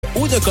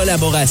ou de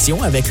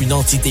collaboration avec une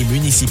entité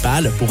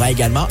municipale pourra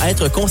également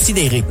être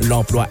considéré.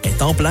 L'emploi est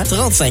temps plein,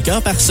 35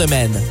 heures par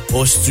semaine.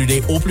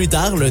 Postulez au plus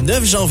tard le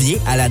 9 janvier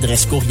à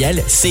l'adresse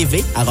courriel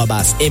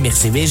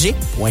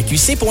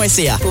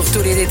cv@mrcvg.qc.ca. Pour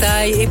tous les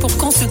détails et pour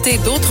consulter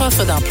d'autres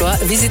offres d'emploi,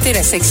 visitez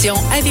la section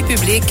Avis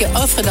public,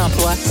 offres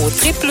d'emploi au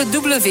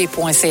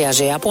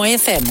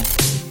www.caga.fm.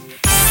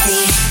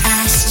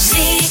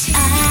 CHGA,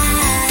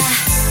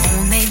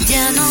 on est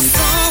bien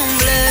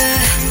ensemble.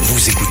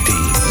 Vous écoutez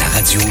la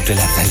radio de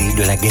la vallée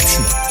de la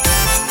Gatineau.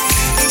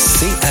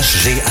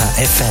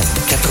 CHGA-FM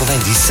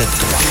 97.3.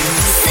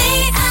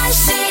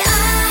 CHGA.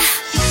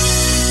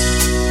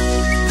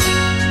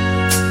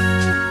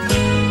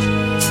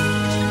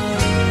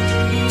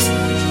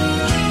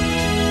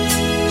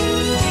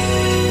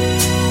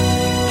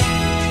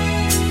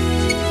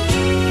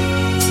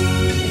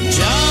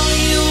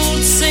 Jolly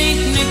old Saint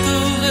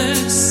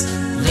Nicholas,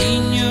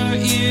 lean your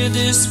ear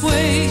this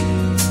way.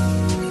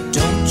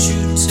 Don't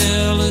you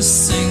tell a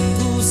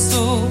single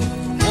soul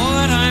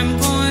what I'm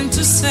going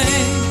to say.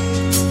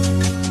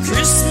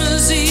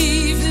 Christmas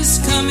Eve is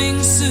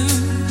coming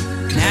soon.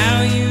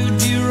 Now you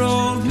dear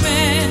old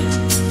man,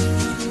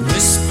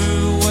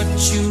 whisper what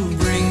you'll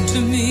bring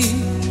to me.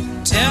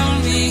 Tell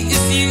me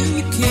if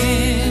you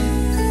can.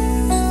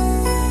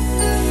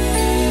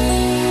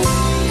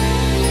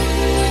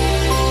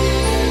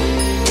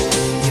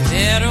 You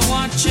better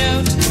watch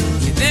out,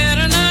 you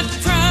better not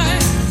cry,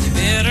 you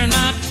better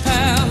not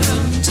pout,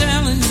 I'm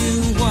telling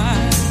you why.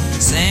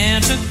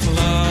 Santa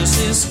Claus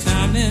is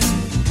coming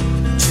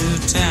to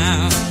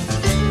town.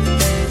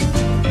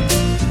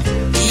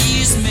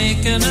 He's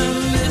making a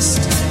list,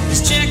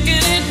 he's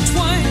checking it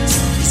twice.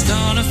 He's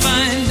gonna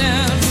find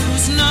out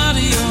who's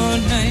naughty or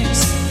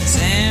nice.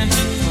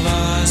 Santa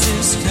Claus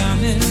is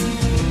coming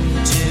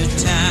to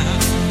town.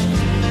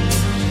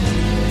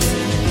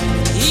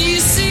 He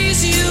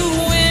sees you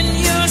when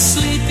you're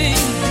sleeping.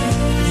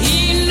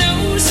 He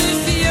knows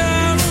if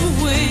you're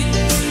awake.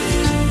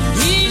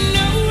 He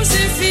knows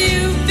if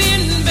you've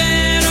been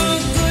bad or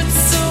good.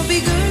 So be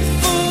good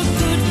for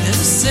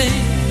goodness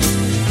sake.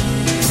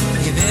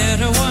 You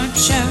better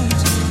watch out.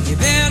 You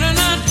better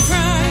not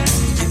cry.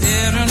 You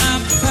better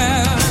not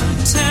pout. I'm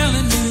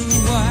telling you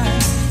why.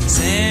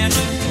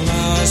 Santa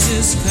Claus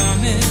is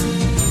coming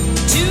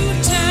to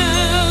town.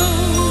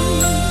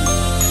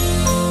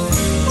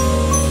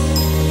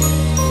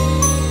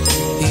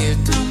 Here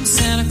comes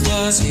Santa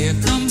Claus, here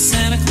comes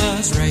Santa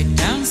Claus, right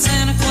down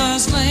Santa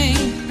Claus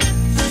Lane.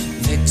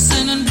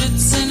 Vixen and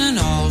Blitzen and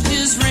all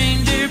his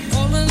reindeer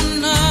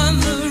pulling on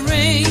the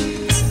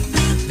reins.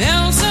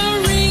 Bells are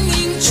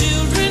ringing,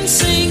 children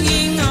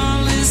singing,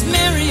 all is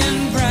merry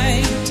and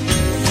bright.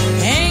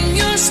 Hang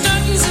your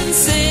stockings and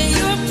say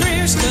your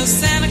prayers, 'cause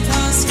Santa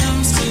Claus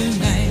comes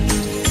tonight.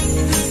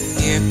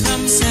 Here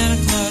comes Santa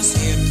Claus,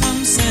 here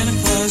comes Santa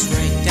Claus,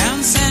 right down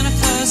Santa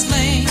Claus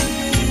Lane.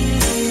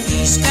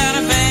 He's got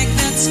a bag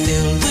that's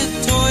filled with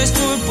toys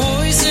for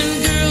boys and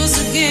girls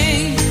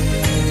again.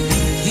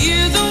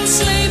 Hear those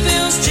sleigh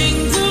bells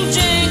jingle,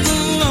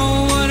 jangle, oh,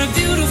 what a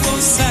beautiful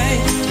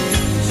sight.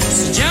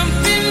 So jump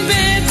in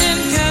bed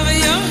and cover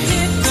your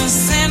head, 'cause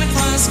Santa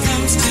Claus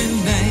comes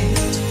tonight.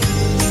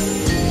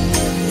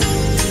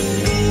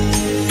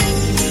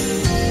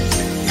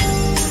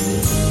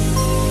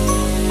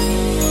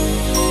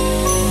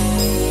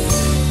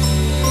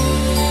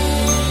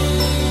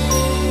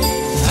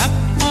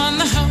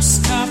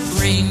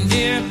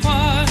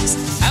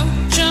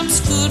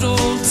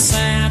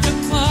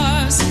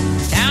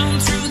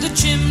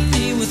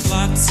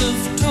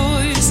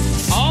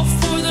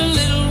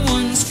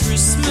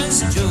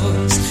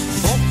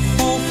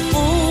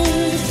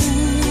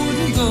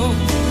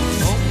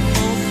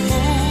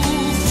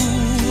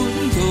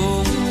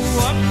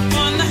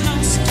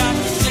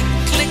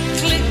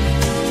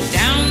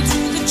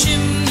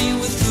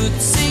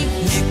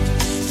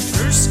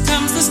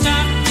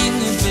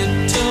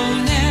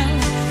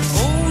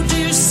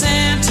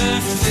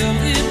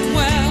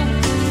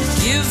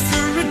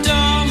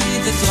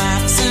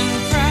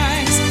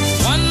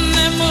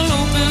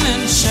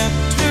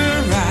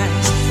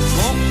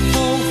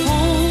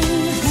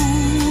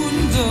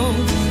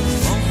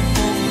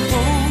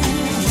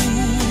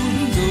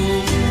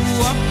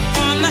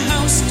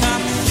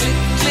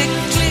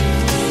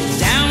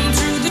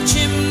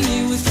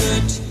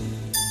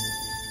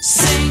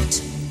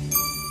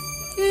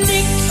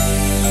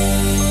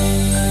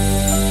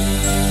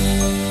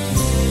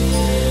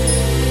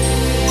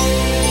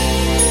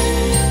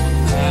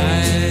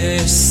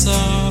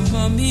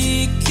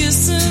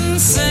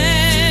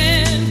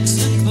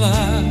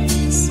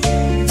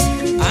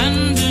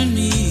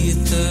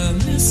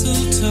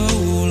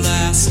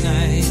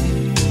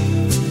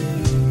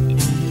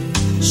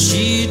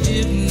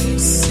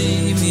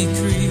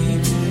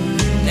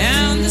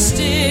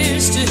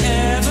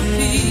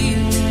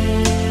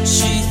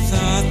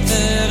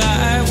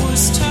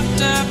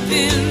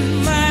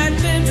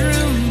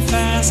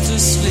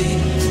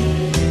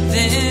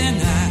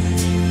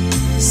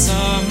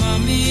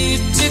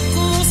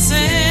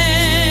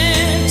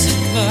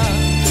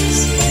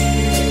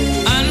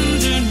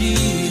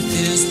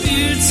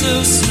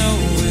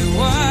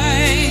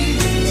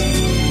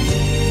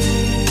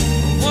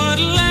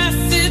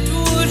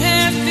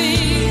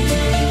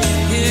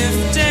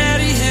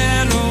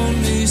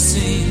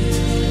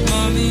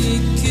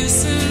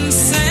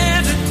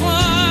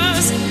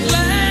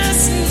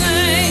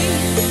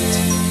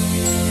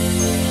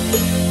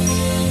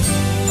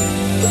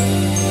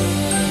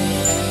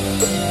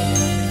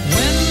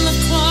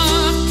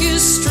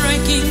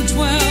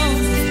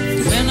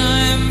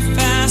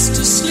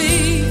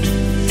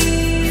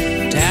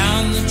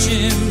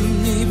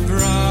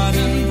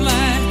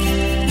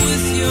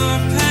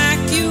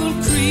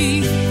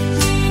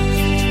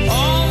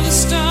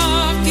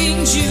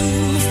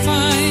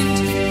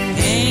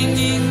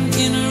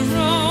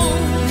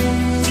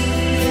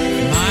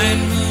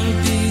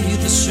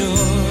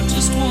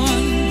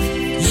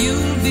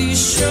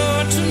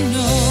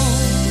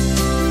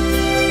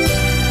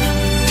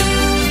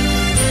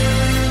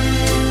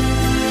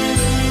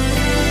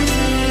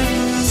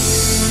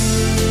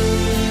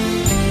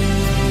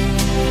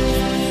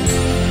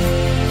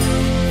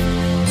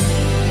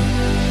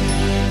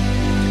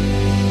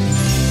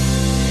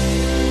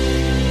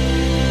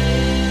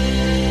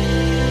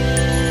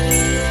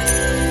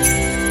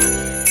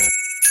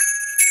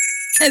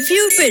 Have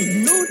you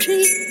been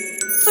naughty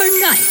or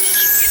nice?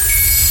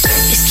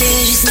 Est-ce que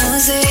j'ai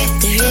snoozé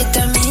de 8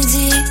 à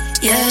midi?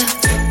 Yeah.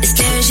 Est-ce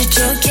que j'ai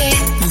choqué,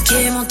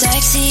 manqué mon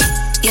taxi?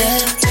 Yeah.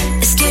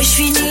 Est-ce que je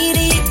suis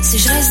needy si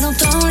je reste dans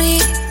ton lit?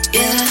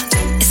 Yeah.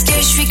 Est-ce que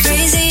je suis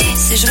crazy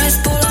si je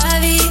reste pour la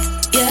vie?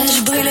 Yeah.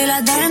 J'ai brûlé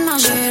la dalle,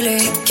 mangé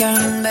les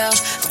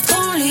canneberges dans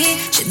ton lit.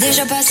 J'ai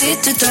déjà passé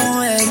tout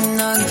ton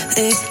eggnog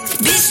et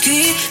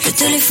biscuits. Le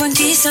téléphone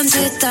qui sonne,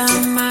 c'est ta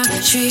main.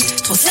 J'suis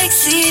trop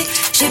sexy,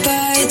 j'ai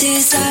pas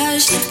été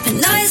sage.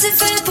 Maintenant c'est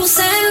fait pour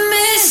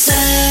s'aimer seul.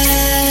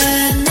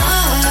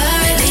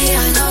 Baby, I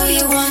know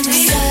you want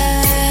me.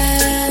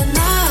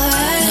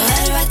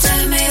 Noël va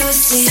t'aimer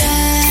aussi.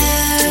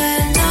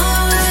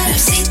 Même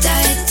si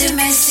t'as été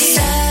messy.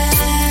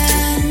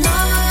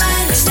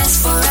 Christmas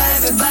for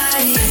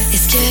everybody.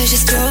 Est-ce que j'ai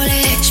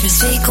scrollé, je me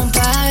suis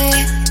comparé?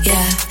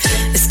 Yeah.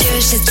 Est-ce que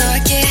j'ai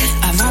toqué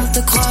avant de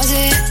te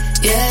croiser?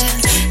 Yeah.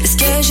 Est-ce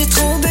que j'ai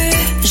trop bu?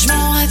 Je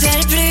m'en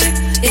rappelle plus.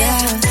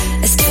 Yeah.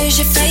 Est-ce que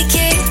j'ai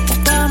faké pour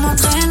pas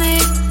m'entraîner?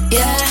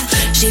 Yeah.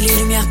 J'ai les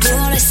lumières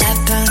pour le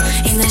sapin.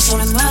 Il neige sur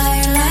le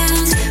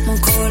Myland. Mon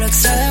coloc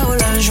se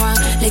roule un joint.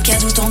 Les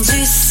cadeaux tombent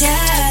du ciel.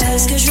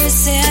 Ce que je veux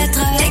c'est être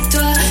avec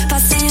toi.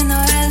 Passer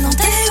Noël dans tes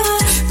bras.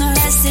 Non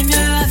là c'est mieux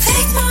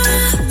avec moi.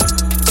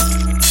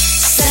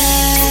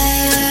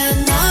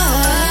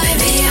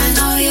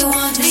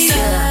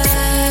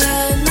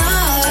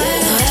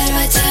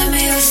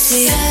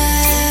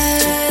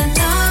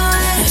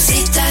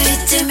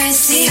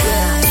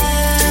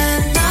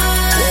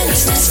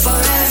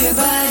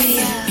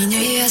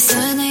 Minuit a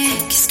sonné,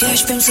 qu'est-ce que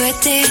je peux me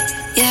souhaiter?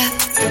 Yeah.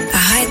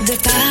 Arrête de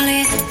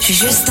parler, je vais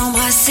juste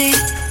t'embrasser.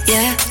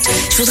 Yeah.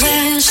 Je voudrais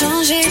rien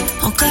changer,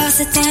 encore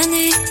cette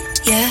année.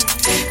 Yeah.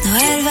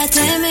 Noël va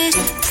t'aimer,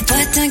 faut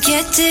pas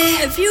t'inquiéter.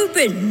 Have you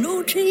been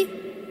naughty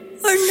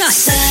or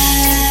nice?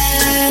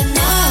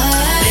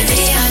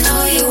 Baby, I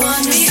know you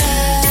want me.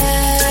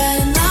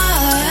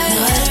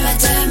 Noël va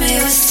t'aimer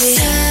aussi.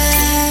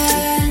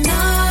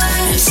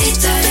 Même si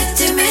t'as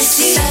été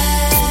messy.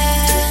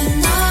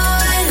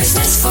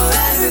 Christmas for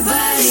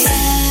everybody.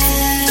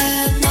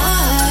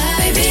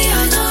 Baby, I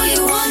know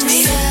you want me.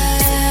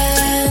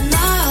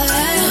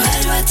 Noël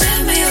va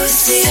t'aimer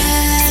aussi.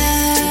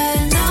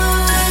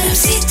 Même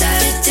si t'as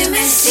été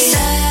messy.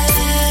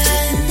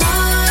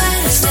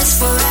 Christmas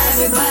for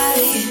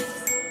everybody.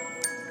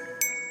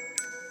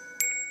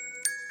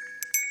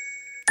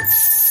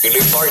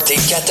 Le Party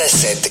 4 à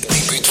 7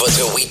 débute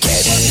votre week-end.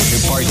 Le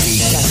Party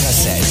 4 à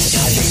 7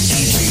 avec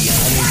DJ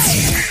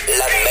Anetti.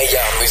 La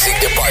meilleure musique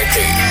de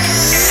party.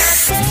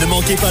 Ne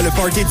manquez pas le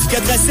Party du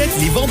 4 à 7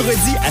 les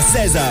vendredis à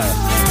 16h.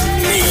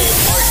 Le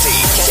Party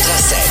 4 à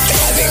 7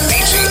 avec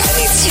DJ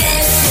Anetti.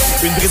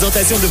 Une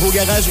présentation de vos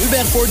garages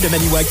Hubert Ford de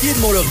Maniwaki et de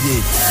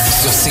Mont-Laurier.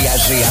 Sur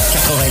CHG à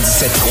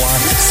 97.3,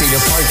 c'est le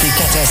Party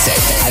 4 à 7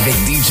 avec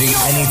DJ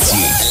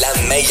Anetti. La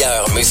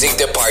meilleure musique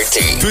de party.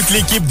 Toute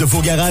l'équipe de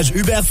vos garages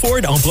Hubert Ford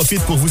en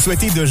profite pour vous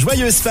souhaiter de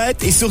joyeuses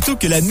fêtes et surtout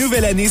que la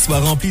nouvelle année soit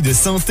remplie de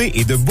santé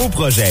et de beaux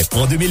projets.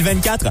 En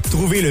 2024,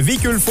 trouvez le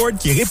véhicule Ford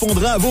qui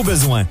répondra à vos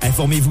besoins.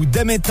 Informez-vous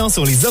dès maintenant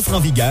sur les offres en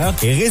vigueur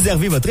et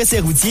réservez votre essai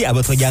routier à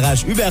votre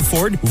garage Hubert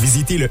Ford ou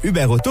visitez le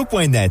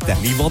hubertauto.net.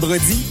 Les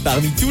vendredis,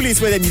 parmi tous les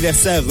souhaits d'anniversaire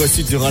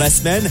reçus durant la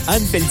semaine,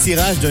 Anne fait le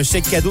tirage d'un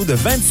chèque cadeau de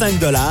 25$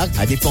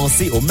 à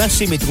dépenser au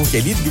marché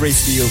Métro-Cali de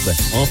Gracefield.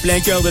 En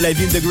plein cœur de la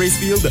ville de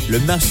Gracefield, le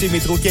marché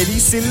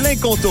Métro-Cali, c'est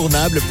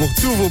l'incontournable pour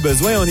tous vos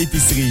besoins en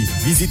épicerie.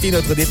 Visitez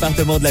notre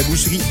département de la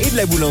boucherie et de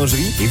la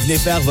boulangerie et venez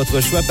faire votre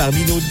choix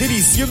parmi nos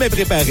délicieux mets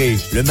préparés.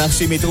 Le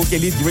marché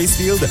Métro-Cali de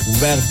Gracefield,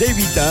 ouvert dès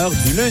 8h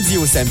du lundi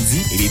au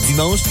samedi et les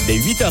dimanches dès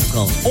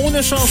 8h30. On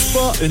ne change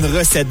pas une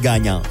recette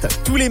gagnante.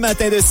 Tous les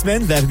matins de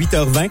semaine vers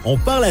 8h20, on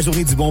part la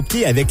journée du bon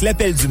pied avec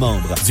l'appel du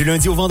membre. Du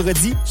lundi au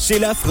vendredi,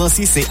 Sheila,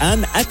 Francis et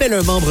Anne appellent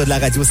un membre de la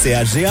radio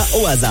CHGA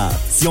au hasard.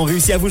 Si on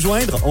réussit à vous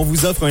joindre, on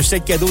vous offre un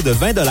chèque cadeau de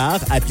 20$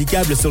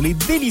 applicable sur les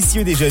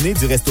délicieux déjeuners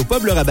du Resto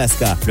Pub Le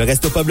Rabasca. Le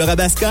Resto Pub Le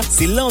Rabasca,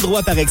 c'est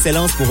l'endroit par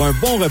excellence pour un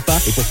bon repas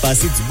et pour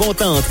passer du bon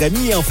temps entre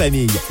amis et en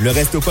famille. Le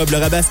Resto Pub Le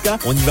Rabasca,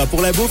 on y va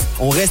pour la bouffe,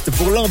 on reste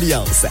pour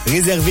l'ambiance.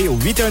 Réservé au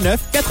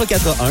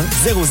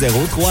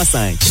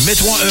 819-441-0035.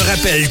 Mets-toi un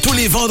rappel tous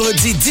les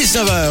vendredis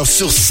 19h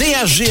sur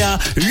CHGA,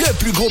 le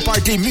plus gros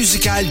party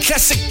musical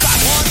classique pop.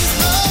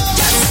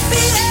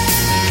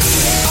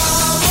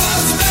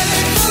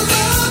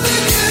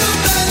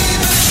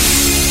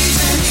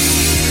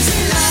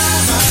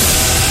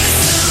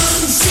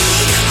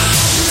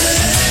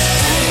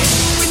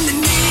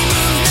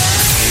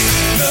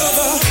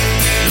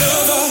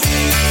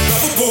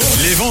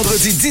 Les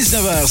vendredis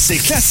 19h, c'est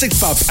Classic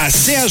Pop à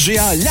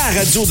CHGA, la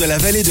radio de la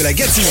vallée de la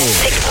Gatineau.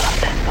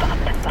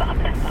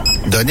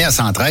 Donner à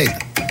Centraide.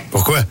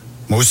 Pourquoi?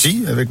 Moi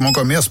aussi, avec mon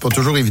commerce, c'est pas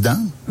toujours évident.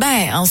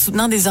 Ben, en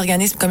soutenant des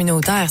organismes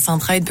communautaires,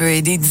 Centraide peut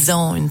aider,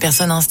 disons, une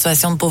personne en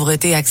situation de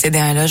pauvreté à accéder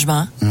à un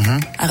logement,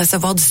 à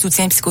recevoir du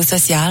soutien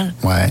psychosocial,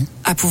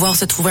 à pouvoir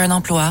se trouver un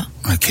emploi.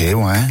 OK,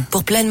 ouais.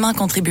 Pour pleinement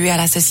contribuer à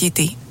la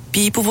société.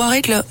 Puis pouvoir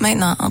être là,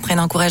 maintenant, en train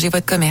d'encourager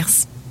votre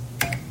commerce.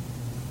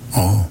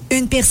 Oh.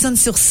 Une personne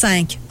sur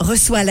 5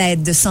 reçoit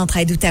l'aide de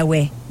Centraide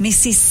Outaouais, mais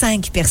c'est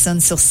 5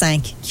 personnes sur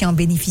 5 qui en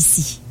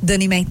bénéficient.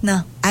 Donnez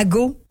maintenant. À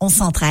Go, on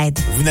s'entraide.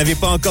 Vous n'avez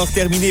pas encore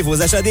terminé vos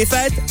achats des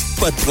fêtes?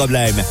 Pas de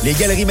problème. Les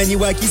Galeries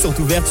Maniwaki sont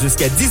ouvertes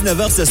jusqu'à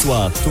 19h ce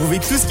soir. Trouvez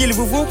tout ce qu'il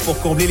vous faut pour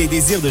combler les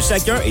désirs de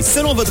chacun et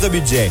selon votre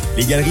budget.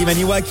 Les Galeries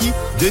Maniwaki,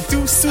 de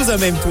tout sous un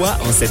même toit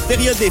en cette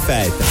période des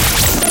fêtes.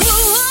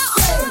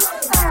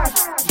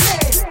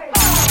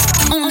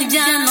 On est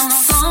bien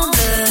ensemble.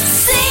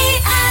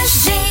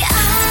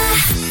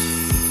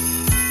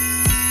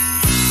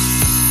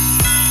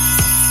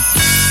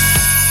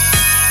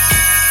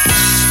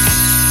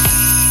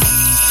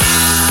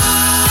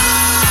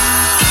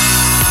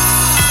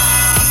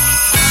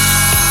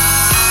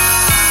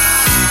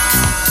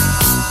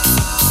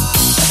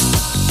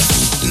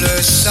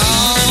 Le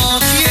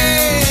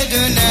sentier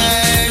de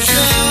neige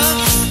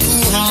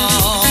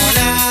courant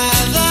la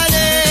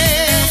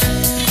vallée,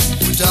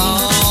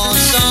 dans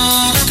son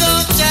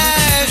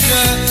cortège,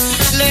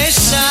 les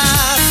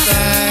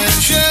sapins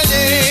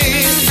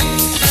gelés,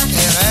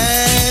 et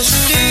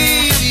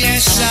restés bien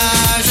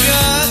sages,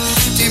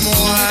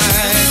 témoins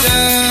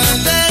d'un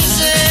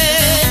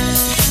baiser,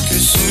 que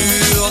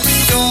sur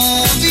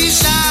ton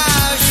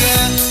visage,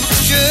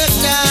 je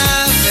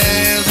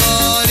t'avais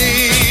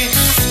volé.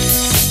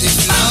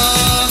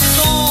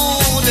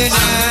 Flocons de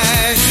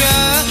neige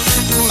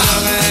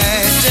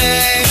couvraient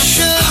tes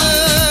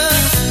cheveux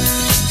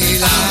et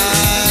la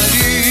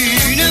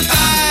lune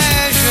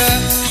beige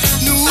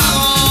nous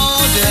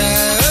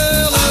rendait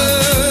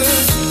heureux.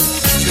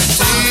 Je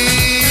t'ai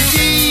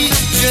dit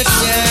je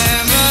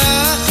t'aime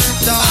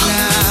dans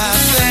la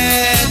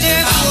paix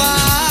des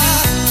bois,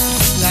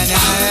 la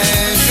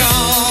neige en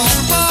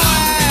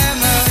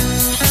poème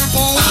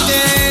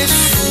fondait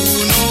sous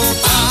nos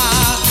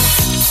pas.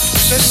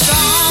 Ce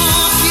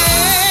sentier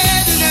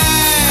de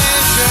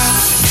neige,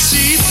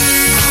 si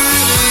pur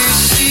et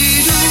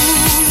si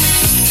doux,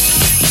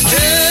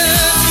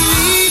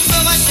 depuis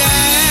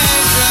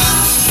protège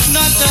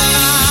notre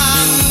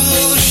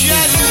amour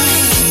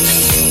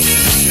jaloux.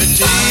 Je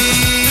t'ai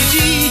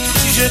dit,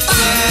 je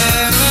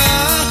t'aime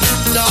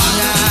dans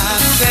la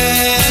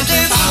paix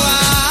des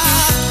bois,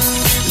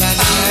 la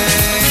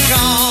neige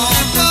en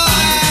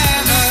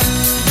poème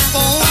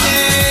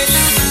fondait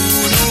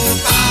sous nos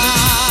pas.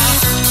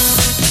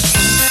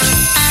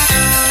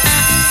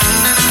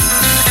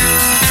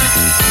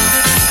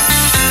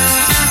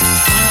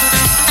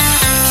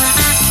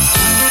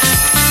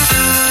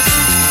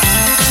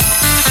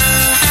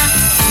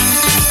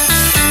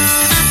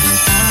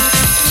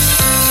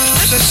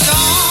 Ce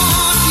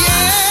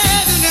sentier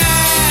de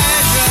neige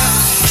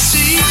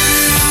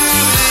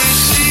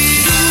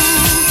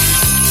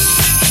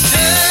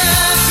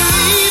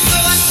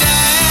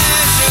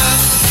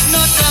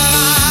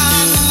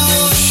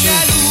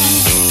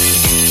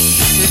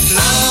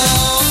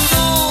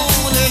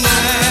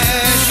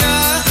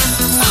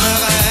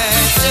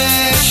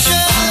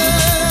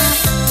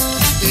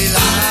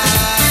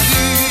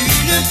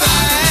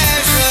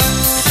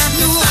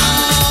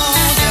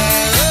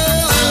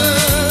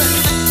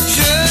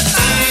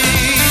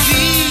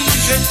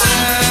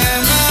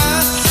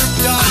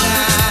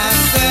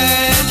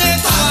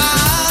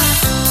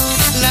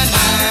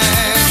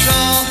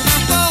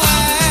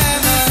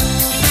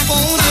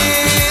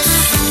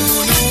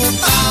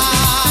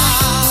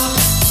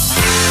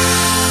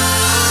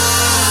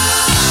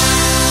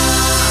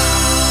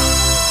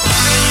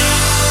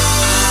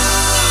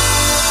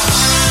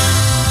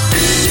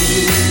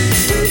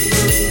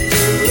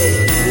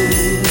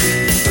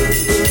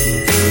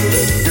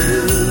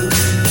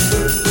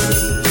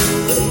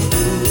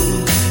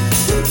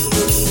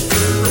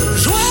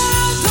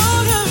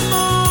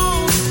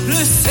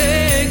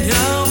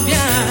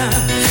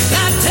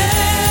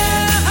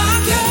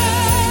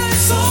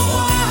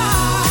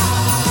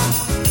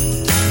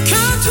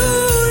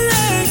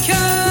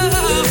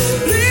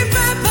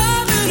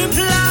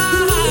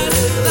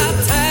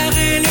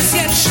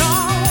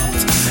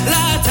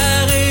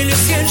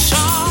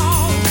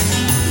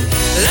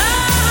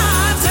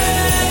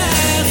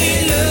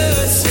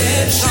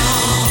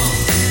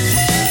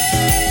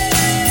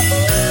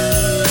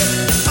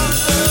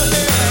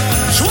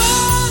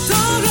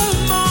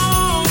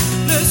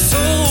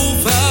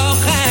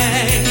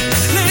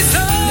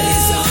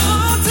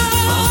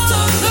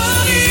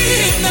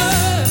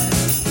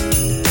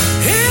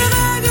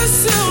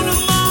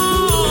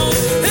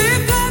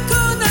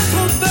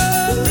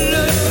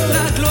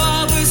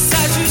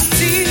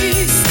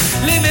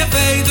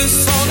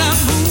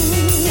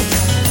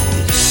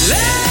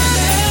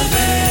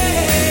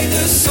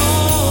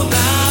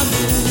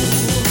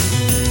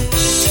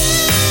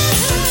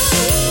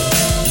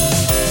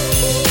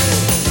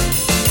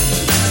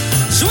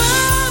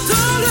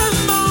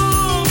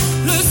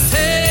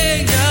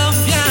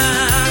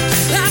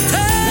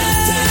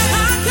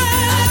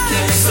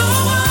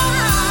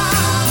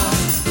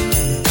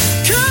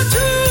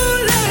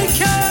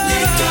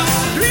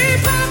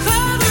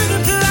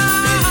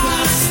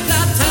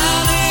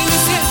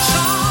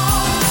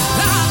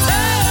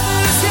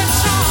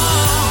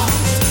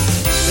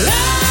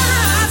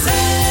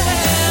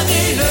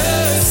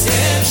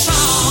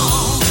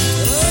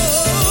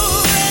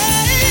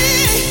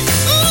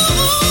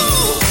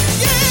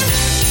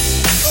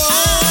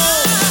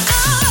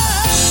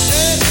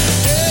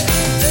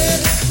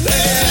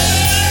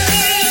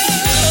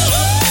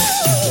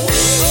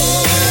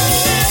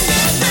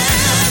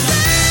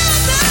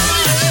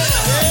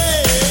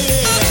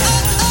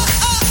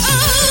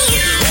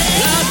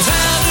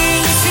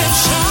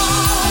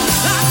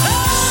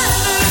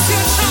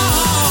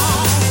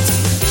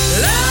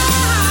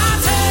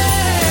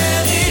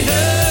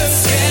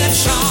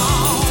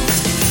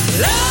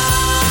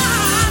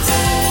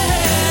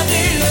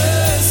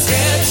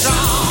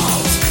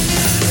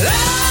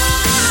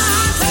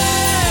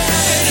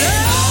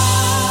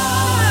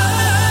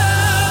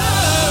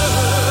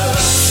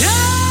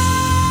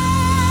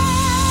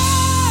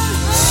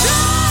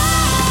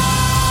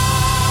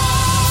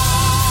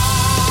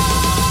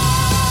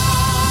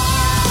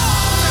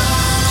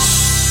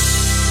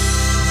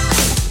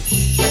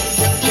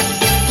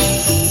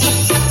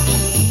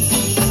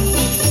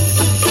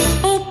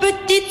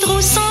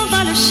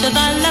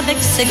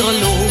avec ses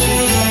grelots.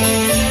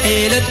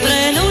 Et le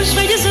traîneau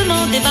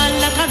joyeusement dévale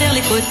à travers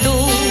les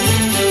coteaux.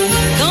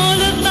 Dans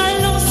le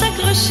ballon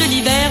s'accroche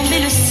l'hiver, mais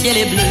le ciel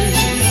est bleu.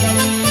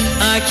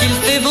 Ah, qu'il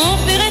fait bon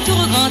faire un tour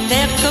au grand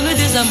air comme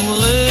deux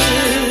amoureux.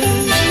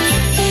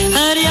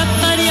 Ariap,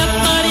 ariap,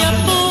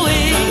 ariap,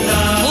 ohé,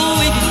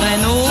 ohé du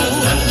traîneau.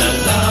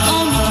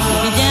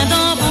 Emmitouflez bien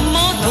dans vos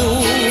manteaux.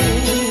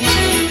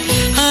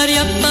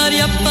 Ariap,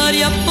 ariap,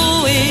 ariap,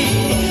 ohé,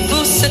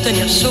 pour se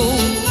tenir chaud.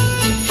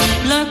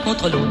 L'un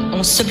contre l'autre,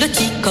 on se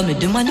blottit comme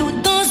deux moineaux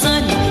dans un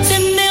lit.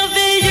 C'est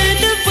merveilleux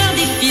de voir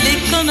défiler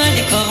comme un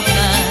décor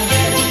peint.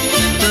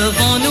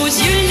 Devant nos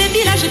yeux, le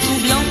village tout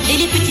blanc et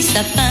les petits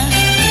sapins.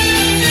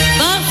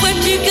 Parfois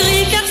tu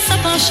cries car ça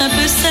penche un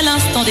peu, c'est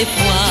l'instant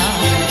d'effroi.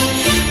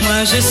 Moi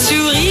je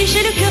souris,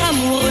 j'ai le cœur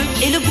amoureux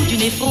et le bout du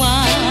nez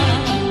froid.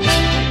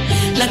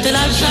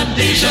 L'attelage a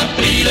déjà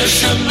pris le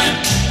chemin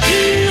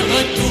du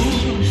retour.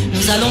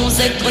 Nous allons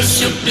être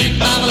surpris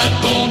par la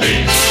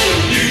tombée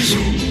du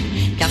jour.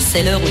 Car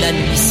c'est l'heure où la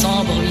nuit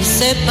sans bruit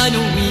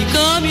s'épanouit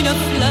comme une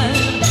fleur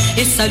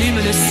et s'allume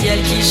le ciel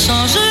qui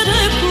change de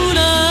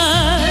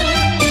couleur.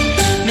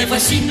 Mais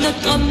voici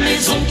notre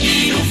maison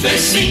qui nous fait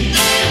signe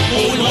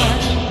au loin.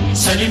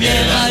 Sa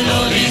lumière à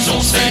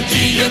l'horizon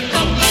scintille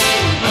comme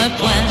un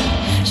point.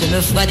 Je me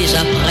vois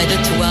déjà près de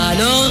toi,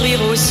 le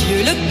rire aux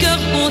yeux, le cœur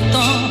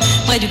content,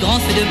 près du grand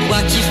feu de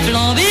bois qui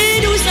flambe et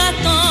nous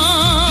attend.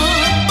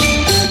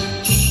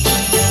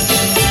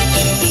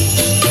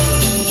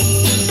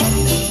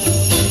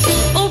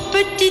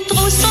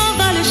 Trop s'en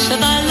va le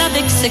cheval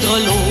avec ses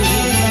grelots.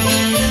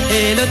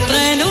 Et le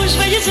traîneau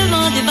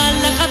joyeusement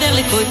dévale à travers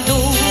les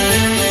coteaux.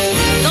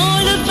 Dans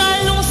le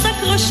ballon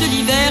s'accroche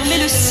l'hiver, mais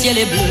le ciel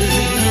est bleu.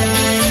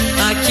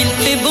 Ah, qu'il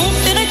fait bon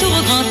faire un tour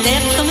au grand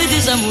air comme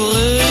des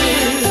amoureux.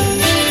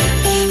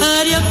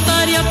 Ariap,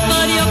 ariap,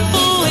 ariap,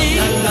 ohé,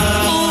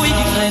 ohé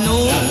du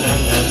traîneau.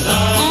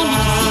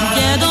 Emmitouflez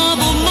bien dans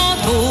vos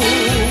manteaux.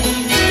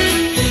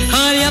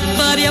 Ariap,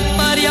 ariap,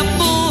 ariap,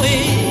 ohé,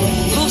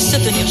 pour se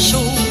tenir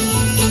chaud.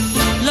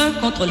 L'un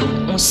contre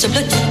l'autre, on se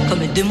blottit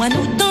comme deux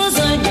moineaux dans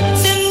un lit.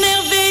 C'est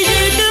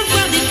merveilleux de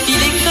voir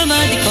défiler comme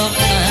un décor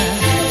peint.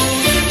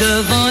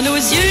 Devant nos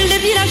yeux, le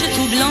village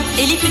tout blanc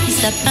et les petits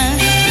sapins.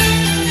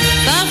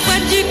 Parfois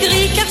tu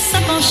cries car ça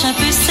penche un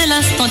peu, c'est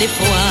l'instant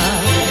d'effroi.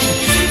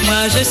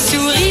 Moi je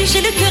souris,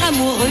 j'ai le cœur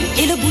amoureux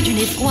et le bout du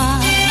nez froid.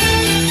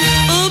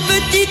 Au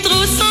petit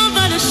trot s'en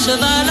va le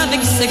cheval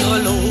avec ses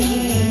grelots.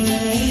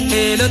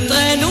 Et le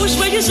traîneau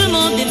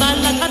joyeusement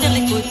dévale à travers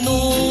les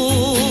coteaux.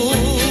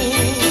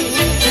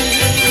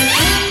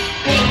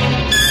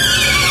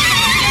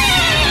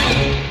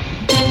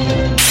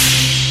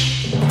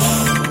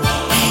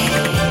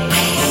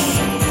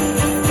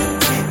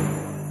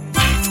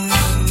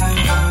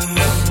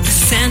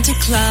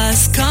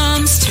 Claus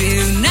comes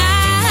tonight.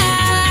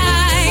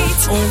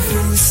 On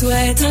vous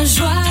souhaite un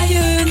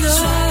joyeux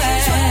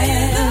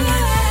Noël.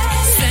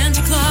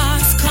 Santa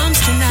Claus comes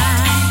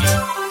tonight.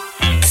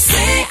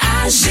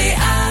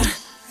 C-A-G-A.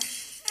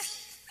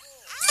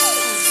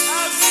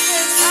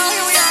 Oh,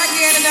 here we are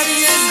again. Another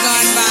year's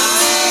gone by.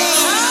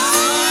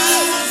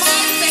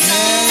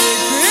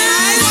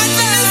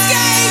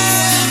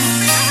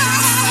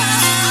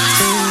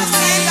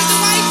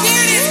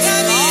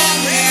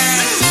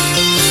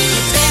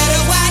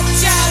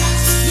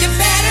 You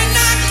better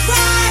not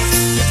cry,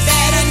 you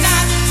better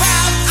not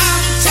pout.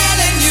 I'm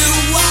telling you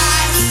what.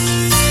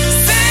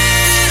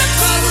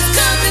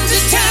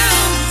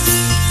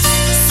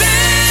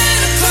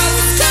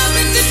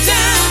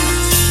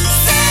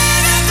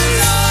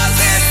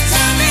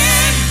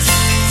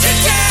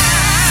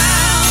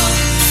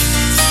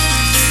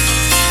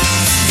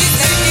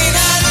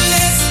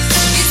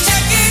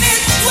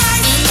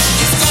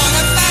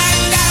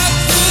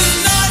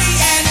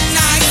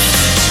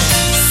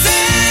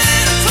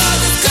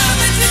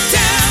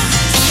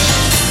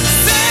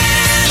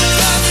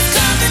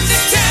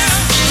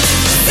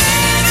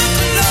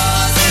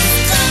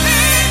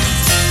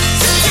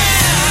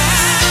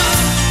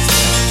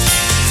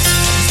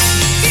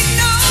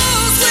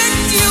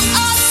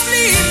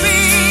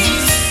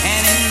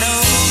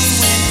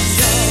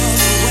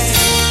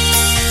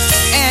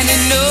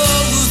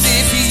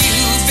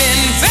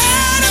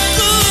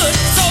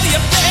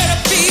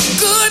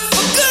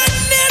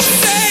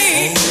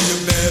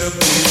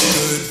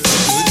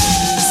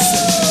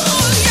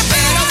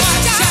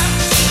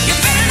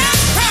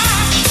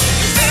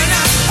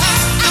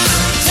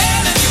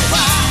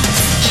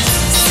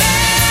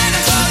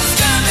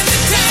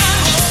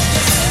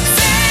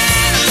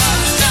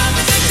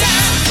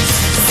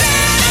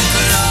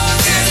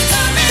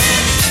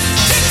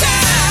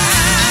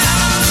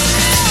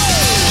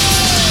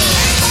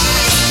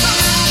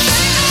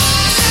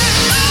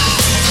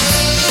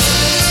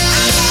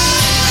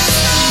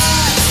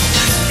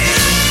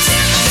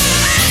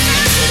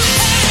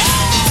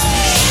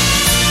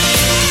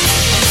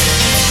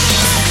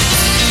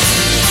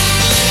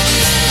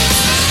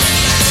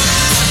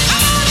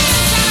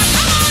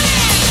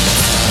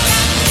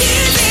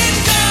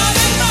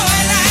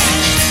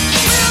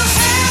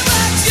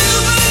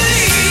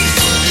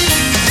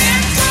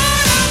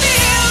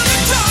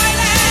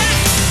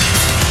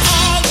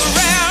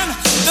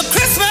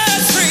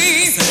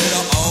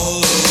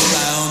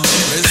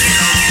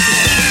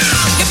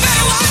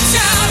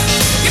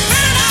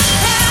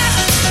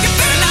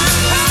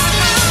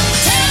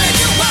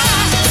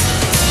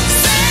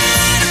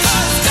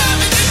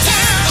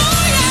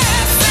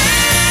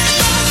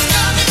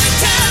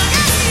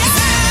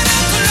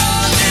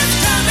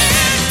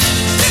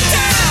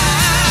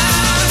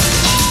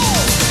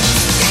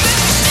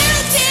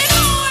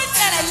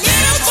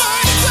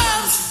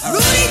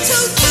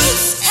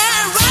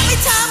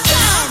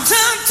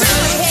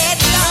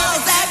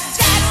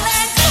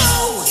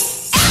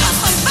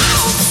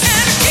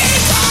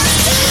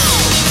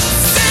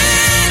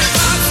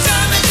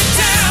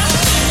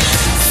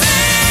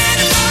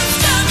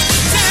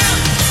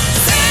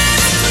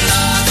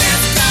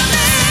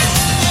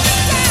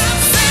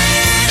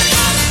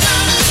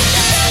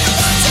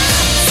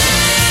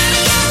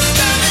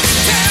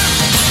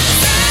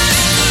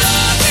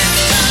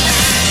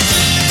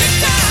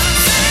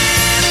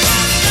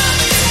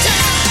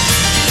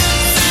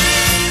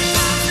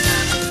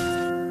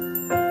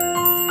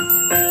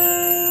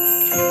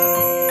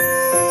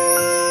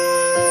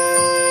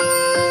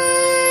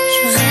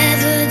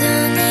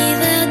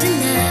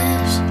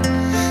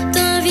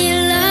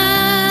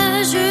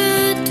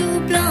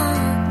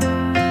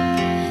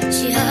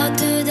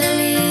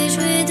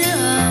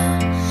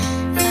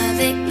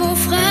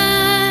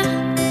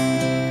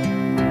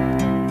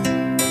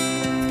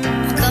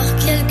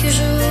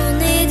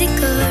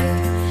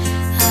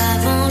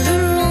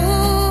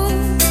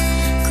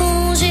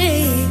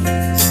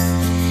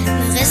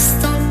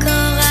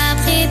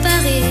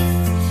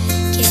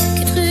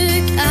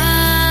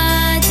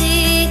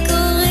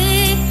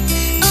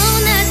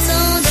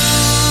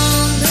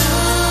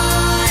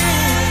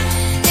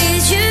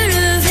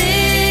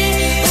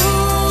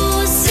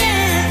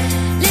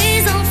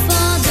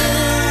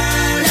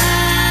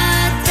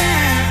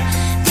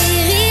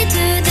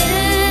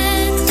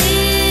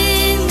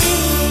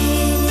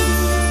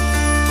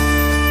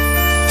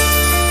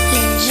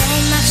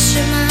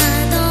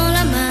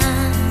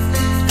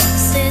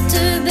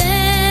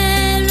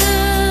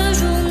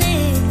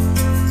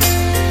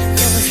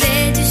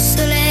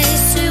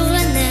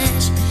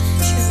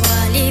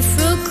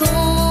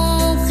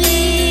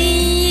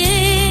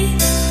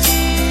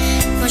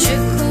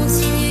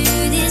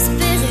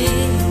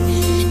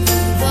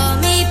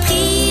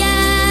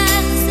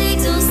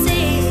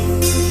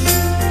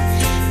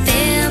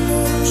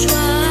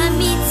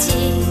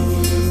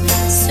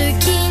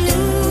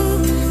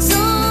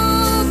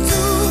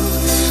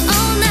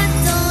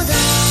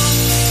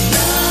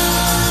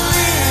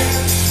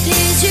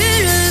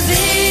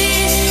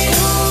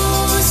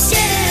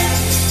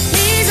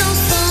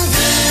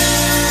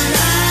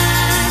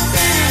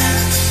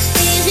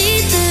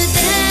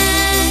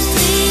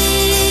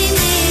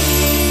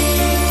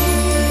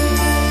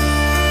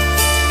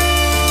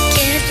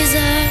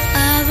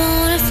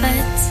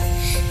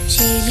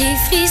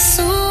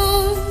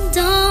 frissons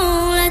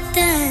dans la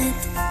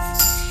tête.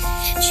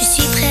 Je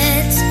suis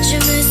prête, je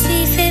me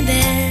suis fait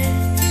belle.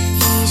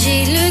 Et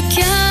j'ai le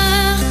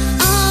cœur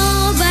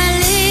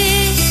emballé.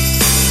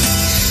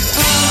 En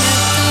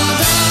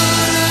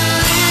attendant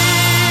Noël,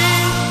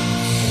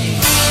 et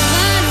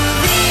va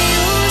lever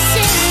au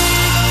ciel.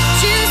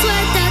 Je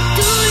souhaite à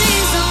tous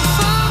les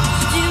enfants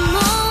du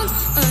monde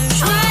un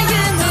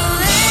joyeux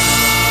Noël.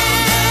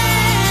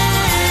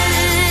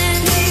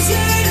 Les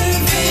yeux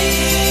levés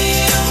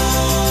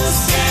au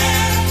ciel,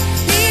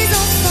 les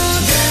enfants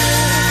de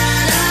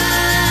la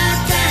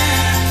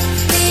terre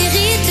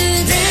méritent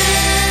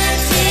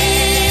d'être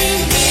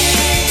aimés.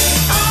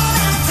 En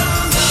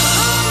attendant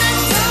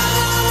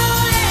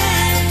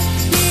Noël,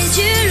 les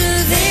yeux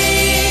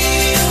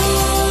levés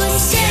au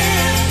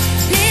ciel,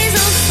 les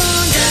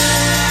enfants de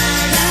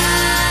la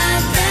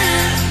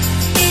terre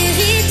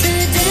méritent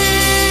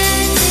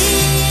d'être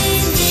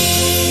aimés.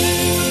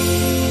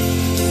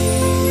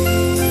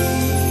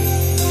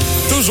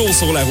 Toujours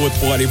sur la route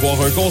pour aller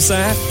voir un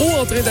concert ou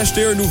en train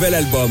d'acheter un nouvel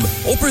album.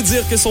 On peut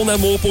dire que son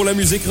amour pour la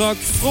musique rock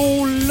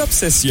frôle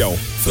l'obsession.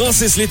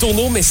 Francis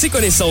Letourneau met ses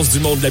connaissances du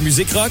monde de la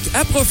musique rock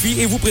à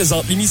profit et vous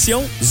présente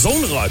l'émission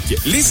Zone Rock,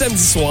 les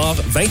samedis soirs,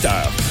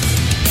 20h.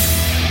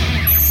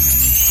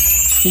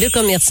 Le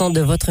commerçant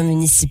de votre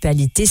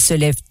municipalité se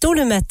lève tôt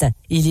le matin.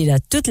 Il est là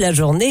toute la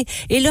journée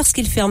et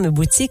lorsqu'il ferme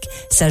boutique,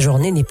 sa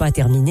journée n'est pas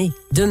terminée.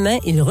 Demain,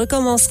 il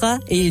recommencera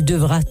et il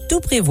devra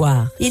tout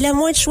prévoir. Il a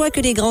moins de choix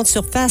que les grandes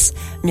surfaces,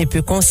 mais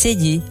peut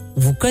conseiller,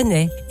 vous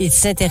connaît, il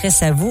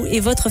s'intéresse à vous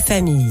et votre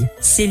famille.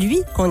 C'est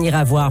lui qu'on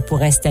ira voir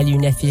pour installer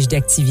une affiche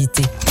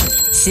d'activité.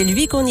 C'est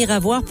lui qu'on ira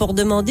voir pour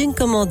demander une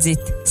commandite.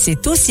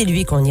 C'est aussi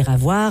lui qu'on ira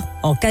voir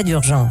en cas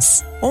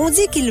d'urgence. On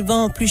dit qu'il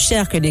vend plus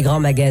cher que les grands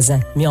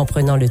magasins, mais en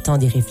prenant le temps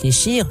d'y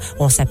réfléchir,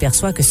 on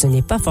s'aperçoit que ce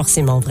n'est pas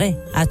forcément vrai.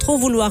 À trop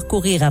vouloir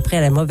courir après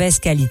la mauvaise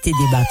qualité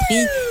des bas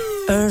prix,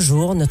 un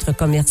jour notre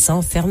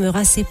commerçant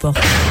fermera ses portes,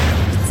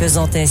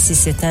 faisant ainsi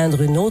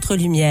s'éteindre une autre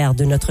lumière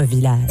de notre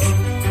village.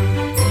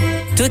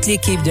 Toute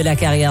l'équipe de la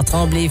carrière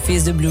Tremblay et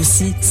Fils de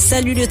Bloussy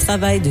salue le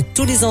travail de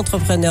tous les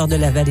entrepreneurs de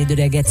la vallée de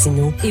la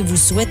Gatineau et vous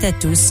souhaite à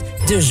tous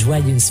de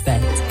joyeuses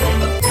fêtes.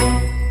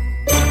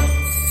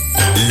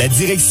 La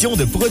direction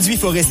de Produits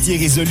forestiers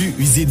résolus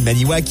Usine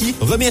Maniwaki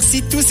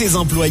remercie tous ses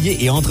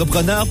employés et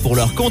entrepreneurs pour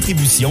leur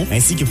contribution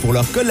ainsi que pour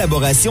leur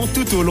collaboration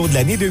tout au long de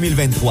l'année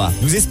 2023.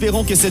 Nous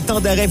espérons que ce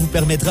temps d'arrêt vous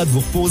permettra de vous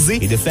reposer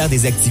et de faire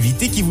des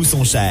activités qui vous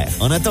sont chères.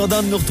 En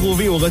attendant de nous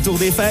retrouver au retour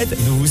des fêtes,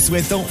 nous vous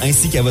souhaitons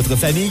ainsi qu'à votre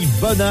famille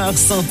bonheur,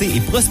 santé et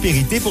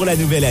prospérité pour la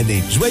nouvelle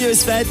année.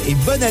 Joyeuses fêtes et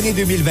bonne année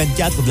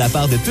 2024 de la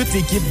part de toute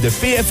l'équipe de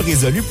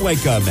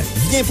pfrésolu.com.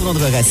 Viens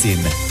prendre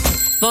racine.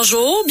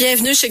 Bonjour,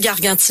 bienvenue chez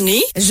Gargantini.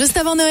 Juste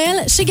avant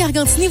Noël, chez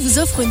Gargantini vous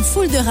offre une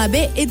foule de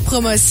rabais et de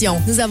promotions.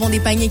 Nous avons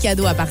des paniers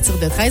cadeaux à partir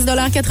de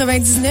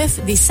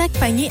 13,99 $, des sacs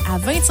paniers à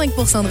 25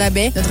 % de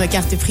rabais, notre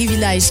carte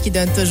privilège qui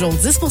donne toujours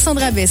 10 % de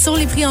rabais sur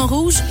les prix en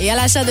rouge et à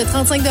l'achat de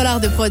 35 $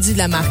 de produits de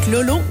la marque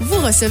Lolo, vous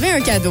recevez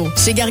un cadeau.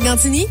 Chez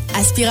Gargantini,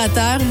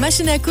 aspirateur,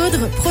 machine à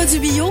coudre, produits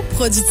bio,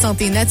 produits de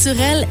santé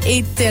naturelle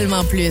et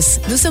tellement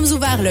plus. Nous sommes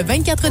ouverts le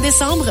 24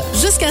 décembre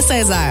jusqu'à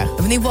 16h.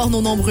 Venez voir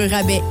nos nombreux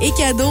rabais et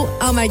cadeaux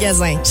en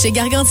magasin. Chez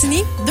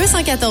Gargantini,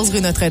 214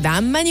 rue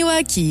Notre-Dame,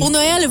 Maniwaki. Pour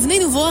Noël, venez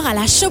nous voir à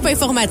la Shop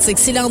Informatique.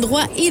 C'est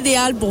l'endroit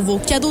idéal pour vos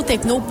cadeaux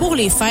techno pour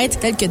les fêtes,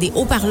 tels que des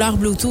haut-parleurs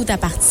Bluetooth à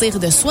partir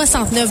de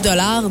 69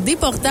 $, des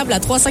portables à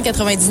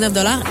 399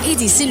 $ et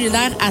des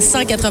cellulaires à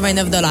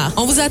 189 $.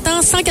 On vous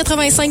attend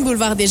 185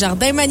 boulevard des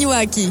Jardins,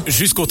 Maniwaki.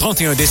 Jusqu'au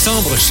 31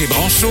 décembre, chez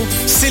Branchot,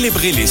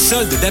 célébrez les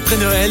soldes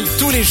d'après-Noël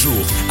tous les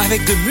jours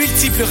avec de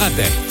multiples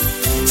rabais.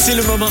 C'est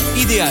le moment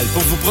idéal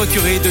pour vous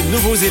procurer de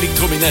nouveaux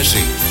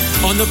électroménagers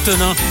en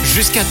obtenant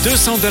jusqu'à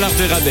 200 $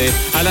 de rabais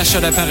à l'achat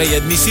d'appareils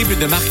admissibles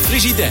de marque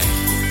Frigidaire.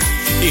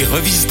 Et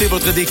revisitez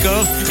votre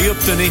décor et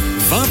obtenez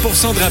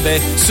 20 % de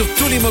rabais sur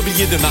tous les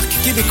mobiliers de marque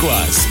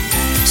québécoise.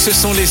 Ce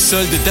sont les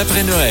soldes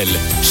d'après-Noël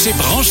chez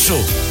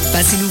Branchot.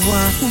 Passez nous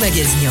voir ou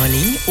magasinez en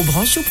ligne au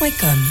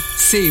branchot.com.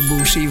 C'est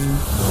beau chez vous.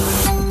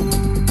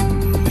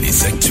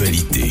 Les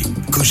actualités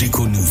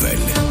Cogeco Nouvelles.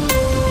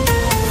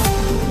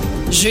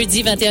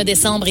 Jeudi 21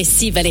 décembre,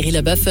 ici Valérie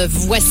Leboeuf,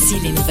 voici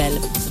les nouvelles.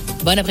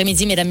 Bon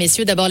après-midi, mesdames,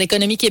 messieurs. D'abord,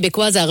 l'économie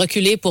québécoise a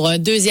reculé pour un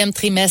deuxième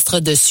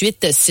trimestre de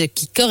suite, ce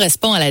qui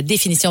correspond à la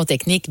définition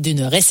technique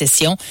d'une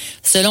récession.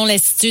 Selon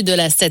l'Institut de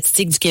la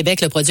statistique du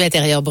Québec, le produit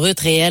intérieur brut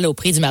réel au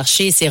prix du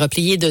marché s'est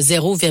replié de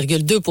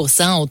 0,2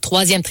 % au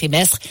troisième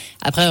trimestre,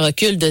 après un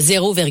recul de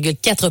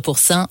 0,4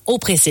 % au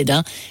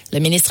précédent. Le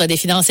ministre des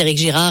Finances, Éric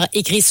Girard,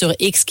 écrit sur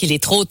X qu'il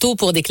est trop tôt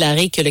pour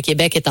déclarer que le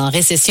Québec est en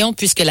récession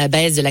puisque la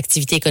baisse de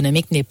l'activité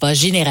économique n'est pas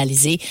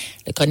généralisée.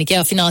 Le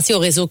chroniqueur financier au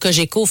réseau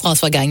Cogeco,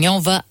 François Gagnon,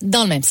 va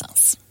dans le même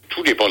sens.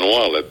 Tout n'est pas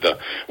noir là-dedans.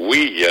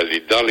 Oui, il y a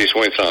dans les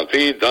soins de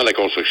santé, dans la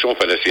construction, il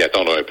fallait s'y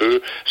attendre un peu.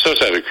 Ça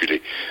a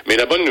reculé. Mais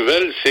la bonne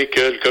nouvelle, c'est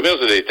que le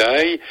commerce de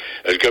détail,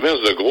 le commerce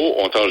de gros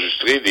ont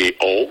enregistré des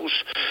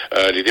hausses.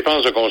 Les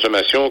dépenses de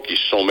consommation qui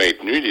se sont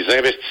maintenues, les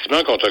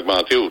investissements qui ont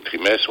augmenté au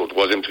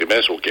troisième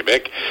trimestre au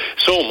Québec.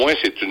 Ça, au moins,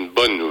 c'est une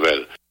bonne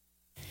nouvelle.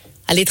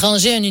 À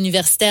l'étranger, un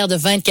universitaire de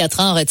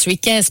 24 ans aurait tué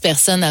 15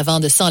 personnes avant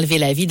de s'enlever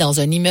la vie dans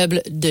un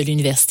immeuble de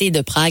l'université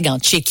de Prague en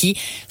Tchéquie.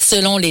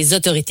 Selon les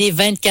autorités,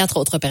 24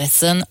 autres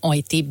personnes ont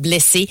été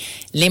blessées.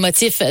 Les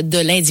motifs de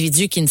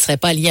l'individu qui ne serait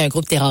pas lié à un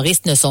groupe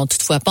terroriste ne sont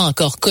toutefois pas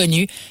encore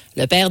connus.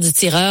 Le père du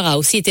tireur a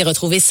aussi été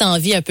retrouvé sans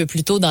vie un peu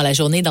plus tôt dans la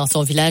journée dans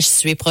son village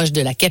situé proche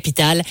de la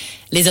capitale.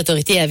 Les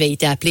autorités avaient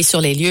été appelées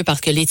sur les lieux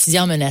parce que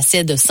l'étudiant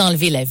menaçait de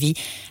s'enlever la vie.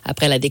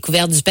 Après la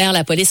découverte du père,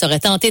 la police aurait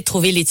tenté de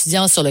trouver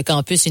l'étudiant sur le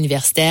campus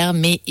universitaire,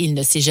 mais il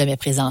ne s'est jamais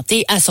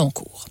présenté à son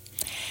cours.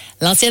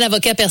 L'ancien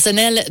avocat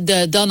personnel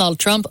de Donald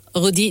Trump,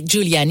 Rudy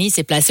Giuliani,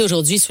 s'est placé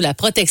aujourd'hui sous la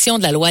protection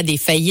de la loi des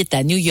faillites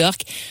à New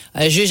York.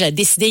 Un juge a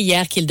décidé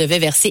hier qu'il devait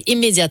verser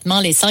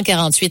immédiatement les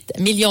 148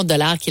 millions de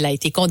dollars qu'il a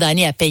été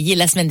condamné à payer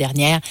la semaine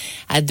dernière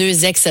à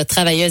 2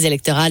 ex-travailleuses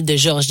électorales de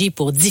Géorgie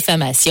pour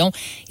diffamation.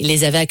 Il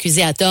les avait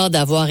accusées à tort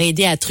d'avoir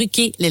aidé à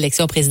truquer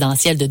l'élection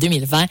présidentielle de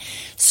 2020.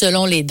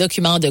 Selon les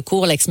documents de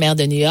cour, l'ex-maire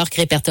de New York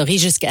répertorie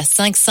jusqu'à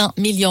 500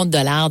 millions de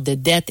dollars de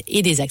dettes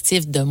et des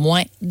actifs de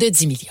moins de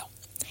 10 millions.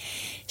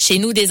 Chez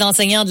nous, des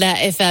enseignants de la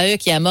FAE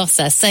qui amorcent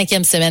sa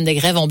 5e semaine de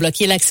grève ont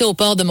bloqué l'accès aux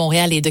ports de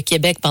Montréal et de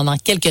Québec pendant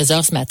quelques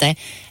heures ce matin.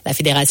 La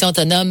Fédération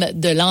autonome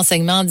de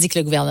l'enseignement dit que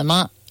le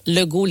gouvernement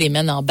Legault les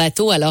mène en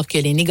bateau alors que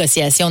les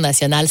négociations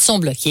nationales sont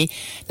bloquées.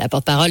 La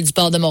porte-parole du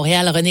port de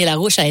Montréal, René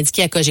Larouche, a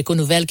indiqué à Cogeco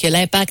Nouvelles que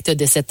l'impact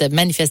de cette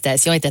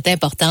manifestation était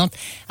important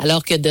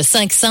alors que de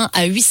 500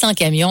 à 800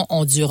 camions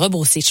ont dû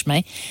rebrousser chemin.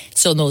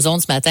 Sur nos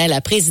ondes ce matin,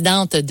 la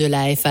présidente de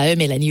la FAE,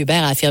 Mélanie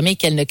Hubert, a affirmé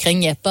qu'elle ne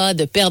craignait pas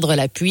de perdre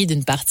l'appui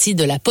d'une partie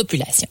de la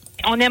population.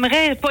 On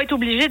n'aimerait pas être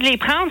obligé de les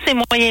prendre, ces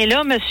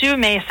moyens-là, monsieur,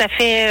 mais ça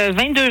fait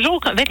 21 jours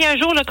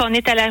là, qu'on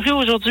est à la rue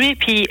aujourd'hui,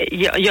 puis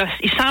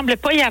il semble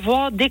pas y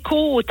avoir d'écho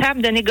aux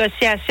tables de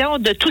négociation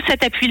de tout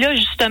cet appui-là,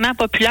 justement,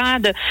 populaire,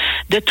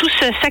 de tout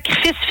ce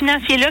sacrifice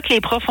financier-là que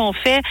les profs ont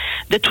fait,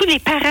 de tous les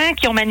parents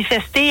qui ont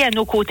manifesté à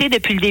nos côtés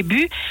depuis le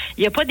début.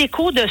 Il n'y a pas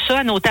d'écho de ça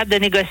à nos tables de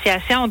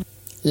négociation.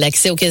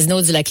 L'accès au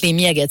casino du lac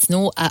Lémy à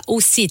Gatineau a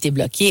aussi été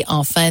bloqué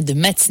en fin de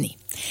matinée.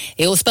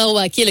 Et au sport au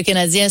hockey, le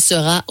Canadien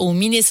sera au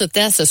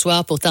Minnesota ce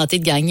soir pour tenter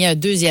de gagner un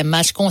 2e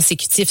match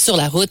consécutif sur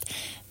la route.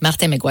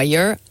 Martin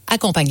McGuire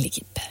accompagne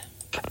l'équipe.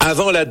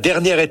 Avant la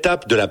dernière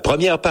étape de la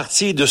première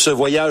partie de ce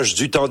voyage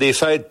du temps des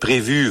fêtes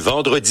prévu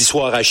vendredi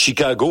soir à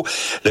Chicago,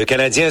 le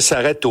Canadien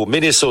s'arrête au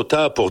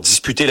Minnesota pour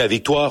disputer la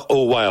victoire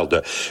au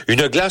Wild.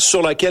 Une glace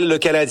sur laquelle le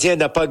Canadien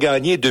n'a pas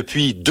gagné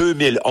depuis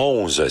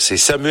 2011. C'est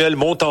Samuel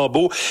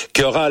Montembeault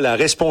qui aura la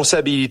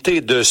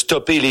responsabilité de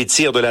stopper les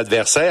tirs de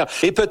l'adversaire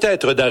et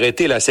peut-être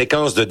d'arrêter la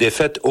séquence de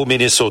défaites au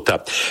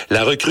Minnesota.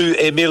 La recrue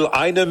Emil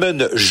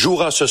Heinemann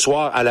jouera ce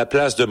soir à la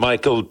place de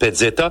Michael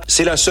Pezzetta.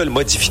 C'est la seule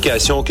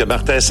modification que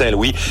Martin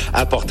Saint-Louis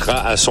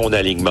apportera à son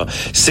alignement.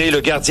 C'est le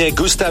gardien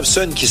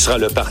Gustafsson qui sera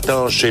le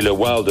partant chez le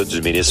Wild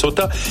du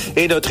Minnesota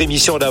et notre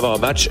émission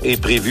d'avant-match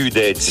est prévue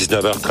dès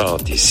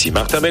 19h30. Ici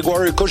Martin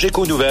McGuire,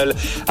 Cogeco Nouvelles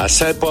à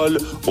Saint-Paul,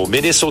 au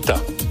Minnesota.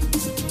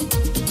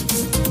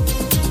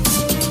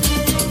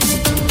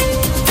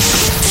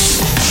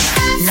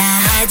 La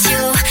radio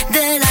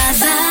de la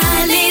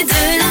vallée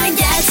de la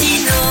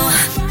Gatineau.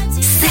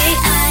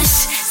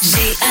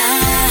 CHGA.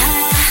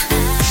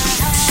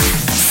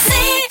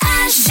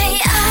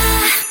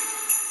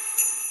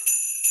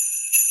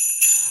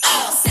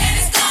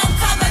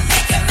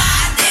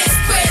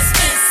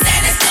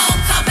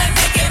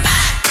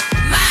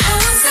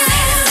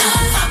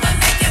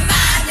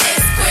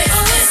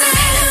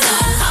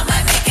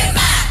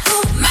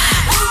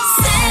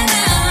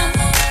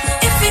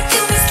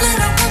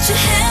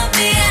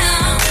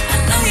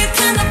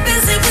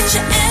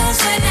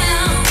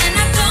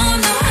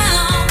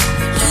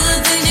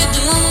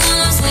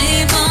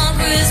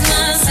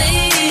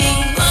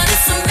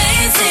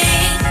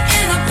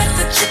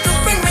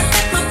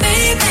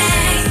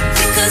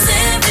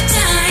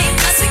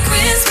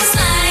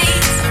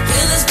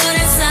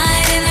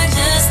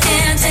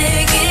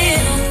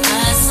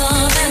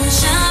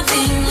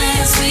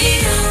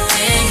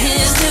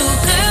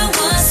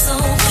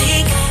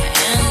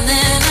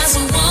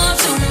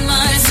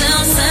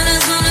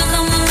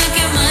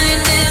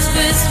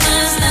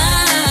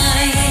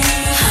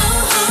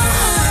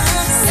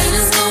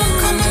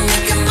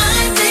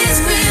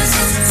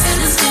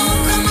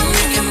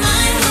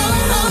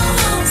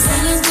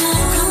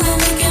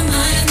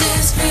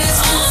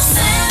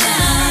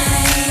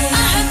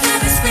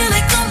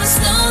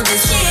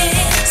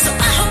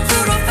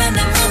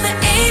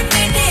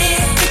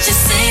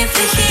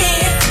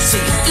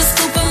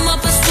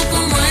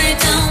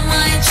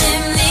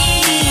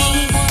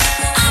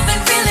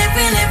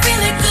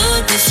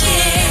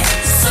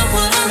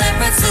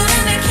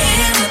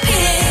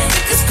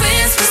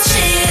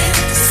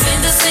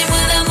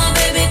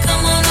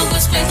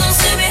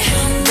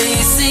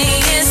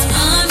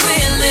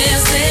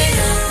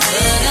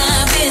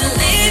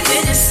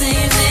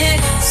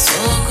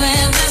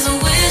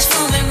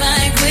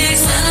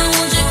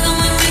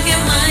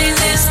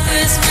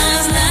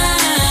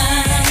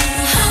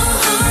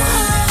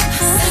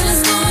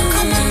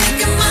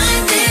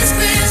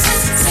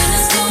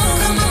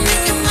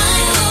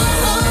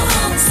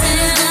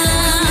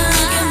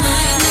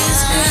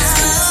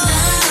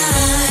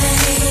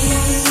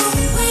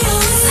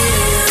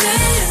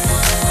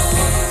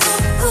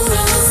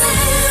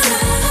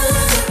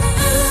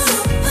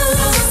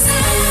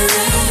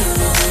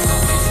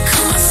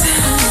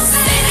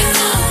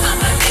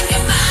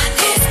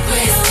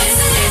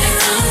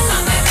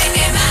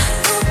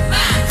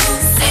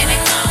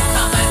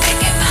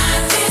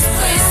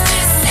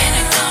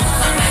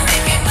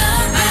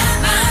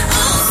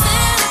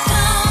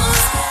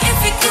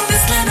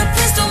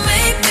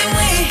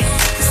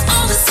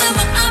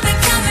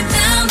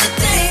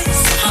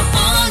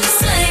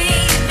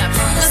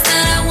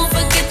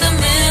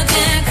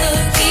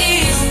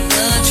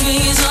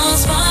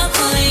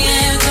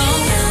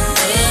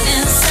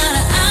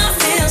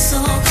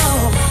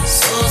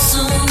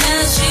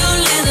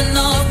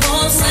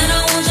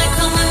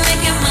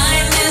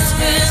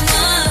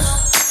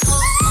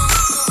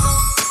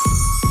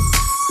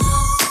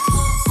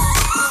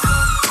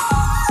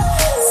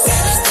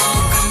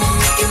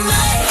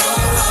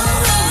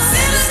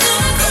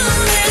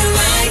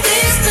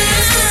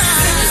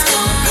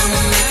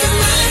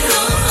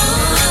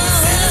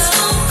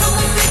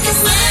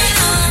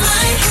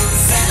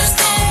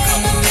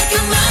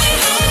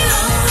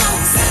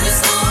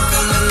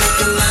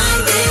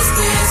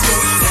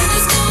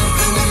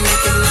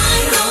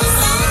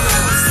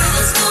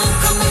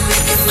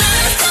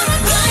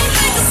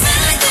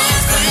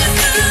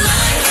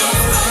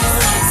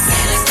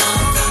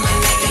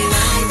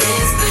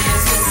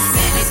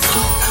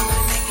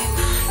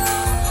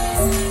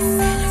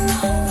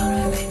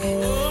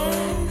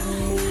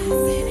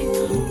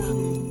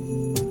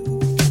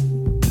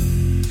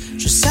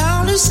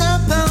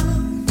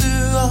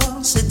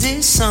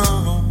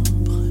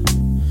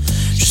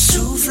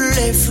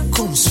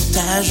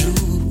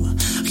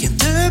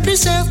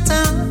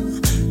 certain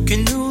que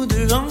nous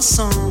deux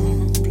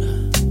ensemble,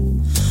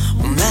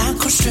 on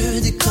accroche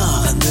le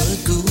décor à notre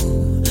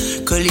goût,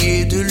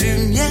 collier de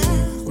lumière,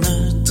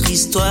 notre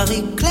histoire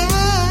est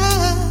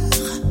claire.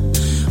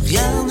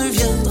 Rien ne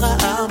viendra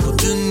à bout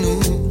de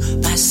nous,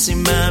 passer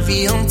ma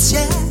vie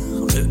entière,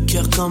 le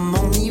cœur comme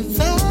en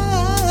hiver,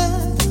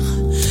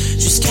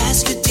 jusqu'à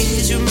ce que tes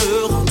yeux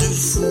me rendent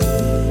fou.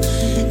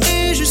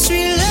 Et je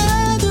suis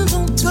là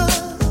devant toi,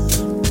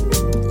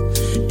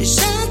 et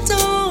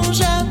j'attends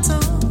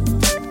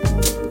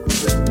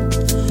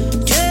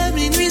que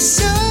minuit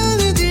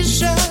sonne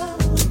déjà.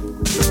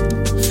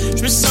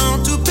 Je me sens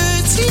tout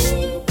petit,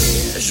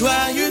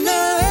 joyeux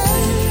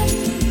Noël.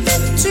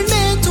 Tu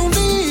m'es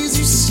tombé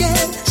du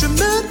ciel, je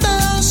me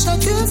bats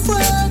chaque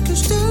fois que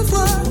je te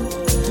vois.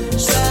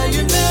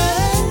 Joyeux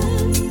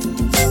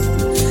Noël,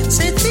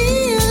 c'est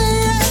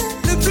irréel,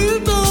 le plus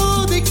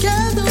beau des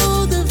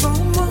cadeaux devant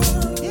moi.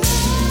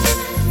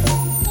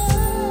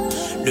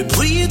 Le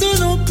bruit de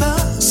nos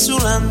pas sur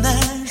la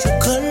neige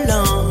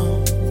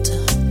collante,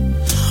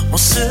 on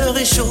se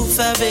réchauffe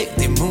avec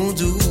des mots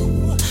doux.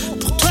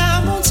 Pour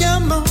toi mon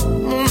diamant,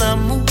 mon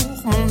amour,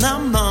 mon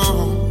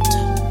amante,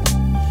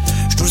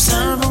 je nous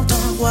invente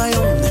un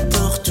royaume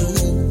n'importe où.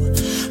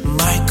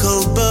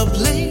 Michael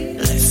Bublé,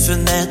 les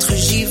fenêtres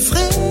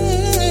givrées,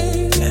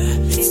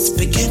 it's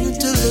beginning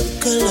to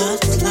look a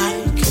lot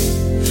like.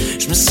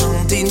 Je me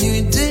sens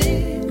dénudé,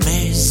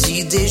 mes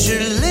idées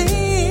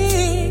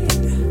gelées,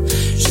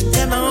 je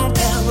t'aime à en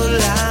perdre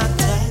la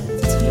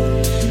tête.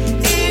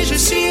 Et je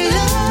suis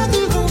là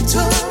devant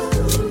toi,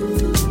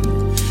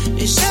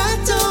 et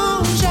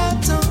j'attends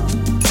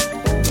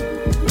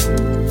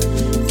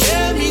que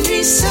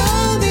minuit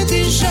sonne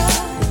déjà.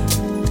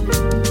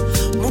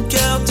 Mon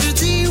cœur te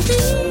dit oui,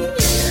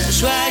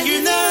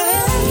 joyeux Noël.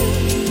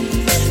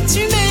 Tu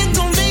m'es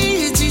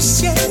tombé du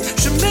ciel,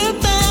 je me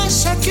bats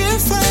chaque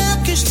fois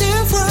que je te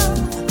vois.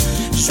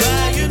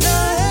 Joyeux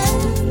Noël,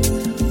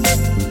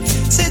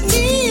 c'est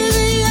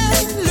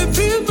irréel, le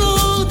plus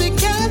beau des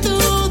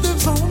cadeaux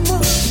devant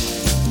moi.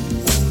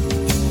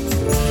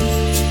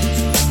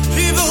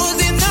 Plus beau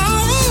des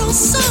Noëls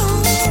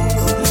ensemble,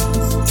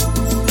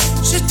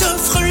 je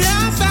t'offre la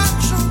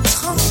barque, j'en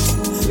tremble.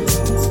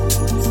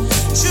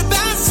 Je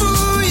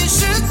bafouille et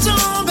je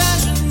tombe à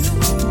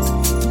genoux.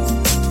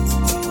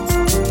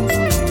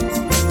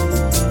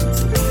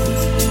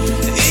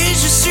 Et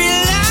je suis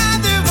là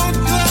devant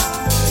toi.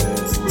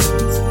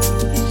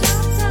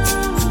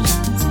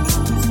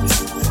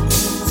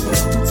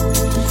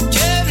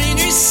 Que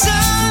minuit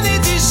sonne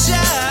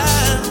déjà.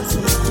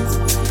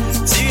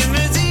 Tu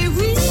me dis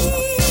oui.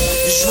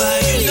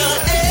 Joyeux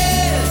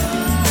Noël.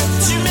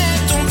 Tu m'es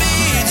tombé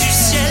du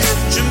ciel.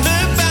 Je me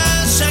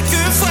bats chaque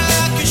fois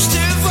que je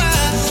te vois.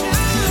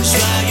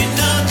 Joyeux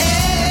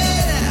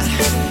Noël,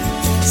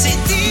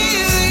 c'est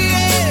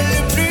irréel,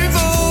 le plus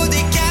beau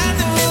des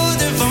cadeaux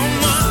devant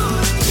moi.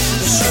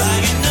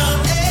 Joyeux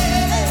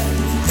Noël,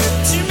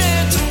 tu m'es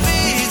tombé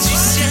du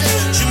ciel,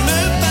 je me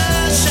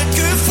bats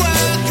chaque fois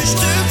que je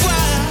te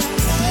vois.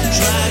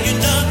 Joyeux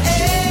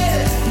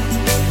Noël,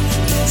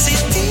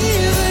 c'est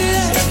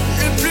irréel,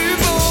 le plus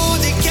beau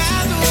des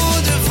cadeaux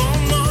devant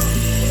moi.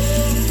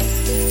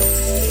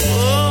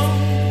 Oh,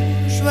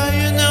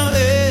 joyeux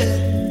Noël.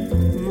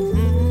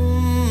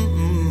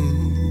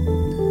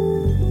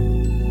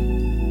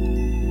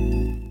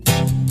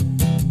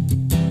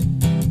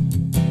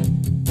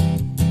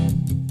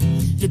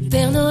 Le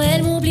Père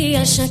Noël m'oublie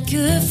à chaque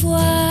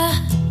fois.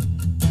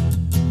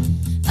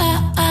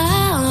 Ah ah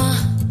ah,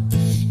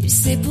 il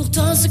sait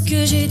pourtant ce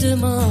que j'ai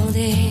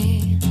demandé.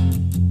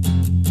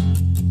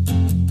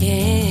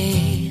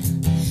 Yeah.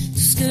 Tout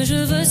ce que je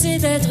veux c'est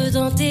d'être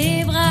dans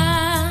tes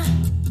bras.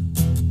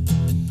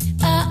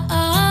 Ah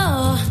ah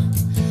ah,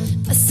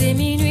 passer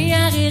minuit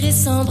à rire et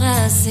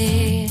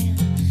s'embrasser.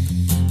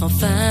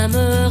 Enfin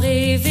me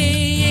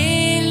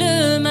réveiller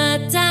le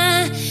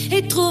matin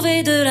et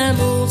trouver de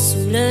l'amour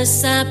sous le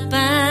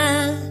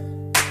sapin.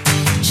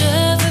 Je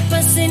veux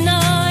passer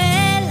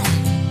Noël,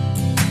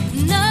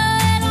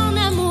 Noël en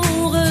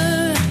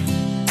amoureux.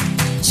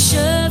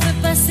 Je veux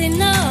passer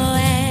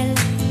Noël,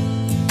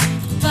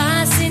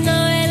 passer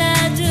Noël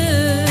à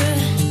deux,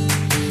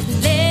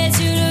 les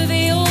yeux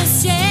levés au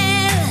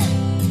ciel.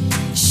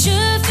 Je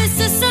fais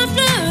ce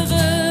simple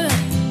vœu.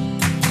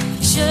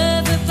 Je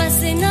veux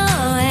passer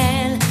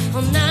Noël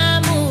en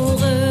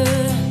amoureux.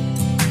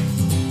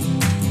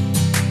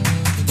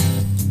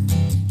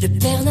 Le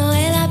Père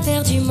Noël a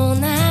perdu mon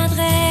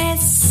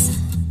adresse.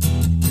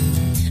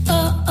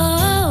 Oh oh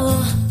oh,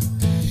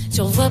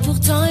 j'envoie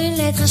pourtant une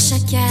lettre à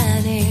chaque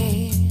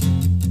année.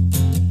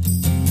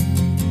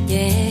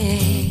 Yeah.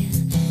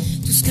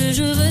 Tout ce que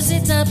je veux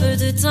c'est un peu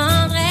de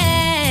tendresse.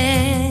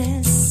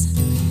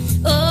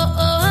 Oh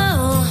oh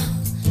oh,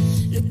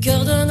 le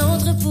cœur d'un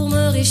autre pour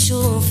me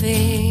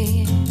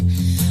réchauffer.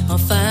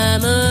 Enfin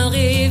me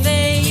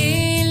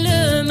réveiller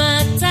le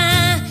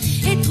matin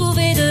et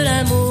trouver de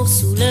l'amour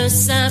sous le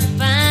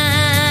sapin.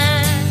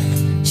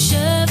 Je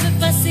veux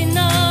passer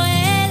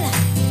Noël,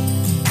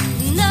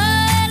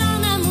 Noël en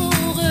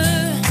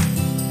amoureux.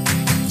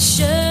 Je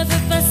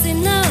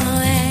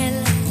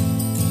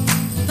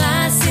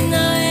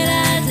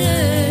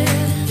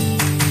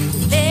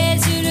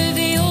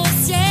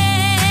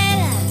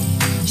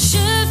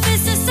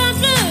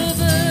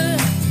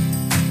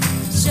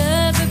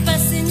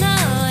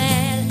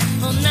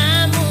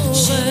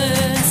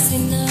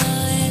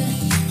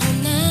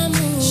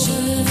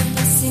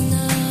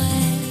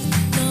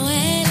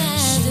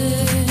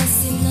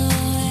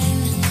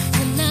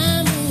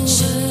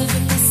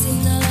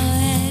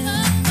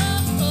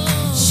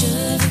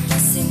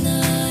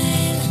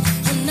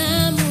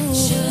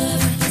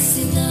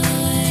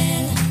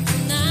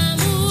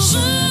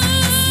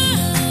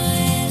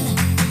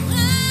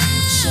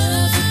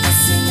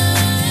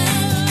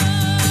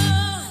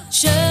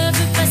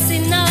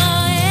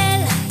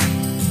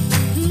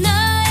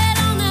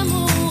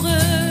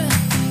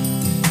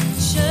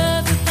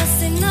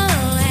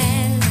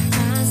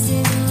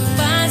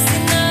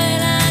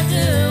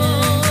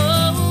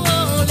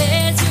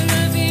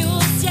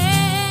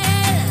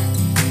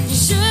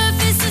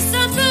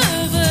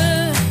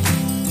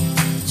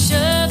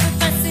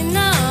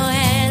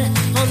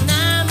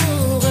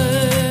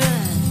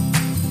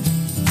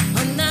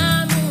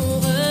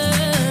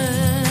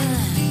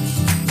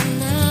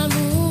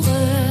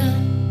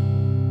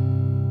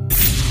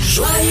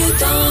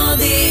temps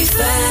des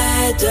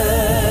fêtes.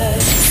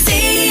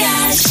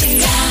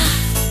 CHK.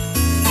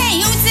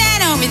 Hey, who's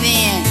that over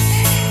there?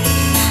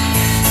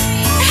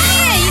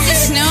 Hey, he's a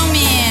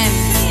snowman.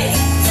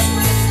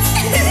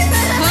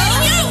 Oh,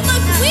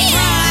 look weird.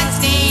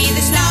 Frosty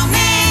the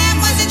snowman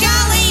was a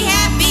jolly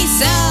happy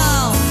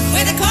soul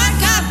with a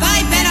corncob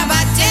pipe and a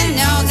button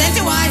nose and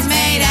two eyes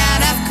made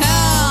out of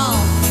coal.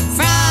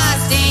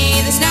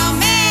 Frosty the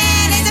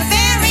snowman is a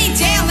fairy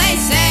tale, they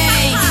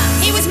say.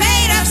 He was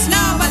made of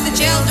snow, but the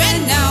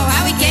children know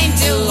how he came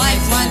to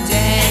life one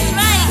day.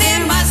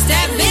 There must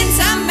have been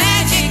some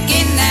magic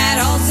in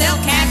that old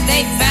silk hat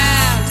they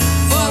found,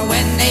 for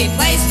when they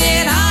placed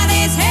it on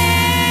his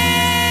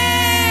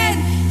head,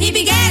 he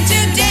began to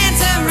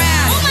dance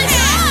around. Oh my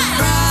God!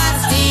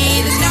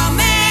 Frosty the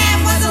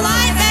snowman was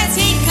alive as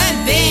he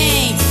could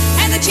be,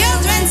 and the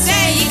children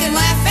say he could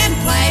laugh and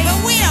play,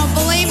 but we don't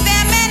believe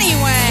them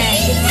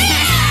anyway.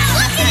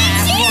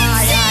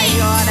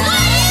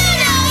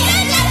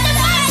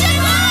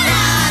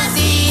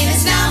 Frosty the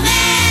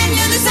snowman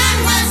knew the sun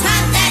was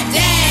hot that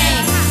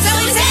day, so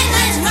he said,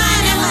 let's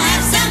run and we'll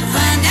have some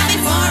fun now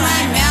before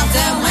I melt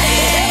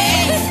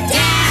away.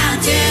 Down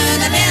to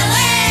the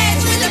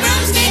village with a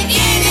broomstick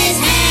in his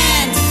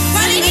hand,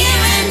 running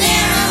here and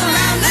there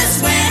around the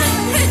square.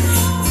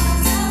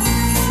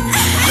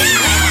 He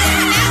ran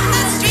down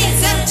the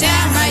streets of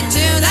town right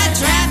to the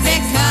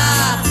traffic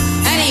cop,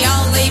 and he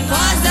only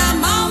paused a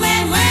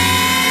moment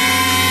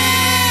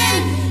when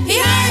he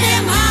heard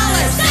him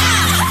holler,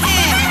 stop!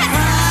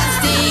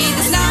 Frosty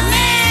the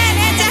snowman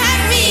had to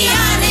hurry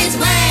on his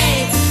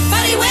way,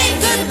 but he waved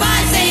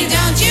goodbye, saying,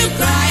 don't you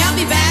cry, I'll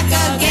be back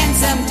again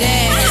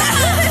someday.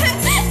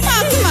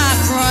 Oh, come on,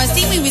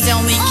 Frosty, we was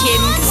only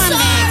kidding. Come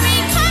on back.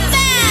 Come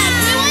back.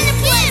 We want to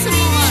play some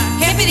more.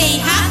 Hippity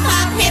hop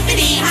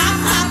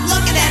hop,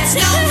 look at that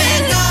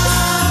snowman go.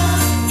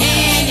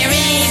 In your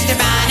Easter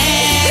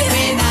bonnet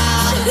with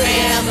all the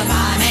frills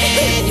upon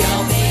it,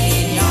 you'll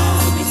be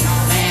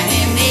snowman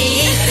in the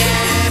Easter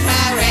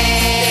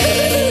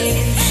parade.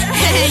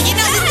 You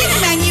know, the thing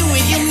about you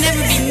is you'll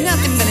never be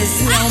nothing but a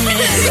snowman.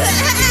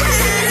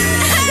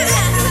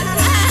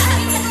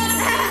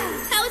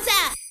 How's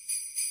that?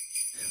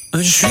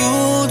 Un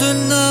jour de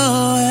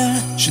Noël,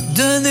 j'ai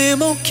donné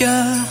mon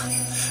cœur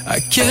à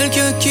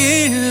quelqu'un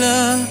qui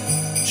l'a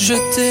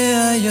jeté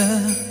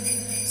ailleurs.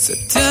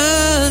 Cette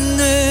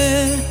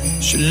année,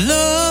 je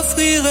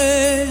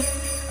l'offrirai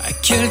à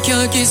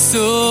quelqu'un qui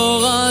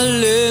saura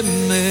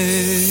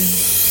l'aimer.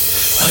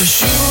 Un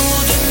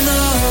jour de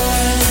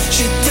Noël,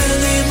 j'ai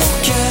donné mon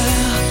cœur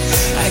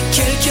à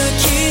quelqu'un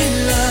qui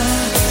l'a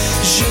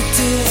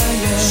jeté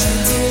ailleurs.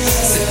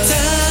 Cette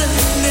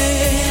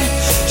année,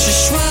 je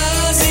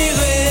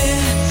choisirai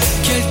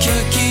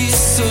quelqu'un qui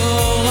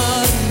saura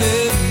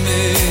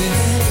m'aimer.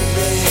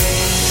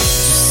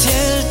 Du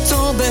ciel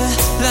tombait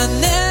la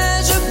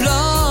neige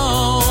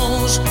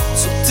blanche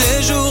sur tes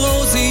joues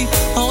rosées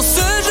en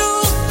ce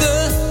jour de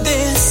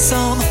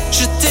décembre.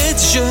 Je t'ai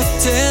dit je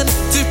t'aime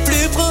du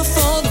plus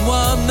profond de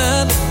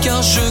moi-même,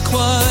 car je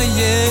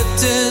croyais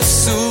tes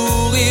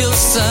sourires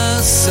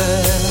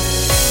sincères.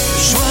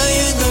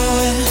 Joyeux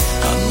Noël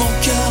à mon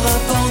cœur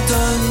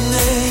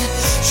abandonné,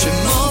 je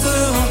m'en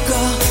veux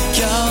encore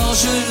car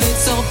je l'ai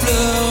tant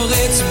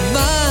pleuré. Tu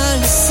m'as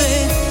laissé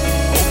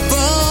au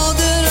bord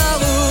de la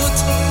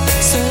route,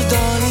 seul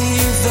dans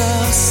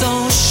l'hiver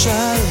sans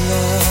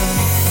chaleur.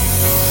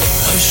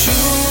 Un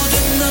jour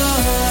de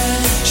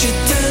Noël, j'ai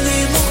donné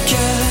mon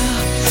cœur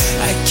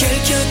à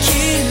quelqu'un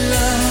qui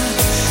l'a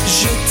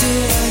jeté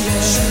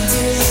ailleurs.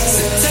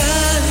 Cette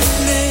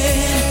année,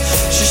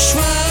 je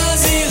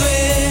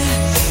choisirai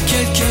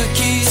quelqu'un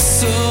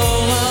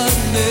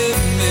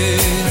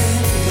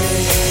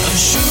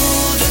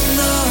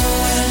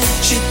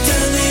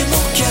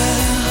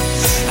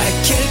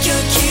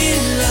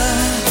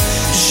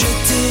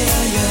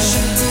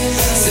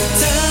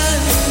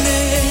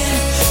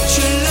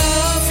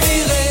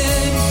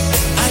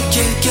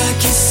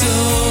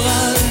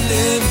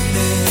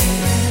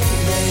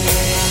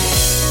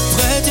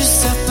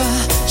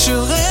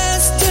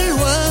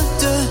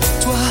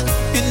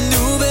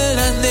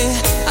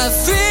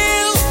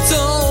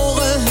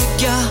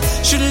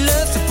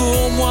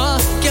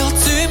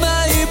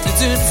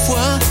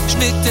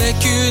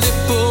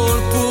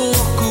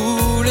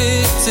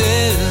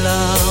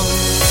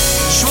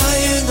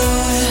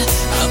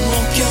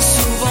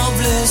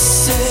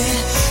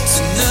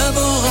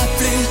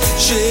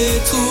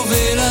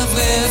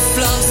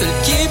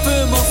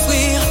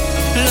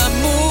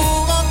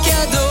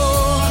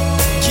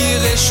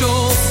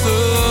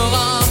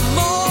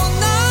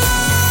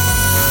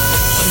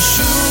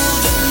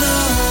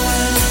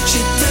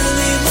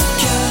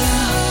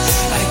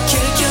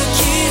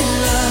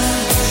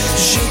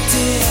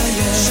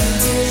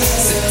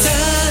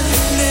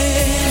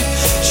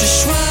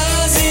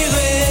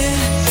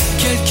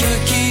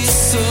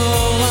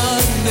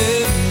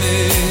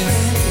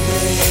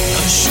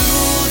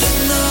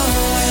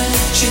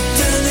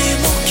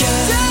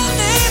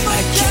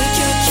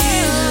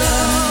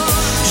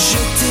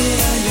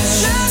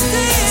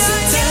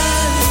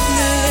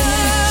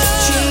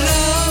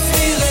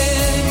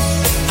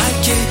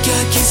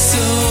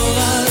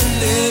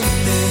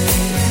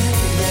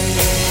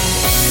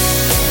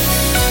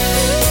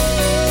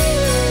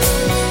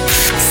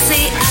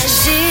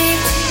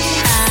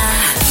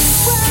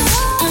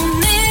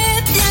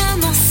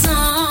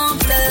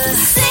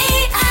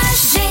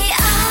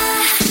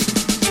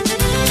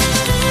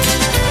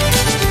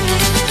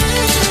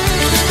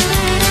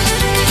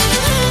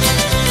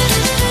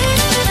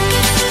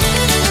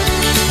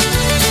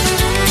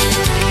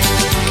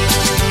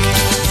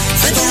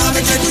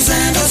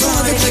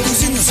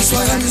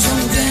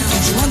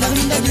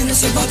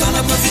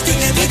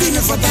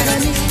par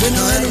année. De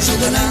Noël au jour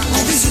de l'an,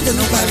 on visite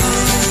nos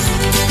parents.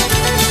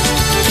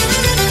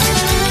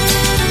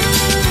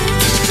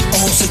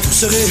 On s'est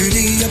tous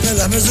réunis après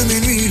la messe de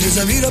minuit. Les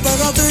amis, la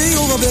parenté,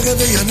 on va bien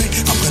réveillonner.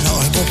 En prenant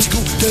un bon petit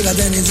coup de la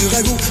dinde et du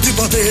ragoût, du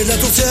pâté et de la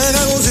tourtière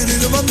arrosée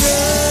d'une bonne bière.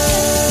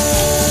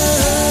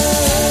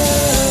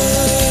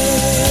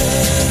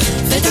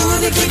 Fêtons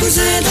avec les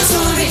cousins,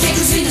 dansons avec les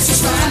cousines. Ce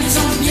soir,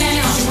 amusons-nous bien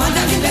en jouant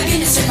dans une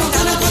babine. C'est bon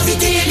d'en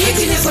profiter, les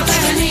qu'une fois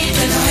par année.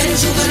 De Noël au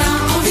jour de l'an,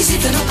 on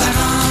visite nos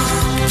parents.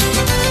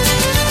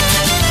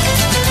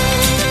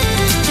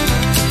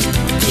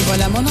 Et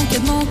voilà mon oncle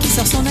Edmond qui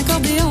sort son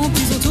accordéon,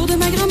 puis autour de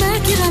ma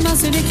grand-mère qui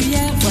ramasse les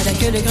cuillères. Voilà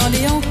que le grand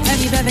Léon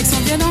arrive avec son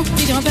violon,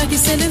 puis grand-père qui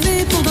s'est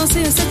levé pour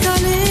danser un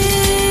set-collé.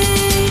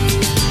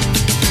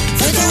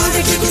 Fêtons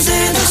avec les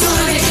cousins, dansons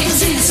avec les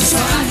cousines. Ce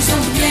soir,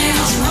 amusons-nous bien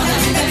en jouant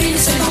dans une babine.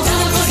 C'est bon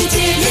d'en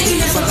profiter, les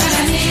qu'une fois par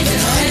année. De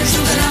Noël au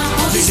jour de l'an,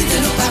 on visite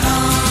nos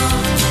parents.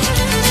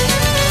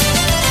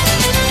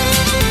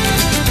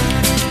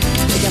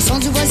 Les garçons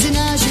du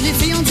voisinage et les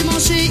filles ont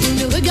dimanché, ils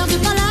ne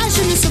regardent pas l'âge,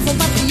 ils ne se font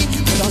pas prier.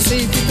 Pour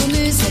danser puis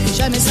tourner, ça ne peut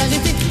jamais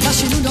s'arrêter. Par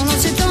chez nous dans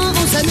l'ancien temps,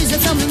 on s'amuse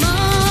fermement.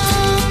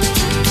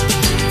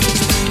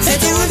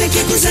 Fêtons avec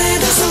les cousins,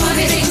 dansons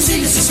avec les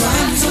cousines. Ce soir,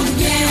 amusons-nous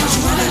bien en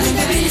jouant dans une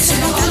babine. C'est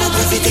bon d'en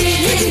profiter,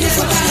 les qu'une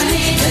fois par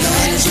année. De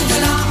Noël au jour de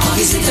l'an, on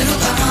visite nos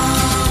parents.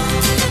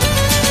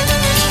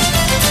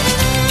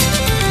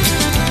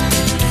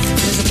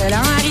 Le jour de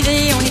l'an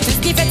arrivé, on est tous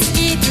bien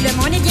fatigués. Tout le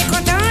monde est bien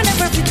content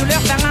d'avoir vu tous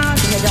leurs parents.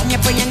 Le dernier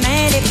poignet de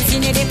main, les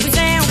cousines et les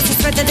cousins, on se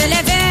souhaite de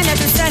la veine à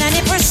tous à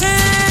l'année prochaine.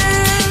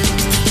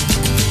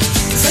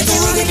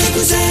 Fêtons avec les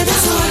cousins,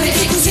 dansons avec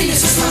les cousines.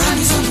 Ce soir,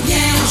 amusons-nous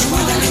bien en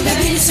jouant dans les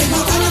babines. C'est bon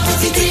d'en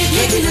profiter,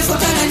 les qu'une fois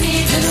par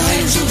année. De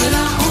Noël au jour de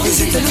l'an, on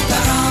visite nos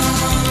parents.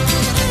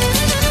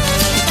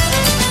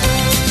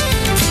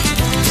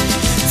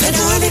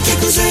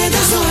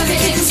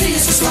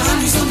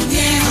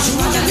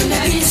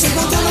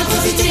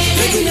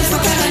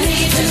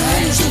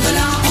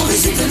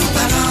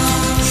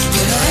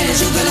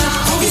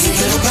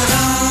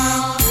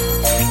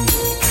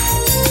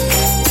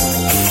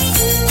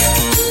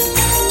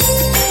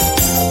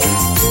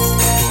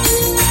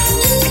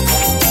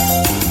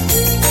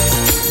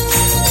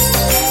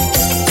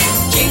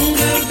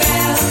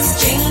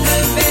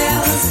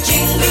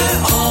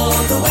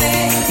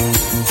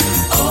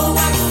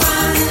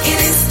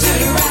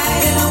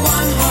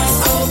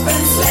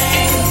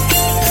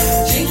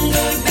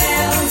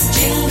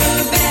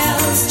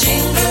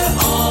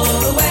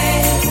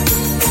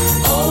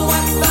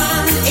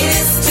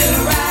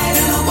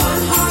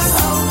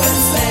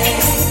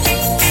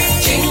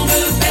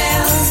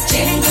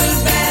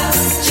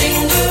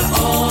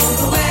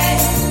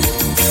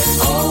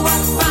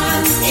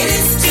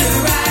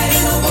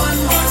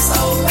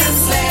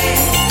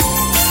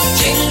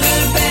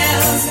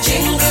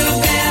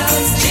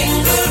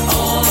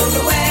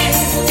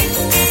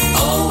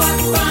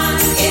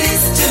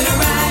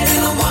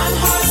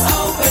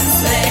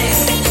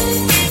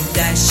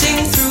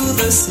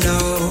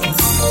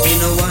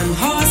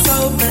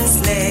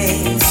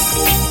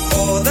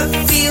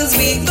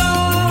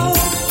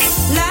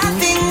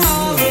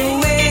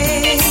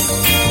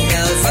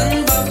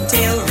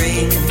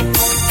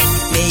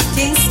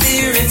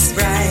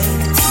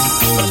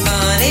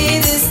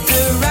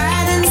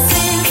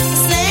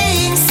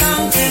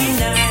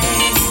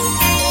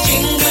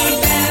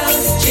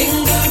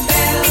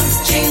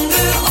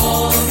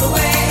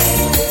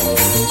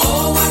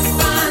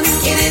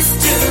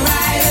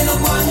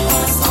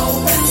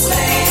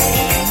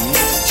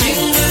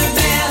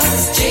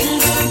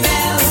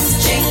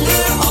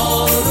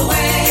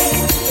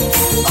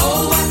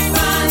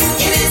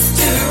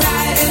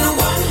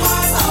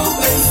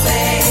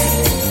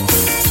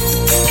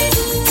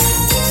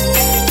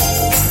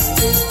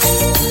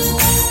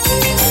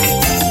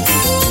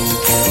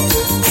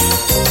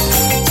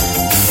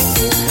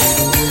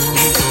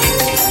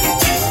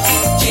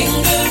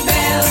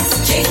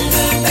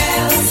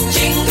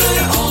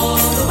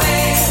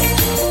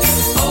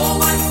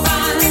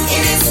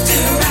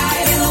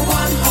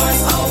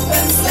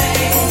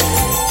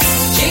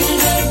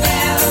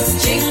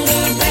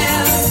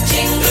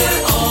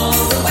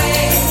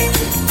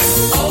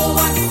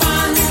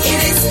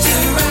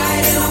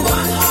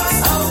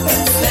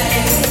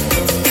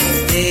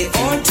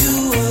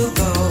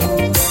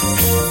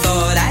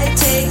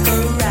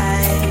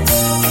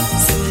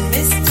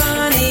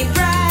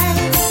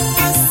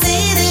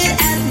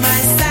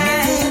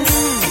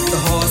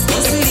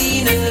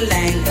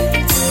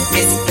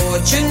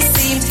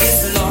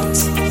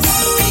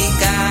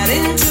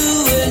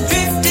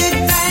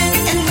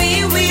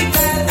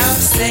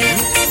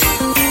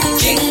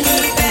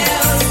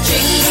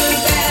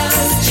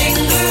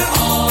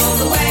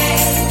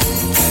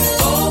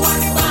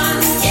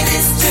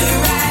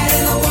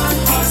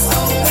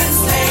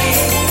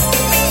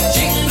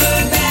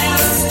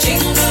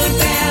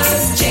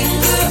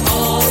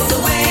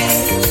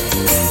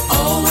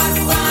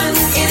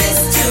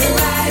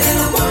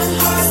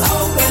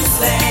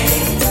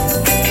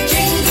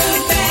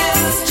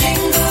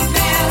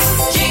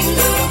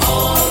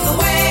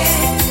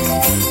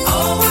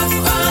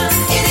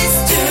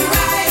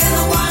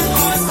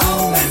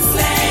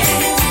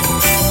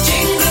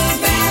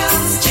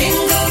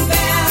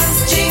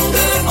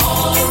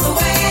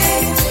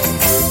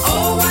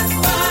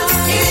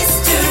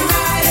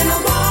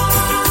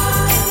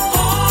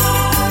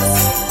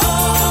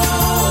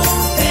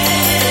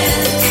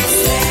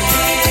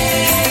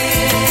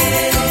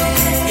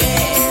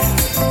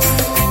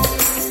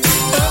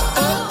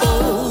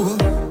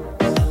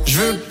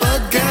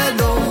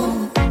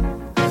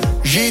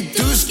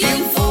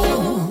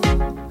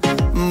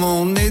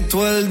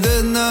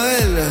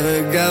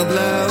 regarde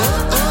là-haut,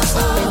 oh,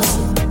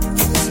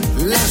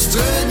 oh, l'astre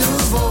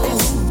nouveau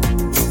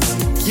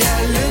qui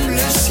allume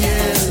le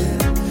ciel,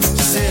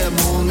 c'est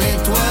mon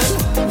étoile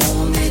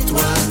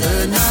de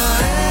Noël.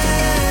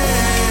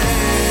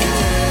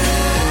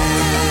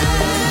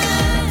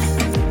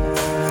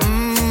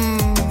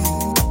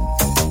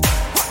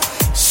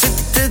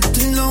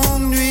 C'était une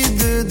longue nuit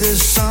de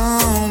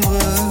décembre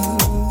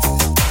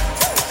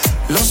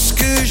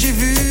lorsque j'ai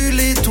vu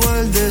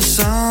l'étoile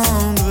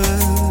descendre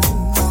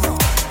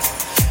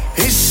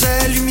et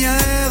sa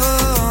lumière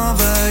a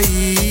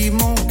envahi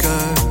mon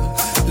cœur.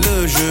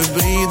 Là je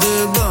brille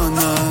de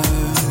bonheur.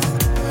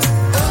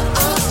 Oh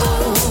oh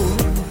oh,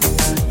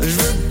 je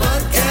veux pas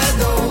de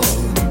cadeau,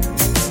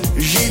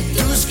 j'ai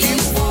tout ce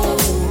qu'il faut.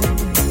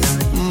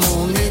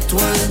 Mon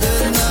étoile de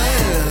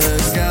Noël,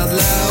 regarde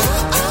là,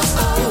 oh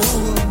oh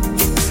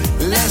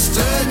oh,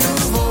 l'astre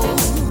nouveau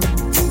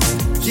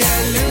qui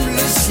allume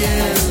le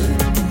ciel,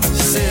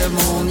 c'est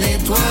mon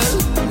étoile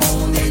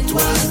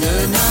de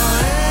Noël.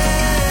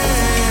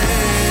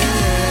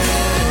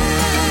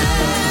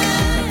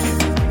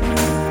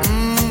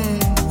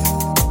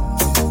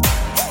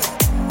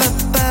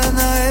 Papa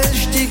Noël,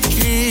 je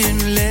t'écris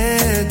une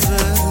lettre.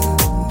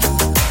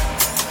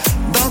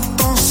 Dans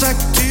ton sac,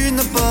 tu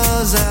n'as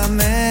pas à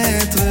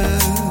mettre.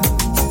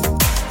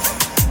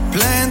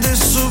 Plein de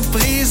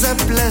surprises à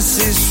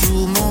placer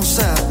sous mon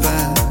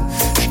sapin.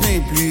 Je n'ai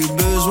plus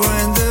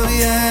besoin de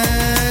rien.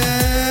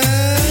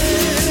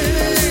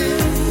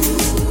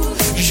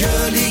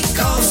 Joli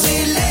corps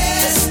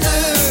céleste,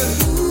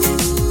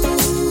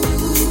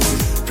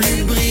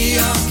 plus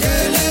brillant que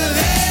le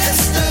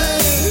reste.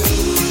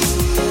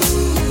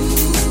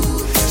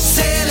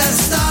 C'est la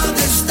star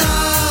des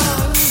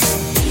stars,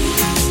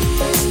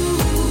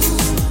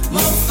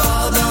 mon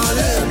phare dans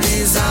le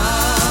blizzard.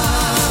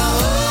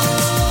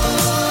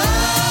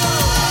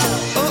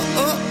 Oh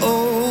oh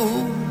oh,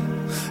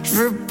 je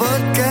veux pas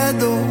de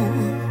cadeau,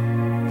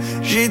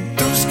 j'ai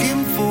tout ce qu'il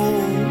me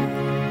faut.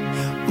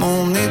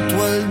 Mon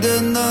étoile de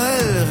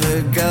Noël,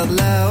 regarde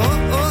là, oh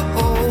oh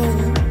oh,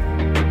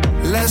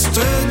 l'astre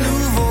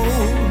nouveau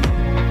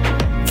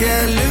qui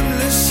allume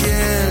le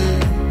ciel,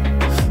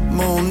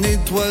 mon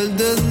étoile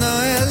de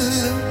Noël.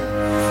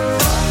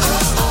 Oh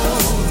oh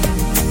oh,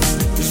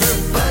 je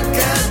veux pas de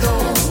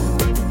cadeau,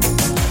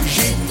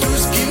 j'ai tout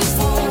ce qu'il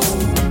faut.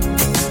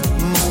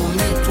 Mon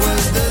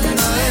étoile de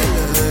Noël,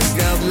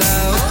 regarde là,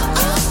 oh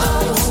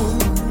oh oh,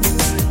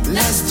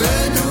 l'astre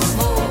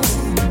nouveau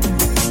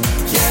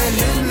qui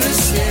allume le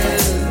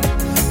ciel,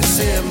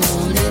 c'est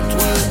mon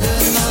étoile de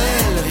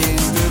Noël,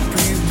 rien de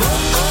plus beau.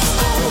 Oh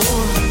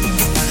oh,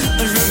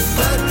 je veux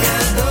pas de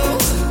cadeau,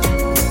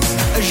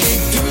 j'ai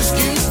tout ce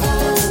qu'il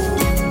faut.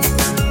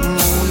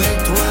 Mon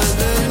étoile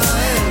de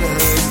Noël,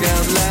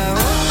 regarde là,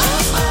 oh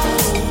oh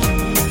oh,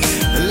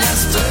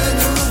 l'astre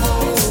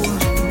nouveau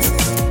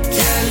qui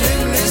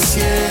allume le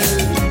ciel,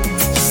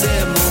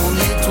 c'est mon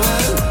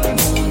étoile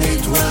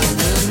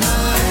de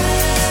Noël.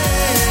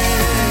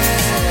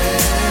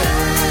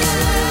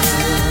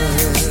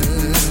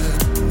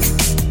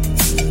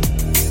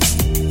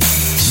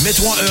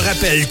 Mets-toi un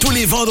rappel tous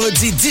les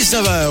vendredis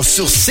 19h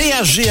sur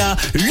CRGA,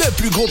 le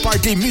plus gros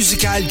party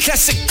musical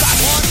classique pop.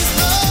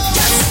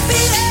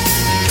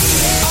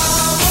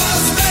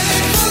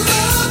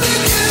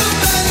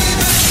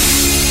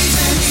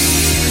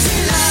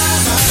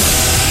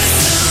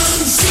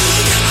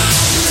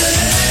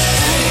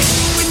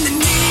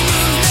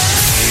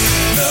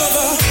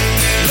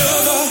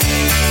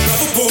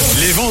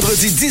 Les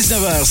vendredis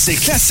 19h, c'est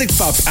Classique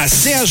Pop à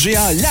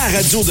CRGA, la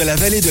radio de la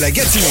vallée de la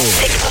Gatineau.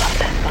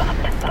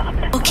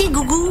 OK,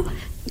 Gougou,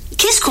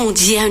 qu'est-ce qu'on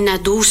dit à un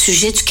ado au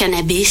sujet du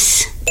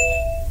cannabis?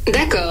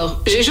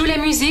 D'accord, je joue la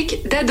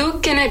musique d'Ado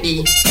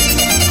Cannabis.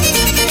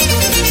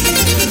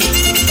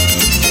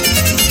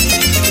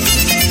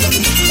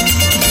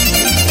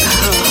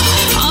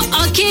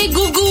 OK,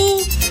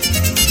 Gougou,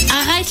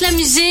 arrête la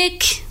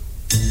musique.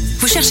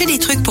 Vous cherchez des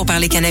trucs pour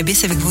parler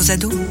cannabis avec vos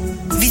ados?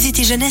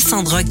 Visitez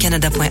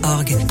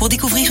jeunesse-sans-drogue-canada.org pour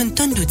découvrir une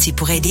tonne d'outils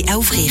pour aider à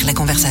ouvrir la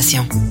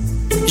conversation.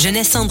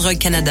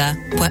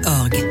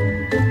 jeunesse-sans-drogue-canada.org.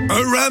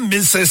 Un Ram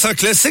 1500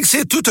 classique,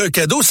 c'est tout un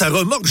cadeau. Ça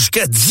remorque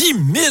jusqu'à 10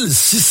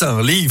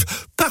 600 livres.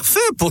 Parfait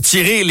pour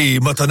tirer les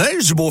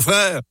motoneiges du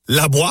beau-frère.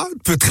 La boîte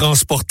peut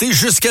transporter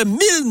jusqu'à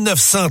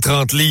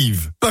 1930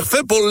 livres.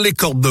 Parfait pour les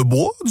cordes de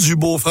bois du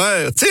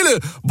beau-frère. Tu sais, le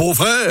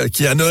beau-frère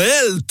qui, à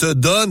Noël, te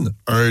donne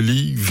un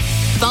livre.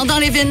 Pendant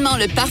l'événement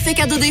Le Parfait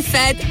Cadeau des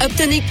Fêtes,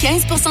 obtenez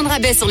 15 % de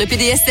rabais sur le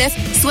PDSF,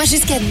 soit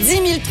jusqu'à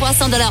 10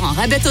 300 $ en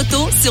rabais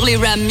totaux sur les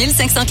Ram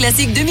 1500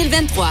 classiques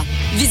 2023.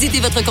 Visitez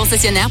votre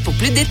concessionnaire pour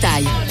plus de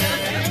détails.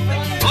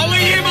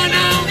 Envoyez mon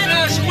oncle,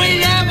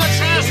 jouez-la, votre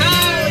chanson!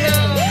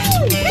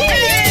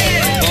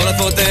 Dans la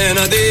fontaine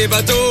à des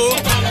bateaux.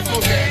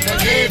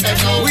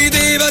 Oui,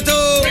 des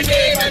bateaux.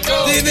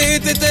 Des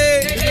VTT.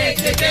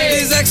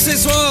 Des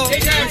accessoires.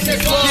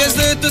 Pièces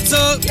de toutes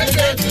sortes.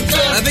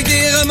 Avec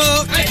des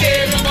remorques.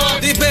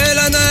 Des pelles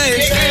à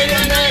neige.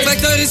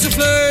 Facteurs et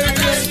souffleurs.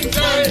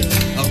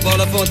 Alors, par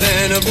la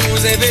fontaine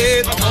vous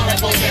invite.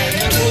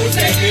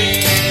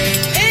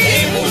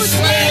 vous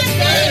souhaite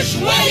de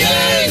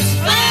joyeuses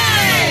fêtes!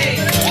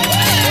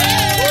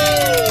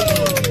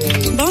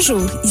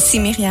 Bonjour, ici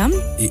Myriam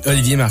et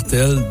Olivier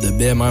Martel de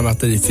BMR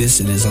Martel et Fils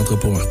et les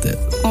entrepôts Martel.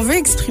 On veut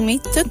exprimer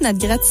toute notre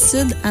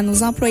gratitude à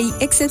nos employés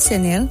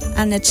exceptionnels,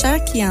 à notre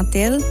chère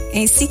clientèle,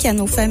 ainsi qu'à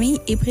nos familles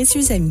et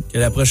précieux amis. Que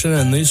la prochaine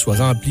année soit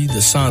remplie de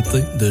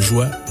santé, de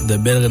joie, de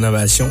belles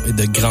rénovations et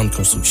de grandes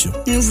constructions.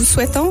 Nous vous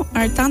souhaitons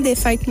un temps des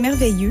fêtes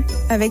merveilleux,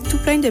 avec tout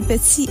plein de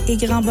petits et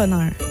grands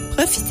bonheurs.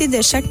 Profitez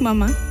de chaque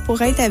moment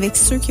pour être avec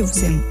ceux que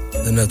vous aimez.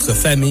 De notre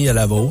famille à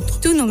la vôtre.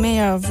 Tous nos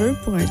meilleurs vœux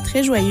pour un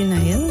très joyeux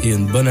Noël. Et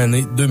une bonne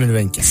année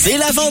 2024. C'est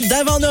la vente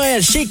d'avant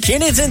Noël chez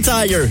Canadian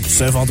Tire.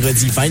 Ce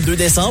vendredi 22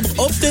 décembre,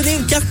 obtenez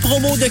une carte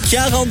promo de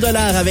 40 $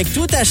 avec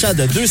tout achat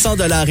de 200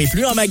 $ et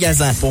plus en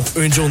magasin pour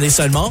une journée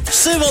seulement.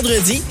 Ce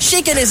vendredi,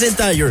 chez Canadian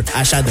Tire.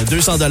 Achat de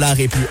 200 $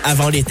 et plus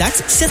avant les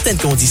taxes. Certaines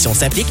conditions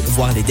s'appliquent.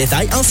 Voir les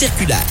détails en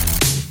circulaire.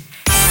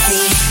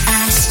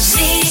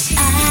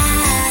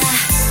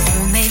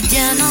 On est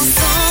bien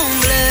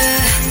ensemble.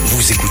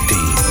 Vous écoutez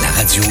la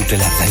radio de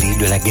la vallée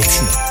de la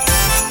Gatineau.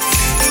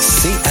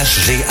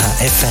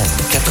 CHGA-FM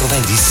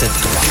 97.3.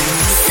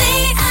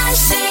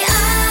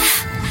 CHGA.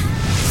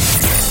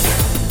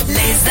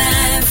 Les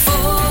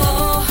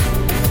infos.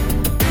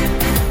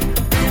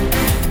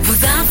 Vos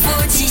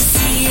infos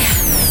d'ici.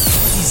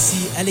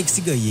 Ici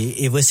Alexis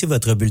Goyer et voici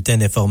votre bulletin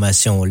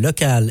d'information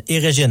locale et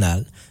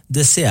régionale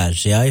de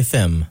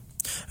CHGA-FM.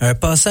 Un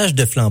passage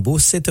de flambeau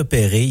s'est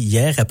opéré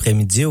hier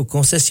après-midi au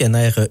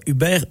concessionnaire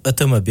Uber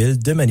Automobile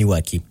de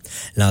Maniwaki.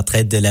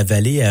 L'entraide de la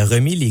vallée a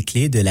remis les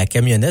clés de la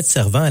camionnette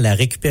servant à la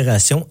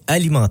récupération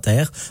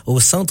alimentaire au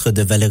centre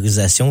de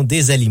valorisation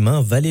des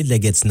aliments Vallée de la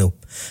Gatineau.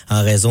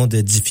 En raison de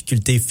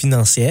difficultés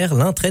financières,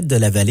 l'entraide de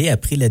la vallée a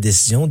pris la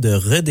décision de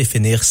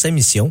redéfinir sa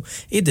mission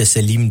et de se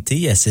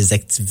limiter à ses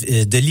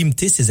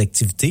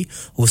activités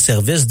au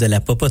service de la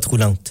popote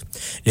roulante.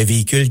 Le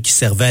véhicule qui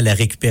servait à la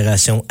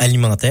récupération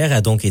alimentaire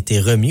a donc été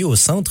remis au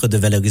centre de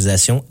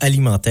valorisation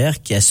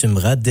alimentaire qui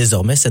assumera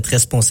désormais cette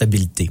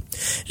responsabilité.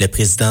 Le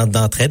président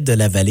d'entraide de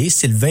la vallée,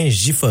 Sylvain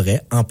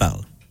Gifforet, en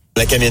parle.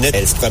 La camionnette,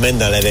 elle se promène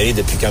dans la vallée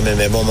depuis quand même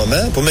un bon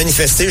moment pour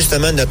manifester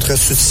justement notre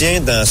soutien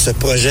dans ce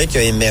projet qui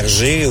a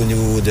émergé au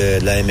niveau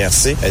de la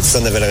MRC, du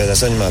Centre de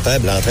valorisation alimentaire.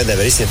 L'entraide de la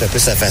vallée, c'est un peu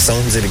sa façon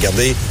de dire,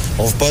 regardez,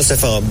 on vous passe ce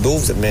flambeau,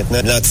 vous êtes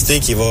maintenant l'entité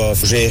qui va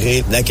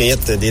gérer la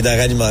cueillette des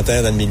denrées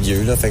alimentaires dans le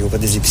milieu, là, fait qu'on pas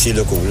des épiciers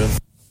locaux, là.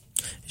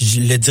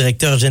 Le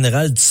directeur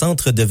général du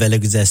Centre de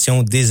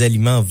valorisation des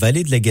aliments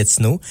Vallée de la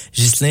Gatineau,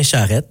 Ghislain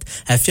Charette,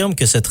 affirme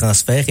que ce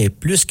transfert est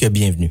plus que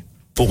bienvenu.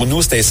 Pour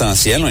nous, c'est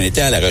essentiel. On était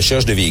à la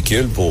recherche de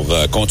véhicules pour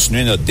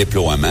continuer notre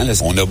déploiement.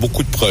 On a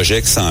beaucoup de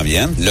projets qui s'en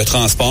viennent. Le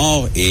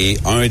transport est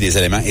un des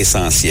éléments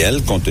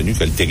essentiels, compte tenu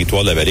que le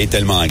territoire de la vallée est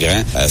tellement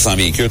grand. Sans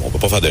véhicules, on peut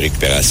pas faire de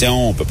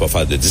récupération, on peut pas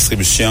faire de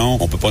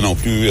distribution, on peut pas non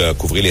plus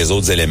couvrir les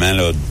autres éléments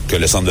là, que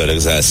le centre de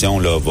valorisation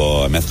là,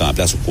 va mettre en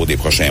place au cours des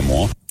prochains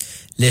mois.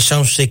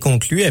 L'échange s'est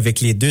conclu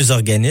avec les deux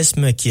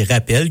organismes qui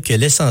rappellent que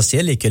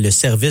l'essentiel est que le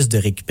service de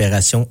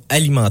récupération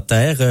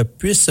alimentaire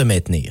puisse se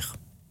maintenir.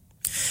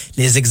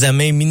 Les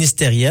examens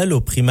ministériels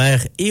au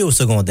primaire et au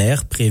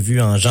secondaire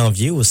prévus en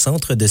janvier au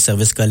Centre de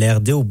services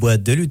scolaires des Hauts-Bois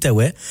de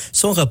l'Outaouais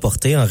sont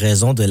reportés en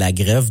raison de la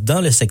grève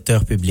dans le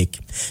secteur public.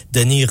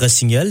 Denis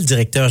Rossignol,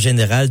 directeur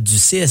général du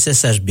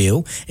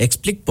CSSHBO,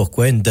 explique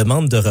pourquoi une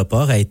demande de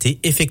report a été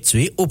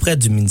effectuée auprès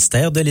du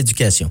ministère de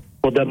l'Éducation.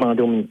 Pour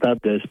demander au ministère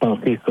de se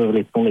pencher sur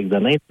les fonds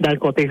d'examen. Dans le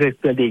contexte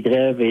actuel des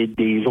grèves et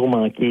des jours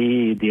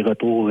manqués, des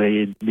retours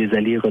et des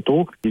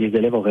allers-retours, les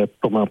élèves n'auraient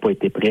sûrement pas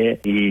été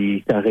prêts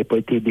et ça n'aurait pas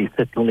été des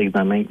sessions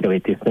d'examen qui auraient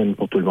été saines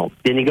pour tout le monde.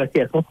 Les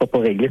négociations ne seront pas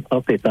réglées, je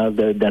pense que c'est temps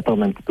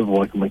d'attendre un petit peu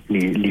voir comment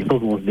les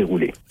choses vont se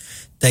dérouler.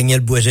 Daniel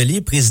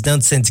Boisjoli, président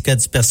du syndicat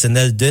du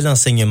personnel de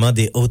l'enseignement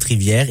des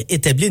Hautes-Rivières,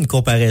 établit une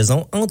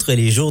comparaison entre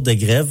les jours de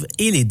grève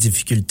et les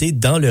difficultés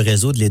dans le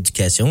réseau de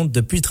l'éducation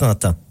depuis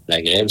 30 ans.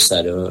 La grève, ça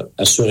a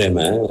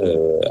assurément,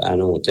 à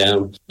long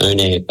terme, un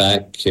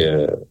impact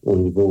au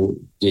niveau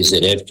des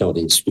élèves qui ont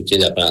des difficultés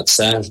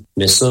d'apprentissage.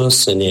 Mais ça,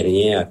 ce n'est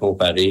rien à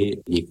comparer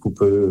les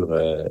coupures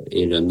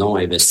et le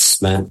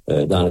non-investissement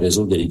dans le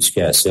réseau de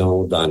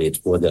l'éducation dans les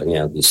 3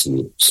 dernières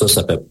décennies. Ça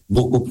fait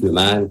beaucoup plus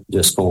mal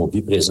de ce qu'on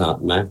vit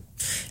présentement.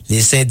 Les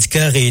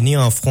syndicats réunis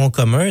en front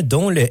commun,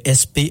 dont le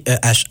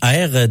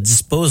SPEHR,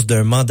 disposent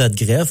d'un mandat de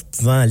grève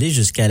pouvant aller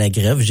jusqu'à la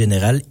grève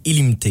générale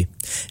illimitée.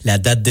 La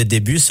date de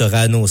début sera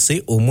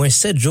annoncée au moins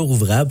 7 jours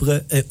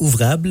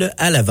ouvrables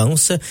à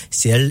l'avance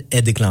si elle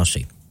est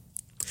déclenchée.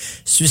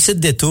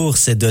 Suicide Détour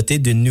s'est doté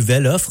d'une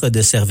nouvelle offre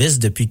de service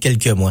depuis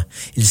quelques mois.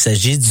 Il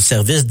s'agit du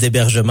service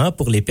d'hébergement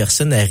pour les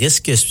personnes à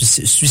risque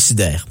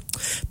suicidaire.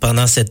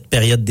 Pendant cette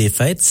période des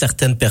fêtes,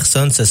 certaines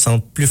personnes se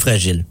sentent plus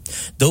fragiles.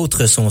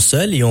 D'autres sont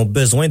seules et ont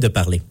besoin de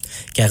parler.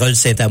 Carole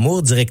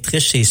Saint-Amour,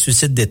 directrice chez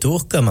Suicide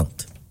Détour,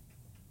 commente.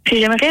 Puis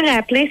j'aimerais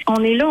rappeler,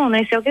 on est là, on a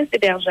un service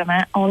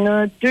d'hébergement. On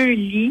a 2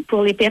 lits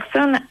pour les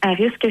personnes à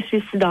risque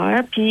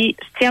suicidaire. Puis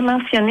je tiens à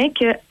mentionner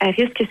que à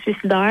risque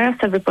suicidaire,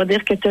 ça veut pas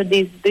dire que tu as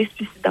des idées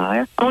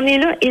suicidaires. On est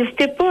là,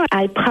 n'hésitez pas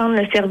à prendre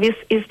le service.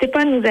 N'hésitez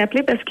pas à nous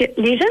appeler parce que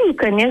les gens nous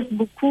connaissent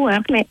beaucoup,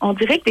 mais on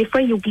dirait que des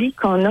fois, ils oublient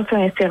qu'on offre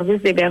un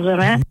service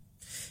d'hébergement.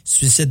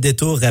 Suicide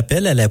Détour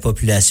rappelle à la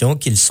population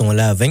qu'ils sont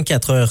là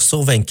 24 heures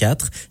sur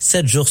 24,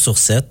 7 jours sur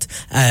 7,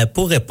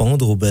 pour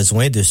répondre aux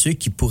besoins de ceux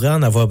qui pourraient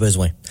en avoir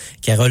besoin.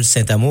 Carole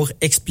Saint-Amour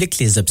explique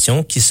les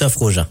options qui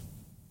s'offrent aux gens.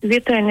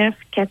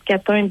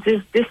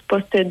 819-441-1010,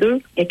 poste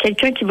 2. Il y a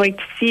quelqu'un qui va être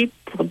ici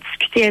pour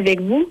discuter avec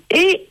vous.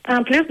 Et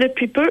en plus,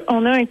 depuis peu,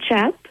 on a un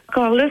chat.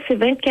 Encore là, c'est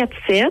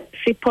 24/7.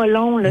 C'est pas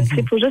long, là.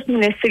 Il faut juste nous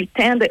laisser le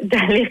temps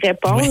d'aller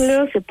répondre,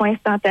 là. C'est pas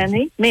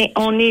instantané. Mais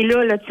on est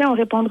là, là. Tu sais, on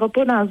répondra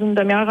pas dans une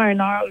demi-heure à 1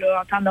 heure,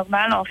 là. En temps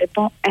normal, on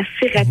répond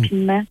assez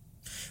rapidement.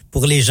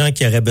 Pour les gens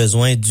qui auraient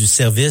besoin du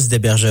service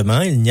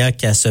d'hébergement, il n'y a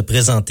qu'à se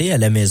présenter à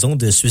la maison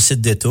de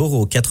Suicide Détour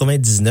au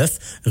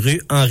 99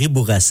 rue Henri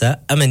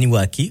Bourassa à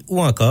Maniwaki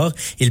ou encore,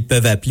 ils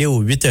peuvent appeler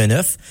au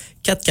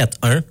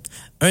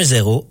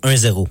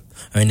 819-441-1010.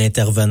 Un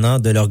intervenant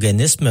de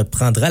l'organisme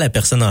prendra la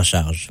personne en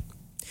charge.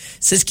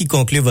 C'est ce qui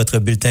conclut votre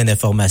bulletin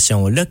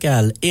d'information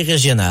locale et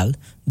régionale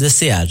de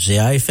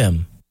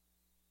CHGA-FM.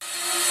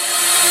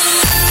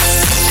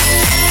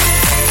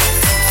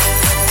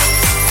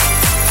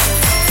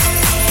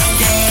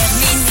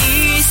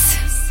 Terminus.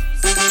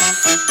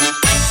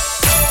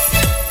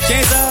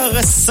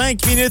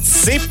 15h05,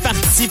 c'est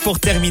parti pour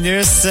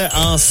Terminus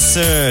en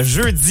ce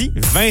jeudi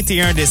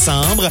 21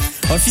 décembre.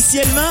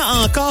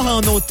 Officiellement encore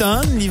en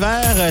automne,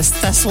 l'hiver,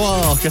 c'est à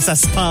soir que ça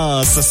se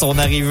passe, son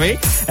arrivée.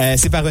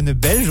 C'est par une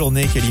belle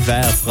journée que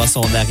l'hiver fera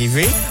son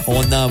arrivée.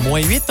 On a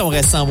 -8, on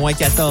reste en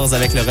 -14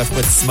 avec le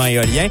refroidissement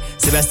éolien.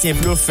 Sébastien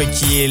Plouffe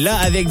qui est là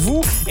avec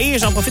vous. Et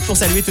j'en profite pour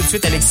saluer tout de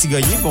suite Alexis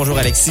Goyer. Bonjour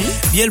Alexis.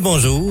 Bien le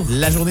bonjour.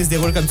 La journée se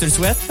déroule comme tu le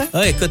souhaites?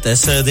 Ah, écoute, elle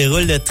se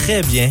déroule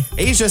très bien.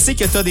 Et je sais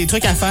que tu as des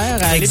trucs à faire,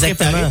 à aller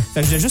préparer.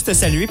 Fait que je vais juste te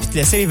saluer puis te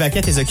laisser évacuer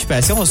à tes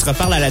occupations. On se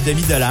reparle à la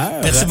demi de l'heure.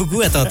 Merci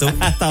beaucoup, à tantôt.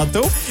 À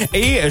tantôt.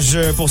 Et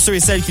pour ceux et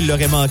celles qui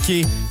l'auraient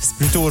manqué, c'est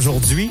plutôt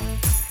aujourd'hui.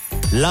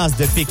 L'as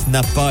de pique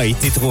n'a pas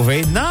été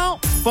trouvé. Non,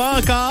 pas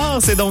encore.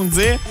 C'est donc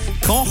dire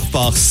qu'on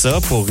repart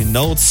ça pour une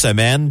autre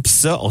semaine. Puis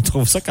ça, on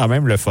trouve ça quand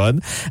même le fun.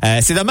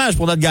 C'est dommage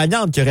pour notre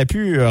gagnante qui aurait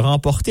pu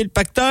remporter le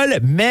pactole,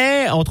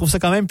 mais on trouve ça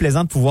quand même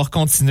plaisant de pouvoir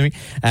continuer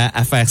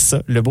à faire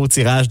ça, le beau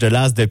tirage de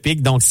l'as de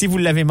pique. Donc, si vous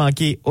l'avez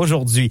manqué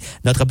aujourd'hui,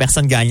 notre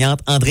personne gagnante,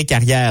 André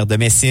Carrière de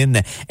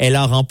Messine, elle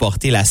a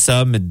remporté la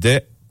somme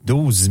de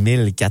 12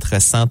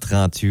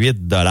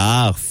 438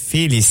 $.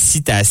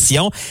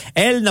 Félicitations.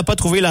 Elle n'a pas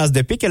trouvé l'as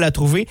de pique, elle a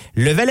trouvé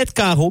le valet de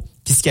carreau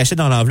qui se cachait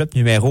dans l'enveloppe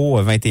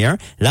numéro 21.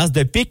 L'as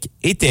de pique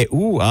était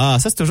où? Ah,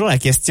 ça c'est toujours la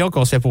question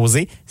qu'on se fait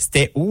poser.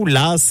 C'était où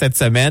l'as cette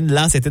semaine?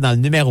 L'as était dans le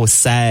numéro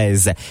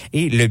 16.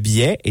 Et le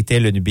billet était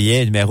le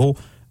billet numéro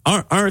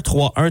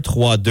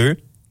 113132.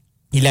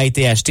 Il a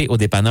été acheté au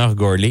dépanneur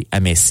Gourlay à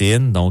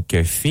Messine. Donc,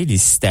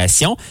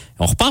 félicitations.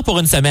 On repart pour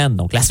une semaine.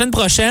 Donc, la semaine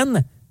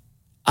prochaine,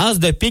 as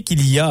de pique,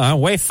 il y a, hein.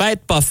 Ouais,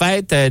 fête, pas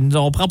fête,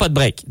 on prend pas de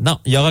break. Non,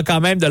 il y aura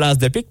quand même de l'as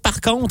de pique. Par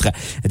contre,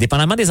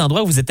 dépendamment des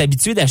endroits où vous êtes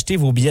habitués d'acheter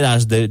vos billets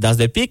d'as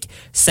de pique,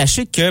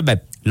 sachez que,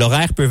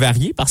 l'horaire peut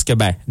varier parce que,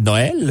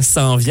 Noël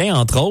s'en vient,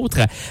 entre autres.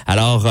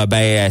 Alors,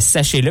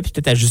 sachez-le, puis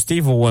peut-être ajuster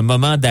vos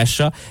moments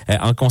d'achat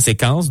en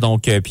conséquence.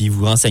 Donc, puis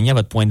vous renseignez à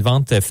votre point de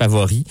vente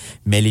favori.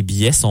 Mais les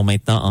billets sont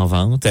maintenant en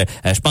vente.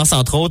 Je pense,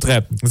 entre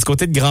autres, du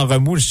côté de Grand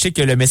Remous, je sais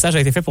que le message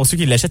a été fait pour ceux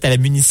qui l'achètent à la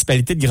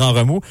municipalité de Grand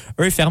Remous.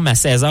 Eux ferment à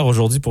 16h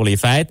aujourd'hui pour les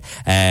fêtes.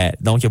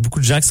 Donc, il y a beaucoup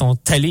de gens qui sont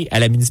allés à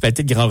la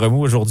municipalité de Grand Remous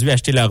aujourd'hui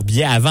acheter leurs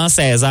billets avant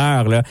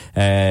 16h.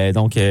 Là.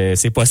 Donc,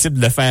 c'est possible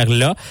de le faire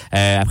là.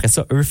 Après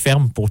ça, eux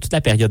ferment pour toute la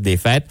période des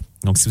fêtes.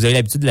 Donc, si vous avez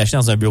l'habitude de l'acheter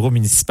dans un bureau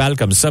municipal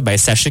comme ça,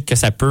 sachez que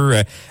ça peut,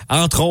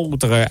 entre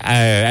autres,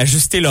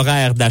 ajuster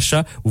l'horaire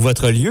d'achat ou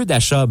votre lieu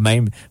d'achat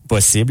même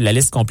possible. La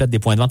liste complète des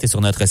points de vente est sur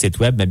notre site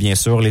web, mais bien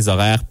sûr, les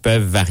horaires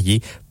peuvent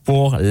varier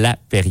pour la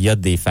période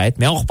des fêtes.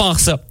 Mais on repart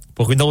ça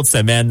pour une autre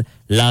semaine,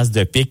 l'as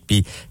de pique,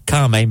 puis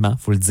quand même,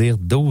 faut le dire,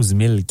 12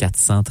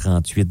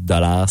 438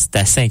 $. C'est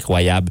assez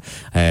incroyable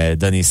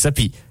donner ça.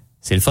 Puis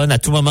c'est le fun à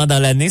tout moment dans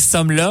l'année, cette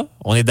somme-là.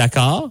 On est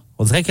d'accord.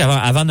 On dirait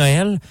qu'avant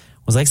Noël,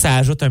 on dirait que ça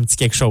ajoute un petit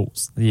quelque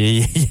chose. Il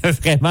y a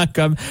vraiment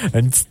comme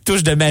une petite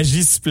touche de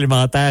magie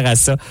supplémentaire à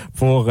ça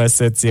pour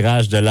ce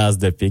tirage de l'as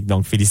de pique.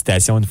 Donc,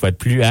 félicitations une fois de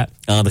plus à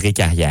André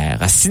Carrière.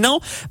 Sinon,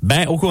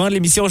 au courant de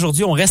l'émission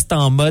aujourd'hui, on reste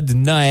en mode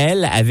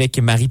Noël avec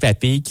Marie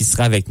Papille qui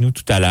sera avec nous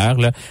tout à l'heure.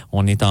 Là,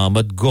 on est en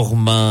mode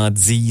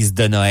gourmandise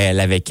de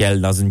Noël avec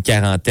elle dans une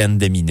quarantaine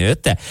de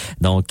minutes.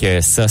 Donc,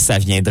 ça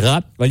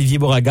viendra. Olivier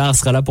Beauregard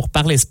sera là pour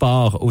parler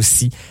sport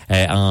aussi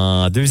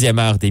en deuxième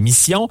heure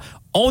d'émission.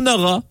 On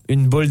aura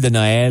une boule de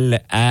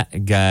Noël à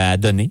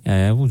donner.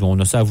 On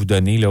a ça à vous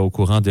donner là au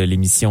courant de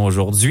l'émission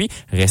aujourd'hui.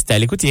 Restez à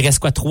l'écoute. Il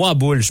reste 3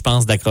 boules, je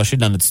pense, d'accrocher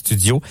dans notre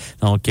studio.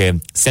 Donc,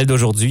 celle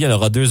d'aujourd'hui, il y en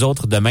aura 2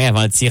 autres demain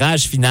avant le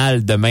tirage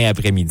final demain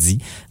après-midi.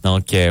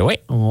 Donc,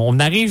 on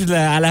arrive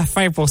à la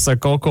fin pour ce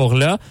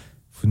concours-là.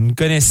 Vous nous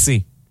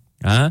connaissez.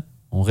 Hein?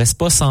 On reste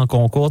pas sans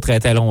concours très,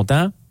 très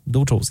longtemps.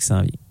 D'autres choses qui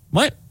s'en viennent.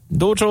 Ouais.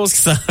 D'autres choses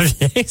qui s'en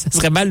viennent. Ça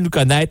serait mal nous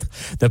connaître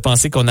de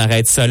penser qu'on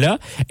arrête ça là.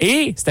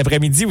 Et cet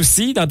après-midi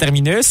aussi, dans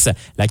Terminus,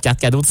 la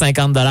carte cadeau de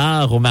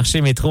 50$ au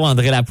marché métro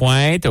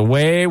André-Lapointe.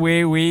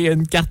 Oui,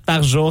 une carte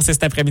par jour. C'est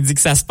cet après-midi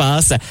que ça se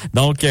passe.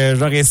 Donc,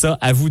 j'aurai ça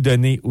à vous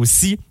donner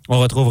aussi. On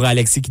retrouvera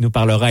Alexis qui nous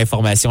parlera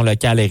information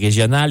locale et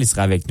régionale. Il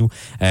sera avec nous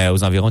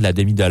aux environs de la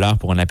demi-de-l'heure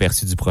pour un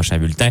aperçu du prochain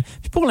bulletin.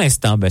 Puis pour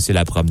l'instant, c'est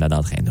la promenade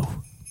en traîneau.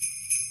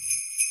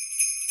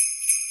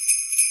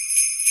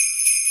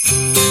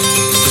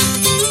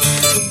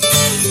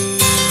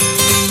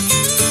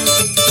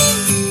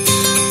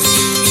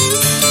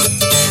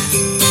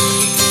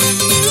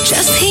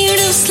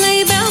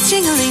 Sleigh bells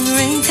jingling,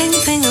 ring, ting,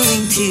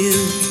 tingling too.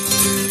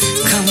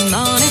 Come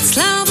on, it's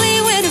lovely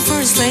weather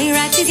for a sleigh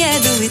ride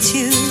together with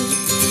you.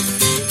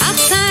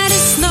 Outside the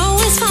snow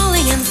is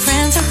falling and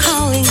friends are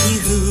calling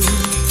you.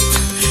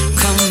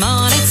 Come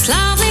on, it's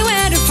lovely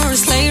weather for a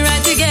sleigh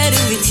ride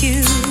together with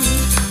you.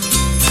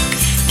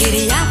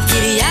 Giddy up,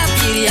 giddy up,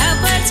 giddy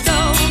up, let's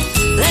go.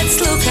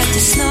 Let's look at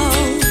the snow.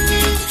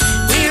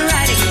 We're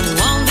riding in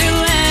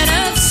wonderland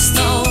of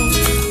snow.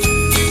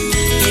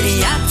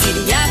 Giddy up,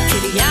 giddy up,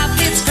 giddy up.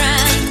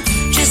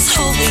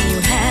 Holding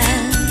your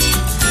hand,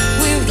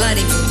 we're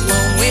gliding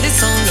along with the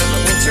song of a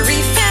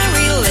wintry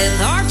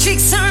fairyland. Our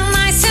cheeks are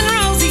nice and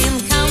rosy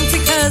and comfy,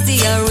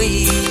 cozy are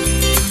we.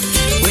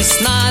 We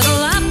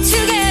snuggle up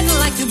together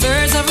like two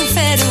birds of a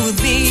feather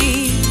would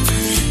be.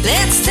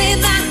 Let's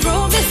take that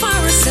road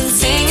before us and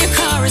sing a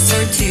chorus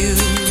or two.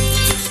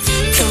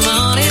 Come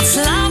on, it's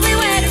lovely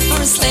weather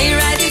for a sleigh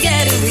ride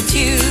together with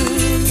you.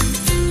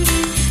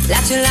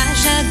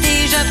 L'attelage a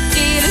déjà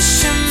pris le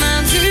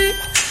chemin du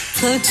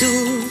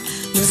retour.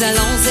 Nous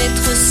allons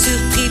être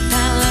surpris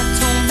par la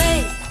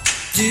tombée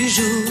du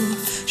jour.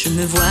 Je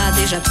me vois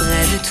déjà près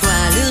de toi,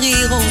 le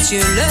rire aux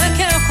yeux, le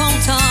cœur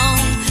content.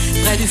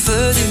 Près du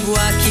feu du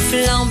bois qui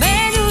flambe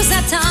et nous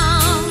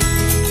attend.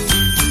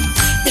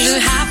 There's a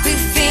happy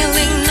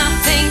feeling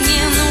nothing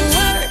in the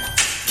world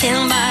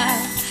can buy.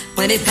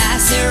 When it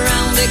passes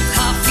around the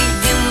coffee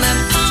in the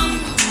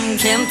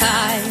pumpkin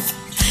pie.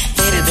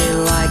 It'll be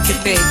like a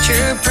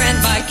picture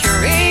print by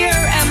Courier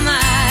and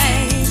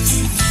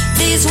Knives.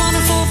 These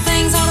wonderful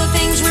things are the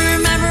things we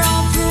remember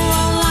all through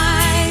our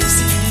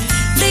lives.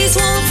 These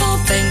wonderful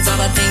things are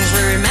the things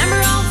we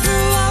remember all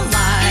through our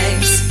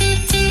lives.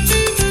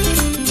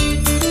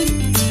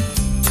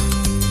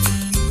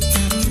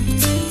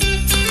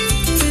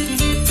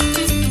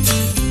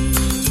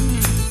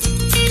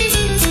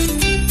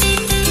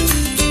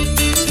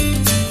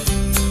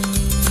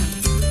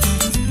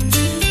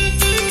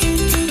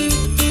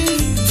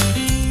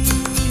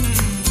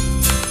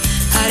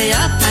 Hurry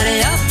up,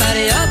 hurry up,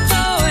 hurry up.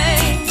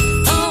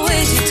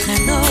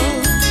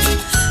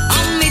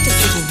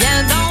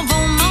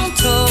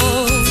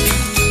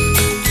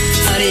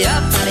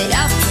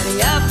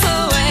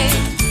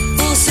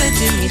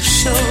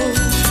 Chaud.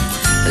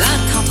 L'un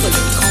contre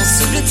l'autre, on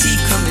se blottit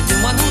comme deux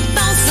mois nous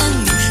dansons.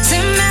 C'est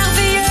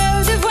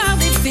merveilleux de voir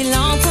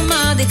défilant comme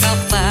un décor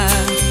peur.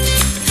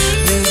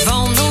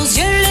 Devant nos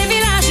yeux, les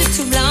villages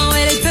tout blancs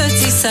et les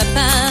petits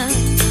sapins.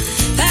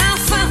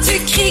 Parfois tu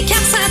cries car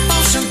ça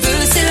penche un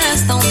peu, c'est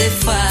l'instant des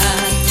fois.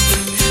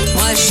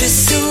 Moi je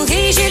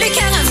souris, j'ai le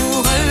cœur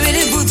amoureux et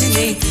le bout du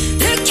nez.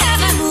 Le cœur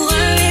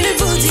amoureux et le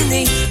bout du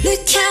nez. Le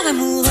cœur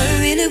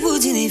amoureux et le bout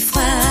du nez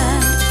froid.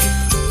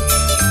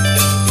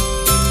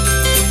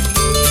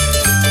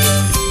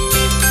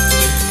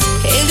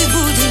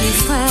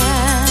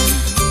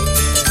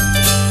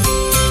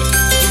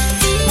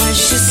 Moi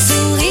je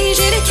souris,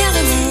 j'ai le cœur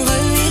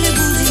amoureux et le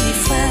bout du nez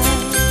froid.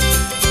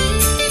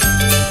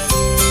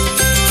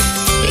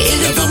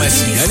 La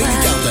pharmacie Anne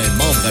Cardin,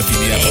 membre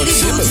affilié à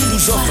Proxime,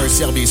 vous offre un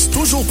service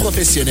toujours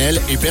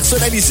professionnel et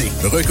personnalisé.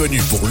 Reconnu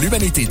pour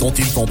l'humanité dont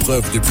ils font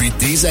preuve depuis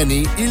des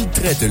années, ils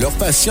traitent leurs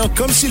patients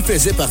comme s'ils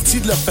faisaient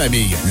partie de leur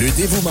famille. Le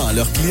dévouement à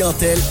leur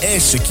clientèle est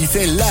ce qui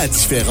fait la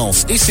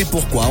différence. Et c'est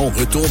pourquoi on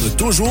retourne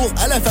toujours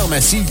à la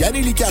pharmacie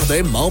Yann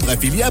Cardin, membre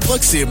affilié à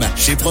Proxime.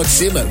 Chez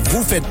Proxime,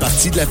 vous faites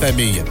partie de la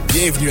famille.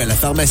 Bienvenue à la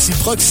pharmacie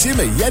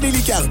Proxime Yann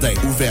Cardin,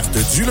 ouverte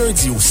du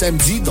lundi au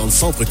samedi dans le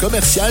centre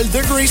commercial de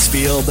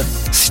Gracefield.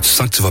 Si tu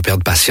sens que tu vas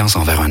perdre patience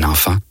envers un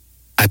enfant,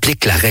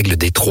 applique la règle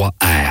des 3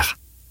 R.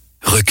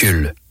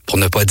 Recule pour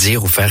ne pas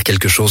dire ou faire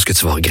quelque chose que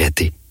tu vas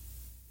regretter.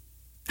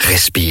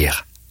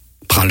 Respire.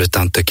 Prends le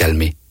temps de te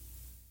calmer.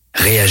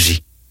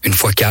 Réagis. Une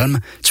fois calme,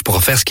 tu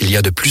pourras faire ce qu'il y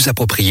a de plus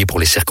approprié pour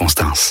les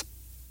circonstances.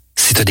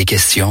 Si tu as des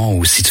questions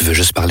ou si tu veux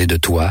juste parler de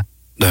toi,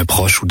 d'un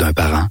proche ou d'un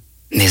parent,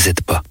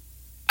 n'hésite pas.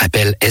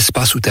 Appelle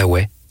Espace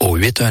Outaouais au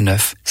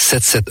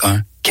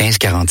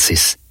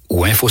 819-771-1546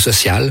 ou Info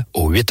Social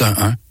au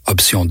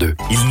Option 2.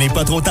 Il n'est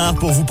pas trop tard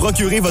pour vous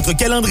procurer votre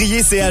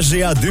calendrier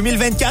CHGA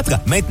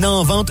 2024, maintenant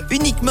en vente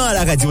uniquement à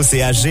la radio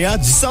CHGA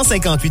du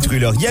 158 rue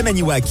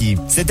Laurier-Maniwaki.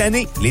 Cette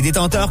année, les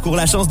détenteurs courent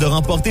la chance de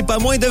remporter pas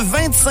moins de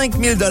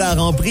 25 000 $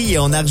 en prix et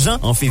en argent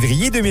en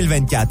février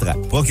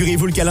 2024.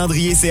 Procurez-vous le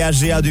calendrier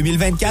CHGA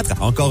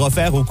 2024, encore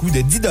offert au coût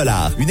de 10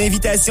 $. Une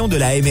invitation de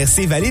la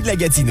MRC Vallée de la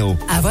Gatineau.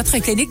 À votre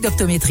clinique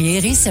d'optométrie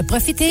Iris,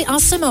 profitez en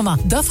ce moment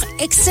d'offres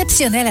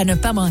exceptionnelles à ne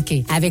pas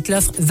manquer. Avec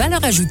l'offre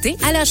valeur ajoutée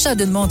à l'achat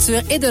d'une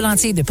monture et de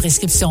lentilles de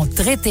prescription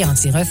traitées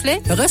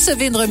anti-reflets,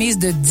 recevez une remise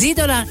de 10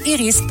 $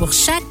 Iris pour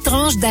chaque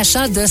tranche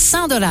d'achat de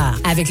 100 $.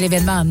 Avec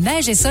l'événement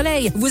Neige et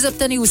Soleil, vous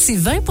obtenez aussi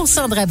 20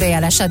 % de rabais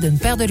à l'achat d'une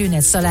paire de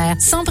lunettes solaires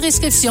sans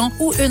prescription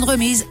ou une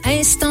remise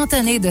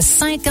instantanée de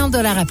 50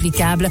 $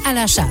 applicable à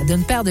l'achat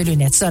d'une paire de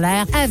lunettes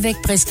solaires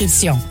avec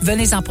prescription.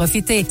 Venez en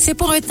profiter. C'est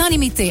pour un temps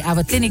limité à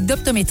votre clinique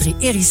d'optométrie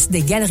Iris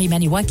des Galeries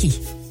Maniwaki.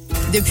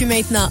 Depuis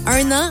maintenant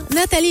 1 an,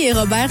 Nathalie et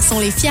Robert sont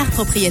les fiers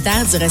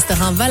propriétaires du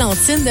restaurant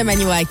Valentine de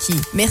Maniwaki.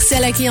 Merci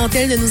à la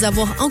clientèle de nous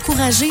avoir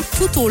encouragés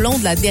tout au long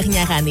de la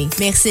dernière année.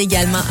 Merci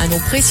également à nos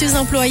précieux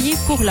employés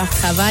pour leur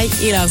travail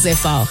et leurs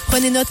efforts.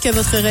 Prenez note que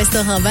votre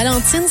restaurant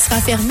Valentine sera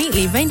fermé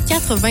les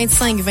 24,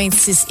 25,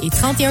 26 et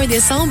 31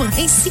 décembre,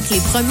 ainsi que les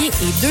 1er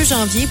et 2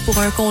 janvier pour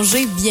un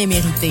congé bien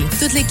mérité.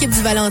 Toute l'équipe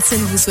du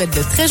Valentine vous souhaite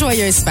de très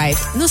joyeuses fêtes.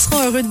 Nous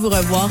serons heureux de vous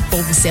revoir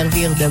pour vous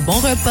servir de bons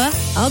repas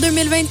en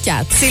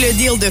 2024. C'est le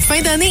deal de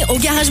fin d'année au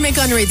Garage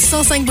McConray du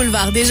 105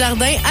 boulevard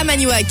Desjardins à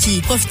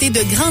Maniwaki. Profitez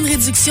de grandes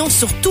réductions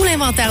sur tout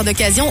l'inventaire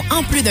d'occasion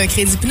en plus d'un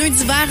crédit pneu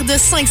d'hiver de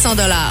 500 $.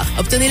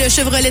 Obtenez le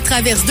Chevrolet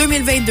Traverse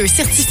 2022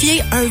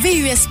 certifié, un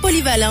VUS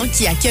polyvalent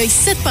qui accueille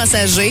 7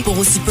 passagers pour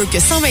aussi peu que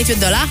 128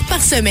 $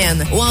 par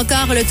semaine. Ou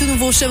encore le tout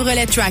nouveau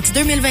Chevrolet Trax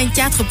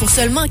 2024 pour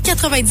seulement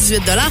 98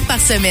 $ par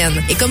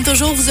semaine. Et comme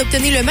toujours, vous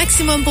obtenez le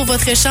maximum pour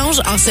votre échange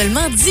en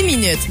seulement 10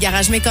 minutes.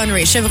 Garage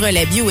McConray,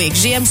 Chevrolet, Buick,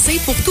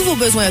 GMC pour tous vos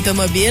besoins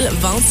automobiles,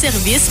 vente,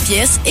 service,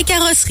 pièces et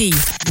carrosserie.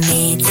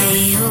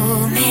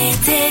 Météo,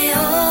 météo,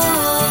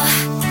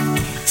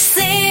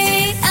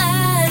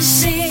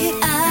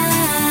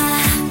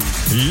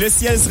 Le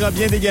ciel sera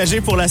bien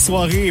dégagé pour la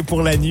soirée et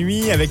pour la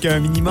nuit avec un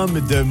minimum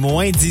de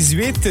moins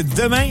 18.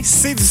 Demain,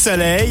 c'est du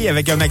soleil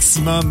avec un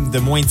maximum de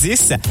moins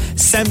 10.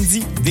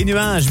 Samedi, des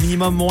nuages,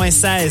 minimum moins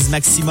 16,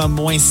 maximum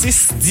moins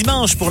 6.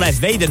 Dimanche, pour la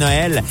veille de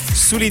Noël,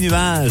 sous les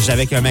nuages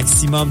avec un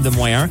maximum de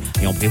moins 1.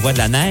 Et on prévoit de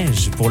la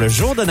neige pour le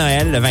jour de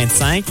Noël, le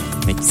 25.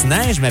 Mais petite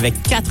neige, mais avec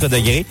 4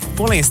 degrés.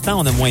 Pour l'instant,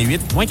 on a moins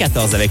 8, moins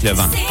 14 avec le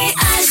vent.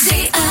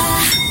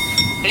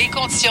 Les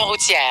conditions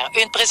routières.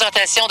 Une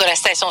présentation de la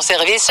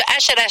station-service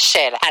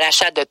HLHL. À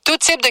l'achat de tout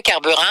type de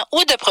carburant ou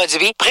de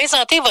produits,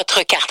 présentez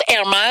votre carte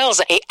Air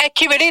Miles et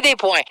accumulez des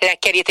points. La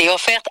qualité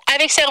offerte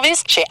avec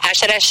service chez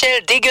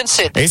HLHL Dégun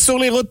Sud. Et sur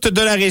les routes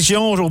de la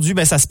région, aujourd'hui,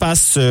 ça se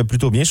passe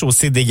plutôt bien.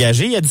 Chaussée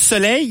dégagée. Il y a du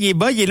soleil, il est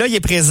bas, il est là, il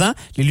est présent.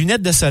 Les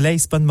lunettes de soleil,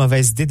 c'est pas une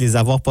mauvaise idée de les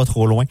avoir pas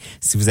trop loin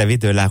si vous avez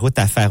de la route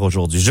à faire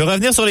aujourd'hui. Je vais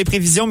revenir sur les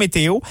prévisions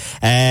météo.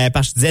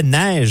 Parce que je disais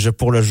neige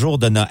pour le jour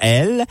de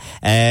Noël.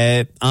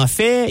 En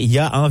fait, il y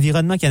a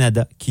Environnement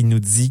Canada qui nous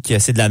dit que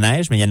c'est de la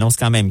neige, mais il annonce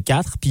quand même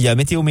 4. Puis il y a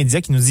Météo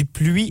Média qui nous dit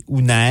pluie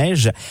ou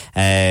neige,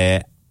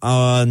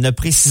 en ne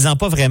précisant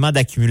pas vraiment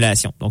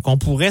d'accumulation. Donc on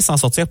pourrait s'en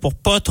sortir pour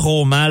pas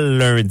trop mal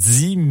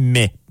lundi,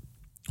 mais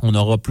on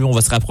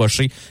va se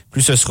rapprocher,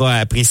 plus ce sera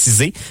à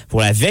préciser.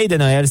 Pour la veille de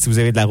Noël, si vous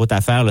avez de la route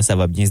à faire, là, ça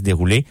va bien se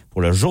dérouler.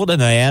 Pour le jour de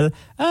Noël,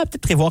 peut-être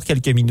prévoir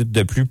quelques minutes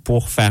de plus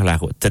pour faire la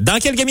route. Dans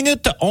quelques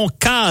minutes, on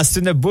casse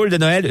une boule de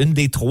Noël, une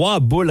des 3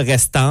 boules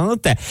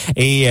restantes.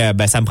 Et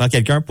ça me prend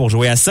quelqu'un pour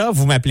jouer à ça.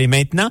 Vous m'appelez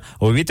maintenant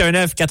au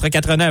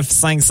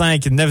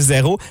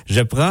 819-449-5590.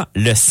 Je prends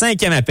le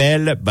 5e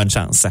appel. Bonne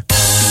chance.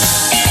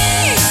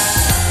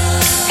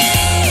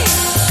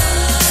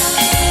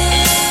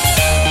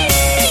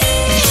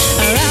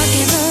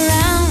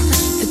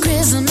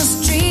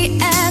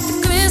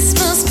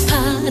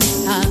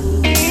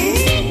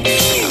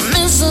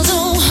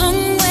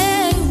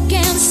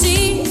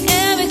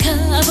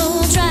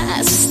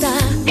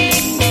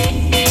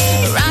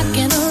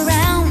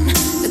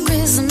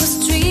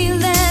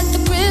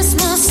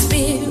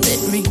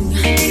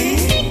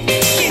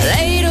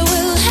 Later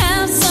we'll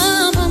have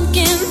some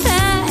pumpkin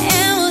pie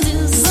and we'll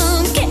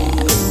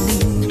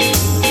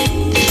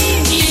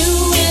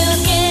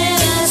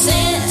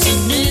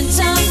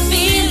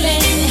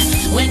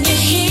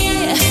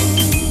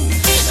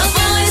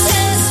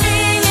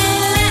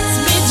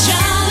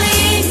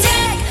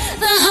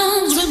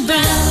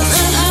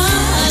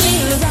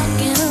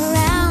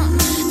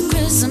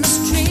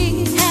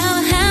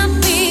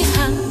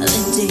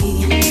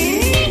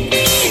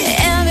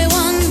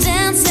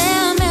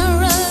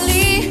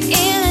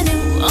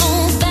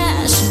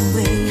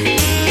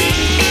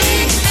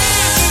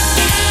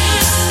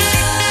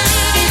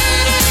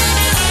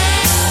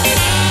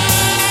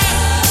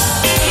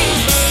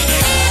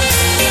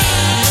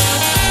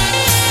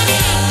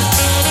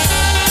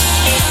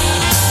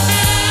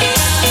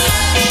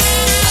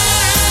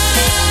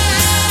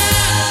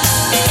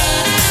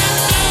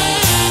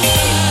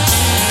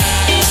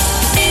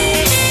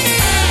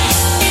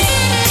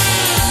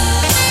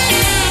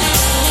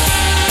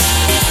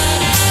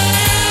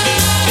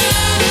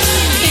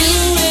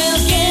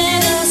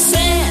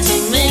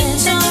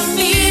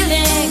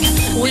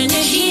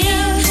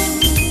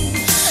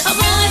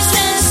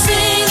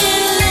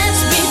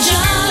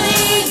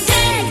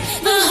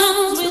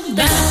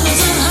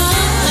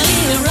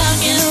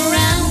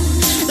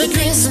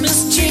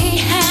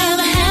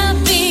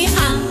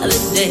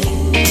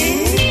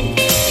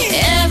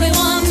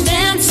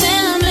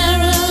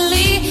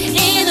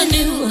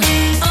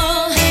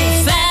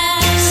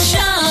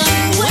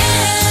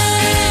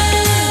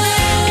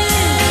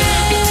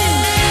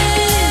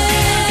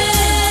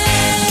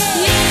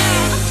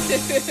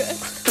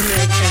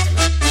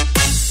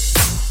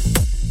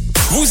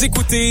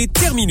écoutez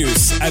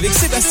Terminus avec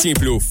Sébastien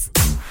Plouffe.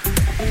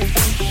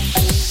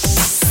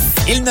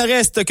 Il ne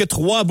reste que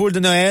 3 boules de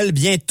Noël,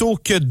 bientôt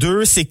que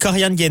 2. C'est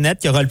Corianne Guénette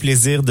qui aura le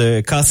plaisir de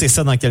casser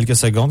ça dans quelques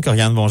secondes.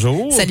 Corianne,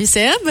 bonjour. Salut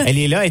Seb. Elle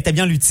est là, elle est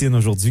habillée en lutine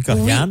aujourd'hui,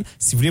 Corianne. Oui.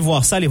 Si vous voulez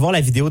voir ça, allez voir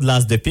la vidéo de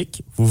l'As de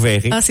pique, vous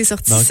verrez. Ah, c'est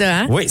sorti. Donc, ça,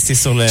 hein? Oui, c'est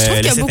sur le Je trouve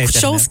qu'il y a beaucoup Internet. De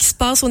choses qui se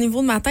passent au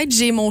niveau de ma tête.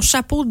 J'ai mon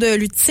chapeau de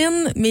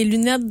lutine, mes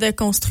lunettes de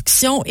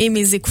construction et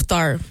mes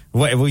écouteurs.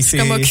 Oui, c'est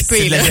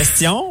occupée, de la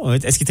gestion.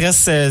 Est-ce qu'il te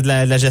reste de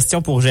la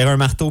gestion pour gérer un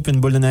marteau puis une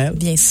boule de Noël?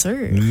 Bien sûr.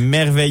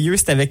 Merveilleux.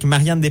 C'est avec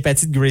Marianne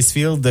Despatie de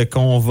Gracefield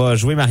qu'on va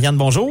jouer. Marianne,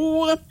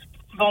 bonjour.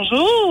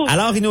 Bonjour.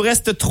 Alors, il nous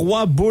reste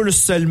 3 boules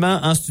seulement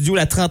en studio,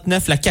 la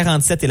 39, la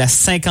 47 et la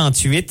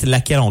 58.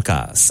 Laquelle on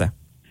casse?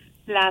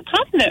 La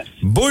 39.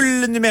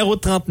 Boule numéro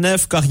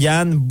 39,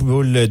 Corianne,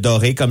 boule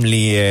dorée comme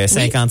les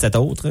 57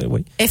 autres.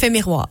 Oui. Effet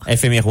miroir.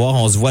 Effet miroir,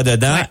 on se voit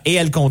dedans. Ouais. Et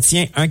elle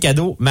contient un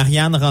cadeau.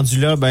 Marianne, rendu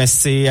là, ben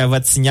c'est à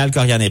votre signal,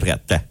 Corianne est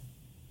prête.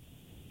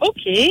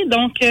 OK,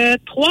 donc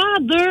 3,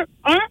 2,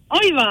 1, on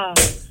y va.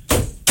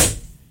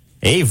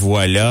 Et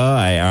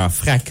voilà, un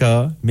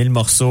fracas, 1000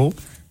 morceaux.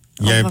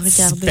 Il y a un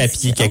petit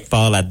papier quelque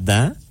part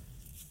là-dedans.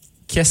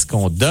 Qu'est-ce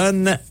qu'on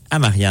donne à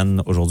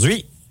Marianne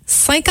aujourd'hui?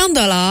 50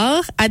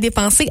 $ à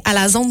dépenser à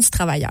la zone du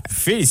travailleur.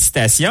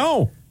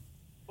 Félicitations!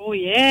 Oh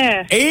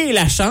yeah! Et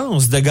la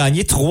chance de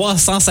gagner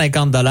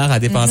 350 $ à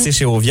dépenser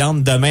chez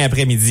Auviande demain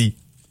après-midi.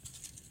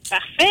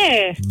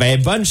 Parfait!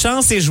 Ben, bonne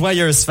chance et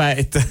joyeuses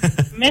fêtes!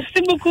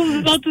 Merci beaucoup, vous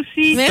autres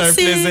aussi. C'est un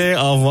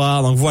plaisir, au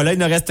revoir. Donc voilà, il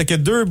ne reste que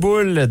 2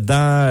 boules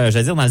dans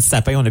le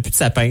sapin. On n'a plus de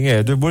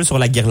sapin. 2 boules sur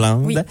la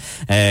guirlande. Oui.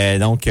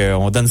 Donc,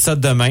 on donne ça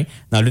demain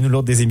dans l'une ou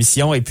l'autre des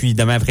émissions. Et puis,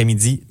 demain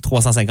après-midi,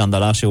 350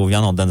 $ chez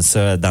Auviande. On donne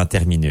ça dans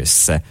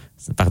Terminus.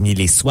 Parmi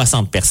les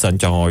 60 personnes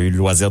qui auront eu le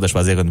loisir de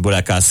choisir une boule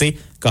à casser.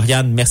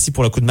 Corianne, merci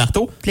pour le coup de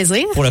marteau.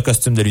 Plaisir. Pour le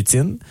costume de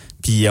lutine.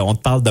 Puis, on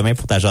te parle demain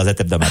pour ta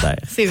jasette hebdomadaire.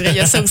 C'est vrai, il y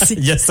a ça aussi.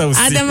 Il y a ça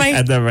aussi. À demain.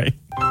 À demain.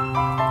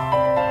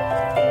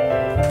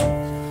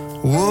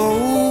 Whoa,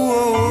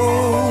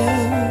 whoa,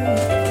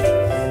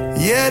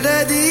 yeah,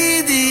 da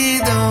di di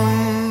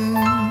dum.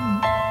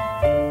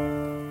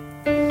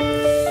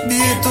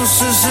 Bientôt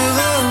ce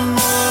sera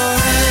Noël.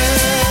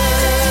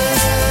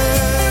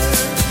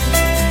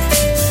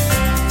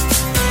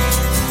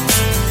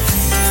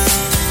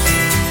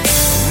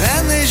 La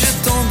neige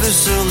tombe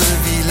sur le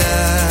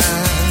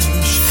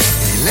village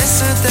et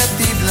laisse un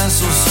tapis blanc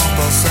sur son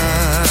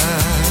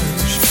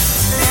passage.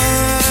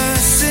 Un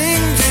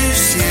signe du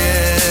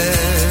ciel.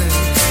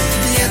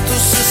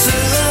 Ce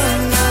sera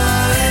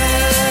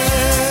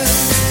Noël.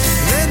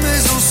 Les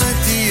maisons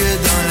scintillent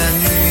dans la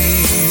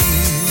nuit,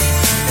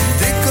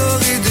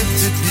 décorées de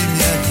petites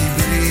lumières qui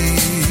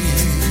brillent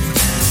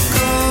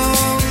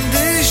comme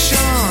des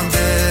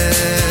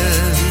chandelles.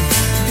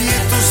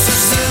 Bientôt ce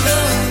sera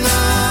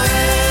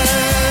Noël.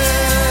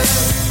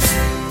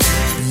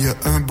 Il y a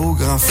un beau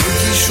grand feu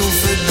qui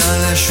chauffe dans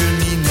la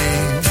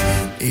cheminée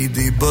et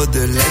des bas de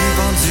laine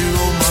pendus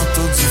au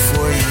manteau du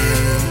foyer.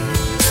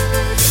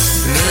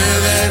 Le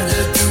rêve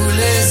de tous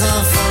les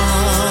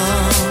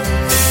enfants,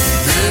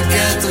 de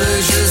 4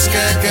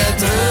 jusqu'à 99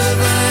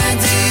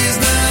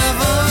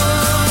 ans.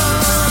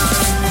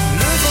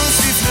 Le vent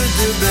siffle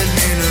de belles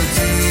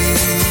mélodies,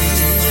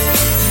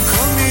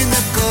 comme une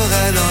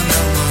chorale en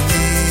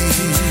harmonie.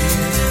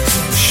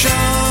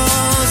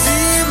 Chants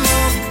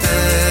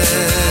immortels,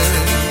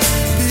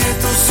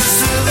 bientôt ce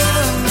sera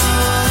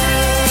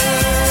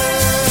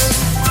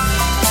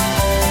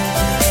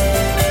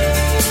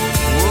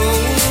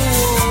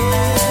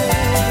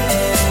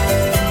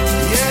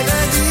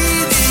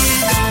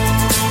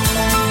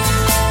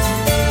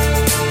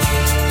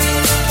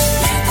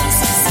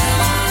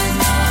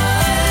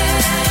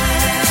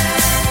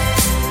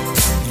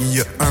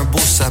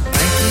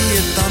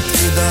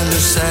dans le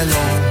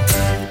salon,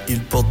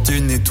 il porte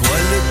une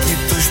étoile qui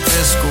touche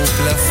presque au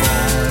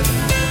plafond.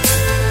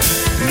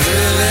 Le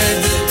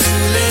rêve de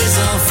tous les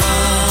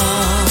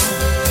enfants,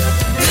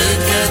 de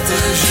 4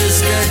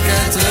 jusqu'à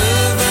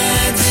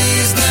 99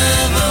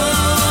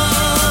 ans.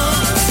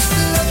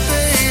 La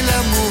paix et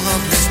l'amour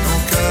remplissent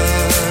nos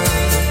cœurs.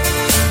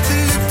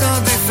 Le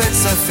temps des fêtes,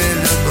 ça fait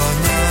le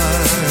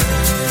bonheur.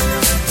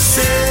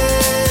 C'est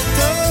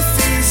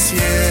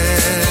officiel.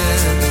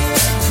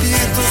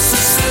 Bientôt ce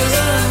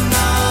sera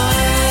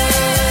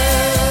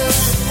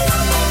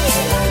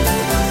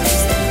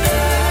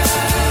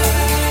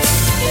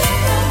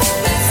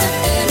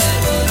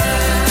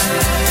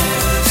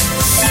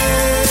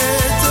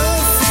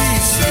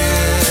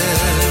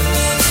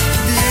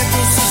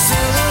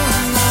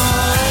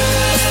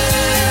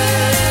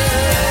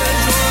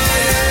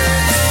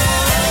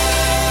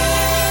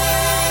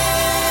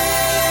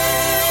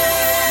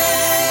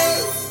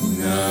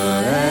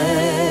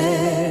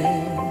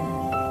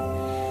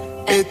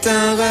est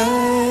un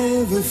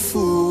rêve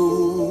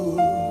fou.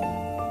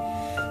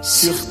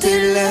 Sur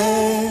tes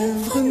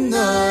lèvres,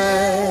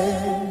 Noël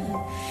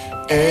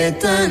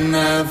est un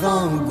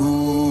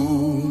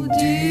avant-goût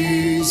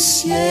du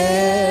ciel.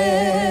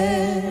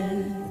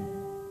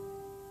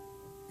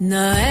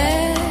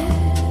 Noël,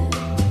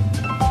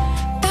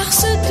 par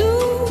ce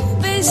doux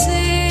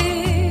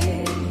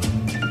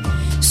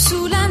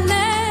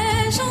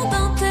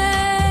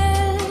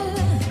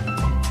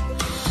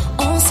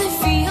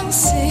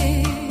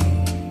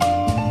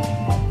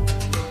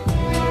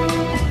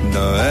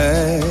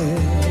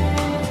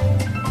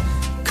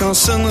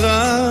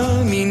sonnera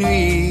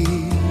minuit,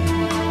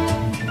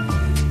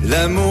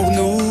 l'amour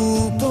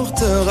nous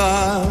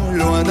portera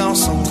loin dans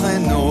son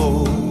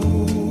traîneau.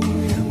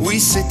 Oui,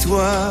 c'est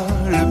toi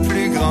le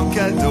plus grand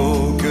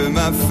cadeau que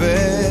m'a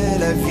fait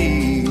la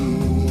vie.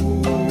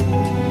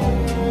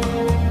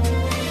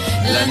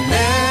 La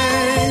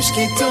neige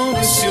qui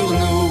tombe sur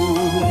nous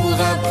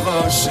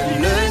rapproche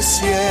le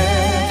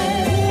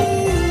ciel.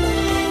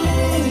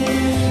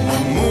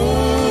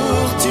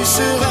 Amour, tu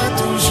seras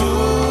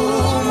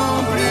toujours mon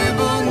plus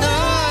beau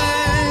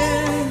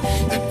Noël.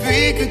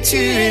 Depuis que tu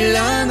es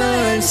là,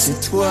 Noël, c'est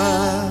toi,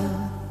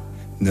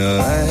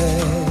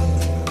 Noël.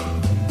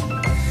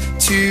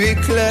 Tu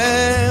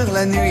éclaires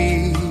la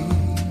nuit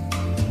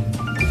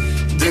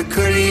de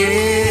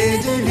colliers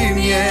de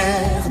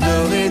lumière,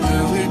 d'or et de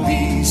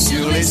rubis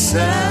sur les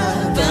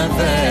sapins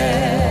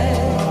verts.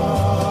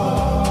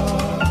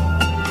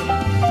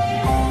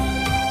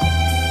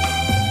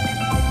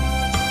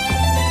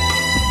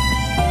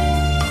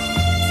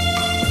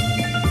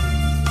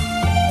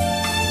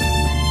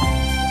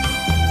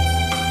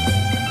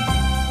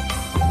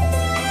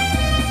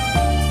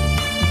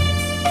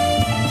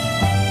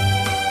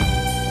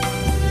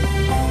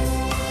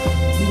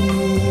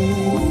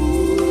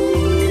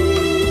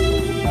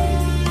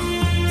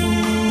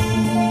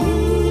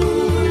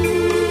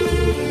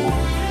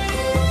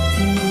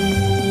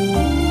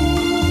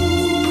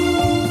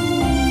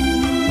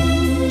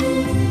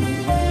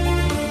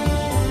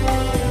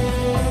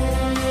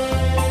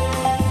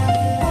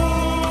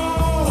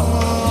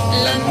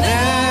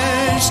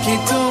 Qui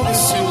tombe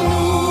sur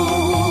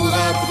nous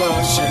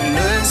rapproche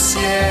le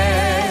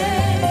ciel.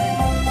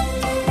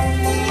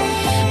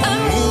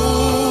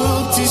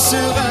 Amour, tu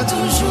seras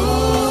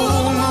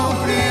toujours mon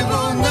plus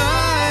beau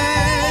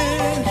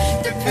Noël.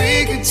 Depuis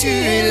que tu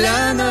es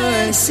là,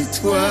 Noël, c'est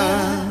toi,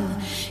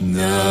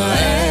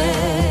 Noël.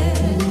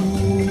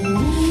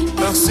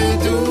 Par ce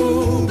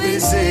doux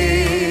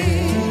baiser,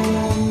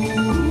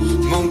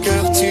 mon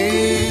cœur,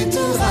 tu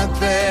te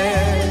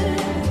rappelles,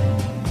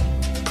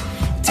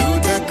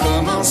 tout a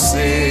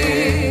commencé.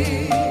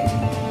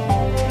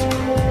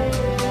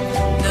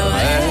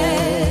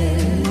 Noël,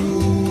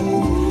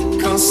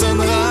 quand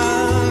sonnera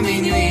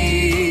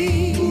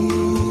minuit,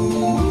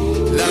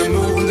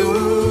 l'amour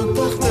nous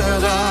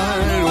portera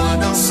loin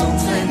dans son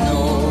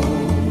traîneau.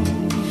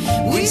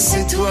 Oui,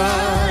 c'est toi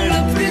le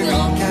plus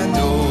grand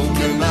cadeau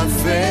que m'a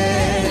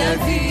fait la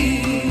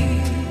vie.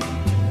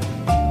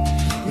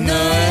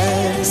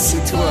 Noël,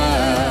 c'est toi.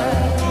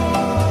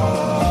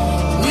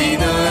 Oui,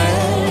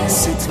 Noël,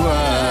 c'est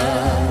toi.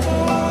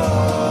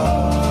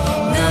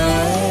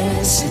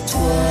 Noël, c'est toi.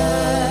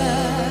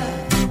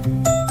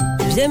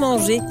 Bien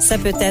manger, ça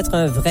peut être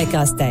un vrai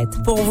casse-tête.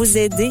 Pour vous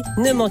aider,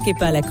 ne manquez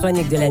pas la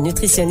chronique de la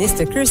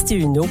nutritionniste Kirsty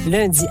Huneau,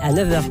 lundi à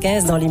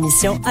 9h15 dans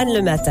l'émission Anne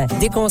le matin.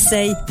 Des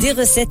conseils, des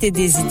recettes et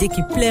des idées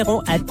qui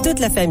plairont à toute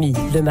la famille.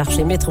 Le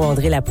marché Métro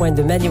André-Lapointe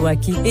de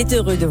Maniwaki est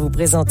heureux de vous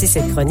présenter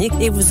cette chronique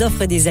et vous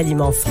offre des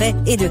aliments frais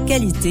et de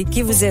qualité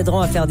qui vous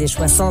aideront à faire des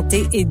choix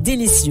santé et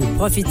délicieux.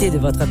 Profitez de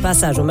votre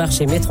passage au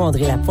marché Métro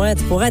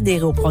André-Lapointe pour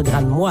adhérer au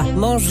programme Moi.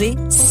 Manger,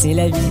 c'est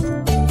la vie.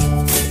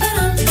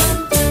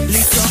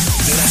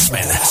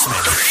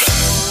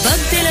 Bob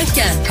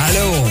Péloquin.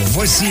 Allô,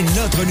 voici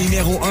notre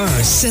numéro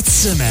 1 cette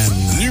semaine.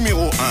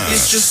 Numéro 1.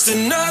 It's just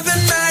another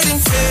night in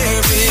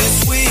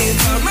Paris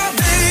without my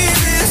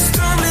baby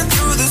coming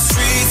through the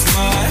streets.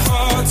 My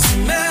heart's a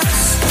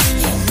mess.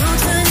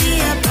 Notre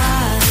nuit à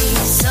Paris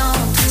sans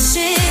ta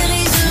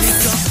chérie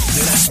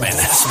de la semaine.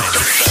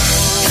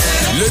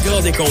 Le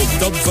grand décompte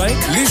top 20,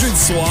 les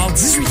jeudis soirs,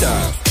 18h.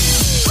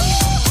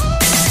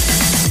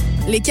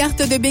 Les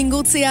cartes de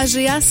bingo de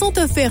CAGA sont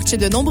offertes chez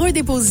de nombreux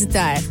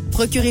dépositaires.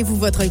 Procurez-vous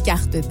votre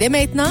carte dès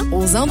maintenant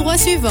aux endroits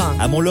suivants.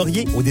 À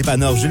Mont-Laurier, au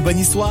dépanneur Jules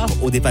Bonne-Histoire,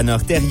 au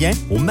dépanneur Terrien,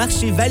 au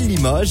marché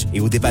Val-Limoges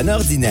et au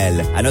dépanneur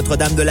Dinel. À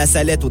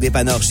Notre-Dame-de-la-Salette, au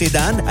dépanneur chez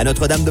Dan, à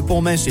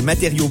Notre-Dame-de-Pontmain chez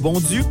Matériaux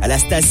Bondu, à la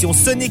station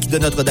Sonic de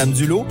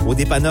Notre-Dame-du-Lot, au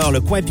dépanneur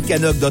Le Coin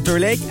Picanoc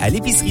d'Otterlake, à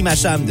l'épicerie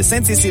Macham de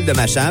Sainte-Cécile de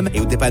Macham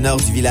et au dépanneur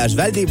du village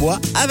Val-des-Bois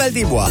à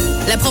Val-des-Bois.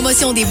 La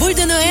promotion des boules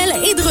de Noël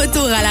est de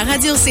retour à la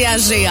radio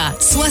CHGA.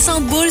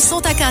 60 boules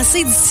sont à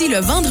casser d'ici le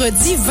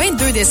vendredi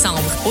 22 décembre.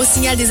 Au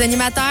signal des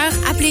animateurs,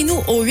 appelez-nous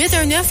au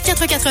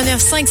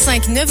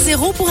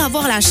 819-449-5590 pour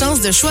avoir la chance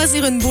de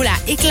choisir une boule à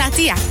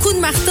éclater à coups de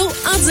marteau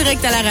en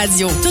direct à la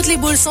radio. Toutes les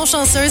boules sont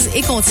chanceuses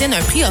et contiennent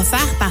un prix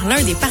offert par l'un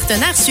des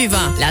partenaires suivants.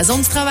 La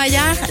Zone du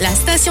Travailleur, la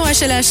station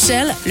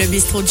HLHL, le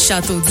bistrot du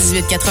Château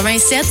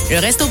 1887, le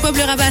Resto Pub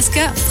Le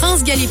Rabasca,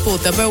 France Galipo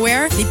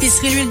Tupperware,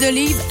 l'épicerie L'Huile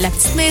d'Olive, la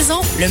Petite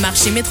Maison, le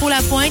marché Métro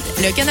Lapointe,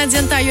 le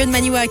Canadian Tire de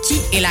Maniwaki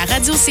et la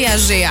radio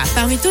CHGA.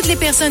 Parmi toutes les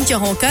personnes qui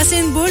auront cassé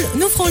une boule,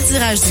 nous ferons le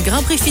tirage du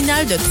grand prix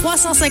final de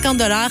 350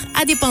 150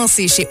 à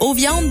dépenser chez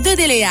Eau-Viande de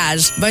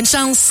Déléage. Bonne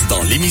chance!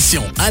 Dans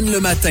l'émission Anne le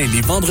matin, les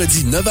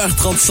vendredis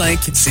 9h35,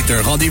 c'est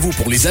un rendez-vous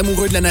pour les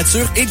amoureux de la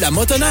nature et de la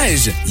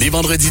motoneige. Les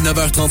vendredis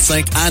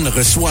 9h35, Anne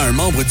reçoit un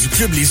membre du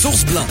club Les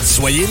Ours Blancs.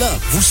 Soyez là.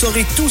 Vous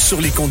saurez tout sur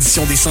les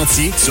conditions des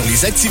sentiers, sur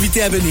les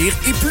activités à venir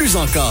et plus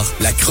encore.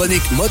 La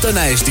chronique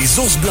motoneige des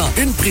Ours Blancs,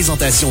 une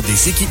présentation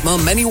des équipements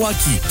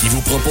Maniwaki qui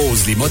vous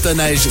propose les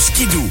motoneiges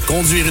Skidoo.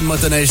 Conduire une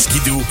motoneige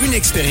Skidoo, une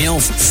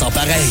expérience sans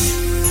pareil.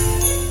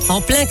 En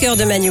plein cœur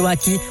de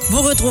Maniwaki,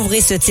 vous retrouverez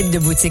ce type de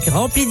boutique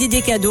remplie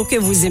d'idées cadeaux que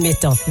vous aimez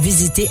tant.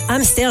 Visitez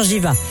Hamster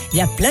Jiva. Il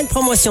y a plein de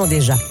promotions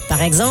déjà.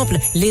 Par exemple,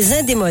 les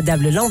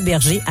indémodables lampes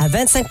berger à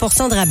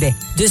 25% de rabais.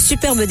 De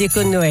superbes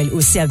décos de Noël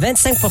aussi à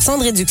 25%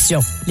 de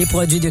réduction. Les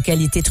produits de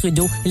qualité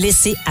Trudeau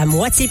laissés à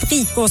moitié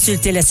prix.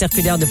 Consultez la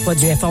circulaire de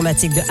produits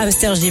informatiques de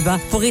Hamster Jiva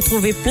pour y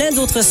trouver plein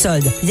d'autres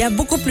soldes. Il y a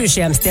beaucoup plus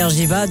chez Hamster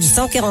Jiva du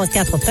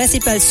 144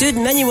 Principal Sud,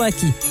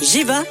 Maniwaki.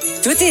 Jiva,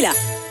 tout est là.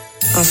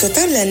 En ce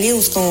temps de l'année où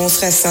on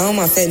se rassemble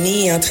en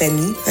famille et entre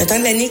amis, un temps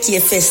de l'année qui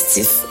est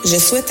festif, je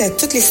souhaite à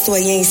tous les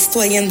citoyens et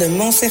citoyennes de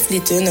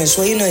Montseff-Létune un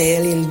joyeux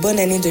Noël et une bonne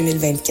année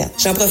 2024.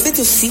 J'en profite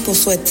aussi pour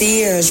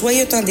souhaiter un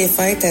joyeux temps des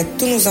fêtes à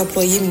tous nos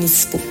employés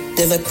municipaux.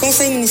 De votre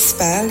conseil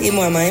municipal et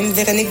moi-même,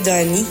 Véronique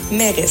Dany,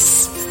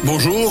 mairesse.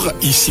 Bonjour,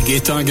 ici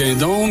Gaétan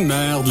Guindon,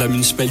 maire de la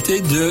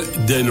municipalité de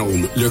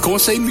Denôme. Le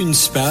conseil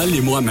municipal et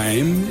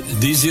moi-même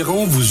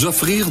désirons vous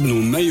offrir nos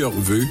meilleurs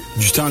vœux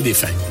du temps des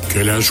fêtes. Que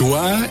la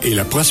joie et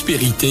la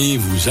prospérité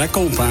vous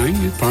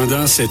accompagnent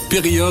pendant cette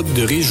période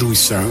de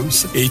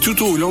réjouissance et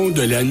tout au long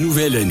de la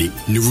nouvelle année.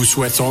 Nous vous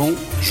souhaitons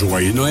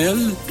joyeux Noël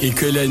et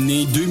que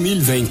l'année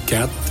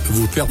 2024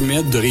 vous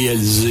permette de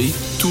réaliser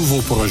tous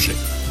vos projets.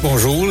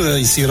 Bonjour,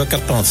 ici Roch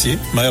Carpentier,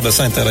 maire de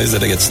Sainte-Thérèse de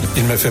la Gatineau.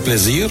 Il me fait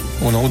plaisir,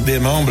 au nom des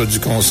membres du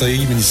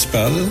conseil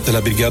municipal, de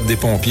la brigade des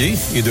pompiers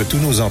et de tous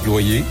nos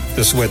employés,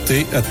 de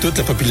souhaiter à toute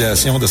la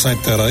population de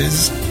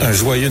Sainte-Thérèse un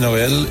joyeux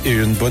Noël et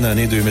une bonne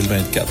année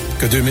 2024.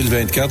 Que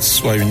 2024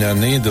 soit une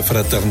année de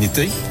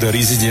fraternité, de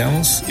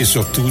résilience et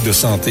surtout de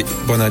santé.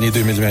 Bonne année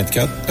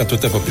 2024 à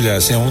toute la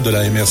population de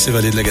la MRC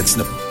Vallée de la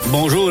Gatineau.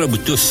 Bonjour à vous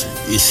tous,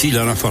 ici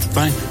Laurent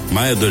Fortin,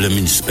 maire de la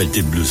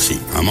municipalité de Blussy.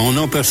 À mon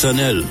nom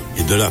personnel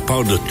et de la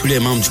part de tous les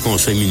membres du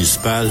conseil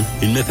municipal,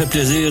 il me fait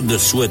plaisir de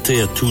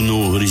souhaiter à tous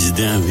nos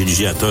résidents,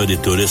 villégiateurs et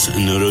touristes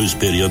une heureuse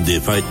période des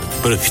fêtes.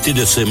 Profitez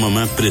de ces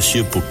moments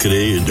précieux pour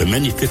créer de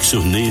magnifiques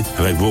souvenirs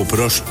avec vos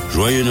proches.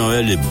 Joyeux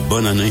Noël et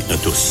bonne année à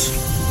tous.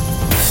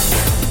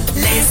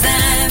 Les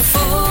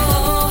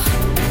infos.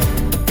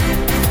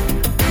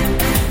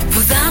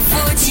 Vos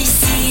infos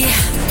d'ici.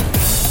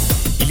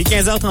 Il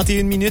est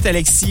 15h31.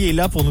 Alexis est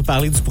là pour nous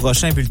parler du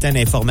prochain bulletin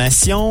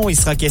d'information. Il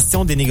sera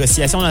question des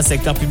négociations dans le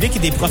secteur public et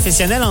des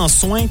professionnels en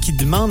soins qui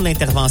demandent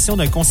l'intervention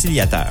d'un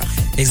conciliateur.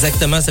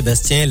 Exactement,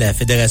 Sébastien. La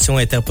Fédération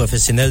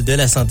interprofessionnelle de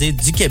la santé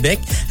du Québec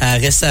a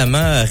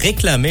récemment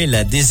réclamé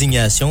la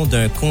désignation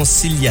d'un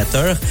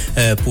conciliateur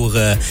pour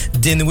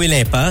dénouer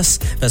l'impasse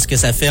parce que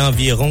ça fait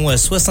environ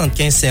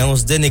 75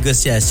 séances de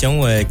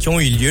négociations qui ont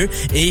eu lieu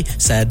et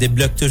ça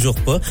débloque toujours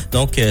pas.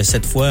 Donc,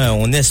 cette fois,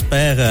 on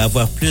espère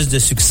avoir plus de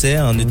succès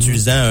en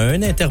utilisant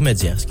un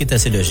intermédiaire, ce qui est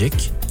assez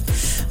logique.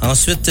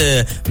 Ensuite,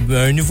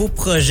 un nouveau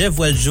projet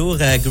voit le jour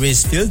à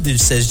Gracefield. Il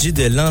s'agit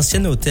de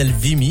l'ancien hôtel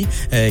Vimy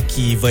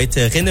qui va être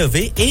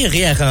rénové et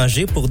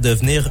réarrangé pour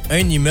devenir un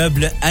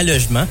immeuble à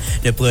logement.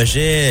 Le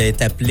projet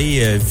est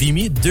appelé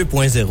Vimy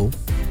 2.0.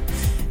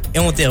 Et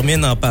on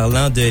termine en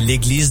parlant de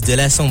l'église de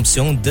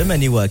l'Assomption de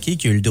Maniwaki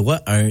qui a eu le droit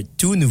à un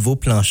tout nouveau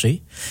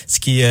plancher. Ce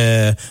qui,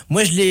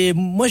 moi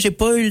j'ai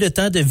pas eu le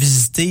temps de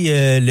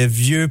visiter le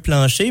vieux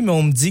plancher, mais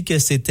on me dit que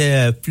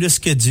c'était plus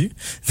que dû.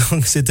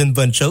 Donc c'est une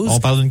bonne chose. On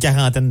parle d'une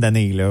quarantaine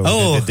d'années là,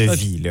 de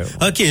vie là.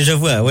 OK, je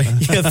vois, oui.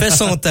 Il a fait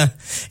son temps.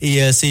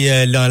 Et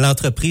c'est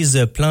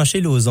l'entreprise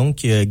Plancher Lauzon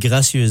qui a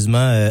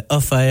gracieusement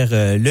offert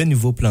le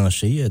nouveau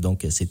plancher.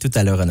 Donc c'est tout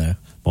à leur honneur.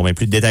 Bon, ben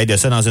plus de détails de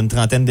ça dans une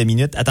trentaine de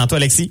minutes. À tantôt,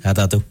 Alexis. À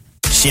tantôt.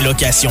 Chez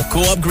Location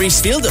Coop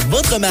Gracefield,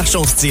 votre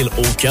marchand style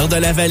au cœur de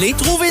la vallée,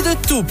 trouvez de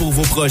tout pour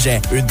vos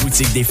projets. Une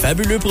boutique des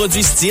fabuleux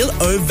produits style,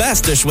 un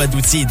vaste choix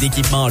d'outils et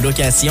d'équipements en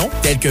location,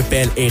 tels que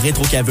pelles et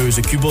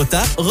rétrocaveuses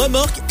Kubota,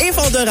 remorques et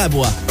fendeurs à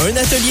bois. Un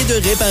atelier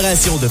de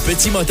réparation de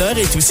petits moteurs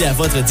est aussi à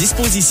votre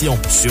disposition.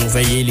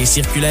 Surveillez les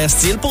circulaires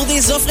style pour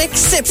des offres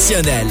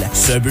exceptionnelles.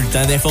 Ce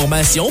bulletin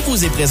d'information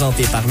vous est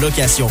présenté par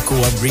Location Coop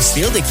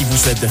Gracefield et qui vous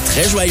souhaite de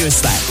très joyeuses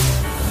fêtes.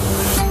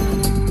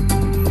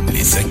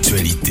 Les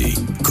actualités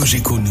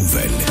Cogeco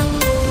Nouvelles.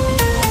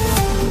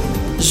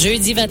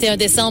 Jeudi 21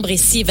 décembre,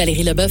 ici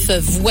Valérie Leboeuf,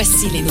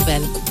 voici les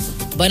nouvelles.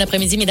 Bon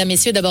après-midi, mesdames,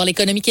 messieurs. D'abord,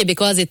 l'économie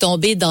québécoise est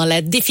tombée dans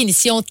la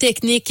définition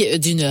technique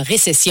d'une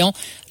récession.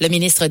 Le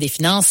ministre des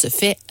Finances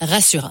fait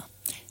rassurant.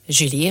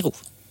 Julie Héroux.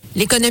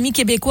 L'économie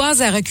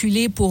québécoise a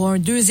reculé pour un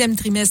deuxième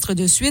trimestre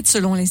de suite,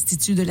 selon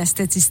l'Institut de la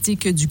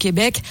statistique du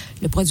Québec.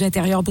 Le produit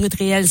intérieur brut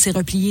réel s'est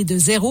replié de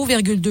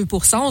 0,2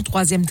 % au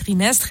troisième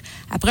trimestre,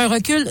 après un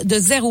recul de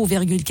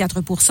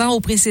 0,4 %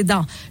 au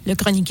précédent. Le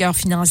chroniqueur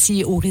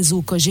financier au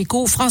réseau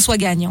Cogeco, François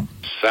Gagnon.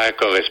 Ça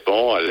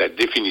correspond à la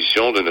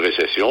définition d'une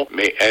récession,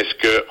 mais est-ce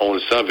qu'on le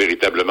sent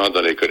véritablement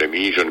dans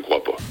l'économie? Je ne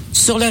crois pas.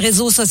 Sur le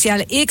réseau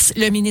social X,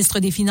 le ministre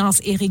des Finances,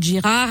 Éric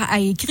Girard, a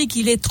écrit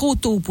qu'il est trop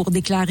tôt pour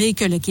déclarer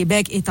que le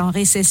Québec est en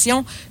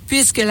récession,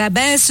 puisque la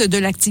baisse de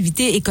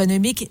l'activité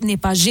économique n'est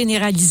pas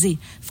généralisée.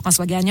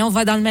 François Gagnon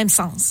va dans le même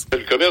sens.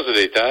 Le commerce de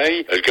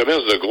détail, le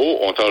commerce de gros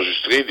ont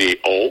enregistré des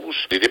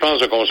hausses, des dépenses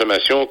de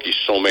consommation qui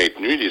se sont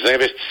maintenues, des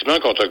investissements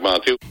qui ont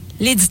augmenté.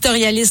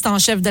 L'éditorialiste en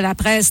chef de la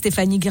presse,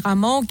 Stéphanie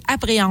Gramont,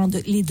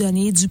 appréhende les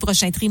données du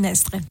prochain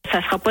trimestre.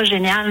 Ça sera pas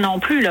génial non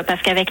plus, là,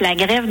 parce qu'avec la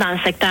grève dans le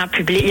secteur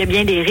public, il y a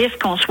bien des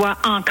risques qu'on soit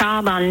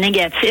encore dans le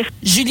négatif.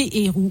 Julie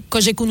Héroux,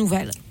 Cogeco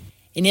Nouvelles.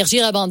 Énergie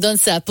abandonne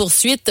sa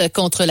poursuite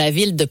contre la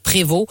ville de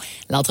Prévost.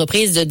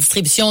 L'entreprise de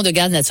distribution de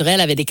gaz naturel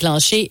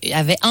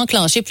avait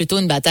enclenché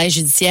une bataille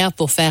judiciaire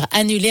pour faire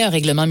annuler un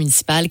règlement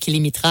municipal qui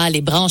limitera les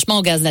branchements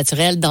au gaz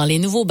naturel dans les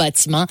nouveaux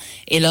bâtiments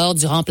et lors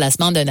du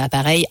remplacement d'un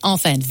appareil en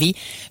fin de vie.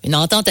 Une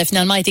entente a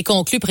finalement été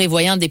conclue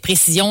prévoyant des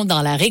précisions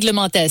dans la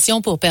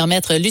réglementation pour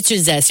permettre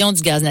l'utilisation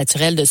du gaz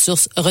naturel de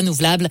source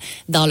renouvelable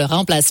dans le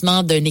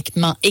remplacement d'un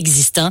équipement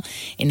existant.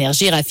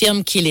 Énergie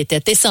affirme qu'il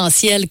était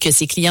essentiel que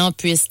ses clients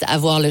puissent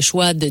avoir le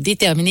choix de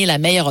déterminer la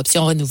meilleure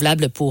option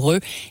renouvelable pour eux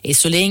et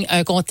souligne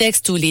un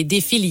contexte où les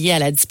défis liés à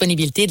la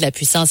disponibilité de la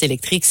puissance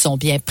électrique sont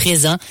bien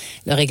présents.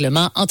 Le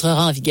règlement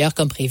entrera en vigueur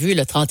comme prévu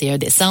le 31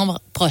 décembre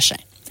prochain.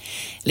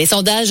 Les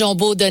sondages ont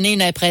beau donner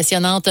une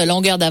impressionnante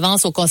longueur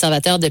d'avance aux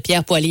conservateurs de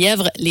Pierre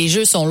Poilievre, les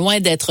jeux sont loin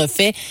d'être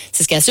faits.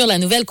 C'est ce qu'assure la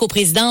nouvelle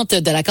coprésidente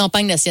de la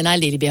campagne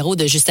nationale des libéraux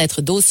de Justin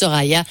Trudeau,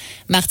 Soraya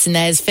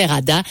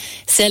Martinez-Ferrada.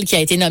 Celle qui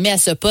a été nommée à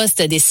ce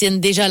poste dessine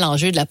déjà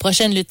l'enjeu de la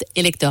prochaine lutte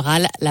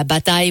électorale, la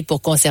bataille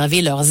pour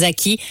conserver leurs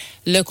acquis.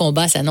 Le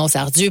combat s'annonce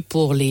ardu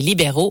pour les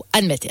libéraux,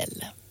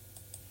 admet-elle.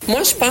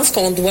 Moi, je pense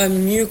qu'on doit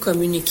mieux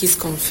communiquer ce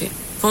qu'on fait.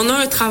 On a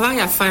un travail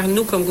à faire,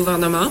 nous, comme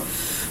gouvernement,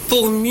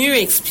 pour mieux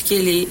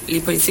expliquer les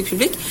politiques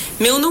publiques,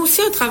 mais on a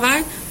aussi un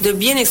travail de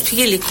bien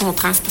expliquer les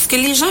contrastes, parce que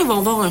les gens vont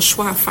avoir un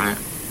choix à faire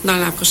dans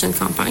la prochaine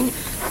campagne.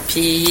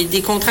 Puis il y a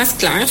des contrastes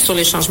clairs sur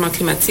les changements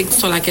climatiques,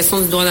 sur la question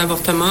du droit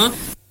d'avortement.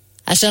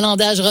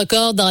 Achalandage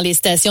record dans les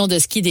stations de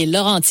ski des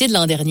Laurentides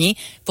l'an dernier.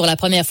 Pour la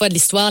première fois de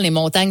l'histoire, les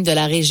montagnes de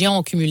la région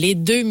ont cumulé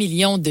 2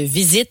 millions de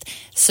visites.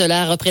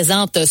 Cela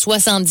représente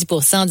 70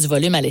 % du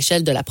volume à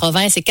l'échelle de la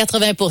province et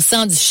 80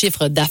 % du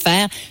chiffre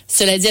d'affaires.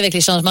 Cela dit, avec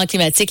les changements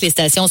climatiques, les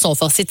stations sont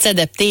forcées de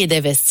s'adapter et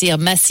d'investir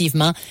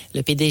massivement.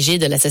 Le PDG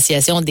de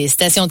l'Association des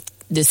stations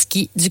de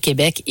ski du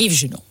Québec, Yves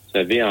Junot. Vous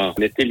savez, en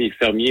été, les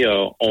fermiers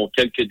ont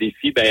quelques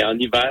défis. En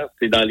hiver,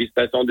 c'est dans les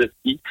stations de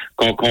ski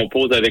qu'on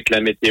compose avec la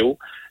météo.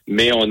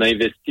 Mais on a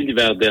investi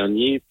l'hiver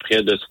dernier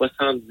près de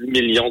 70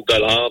 millions de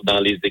dollars dans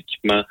les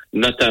équipements,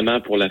 notamment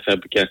pour la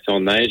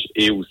fabrication de neige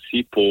et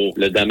aussi pour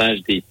le damage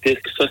des pistes.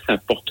 Ça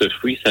porte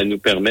fruit, ça nous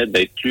permet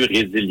d'être plus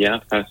résilients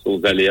face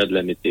aux aléas de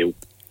la météo.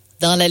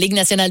 Dans la Ligue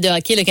nationale de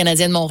hockey, le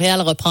Canadien de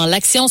Montréal reprend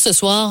l'action ce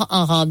soir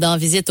en rendant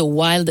visite au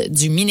Wild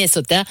du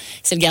Minnesota.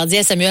 C'est le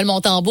gardien Samuel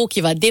Montembeault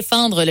qui va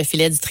défendre le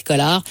filet du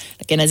tricolore.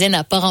 Le Canadien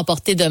n'a pas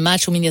remporté de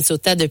match au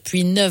Minnesota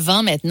depuis 9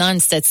 ans maintenant, une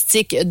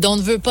statistique dont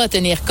ne veut pas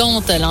tenir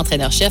compte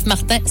l'entraîneur-chef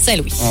Martin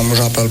Saint-Louis. Moi,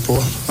 j'en parle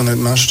pas.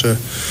 Honnêtement,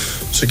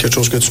 c'est quelque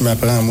chose que tu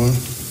m'apprends à moi.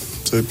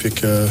 Puis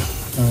que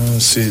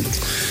c'est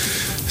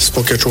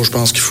pas quelque chose, je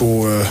pense, qu'il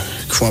faut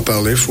en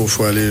parler. Il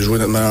faut aller jouer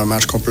notre meilleur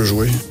match qu'on peut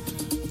jouer.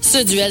 Ce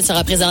duel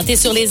sera présenté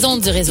sur les ondes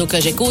du réseau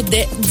Cogeco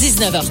dès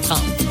 19h30.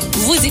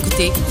 Vous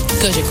écoutez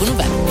Cogeco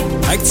Nouvelles.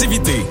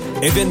 Activités,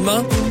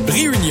 événements,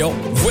 réunions,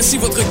 voici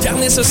votre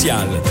carnet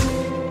social.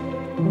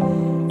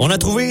 On a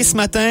trouvé ce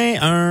matin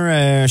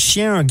un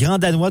chien, un grand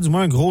danois, du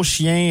moins un gros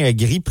chien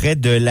gris près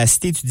de la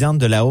cité étudiante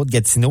de la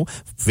Haute-Gatineau.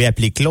 Vous pouvez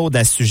appeler Claude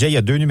à ce sujet. Il y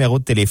a 2 numéros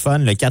de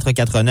téléphone, le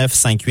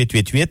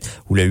 449-5888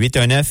 ou le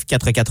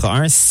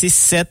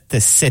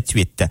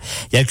 819-441-6778.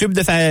 Il y a le club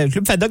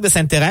FADOC de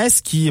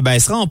Sainte-Thérèse qui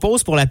sera en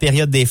pause pour la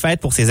période des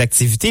fêtes pour ses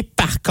activités.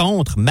 Par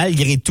contre,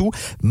 malgré tout,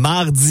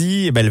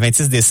 mardi, le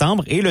 26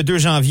 décembre et le 2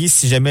 janvier,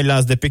 si jamais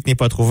l'As de pique n'est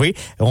pas trouvé,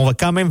 on va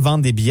quand même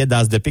vendre des billets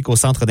d'As de pique au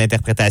centre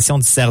d'interprétation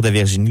du Cerf de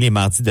Virginie les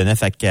mardis de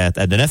 9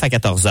 à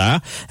 14 heures.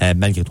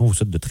 Malgré tout, on vous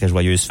souhaite de très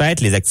joyeuses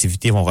fêtes. Les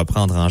activités vont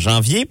reprendre en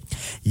janvier.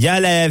 Il y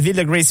a la ville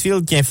de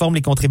Gracefield qui informe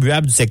les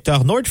contribuables du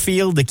secteur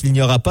Northfield qu'il n'y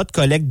aura pas de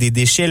collecte des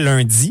déchets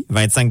lundi,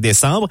 25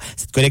 décembre.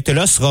 Cette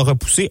collecte-là sera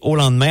repoussée au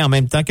lendemain en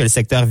même temps que le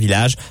secteur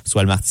village,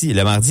 soit le mardi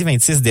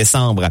 26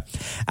 décembre.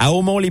 À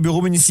Aumont, les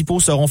bureaux municipaux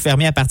seront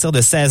fermés à partir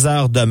de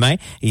 16h demain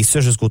et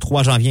ce jusqu'au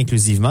 3 janvier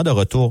inclusivement, de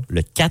retour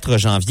le 4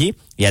 janvier.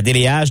 Et à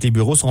Déléage, les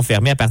bureaux seront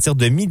fermés à partir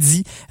de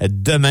midi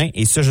demain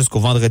et ce jusqu'au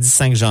vendredi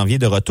 5 janvier,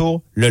 de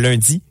retour le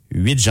lundi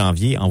 8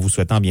 janvier, en vous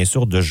souhaitant bien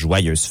sûr de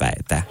joyeuses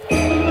fêtes.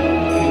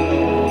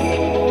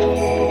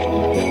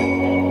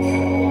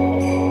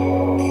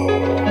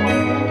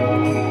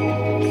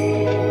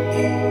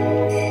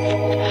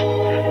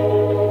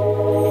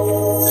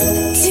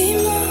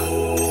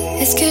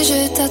 Est-ce que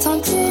je t'attends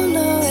pour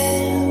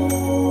Noël?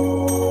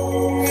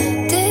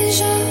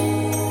 Déjà,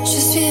 je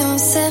suis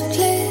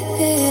encerclée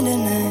de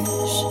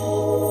neige.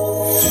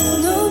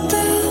 Nos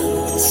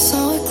peurs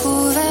sont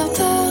recouverts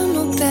par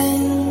nos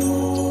peines.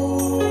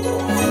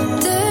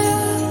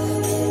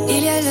 Dehors,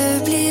 il y a le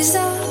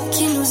blizzard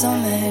qui nous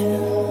emmêle.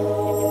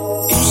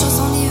 Une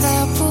chanson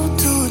d'hiver pour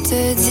tout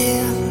te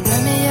dire, le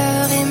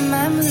meilleur et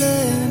même le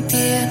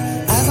pire,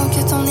 avant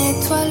que ton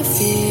étoile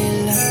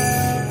file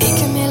et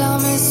que mes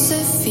larmes se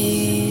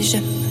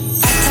figent.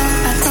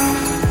 Attends,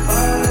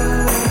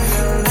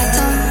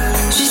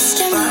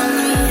 jusqu'à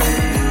minuit.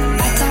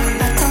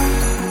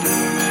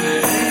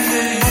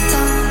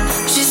 Attends,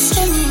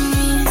 jusqu'à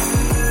minuit.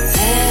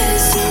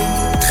 Laisse-nous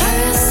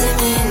traverser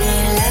mes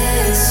nuits,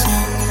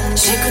 laisse-nous.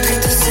 J'écouterai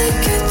tout ce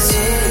que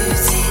tu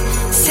dis.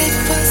 Cette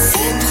fois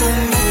c'est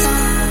promis.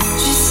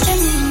 Jusqu'à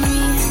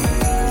minuit.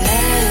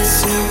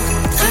 Laisse-nous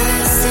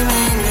traverser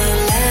mes nuits,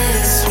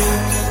 laisse-nous.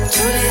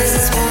 Tous les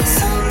espoirs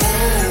sont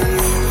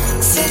permis.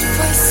 Cette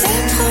fois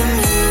c'est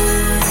promis.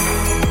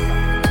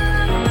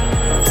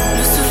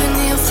 Nos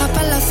souvenirs frappent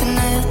à la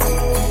fenêtre.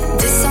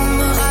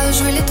 Décembre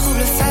orageux et les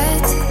troubles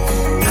fêtes.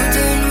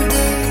 Nous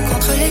deux,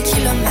 contre les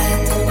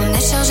kilomètres. On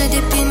est chargé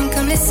d'épines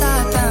comme les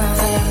sapins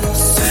verts.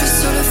 Souffle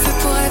sur le feu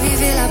pour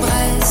raviver la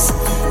braise.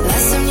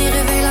 L'insomnie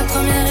réveille la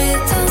première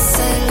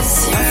étincelle.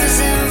 Si on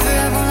faisait un vœu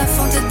avant la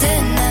fonte des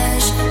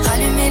neiges,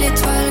 rallumer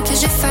l'étoile que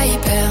j'ai failli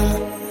perdre.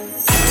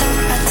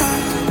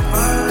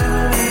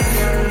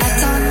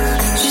 Attends,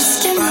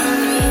 jusqu'à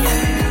minuit.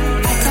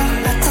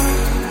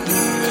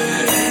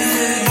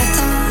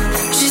 Attends,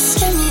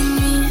 jusqu'à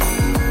minuit.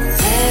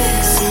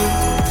 Laisse-nous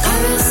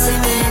traverser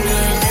mes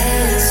nuits,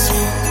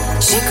 laisse-nous.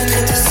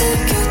 J'écouterai tout ce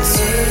que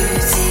tu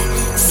dis.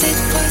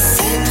 Cette fois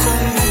c'est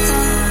promis.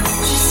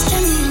 Jusqu'à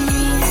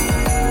minuit.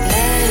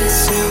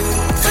 Laisse-nous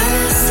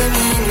traverser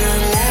mes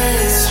nuits,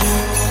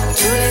 laisse-nous.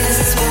 Tous les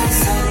espoirs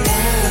sont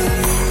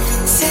permis.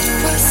 Cette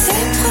fois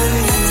c'est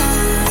promis.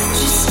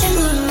 Jusqu'à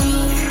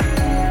minuit.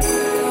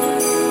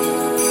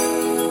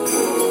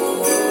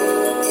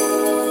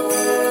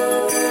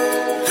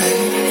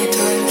 Rallumer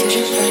l'étoile que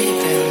j'ai failli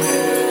perdre.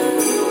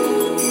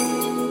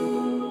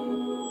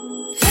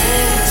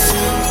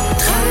 Laisse-nous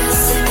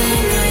traverser mes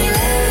nuits,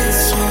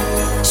 laisse-nous.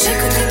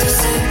 J'écouterai tout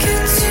ce que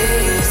tu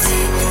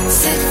dis.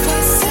 Cette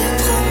fois c'est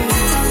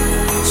promis.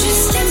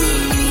 Jusqu'à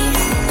minuit.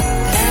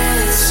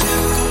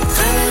 Laisse-nous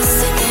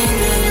traverser mes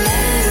nuits,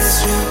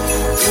 laisse-nous.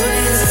 Tous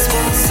les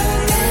espoirs sont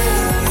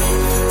permis.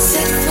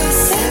 Cette fois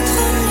c'est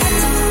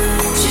promis.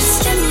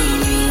 Jusqu'à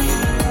minuit.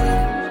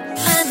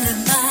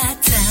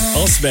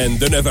 En semaine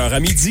de 9h à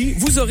midi,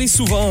 vous aurez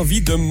souvent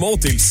envie de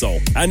monter le son.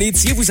 Anne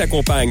Etier vous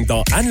accompagne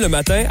dans Anne le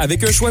matin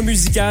avec un choix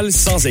musical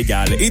sans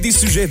égal et des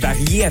sujets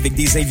variés avec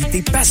des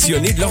invités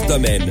passionnés de leur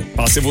domaine.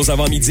 Passez vos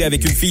avant-midi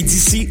avec une fille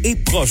d'ici et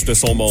proche de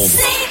son monde.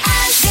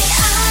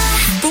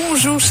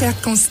 Bonjour, chers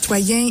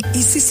concitoyens.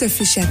 Ici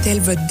Sophie Châtel,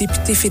 votre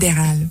députée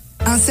fédérale.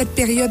 En cette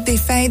période des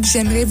fêtes,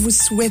 j'aimerais vous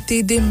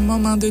souhaiter des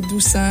moments de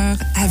douceur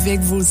avec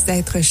vos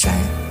êtres chers.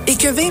 Et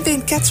que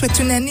 2024 soit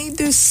une année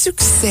de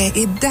succès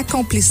et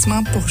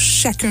d'accomplissement pour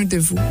chacun de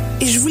vous.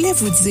 Et je voulais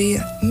vous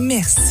dire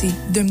merci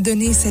de me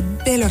donner cette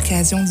belle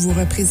occasion de vous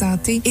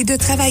représenter et de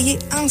travailler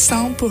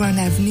ensemble pour un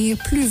avenir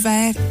plus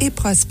vert et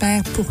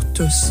prospère pour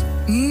tous.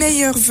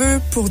 Meilleurs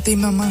vœux pour des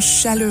moments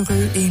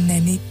chaleureux et une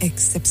année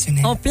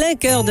exceptionnelle. En plein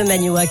cœur de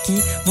Maniwaki,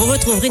 vous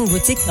retrouverez une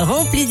boutique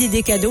remplie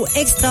d'idées cadeaux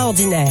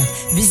extraordinaires.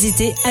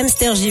 Visitez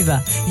Hamster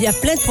Jiva. Il y a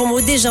plein de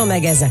promos déjà en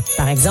magasin.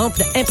 Par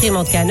exemple,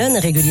 imprimante Canon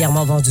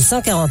régulièrement vendue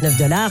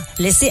 $149,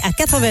 laissée à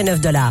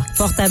 $89.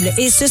 Portable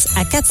Asus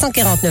à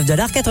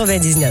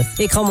 $449,99.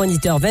 Écran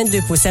moniteur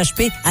 22 pouces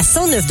HP à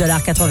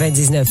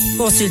 $109,99.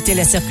 Consultez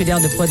la circulaire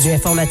de produits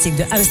informatiques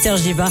de Hamster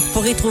Jiva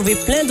pour y trouver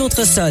plein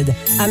d'autres soldes.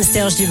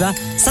 Hamster Jiva,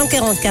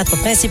 144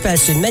 Principal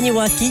Sud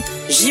Maniwaki.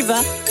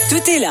 Jiva,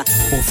 tout est là.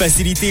 Pour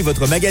faciliter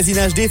votre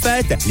magasinage des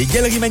fêtes, les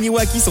Galeries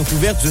Maniwaki sont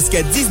ouvertes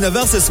jusqu'à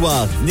 19h ce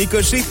soir. Venez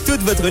cocher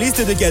toute votre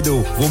liste de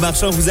cadeaux. Vos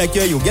marchands vous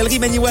accueillent aux Galeries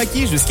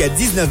Maniwaki jusqu'à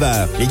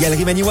 19h. Les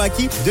Galeries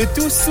Maniwaki, de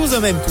tout sous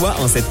un même toit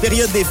en cette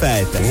période des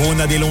fêtes.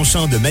 Rona des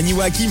Longchamps de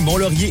Maniwaki,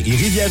 Mont-Laurier et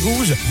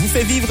Rivière-Rouge vous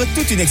fait vivre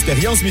toute une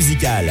expérience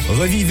musicale.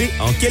 Revivez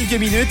en quelques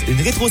minutes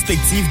une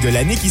rétrospective de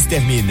l'année qui se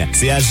termine.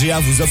 CHGA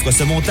vous offre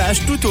ce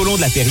montage tout au long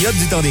de la période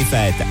du temps des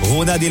fêtes.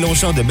 Rona des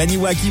Longchamps de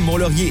Maniwaki,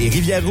 Mont-Laurier et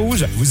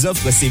Rivière-Rouge vous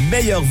offre ses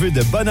meilleurs vœux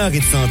de bonheur et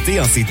de santé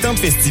en ces temps de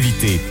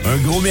festivités. Un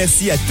gros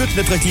merci à toute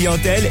notre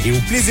clientèle et au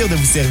plaisir de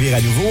vous servir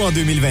à nouveau en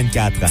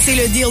 2024. C'est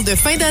le deal de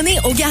fin d'année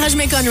au Garage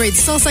McConridge,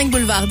 105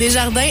 boulevard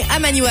Desjardins à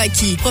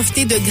Maniwaki.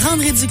 Profitez de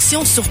grandes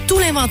réductions sur tout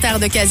l'inventaire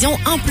d'occasion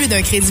en plus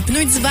d'un crédit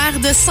pneu d'hiver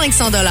de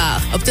 $500.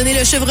 Obtenez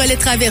le Chevrolet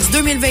Traverse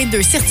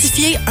 2022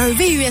 certifié, un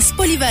VUS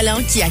polyvalent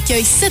qui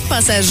accueille 7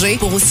 passagers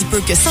pour aussi peu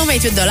que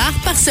 $128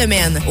 par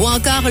semaine. Ou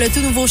encore le tout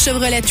nouveau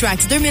Chevrolet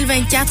Trax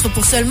 2024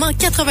 pour seulement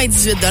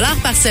 $98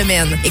 par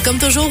semaine. Et comme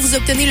toujours, vous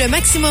obtenez le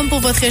maximum pour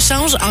votre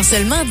échange en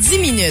seulement 10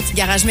 minutes.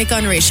 Garage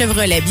McConray,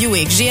 Chevrolet,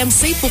 Buick,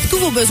 GMC pour tous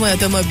vos besoins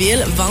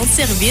automobiles, vente,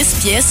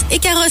 services, pièces et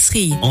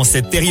carrosserie. En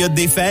cette période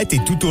des fêtes et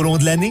tout au long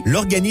de l'année,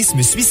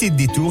 l'organisme Suicide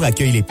Détour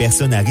accueille les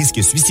personnes à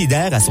risque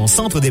suicidaire à son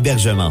centre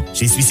d'hébergement.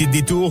 Chez Suicide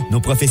Détour, nos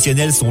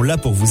professionnels sont là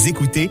pour vous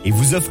écouter et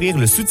vous offrir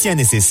le soutien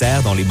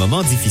nécessaire dans les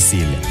moments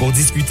difficiles. Pour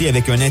discuter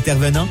avec un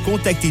intervenant,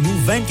 contactez-nous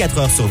 24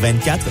 heures sur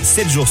 24,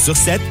 7 jours sur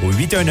 7 au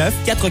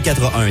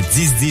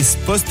 819-441-1010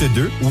 poste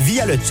 2 ou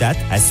via le chat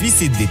à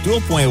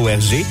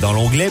suicidedétour.org dans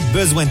l'onglet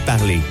Besoin de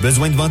parler.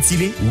 Besoin de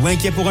ventiler ou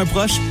inquiet pour un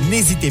proche?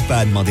 N'hésitez pas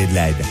à demander de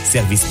l'aide.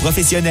 Service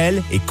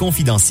professionnel et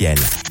confidentiel.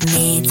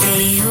 Météo,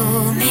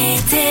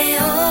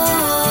 météo,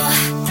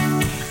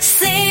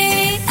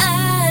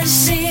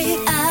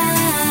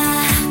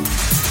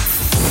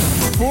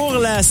 Pour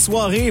la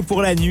soirée et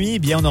pour la nuit,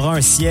 bien, on aura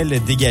un ciel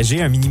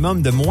dégagé, un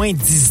minimum de moins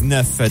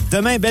 19.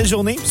 Demain, belle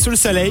journée, sous le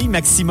soleil,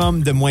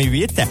 maximum de moins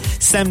 8.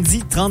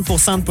 Samedi,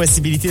 30% de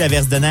possibilité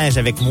d'averse de neige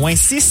avec moins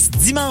 6.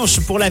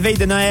 Dimanche, pour la veille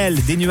de Noël,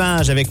 des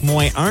nuages avec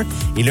moins 1.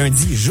 Et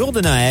lundi, jour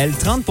de Noël,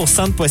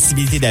 30% de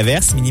possibilité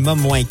d'averse, minimum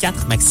moins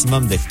 4,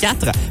 maximum de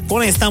 4. Pour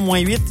l'instant, moins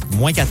 8,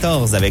 moins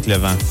 14 avec le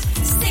vent.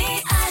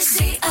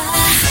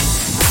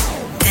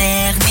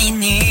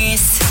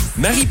 Terminus.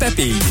 Marie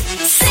Papille.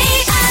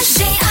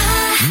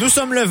 Nous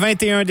sommes le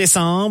 21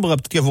 décembre.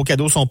 Peut-être que vos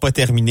cadeaux sont pas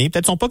terminés.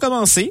 Peut-être sont pas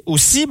commencés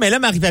aussi. Mais là,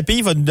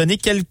 Marie-Papille va nous donner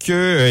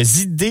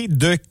quelques idées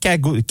de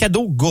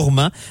cadeaux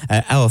gourmands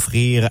à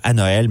offrir à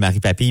Noël.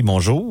 Marie-Papille,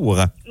 bonjour.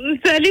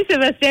 Salut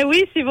Sébastien.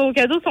 Oui, si vos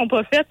cadeaux sont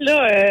pas faits,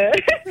 là,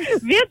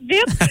 vite.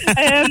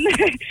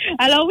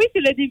 Alors oui,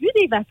 c'est le début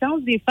des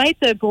vacances, des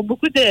fêtes pour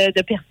beaucoup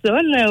de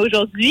personnes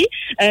aujourd'hui.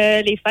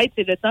 Les fêtes,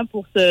 c'est le temps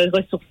pour se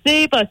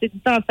ressourcer, passer du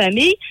temps en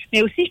famille,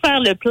 mais aussi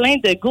faire le plein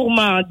de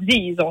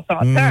gourmandises, on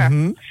s'entend.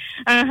 Mm-hmm.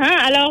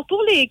 Alors,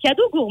 pour les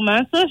cadeaux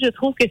gourmands, ça, je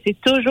trouve que c'est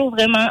toujours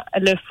vraiment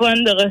le fun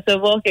de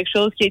recevoir quelque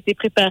chose qui a été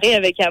préparé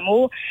avec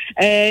amour.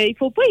 Il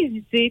faut pas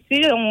hésiter.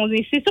 Tu sais,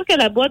 c'est sûr que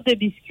la boîte de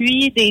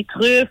biscuits, des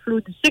truffles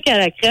ou du sucre à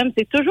la crème,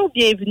 c'est toujours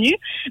bienvenu.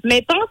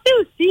 Mais pensez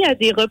aussi à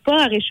des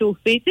repas à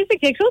réchauffer. Tu sais, c'est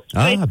quelque chose qui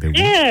peut être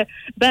très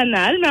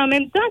banal, mais en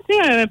même temps, tu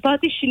sais, un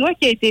pâté chinois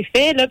qui a été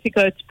fait, là, puis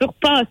que tu peux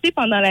repasser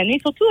pendant l'année.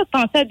 Surtout à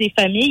penser à des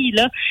familles,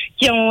 là,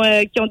 qui ont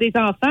des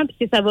enfants, puis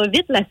que ça va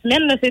vite la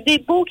semaine, là. C'est des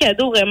beaux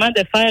cadeaux vraiment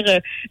de faire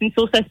une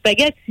sauce à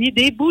spaghetti,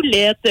 des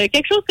boulettes,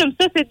 quelque chose comme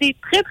ça. C'est des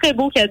très, très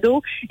beaux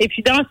cadeaux. Et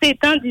puis, dans ces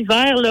temps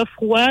d'hiver, là,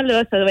 froid,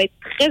 là, ça va être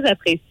très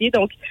apprécié.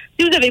 Donc,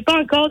 si vous n'avez pas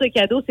encore de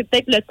cadeaux, c'est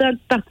peut-être le temps de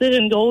partir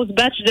une grosse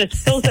batch de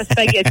sauce à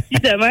spaghetti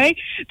demain,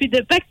 puis de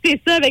pacter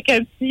ça avec un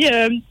petit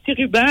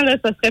ruban, là,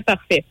 ça serait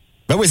parfait.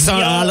 Ben oui, c'est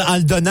ça, en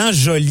le donnant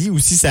joli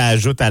aussi, ça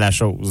ajoute à la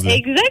chose. Là.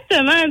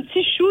 Exactement, un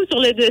petit chou sur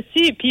le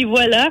dessus, et puis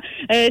voilà.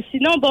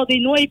 Sinon, bon, des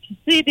noix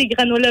épicées, des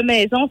granolas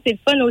maison, c'est le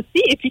fun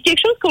aussi. Et puis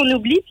quelque chose qu'on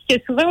oublie, puis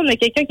que souvent on a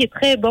quelqu'un qui est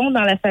très bon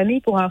dans la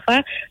famille pour en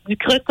faire, du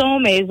croton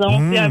maison.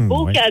 C'est un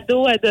beau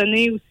cadeau à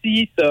donner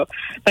aussi, ça.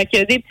 Fait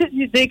que des petites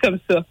idées comme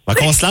ça. Fait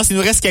qu'on se lance, il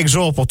nous reste quelques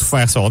jours pour tout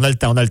faire ça. On a le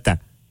temps. On a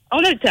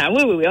le temps,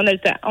 oui, on a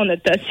le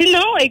temps.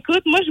 Sinon,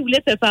 écoute, moi, je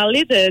voulais te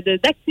parler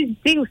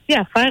d'activités aussi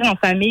à faire en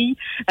famille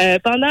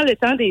pendant le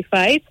temps des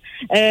fêtes.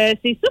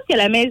 C'est sûr que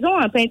la maison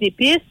en pain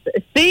d'épices,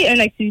 c'est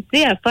une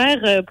activité à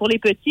faire pour les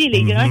petits et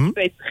les grands qui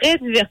peut être très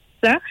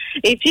divertissant.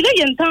 Et puis là, il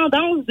y a une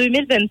tendance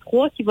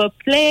 2023 qui va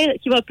plaire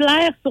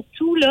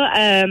surtout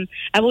là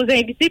à vos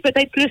invités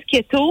peut-être plus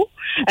keto,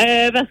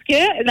 parce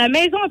que la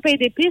maison en pain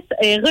d'épices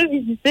est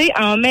revisitée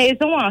en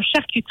maison en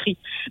charcuterie.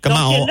 Comme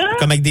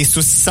avec des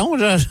saucissons,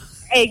 là?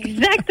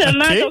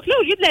 Exactement. Okay. Donc là,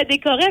 au lieu de la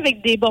décorer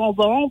avec des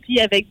bonbons puis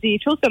avec des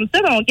choses comme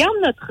ça, on garde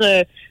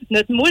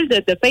notre moule de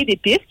pain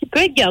d'épices qui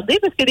peut être gardé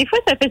parce que des fois,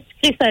 ça fait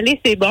sucré-salé,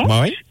 c'est bon.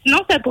 Ben oui. Sinon,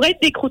 ça pourrait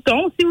être des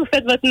croûtons si vous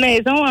faites votre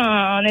maison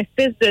en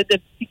espèce de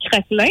petits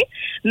craquelins.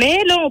 Mais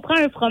là, on prend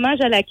un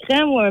fromage à la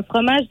crème ou un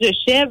fromage de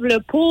chèvre là,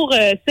 pour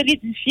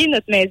solidifier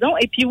notre maison.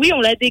 Et puis oui, on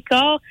la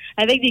décore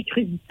avec des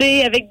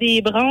crudités, avec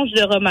des branches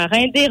de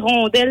romarin, des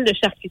rondelles de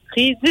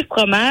charcuterie, du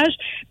fromage.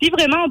 Puis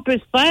vraiment, on peut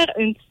se faire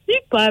une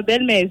super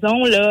belle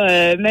maison,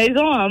 là,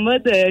 maison en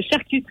mode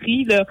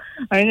charcuterie, là,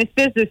 un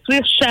espèce de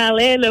Swiss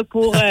chalet là,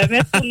 pour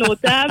mettre sur nos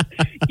tables,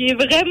 qui est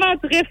vraiment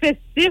très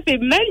festif et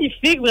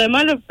magnifique,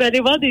 vraiment. Là, vous pouvez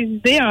aller voir des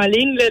idées en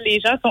ligne, là, les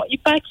gens sont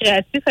hyper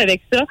créatifs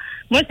avec ça.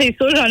 Moi, c'est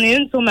sûr, j'en ai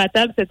une sur ma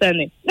table cette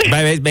année.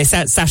 Ben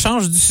ça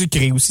change du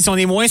sucré aussi. Si on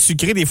est moins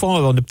sucré, des fois,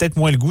 on a peut-être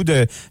moins le goût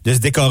de se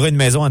décorer une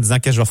maison en disant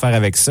qu'est-ce que je vais faire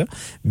avec ça.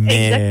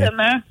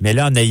 Exactement. Mais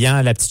là, en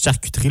ayant la petite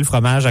charcuterie, le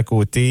fromage à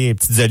côté, les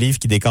petites olives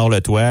qui décorent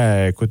le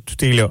toit, écoute,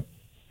 tout est là.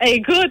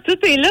 Écoute, tout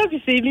est là,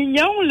 puis c'est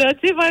mignon, là.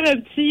 Tu sais, faire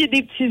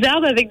des petits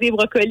arbres avec des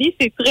brocolis,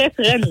 c'est très,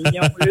 très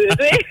mignon.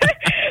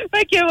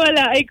 Fait que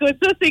voilà, écoute,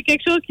 ça, c'est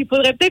quelque chose qu'il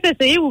faudrait peut-être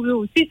essayer ou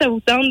aussi, ça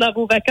vous tente dans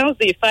vos vacances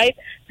des fêtes.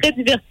 Très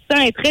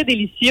divertissant et très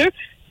délicieux.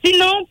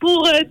 Sinon,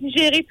 pour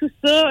digérer tout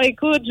ça,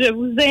 écoute, je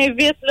vous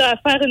invite là,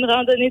 à faire une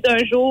randonnée d'un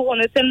jour. On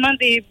a tellement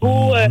des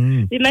beaux,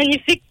 des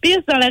magnifiques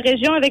pistes dans la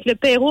région avec le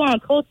Pérou,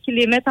 entre autres, qui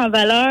les mettent en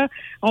valeur.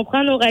 On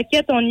prend nos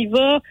raquettes, on y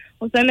va.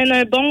 On s'amène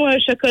un bon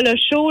chocolat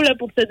chaud là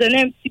pour se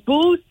donner un petit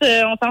boost.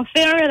 On t'en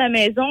fait un à la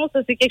maison.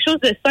 Ça, c'est quelque chose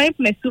de simple,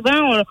 mais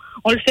souvent,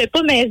 on le fait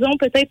pas maison.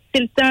 Peut-être que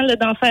c'est le temps là,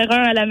 d'en faire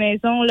un à la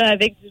maison là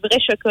avec du vrai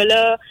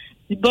chocolat,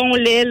 du bon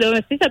lait. Là.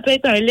 Tu sais, ça peut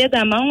être un lait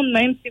d'amande,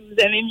 même si vous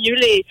aimez mieux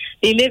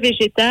les laits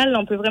végétales.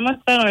 On peut vraiment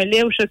se faire un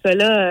lait au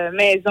chocolat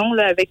maison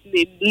là avec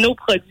nos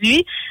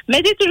produits.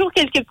 Mettez toujours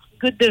quelques petites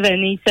gouttes de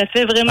vanille. Ça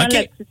fait vraiment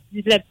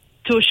la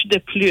touche de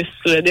plus.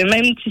 Là.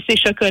 Même si c'est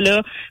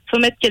chocolat, faut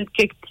mettre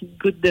quelques petites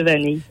gouttes de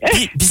vanille.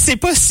 Puis c'est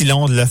pas si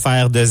long de le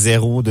faire de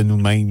zéro de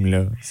nous-mêmes,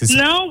 là. C'est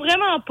ça? Non,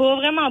 vraiment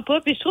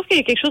pas. Puis je trouve qu'il y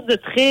a quelque chose de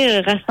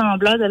très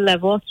rassembleur de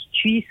l'avoir qui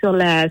cuit sur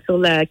la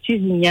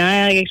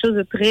cuisinière, quelque chose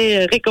de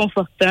très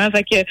réconfortant.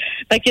 Fait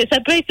que ça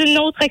peut être une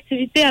autre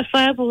activité à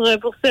faire pour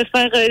se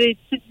faire des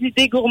petites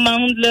idées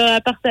gourmandes là,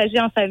 à partager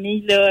en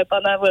famille là,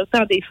 pendant le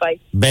temps des fêtes.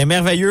 Ben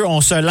merveilleux,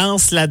 on se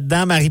lance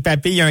là-dedans,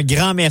 Marie-Papille. Un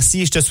grand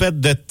merci. Je te souhaite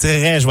de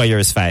très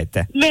joyeuses fêtes.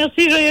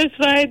 Merci, joyeuses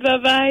fêtes.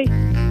 Bye bye.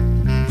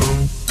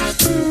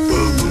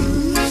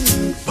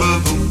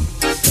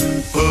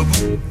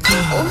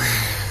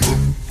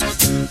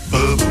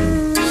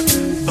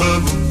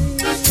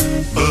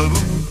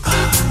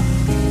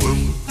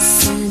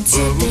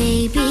 Santa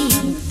baby,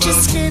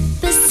 just slip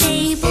a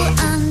sable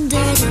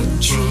under the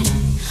tree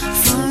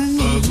for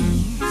me.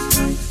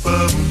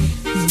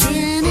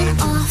 Been an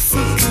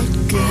awful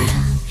good girl,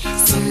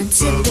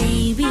 Santa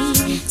baby,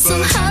 so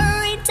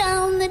hurry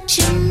down the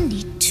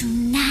chimney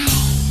tonight.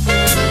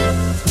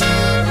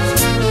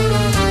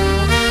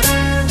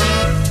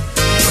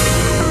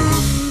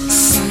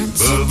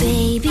 Santa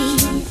baby,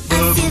 a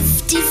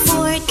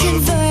 54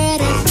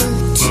 convertible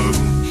to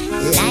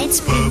light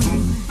blue.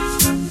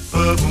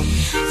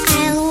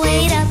 I'll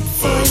wait up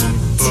for you,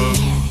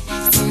 dear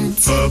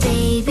Santa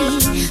baby,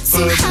 so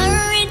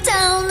hurry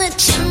down the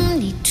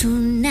chimney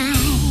tonight.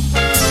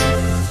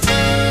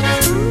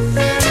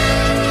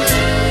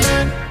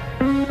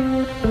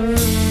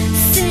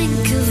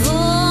 Think of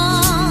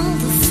all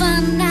the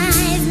fun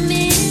I've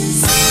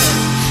missed.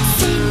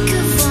 Think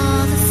of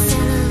all the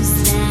fellows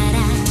that I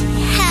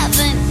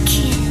haven't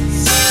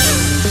kissed.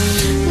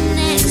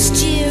 Next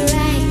year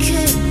I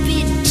could be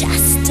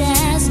just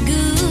as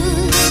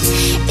good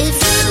if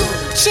you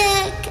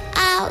check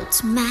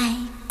out my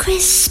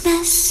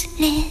Christmas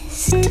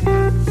list.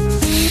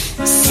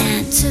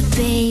 Santa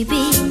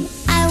baby,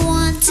 I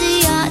want a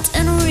yacht,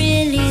 and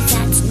really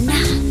that's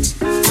not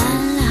a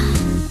lot.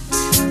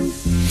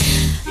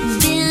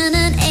 Been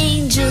an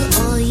angel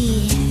all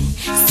year,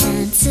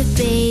 Santa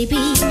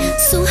baby,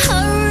 so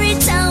hurry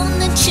down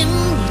the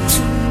chimney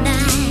tonight.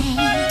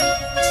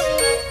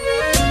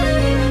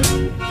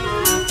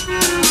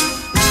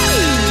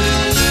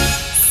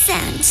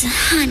 Santa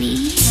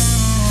honey,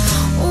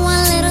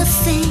 one little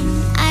thing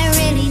I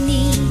really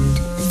need,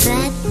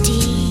 that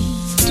deed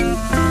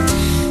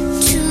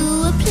to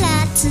a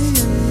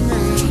platinum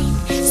mine,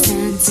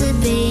 Santa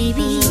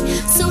baby,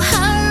 so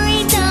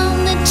hurry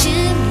down the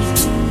chimney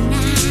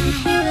tonight.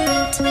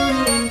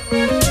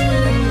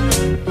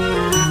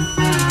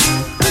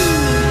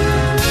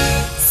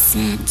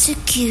 Santa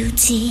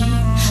cutie,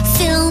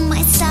 fill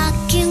my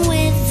stocking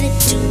with a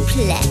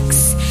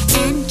duplex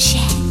and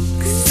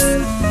checks.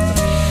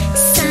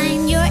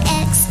 Sign your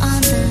X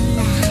on the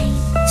line,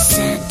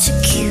 Santa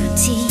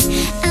cutie,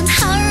 and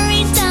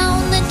hurry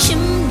down the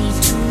chimney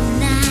tonight.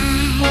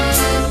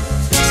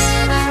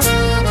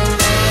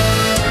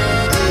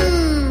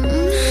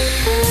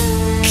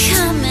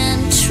 Come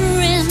and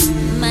trim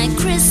my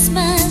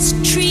Christmas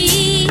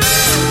tree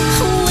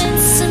with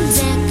some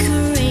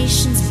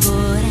decorations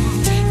bought at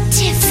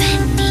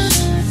Tiffany's.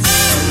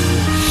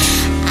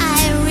 I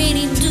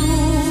really do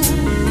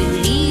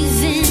believe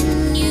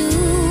in you.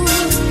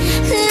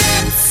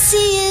 Let's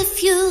see if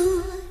you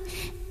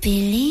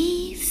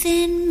believe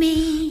in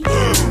me.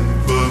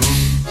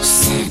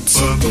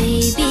 Santa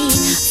baby,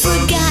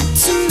 forgot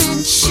to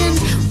mention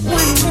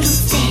one little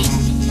thing,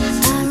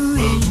 a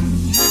ring.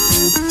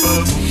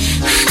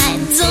 I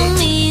don't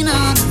mean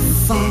on the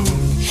phone,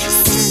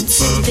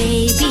 Santa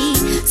baby,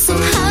 so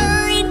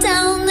hurry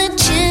down the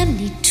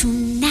chimney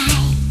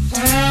tonight.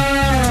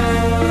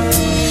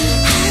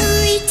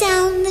 Hurry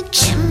down the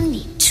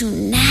chimney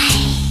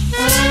tonight.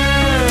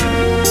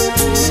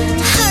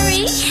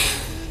 Hurry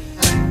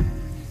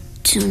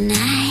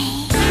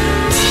tonight.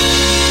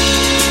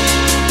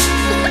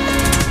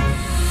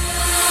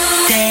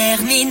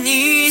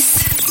 Terminus.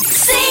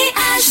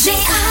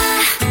 C-A-G-A.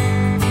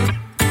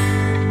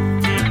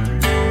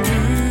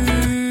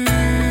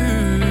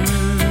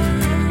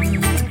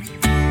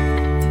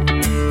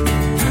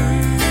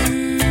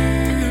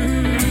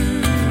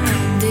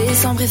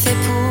 Décembre est fait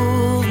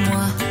pour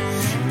moi.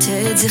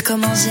 Te dire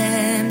comment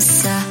j'aime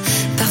ça.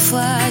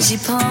 Parfois j'y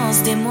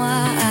pense des mois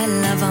à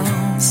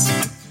l'avance.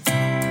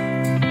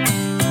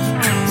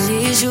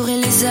 Les jours et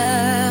les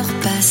heures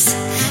passent.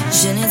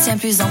 Je ne tiens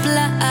plus en place.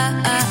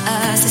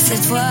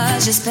 Cette fois,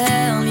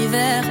 j'espère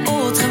l'hiver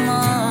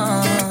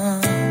autrement.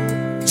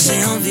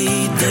 J'ai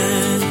envie de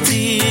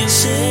dire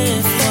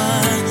j'ai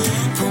froid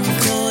pour me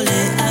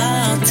coller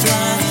à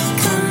toi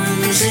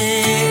comme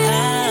j'ai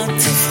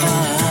hâte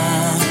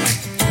froid.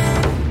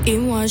 Et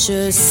moi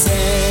je sais,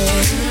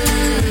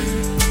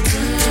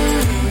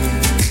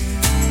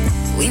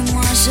 oui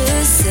moi je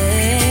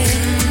sais,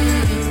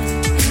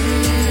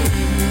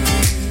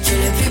 que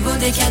le plus beau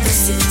des cadeaux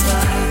c'est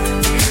toi.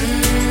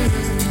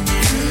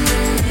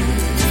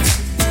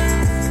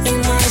 Et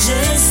moi je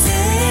sais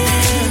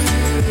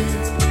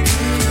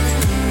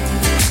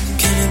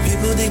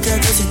des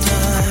cadeaux, c'est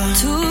toi.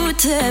 Tout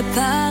est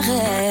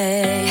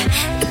pareil,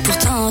 et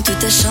pourtant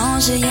tout a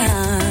changé,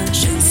 hein.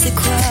 Je ne sais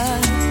quoi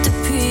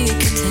depuis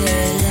que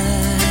t'es là.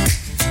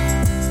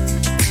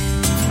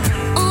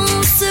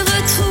 On se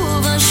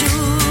retrouve un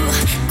jour,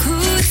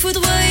 coup de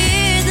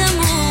foudroyé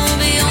d'amour,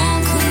 et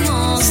on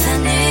commence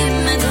l'année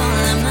main dans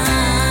la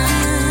main.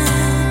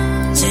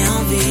 J'ai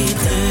envie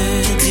de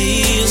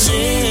dire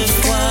j'ai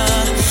froid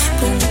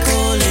pour me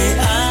coller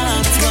à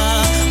toi.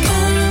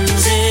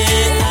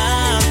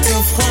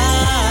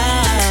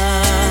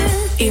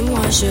 Et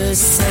moi je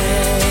sais,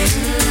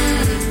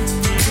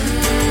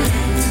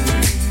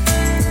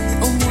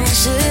 au moins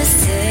je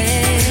sais,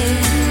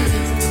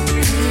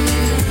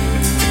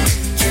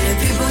 que le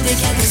plus beau des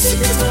cadeaux c'est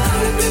toi.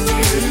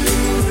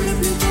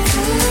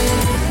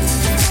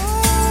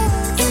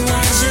 Et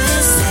moi je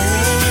sais,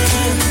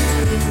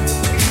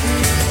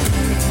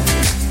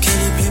 que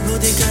le plus beau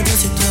des cadeaux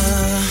c'est toi.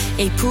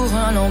 Et pour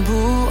un long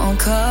bout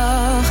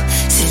encore,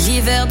 c'est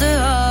l'hiver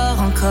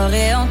dehors, encore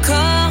et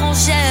encore, on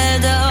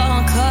gèle dehors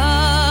encore.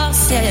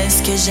 C'est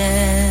ce que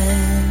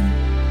j'aime.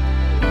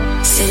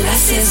 C'est la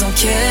saison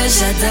que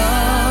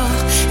j'adore.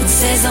 Une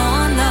saison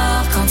en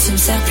or, quand tu me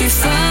serres plus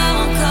fort,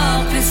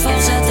 encore plus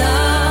fort,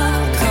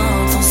 j'adore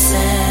quand on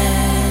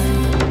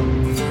s'aime.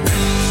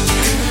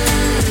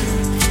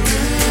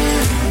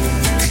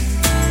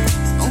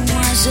 Au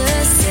moins je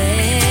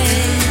sais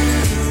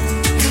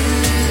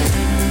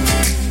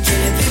que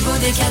le plus beau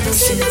des cadeaux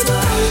c'est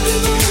toi.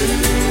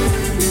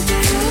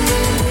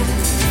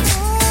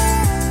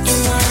 Et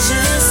moi je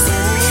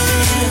sais,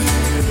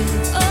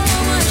 oh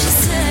moi je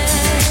sais,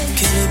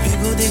 que le plus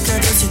beau des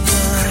cadeaux c'est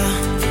toi.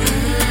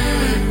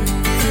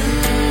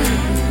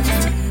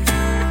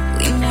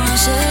 Oui moi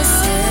je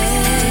sais,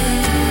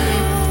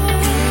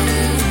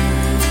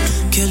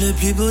 que le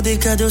plus beau des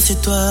cadeaux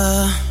c'est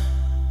toi.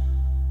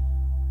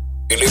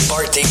 Le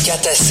Party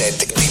 4 à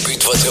 7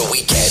 débute votre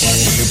week-end.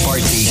 Le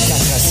Party 4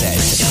 à 7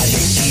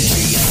 avec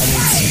DJ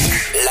Anity.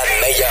 La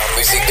meilleure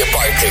musique de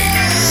party.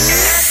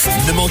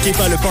 Ne manquez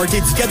pas le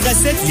Party du 4 à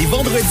 7 les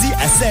vendredis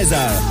à 16h.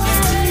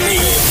 Le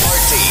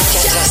Party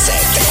 4 à 7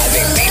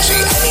 avec DJ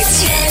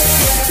Anity.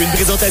 Une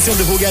présentation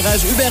de vos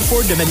garages Hubert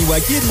Ford de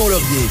Maniwaki et de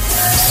Mont-Laurier.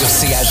 Sur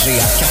CHG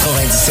à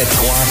 97.3,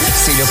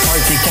 c'est le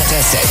Party 4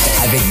 à 7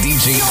 avec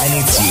DJ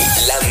Anity.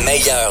 La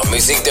meilleure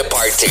musique de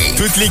party.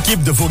 Toute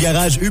l'équipe de vos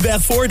garages Hubert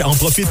Ford en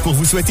profite pour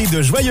vous souhaiter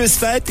de joyeuses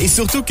fêtes et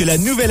surtout que la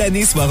nouvelle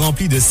année soit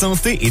remplie de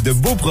santé et de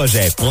beaux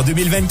projets. En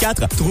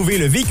 2024, trouvez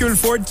le véhicule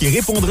Ford qui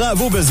répondra à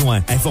vos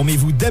besoins.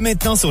 Informez-vous dès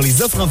maintenant sur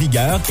les offres en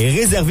vigueur et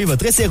réservez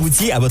votre essai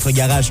routier à votre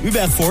garage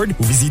Hubert Ford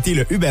ou visitez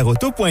le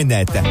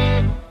hubertauto.net.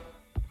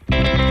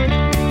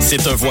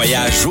 C'est un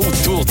voyage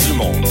autour du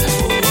monde.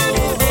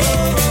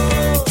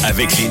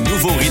 Avec les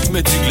nouveaux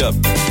rythmes du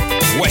globe.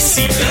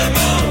 Voici Le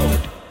Monde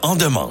en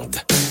demande.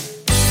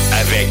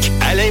 Avec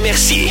Alain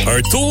Mercier.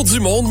 Un tour du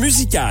monde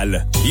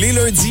musical. Les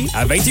lundis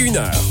à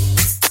 21h.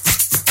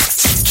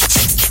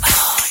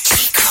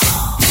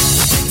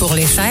 Pour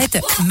les fêtes,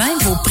 même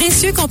vos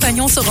précieux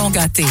compagnons seront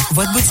gâtés.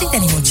 Votre boutique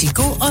d'Animaux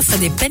Chico offre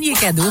des paniers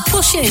cadeaux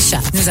pour chiens et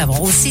chats. Nous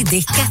avons aussi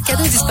des cartes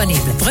cadeaux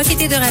disponibles.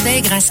 Profitez de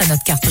rabais grâce à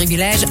notre carte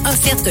privilège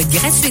offerte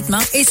gratuitement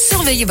et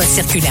surveillez votre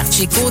circulaire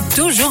Chico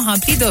toujours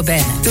rempli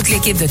d'aubaines. Toute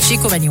l'équipe de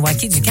Chico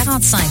Maniwaki du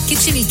 45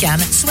 Kitchimikan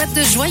souhaite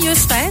de joyeuses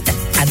fêtes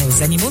à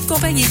nos animaux de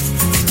compagnie.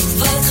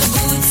 Votre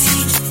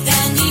boutique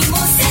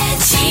d'animaux,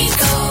 c'est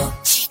Chico.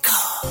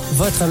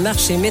 Votre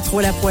marché Métro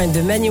La Pointe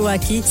de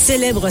Maniwaki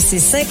célèbre ses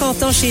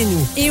 50 ans chez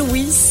nous. Et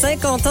oui,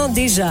 50 ans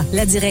déjà.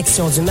 La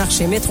direction du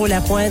marché Métro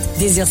La Pointe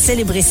désire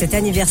célébrer cet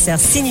anniversaire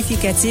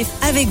significatif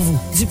avec vous.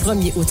 Du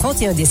 1er au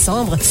 31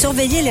 décembre,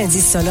 surveillez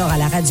l'indice sonore à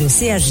la radio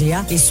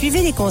CHGA et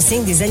suivez les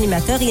consignes des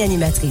animateurs et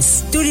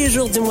animatrices. Tous les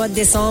jours du mois de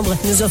décembre,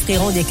 nous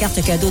offrirons des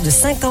cartes cadeaux de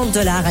 50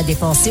 $ à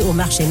dépenser au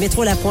marché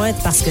Métro La Pointe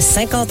parce que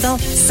 50 ans,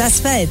 ça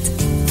se fête.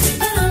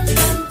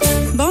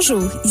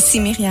 Bonjour, ici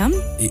Myriam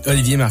et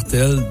Olivier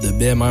Martel de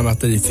BMR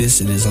Martel et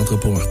Fils et les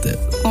entrepôts Martel.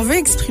 On veut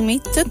exprimer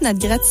toute notre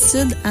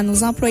gratitude à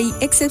nos employés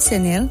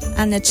exceptionnels,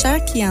 à notre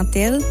chère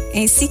clientèle,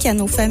 ainsi qu'à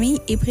nos familles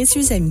et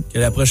précieux amis. Que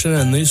la prochaine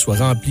année soit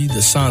remplie de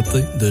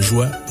santé, de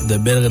joie, de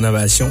belles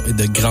rénovations et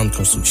de grandes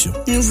constructions.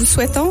 Nous vous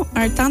souhaitons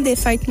un temps des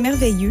fêtes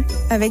merveilleux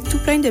avec tout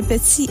plein de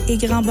petits et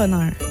grands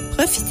bonheurs.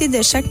 Profitez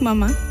de chaque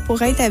moment pour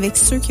être avec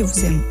ceux que vous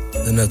aimez.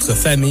 de notre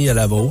famille à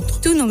la vôtre.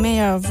 Tous nos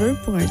meilleurs vœux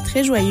pour un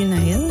très joyeux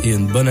Noël. Et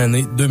une bonne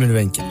année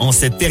 2024. En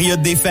cette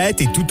période des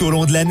fêtes et tout au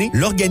long de l'année,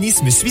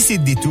 l'organisme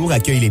Suicide Détour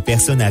accueille les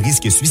personnes à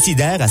risque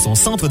suicidaire à son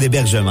centre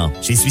d'hébergement.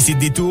 Chez Suicide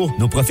Détour,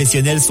 nos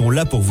professionnels sont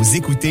là pour vous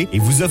écouter et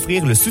vous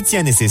offrir le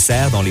soutien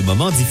nécessaire dans les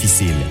moments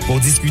difficiles. Pour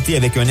discuter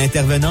avec un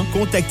intervenant,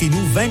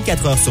 contactez-nous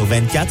 24 heures sur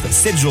 24,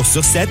 7 jours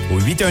sur 7 au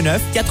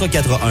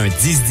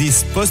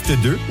 819-441-1010 poste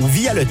 2 ou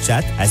via le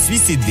chat à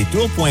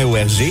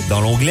suicidedétour.org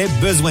dans l'onglet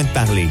Besoin de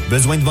parler.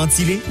 Besoin de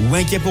ventiler ou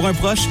inquiet pour un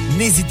proche?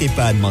 N'hésitez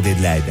pas à demander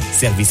de l'aide.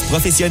 Service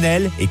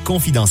professionnel et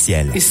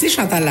confidentiel. Ici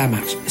Chantal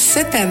Lamarche.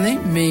 Cette année,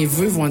 mes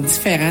vœux vont être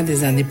différents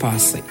des années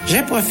passées. Je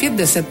profite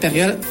de cette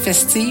période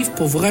festive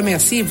pour vous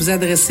remercier et vous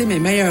adresser mes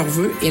meilleurs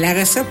vœux et la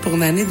recette pour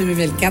une année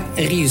 2024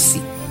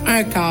 réussie.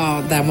 Un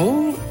quart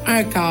d'amour,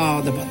 un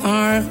quart de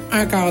bonheur,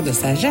 un quart de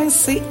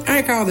sagesse et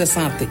un quart de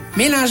santé.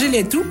 Mélangez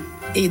les tout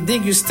et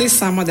dégustez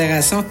sans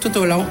modération tout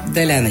au long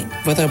de l'année.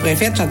 Votre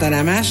préfète Chantal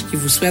Lamarche qui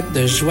vous souhaite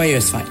de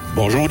joyeuses fêtes.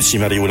 Bonjour, ici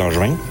Mario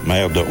Langevin,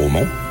 maire de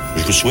Hautmont.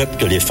 Je vous souhaite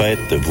que les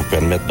fêtes vous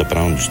permettent de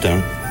prendre du temps,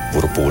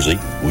 vous reposer,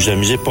 vous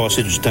amuser,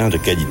 passer du temps de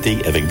qualité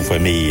avec vos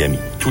familles et amis.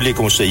 Tous les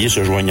conseillers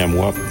se joignent à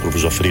moi pour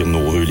vous offrir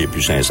nos vœux les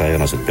plus sincères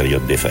dans cette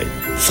période des fêtes.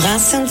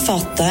 Francine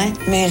Fortin,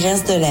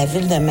 mairesse de la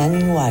ville de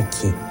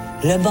Maniwaki.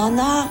 Le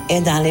bonheur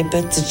est dans les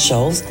petites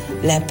choses,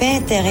 la paix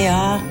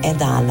intérieure est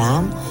dans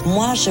l'âme.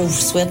 Moi, je vous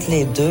souhaite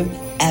les deux,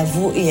 à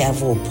vous et à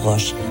vos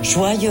proches.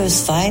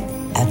 Joyeuses fêtes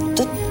à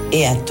toutes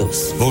et à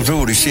tous.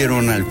 Bonjour, ici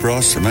Ronald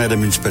Prost, maire de la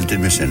municipalité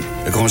de Messine.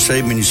 Le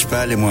conseil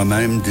municipal et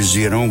moi-même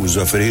désirons vous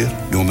offrir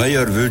nos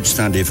meilleurs vœux du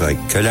temps des fêtes.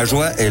 Que la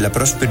joie et la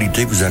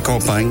prospérité vous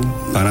accompagnent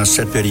pendant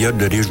cette période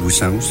de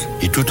réjouissance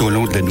et tout au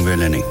long de la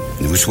nouvelle année.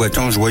 Nous vous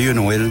souhaitons un joyeux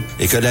Noël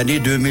et que l'année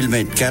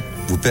 2024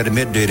 vous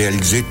permette de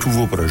réaliser tous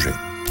vos projets.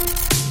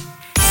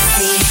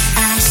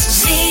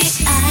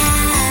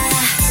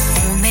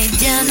 On est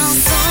bien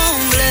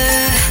ensemble.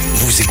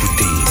 Vous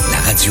écoutez la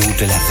radio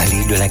de la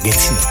vallée de la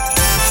Gatineau.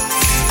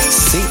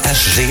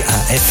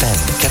 CHGA-FM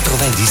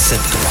 97.3.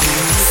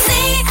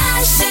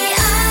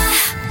 CHGA.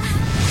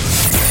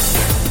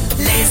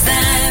 Les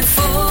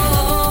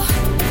infos.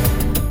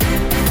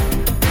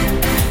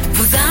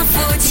 Vos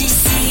infos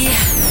d'ici.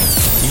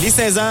 Il est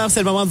 16h, c'est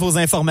le moment de vos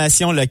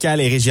informations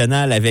locales et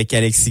régionales avec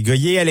Alexis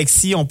Goyer.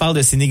 Alexis, on parle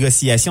de ces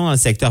négociations dans le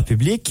secteur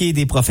public et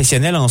des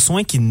professionnels en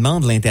soins qui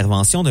demandent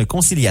l'intervention d'un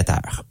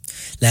conciliateur.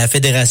 La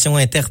Fédération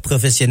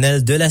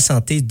interprofessionnelle de la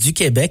santé du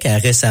Québec a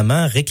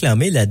récemment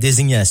réclamé la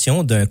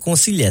désignation d'un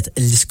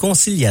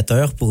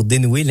conciliateur pour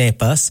dénouer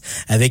l'impasse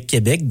avec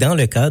Québec dans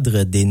le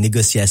cadre des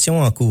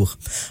négociations en cours.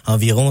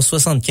 Environ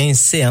 75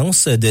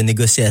 séances de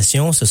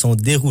négociations se sont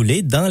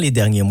déroulées dans les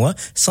derniers mois,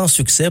 sans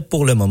succès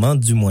pour le moment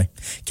du moins.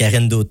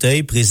 Karen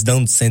Dauteuil,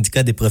 présidente du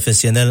syndicat des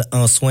professionnels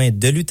en soins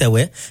de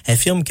l'Outaouais,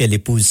 affirme que les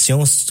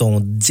positions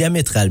sont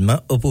diamétralement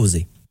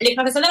opposées. Les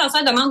professionnels en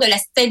soins demandent de la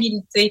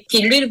stabilité.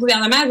 Puis lui, le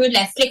gouvernement veut de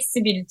la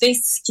flexibilité,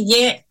 ce qui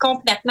vient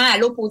complètement à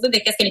l'opposé de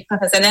ce que les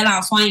professionnels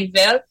en soins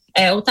veulent.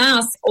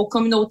 Autant au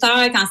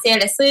communautaire qu'en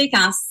CLSC,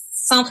 qu'en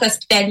centre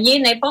hospitalier,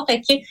 n'importe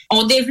qui.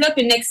 On développe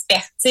une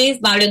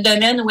expertise dans le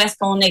domaine où est-ce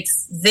qu'on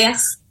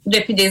exerce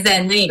depuis des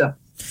années, là.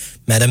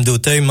 Madame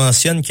Dauteuil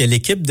mentionne que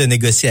l'équipe de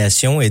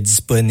négociation est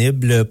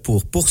disponible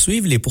pour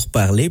poursuivre les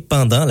pourparlers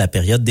pendant la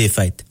période des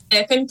fêtes.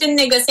 Le comité de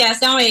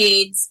négociation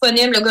est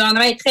disponible. Le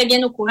gouvernement est très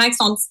bien au courant qu'ils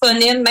sont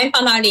disponibles, même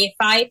pendant les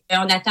fêtes.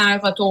 On attend un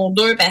retour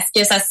d'eux parce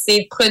que ça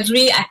s'est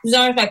produit à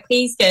plusieurs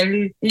reprises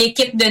que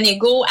l'équipe de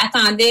négo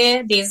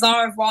attendait des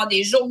heures, voire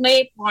des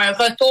journées pour un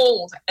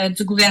retour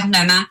du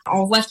gouvernement.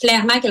 On voit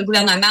clairement que le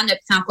gouvernement ne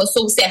prend pas ça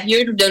au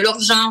sérieux de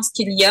l'urgence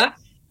qu'il y a.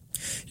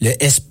 Le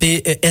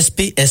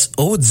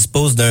SPSO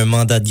dispose d'un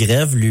mandat de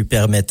grève lui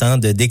permettant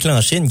de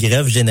déclencher une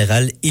grève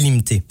générale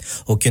illimitée.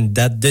 Aucune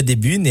date de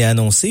début n'est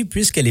annoncée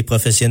puisque les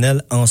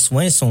professionnels en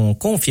soins sont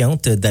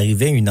confiantes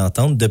d'arriver à une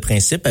entente de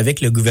principe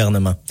avec le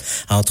gouvernement.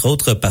 Entre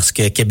autres parce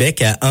que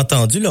Québec a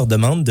entendu leur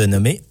demande de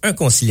nommer un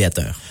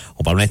conciliateur.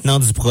 On parle maintenant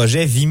du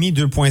projet Vimy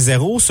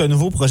 2.0, ce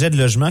nouveau projet de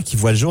logement qui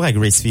voit le jour à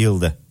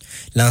Gracefield.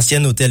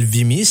 L'ancien hôtel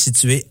Vimy,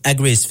 situé à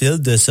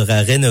Gracefield,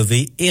 sera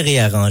rénové et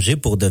réarrangé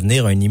pour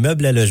devenir un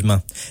immeuble à logement.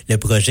 Le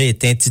projet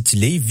est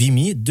intitulé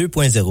Vimy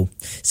 2.0.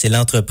 C'est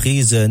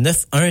l'entreprise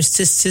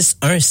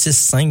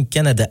 916665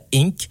 Canada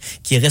Inc.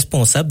 qui est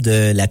responsable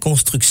de la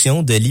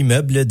construction de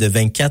l'immeuble de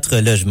 24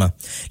 logements.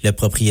 Le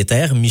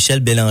propriétaire,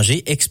 Michel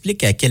Bélanger,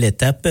 explique à quelle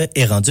étape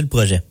est rendu le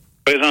projet.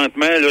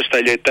 Présentement, là, c'est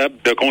à l'étape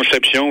de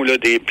conception là,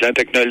 des plans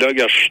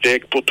technologues,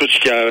 architectes, pour tout ce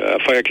qui a à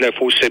faire avec la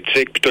fosse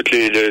septique, puis tout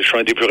le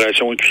champ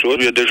d'épuration et tout ça.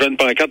 Il y a déjà une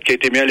pancarte qui a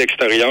été mise à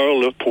l'extérieur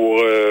là, pour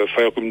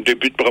faire un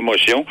début de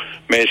promotion.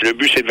 Mais le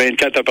but, c'est de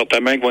 24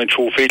 appartements qui vont être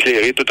chauffés,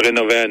 éclairés, tout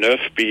rénovés à neuf.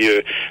 Puis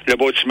le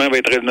bâtiment va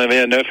être rénové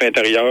à neuf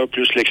intérieur,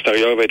 plus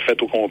l'extérieur va être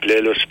fait au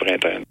complet là, ce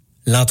printemps.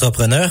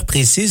 L'entrepreneur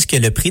précise que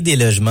le prix des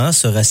logements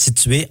sera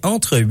situé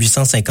entre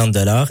 850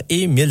 $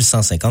 et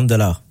 1150 $.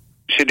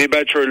 C'est des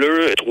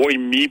bachelors,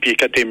 3,5 puis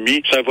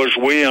 4,5. Ça va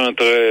jouer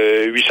entre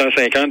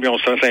 850 et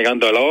 1150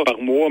 $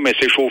 par mois, mais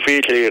c'est chauffé,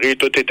 éclairé,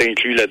 tout est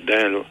inclus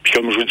là-dedans. Là. Puis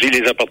comme je vous dis,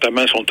 les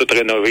appartements sont tous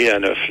rénovés à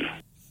neuf. Là.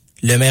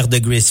 Le maire de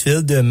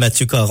Gracefield,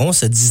 Mathieu Caron,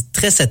 se dit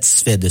très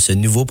satisfait de ce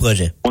nouveau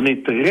projet. On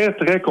est très,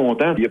 très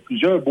contents. Il y a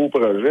plusieurs beaux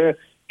projets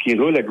qui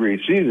roule à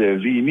Gracie, le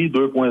VMI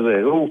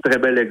 2.0. Très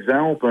bel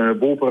exemple, un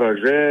beau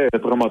projet. Le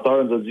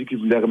promoteur nous a dit qu'il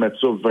voulait remettre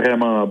ça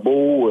vraiment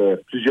beau,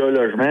 plusieurs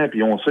logements,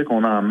 puis on sait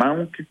qu'on en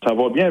manque. Ça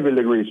va bien avec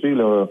le Gracie,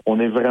 là. On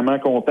est vraiment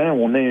contents.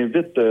 On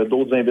invite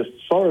d'autres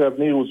investisseurs à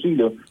venir aussi,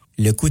 là.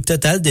 Le coût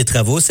total des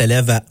travaux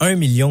s'élève à 1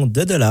 million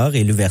de dollars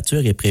et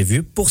l'ouverture est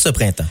prévue pour ce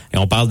printemps. Et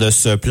on parle de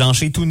ce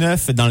plancher tout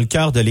neuf dans le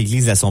cœur de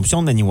l'église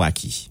Assomption de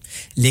Maniwaki.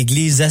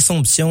 L'église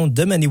Assomption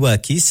de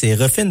Maniwaki s'est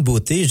refait une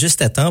beauté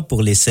juste à temps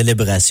pour les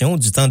célébrations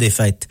du temps des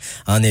fêtes.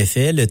 En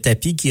effet, le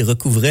tapis qui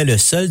recouvrait le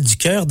sol du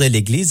cœur de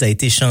l'église a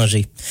été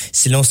changé.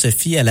 Si l'on se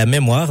fie à la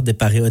mémoire des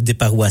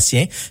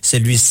paroissiens,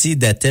 celui-ci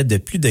datait de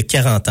plus de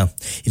 40 ans.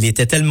 Il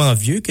était tellement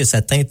vieux que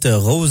sa teinte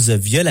rose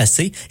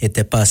violacée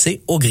était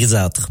passée au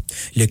grisâtre.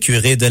 Le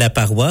curé de la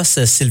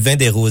paroisse, Sylvain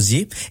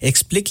Desrosiers,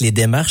 explique les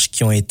démarches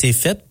qui ont été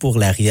faites pour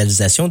la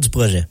réalisation du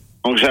projet.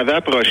 Donc, j'avais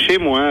approché,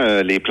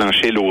 moi, les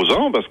planchers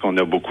Lauson, parce qu'on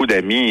a beaucoup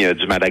d'amis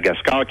du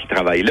Madagascar qui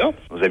travaillent là,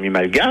 nos amis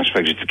malgaches.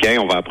 Fait que j'ai dit,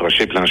 tiens, on va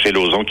approcher plancher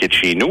Lauson qui est de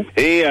chez nous.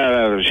 Et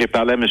j'ai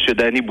parlé à M.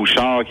 Danny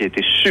Bouchard, qui a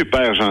été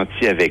super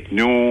gentil avec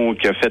nous,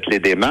 qui a fait les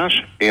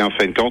démarches. Et en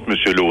fin de compte, M.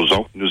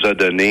 Lauson nous a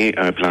donné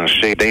un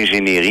plancher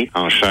d'ingénierie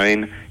en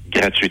chaîne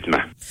gratuitement.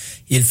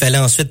 Il fallait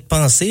ensuite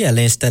penser à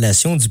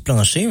l'installation du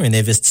plancher, un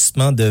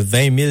investissement de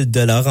 20 000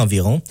 $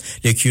 environ.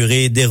 Le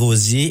curé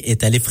Desrosiers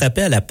est allé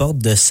frapper à la porte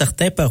de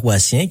certains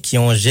paroissiens qui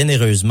ont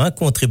généreusement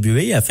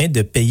contribué afin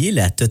de payer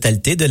la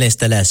totalité de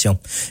l'installation.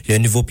 Le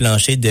nouveau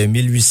plancher de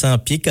 1800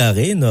 pieds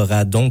carrés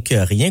n'aura donc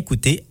rien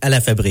coûté à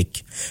la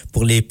fabrique.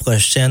 Pour les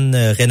prochaines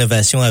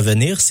rénovations à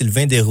venir,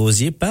 Sylvain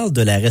Desrosiers parle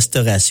de la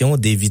restauration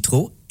des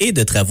vitraux et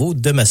de travaux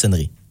de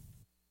maçonnerie.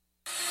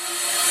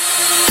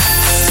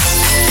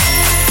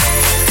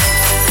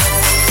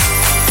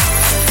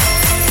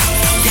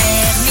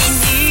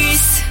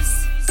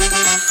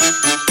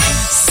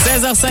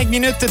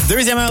 16h05,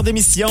 deuxième heure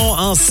d'émission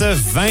en ce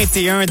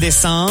 21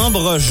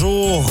 décembre,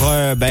 jour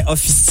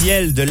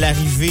officiel de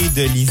l'arrivée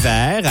de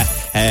l'hiver.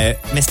 Mais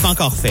c'est pas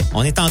encore fait.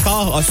 On est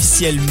encore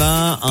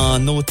officiellement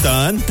en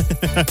automne.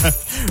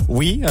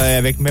 Oui,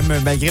 avec même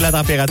malgré la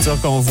température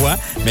qu'on voit.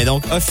 Mais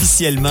donc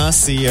officiellement,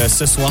 c'est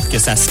ce soir que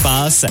ça se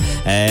passe.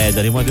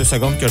 Donnez-moi 2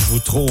 secondes que je vous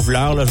trouve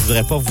l'heure. Là, je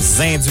voudrais pas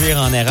vous induire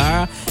en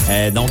erreur.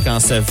 Donc en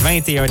ce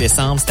 21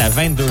 décembre, c'est à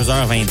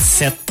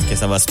 22h27 que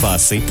ça va se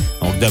passer.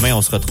 Donc demain,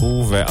 on se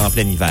retrouve en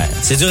plein hiver.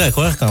 C'est dur à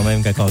croire quand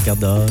même quand on regarde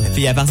dehors. Et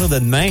puis à partir de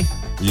demain,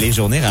 les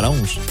journées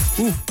rallongent.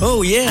 Ouh.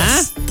 Oh yes!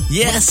 Hein?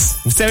 Yes!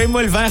 Vous savez,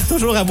 moi, le verre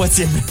toujours à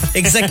moitié.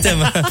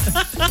 Exactement.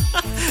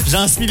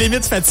 J'en suis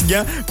limite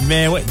fatigant.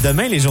 Mais ouais,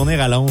 demain, les journées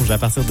rallongent à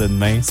partir de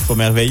demain. C'est pas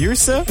merveilleux,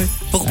 ça?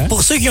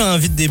 Pour ceux qui ont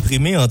envie de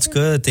déprimer, en tout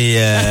cas,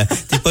 t'es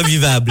pas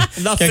vivable.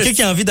 Non, quelqu'un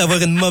qui a envie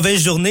d'avoir une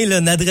mauvaise journée,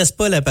 là, n'adresse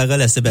pas la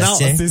parole à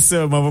Sébastien. Non, c'est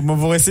ça. On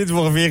va essayer de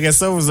vous revirer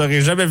ça. Vous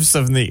aurez jamais vu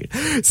ça venir.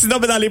 Sinon,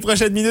 dans les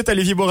prochaines minutes,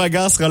 Olivier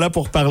Beauregard sera là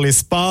pour parler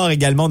sport.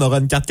 Également, on aura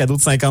une carte cadeau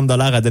de 50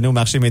 $ à donner au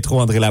marché métro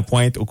André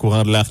Lapointe au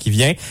courant de l'heure qui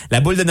vient.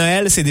 La boule de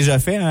Noël, c'est déjà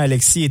fait. Hein?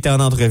 Alexis était en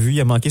entrevue.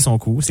 Il a manqué son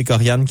coup. C'est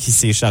Corianne qui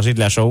s'est chargée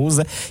de la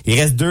chose. Il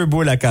reste 2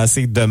 boules à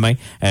casser demain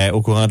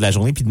au courant de la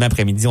journée. Puis demain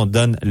après-midi, on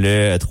donne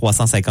le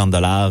 350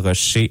 $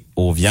 chez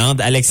Aux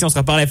Viandes. Alexis, on se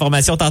repart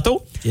l'information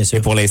tantôt. Bien sûr.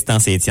 Et pour l'instant,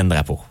 c'est Étienne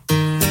Drapeau. Ma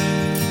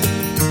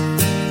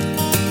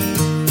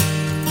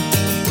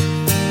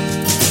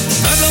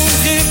blonde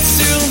tripe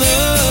sur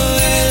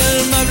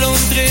Noël, ma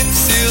blonde tripe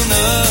sur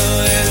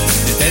Noël.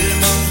 Il y a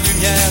tellement de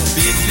lumière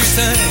pis de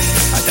lutin,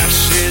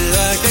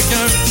 attachez-la à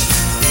quelqu'un.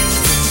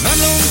 Ma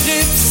blonde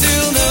tripe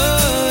sur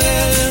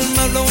Noël,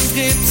 ma blonde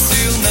tripe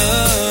sur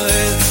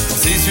Noël. Dans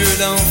ses yeux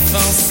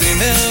d'enfant, c'est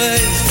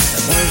merveille,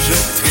 moi je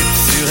tripe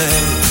sur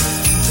elle.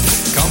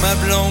 Quand ma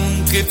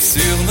blonde tripe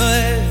sur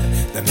Noël,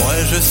 ben moi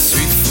je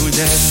suis fou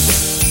d'elle.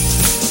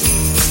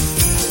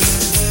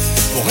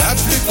 Pour la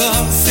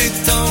plupart,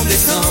 c'est en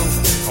décembre,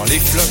 quand les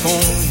flocons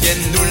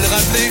viennent nous le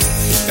rappeler.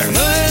 Car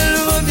Noël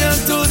va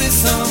bientôt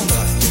descendre,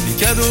 les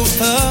cadeaux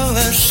par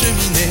la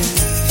cheminée.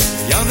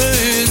 Il y en a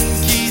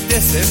une qui,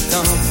 dès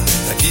septembre,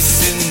 la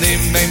piscine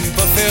n'est même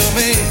pas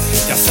fermée.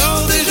 Car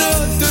sort déjà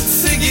toutes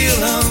ces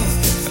guirlandes,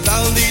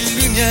 par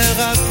des lumières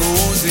à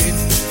poser.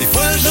 Des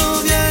fois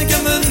j'en viens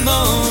qu'à me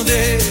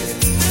demander,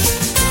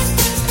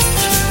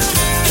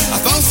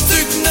 penses-tu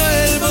que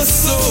Noël va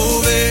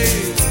sauver?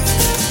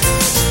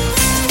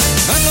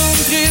 Ma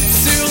blonde tripe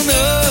sur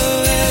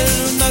Noël,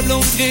 ma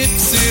blonde tripe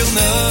sur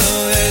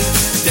Noël.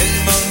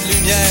 Tellement de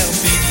lumière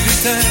pis de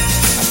lutin,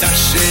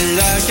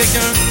 attachez-la à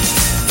quelqu'un.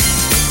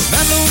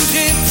 Ma blonde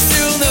tripe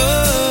sur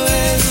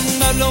Noël,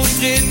 ma blonde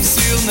tripe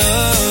sur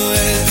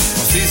Noël.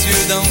 Dans ses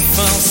yeux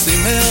d'enfant, c'est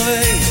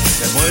merveille,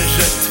 mais moi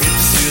je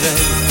tripe sur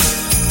elle.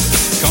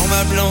 Quand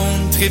ma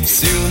blonde tripe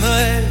sur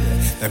Noël,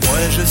 mais moi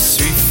je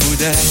suis fou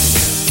d'elle.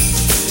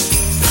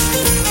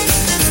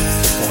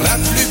 Pour la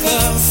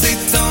plupart,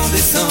 c'est en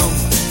décembre,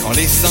 quand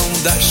les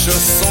centres d'achat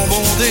sont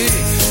bondés,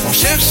 qu'on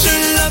cherche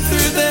la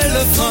plus belle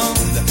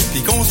offrande,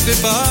 puis qu'on se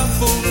prépare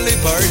pour les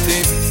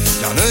parties.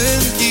 Y'en a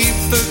une qui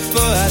peut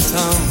pas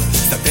attendre,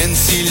 C'est à peine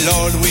si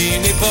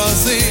l'Halloween est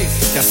passé,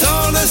 car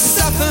sort le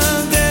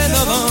sapin dès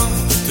novembre.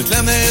 Toute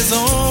la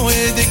maison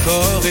est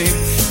décorée.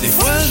 Des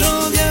fois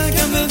j'en viens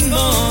qu'à me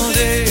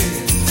demander,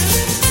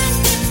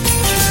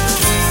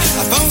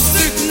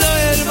 penses-tu que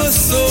Noël va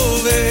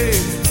sauver?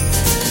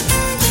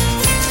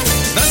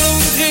 Ma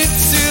blonde grippe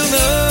sur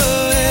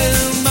Noël,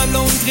 ma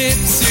blonde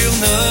grippe sur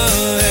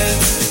Noël.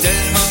 Et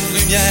tellement de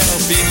lumière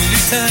pis de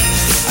lutin,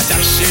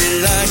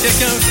 attachez-la à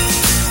quelqu'un.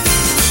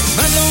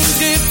 Ma blonde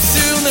grippe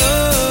sur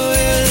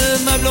Noël,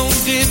 ma blonde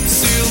grippe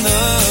sur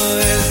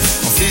Noël.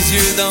 Dans ses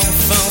yeux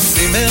d'enfant,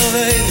 c'est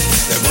merveille,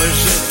 ben moi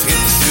je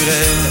tripe sur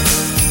elle.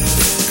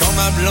 Quand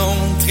ma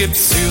blonde tripe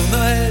sur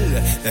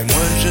Noël, ben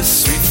moi je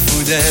suis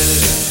fou d'elle.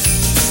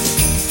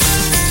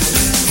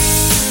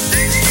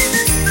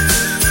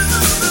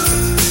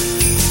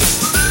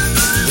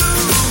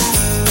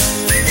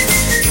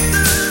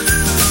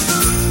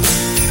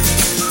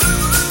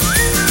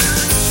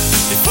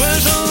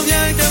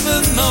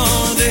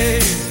 Demander,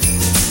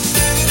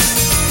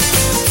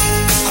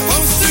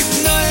 penses-tu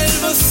que Noël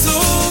va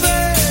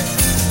sauver?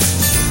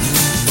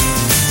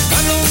 Ma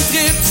blonde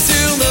grippe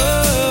sur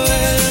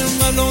Noël,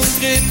 ma blonde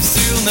grippe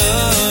sur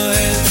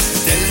Noël.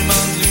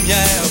 Tellement de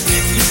lumière, plus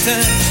de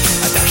lutin,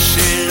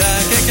 attachez-la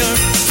à quelqu'un.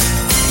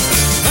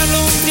 Ma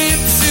blonde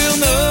grippe sur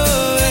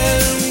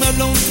Noël, ma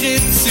blonde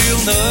grippe sur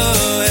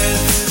Noël.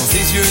 Dans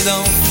ses yeux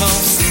d'enfant,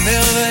 c'est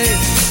merveille,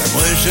 ben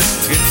moi je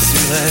tripe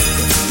sur elle.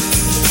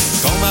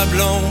 Quand ma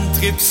blonde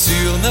tripe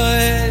sur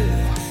Noël,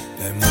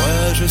 ben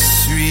moi je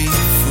suis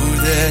fou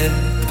d'elle.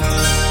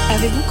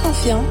 Avez-vous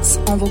confiance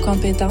en vos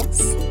compétences?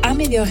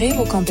 Améliorez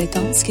vos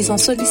compétences qui sont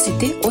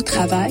sollicitées au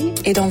travail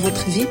et dans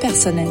votre vie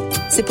personnelle.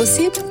 C'est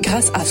possible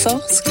grâce à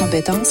Force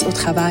Compétences au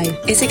travail.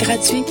 Et c'est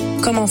gratuit.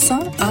 Commençons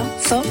à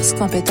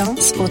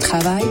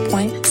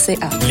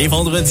forcecompétenceautravail.ca. Les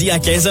vendredis à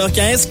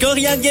 15h15,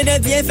 Corianne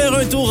Guénette vient faire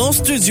un tour en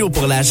studio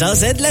pour la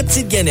jasette La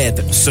Petite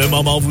Guénette. Ce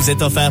moment vous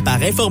est offert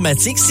par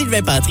Informatique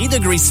Sylvain Patry de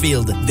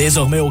Gracefield.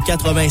 Désormais au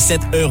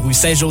 87 rue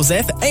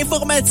Saint-Joseph,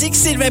 Informatique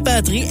Sylvain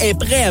Patry est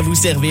prêt à vous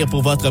servir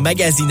pour votre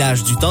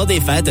magasinage du temps des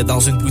fêtes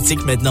dans une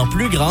boutique maintenant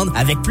plus grande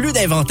avec plus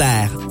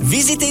d'inventaire.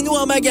 Visitez-nous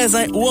en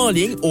magasin ou en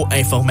ligne au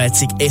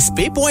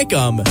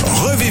informatiquesp.com.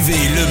 Revivez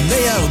le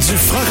meilleur du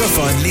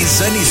francophone,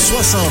 les années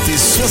 60 et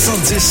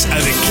 70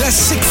 avec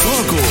Classique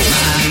Franco.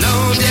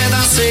 Allons, viens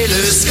danser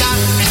le ska.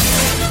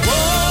 Oh,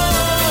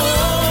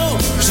 oh, oh,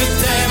 je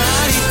t'aime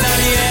à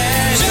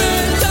l'italienne.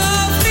 Je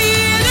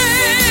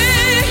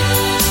t'offrirai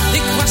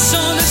des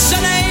croissants de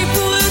soleil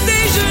pour le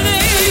déjeuner.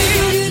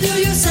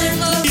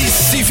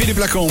 Ici Philippe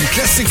Lacombe,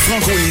 Classique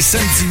Franco les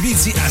samedis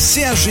midi à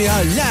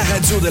CRGA, la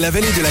radio de la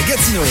vallée de la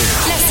Gatineau.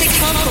 Classique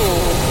Franco.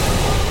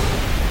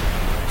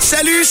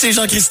 Salut, c'est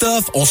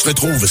Jean-Christophe. On se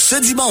retrouve ce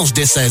dimanche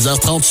dès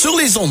 16h30 sur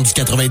les ondes du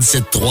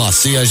 97.3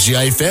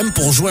 CHGA-FM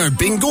pour jouer un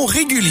bingo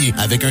régulier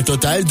avec un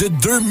total de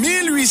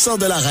 2800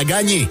 $ à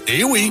gagner.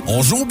 Et oui,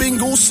 on joue au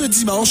bingo ce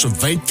dimanche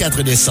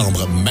 24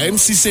 décembre. Même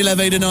si c'est la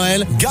veille de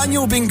Noël, gagner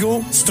au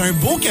bingo, c'est un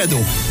beau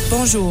cadeau.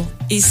 Bonjour,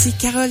 ici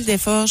Carole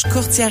Desforges,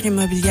 courtière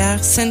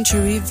immobilière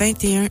Century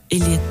 21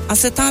 Elite. En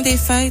ce temps des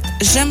fêtes,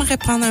 j'aimerais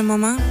prendre un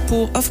moment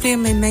pour offrir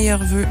mes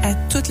meilleurs vœux à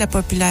toute la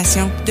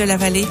population de la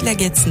vallée de la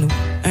Gatineau.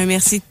 Un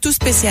merci tout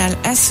spécial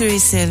à ceux et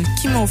celles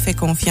qui m'ont fait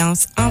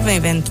confiance en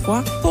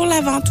 2023 pour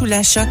la vente ou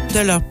l'achat de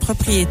leur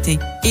propriété.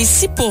 Et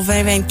si pour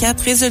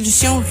 2024,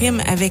 résolution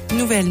rime avec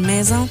nouvelle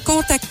maison,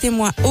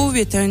 contactez-moi au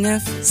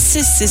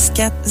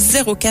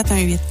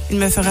 819-664-0418. Il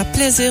me fera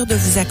plaisir de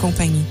vous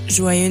accompagner.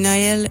 Joyeux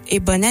Noël et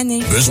bonne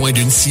année. Besoin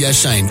d'une scie à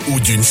chaîne ou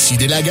d'une scie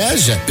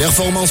d'élagage?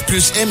 Performance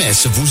Plus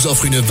MS vous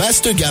offre une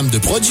vaste gamme de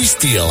produits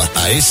steel.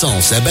 À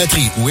essence, à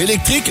batterie ou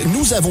électrique,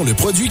 nous avons le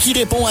produit qui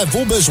répond à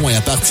vos besoins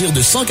à partir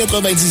de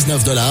 199,99$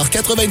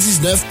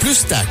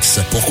 plus taxes.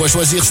 Pourquoi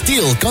choisir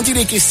Steel quand il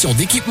est question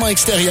d'équipement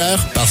extérieur?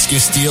 Parce que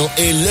Steel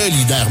est le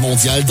leader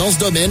mondial dans ce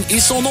domaine et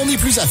son nom n'est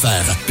plus à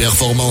faire.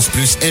 Performance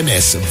Plus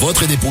MS,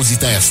 votre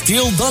dépositaire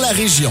Steel dans la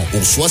région,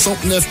 au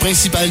 69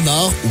 Principal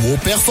Nord ou au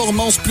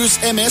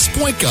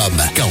performanceplusms.com.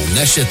 Quand on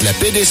achète la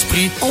paix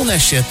d'esprit, on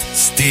achète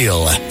Steel.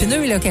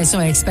 Pneus et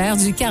location expert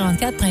du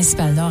 44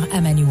 Principal Nord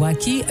à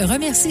Maniwaki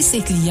remercie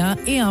ses clients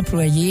et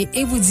employés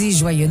et vous dit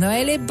joyeux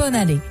Noël et bonne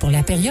année. Pour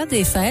la période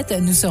des fêtes,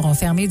 nous serons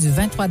fermés du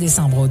 23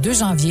 décembre au 2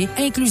 janvier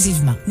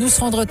inclusivement. Nous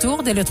serons de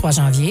retour dès le 3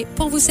 janvier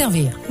pour vous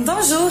servir.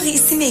 Bonjour,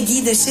 ici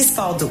Meggy de chez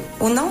Sport d'eau.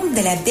 Au nom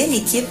de la belle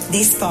équipe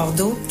des Sports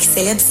d'eau qui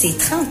célèbre ses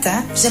 30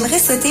 ans, j'aimerais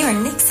souhaiter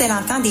un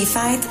excellent temps des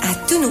fêtes à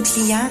tous nos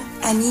clients,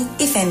 amis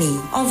et familles.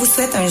 On vous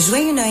souhaite un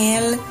joyeux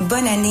Noël,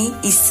 bonne année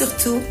et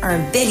surtout un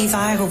bel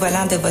hiver au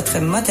volant de votre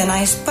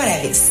motoneige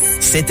Polaris.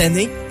 Cette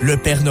année, le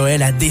Père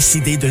Noël a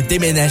décidé de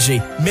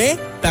déménager. Mais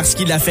Parce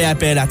qu'il a fait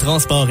appel à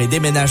Transport et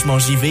Déménagement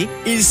JV,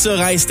 il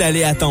sera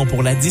installé à temps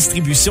pour la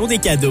distribution des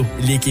cadeaux.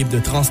 L'équipe de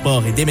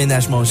Transport et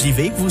Déménagement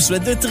JV vous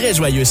souhaite de très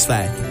joyeuses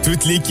fêtes.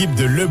 Toute l'équipe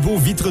de Lebeau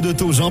Vitre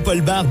d'Auto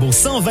Jean-Paul Barbe au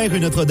 120 rue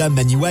Notre-Dame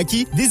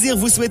Maniwaki désire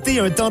vous souhaiter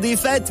un temps des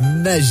fêtes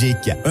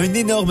magique. Un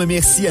énorme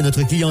merci à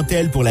notre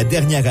clientèle pour la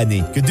dernière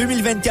année. Que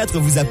 2024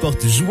 vous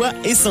apporte joie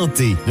et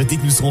santé. Notez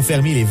que nous serons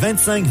fermés les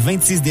 25,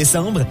 26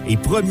 décembre et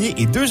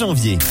 1er et 2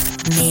 janvier.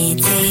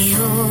 Météo.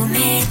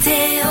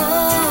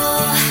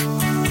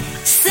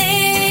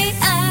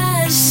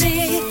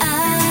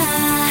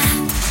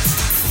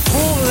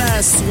 Pour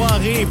la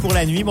soirée et pour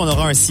la nuit, on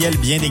aura un ciel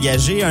bien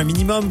dégagé, un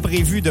minimum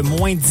prévu de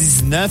moins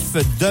 19.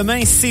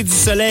 Demain, c'est du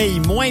soleil,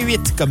 moins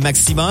 8 comme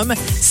maximum.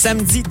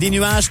 Samedi, des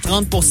nuages,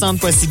 30% de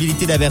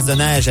possibilité d'averse de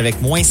neige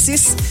avec moins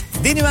 6.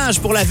 Des nuages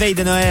pour la veille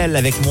de Noël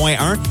avec moins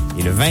 1.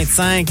 Et le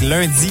 25,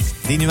 lundi,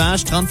 des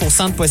nuages,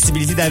 30% de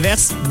possibilité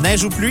d'averse.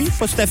 Neige ou pluie,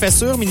 pas tout à fait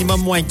sûr.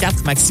 Minimum moins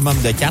 4, maximum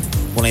de 4.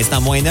 Pour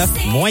l'instant, moins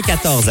 9, moins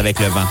 14 avec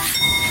le vent.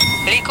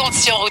 Les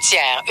conditions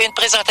routières. Une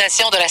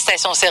présentation de la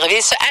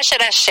station-service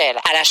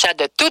HLHL. À l'achat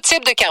de tout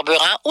type de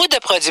carburant ou de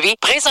produits,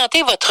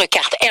 présentez votre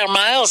carte Air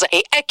Miles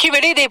et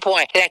accumulez des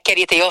points. La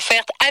qualité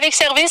offerte avec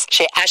service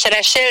chez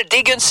HLHL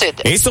Dégun Sud.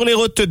 Et sur les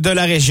routes de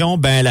la région,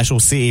 la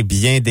chaussée est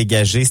bien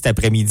dégagée cet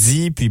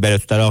après-midi. Puis là,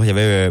 tout à l'heure, il y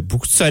avait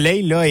beaucoup de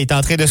soleil. Là, il est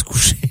en train de se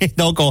coucher.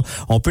 Donc,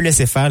 on peut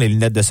laisser faire les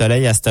lunettes de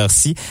soleil à cette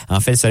heure-ci.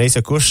 En fait, le soleil se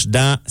couche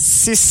dans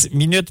 6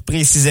 minutes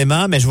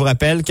précisément. Mais je vous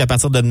rappelle qu'à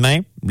partir de demain,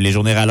 les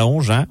journées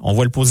rallongent. Hein? On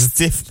voit le positif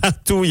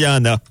partout, il y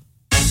en a.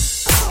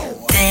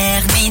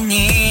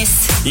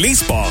 Terminus. Les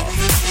sports.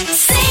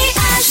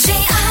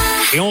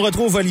 CHGA. Et on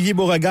retrouve Olivier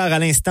Beauregard à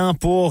l'instant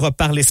pour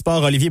parler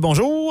sport. Olivier,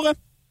 bonjour.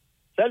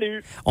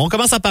 Salut. On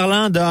commence en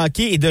parlant de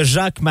hockey et de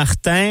Jacques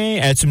Martin.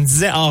 Tu me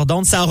disais hors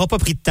d'onde, ça n'aura pas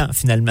pris de temps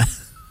finalement.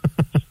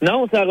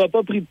 Non, ça n'aura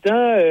pas pris de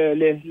temps.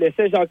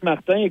 L'essai Jacques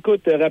Martin,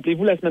 écoute,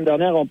 rappelez-vous, la semaine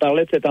dernière, on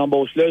parlait de cette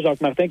embauche-là.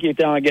 Jacques Martin qui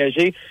était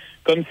engagé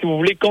comme, si vous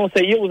voulez,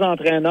 conseiller aux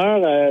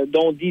entraîneurs,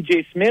 dont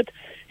DJ Smith.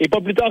 Et pas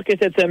plus tard que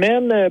cette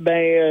semaine,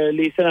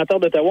 les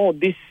sénateurs d'Ottawa ont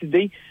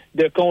décidé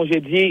de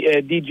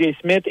congédier DJ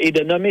Smith et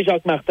de nommer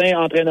Jacques Martin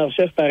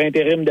entraîneur-chef par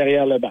intérim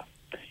derrière le banc.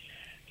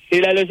 C'est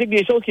la logique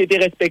des choses qui a été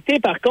respectée.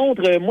 Par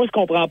contre, moi, je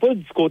comprends pas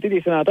du côté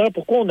des sénateurs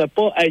pourquoi on n'a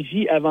pas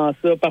agi avant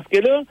ça. Parce que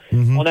là,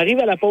 on arrive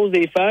à la pause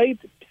des fêtes,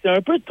 puis c'est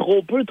un peu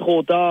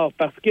trop tard,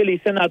 parce que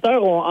les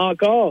sénateurs ont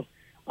encore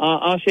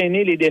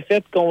enchaîné les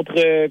défaites contre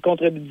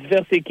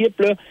diverses équipes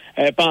là,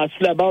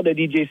 sous la barre de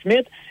DJ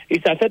Smith. Et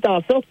ça fait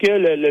en sorte que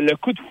le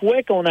coup de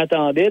fouet qu'on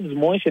attendait, du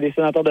moins chez les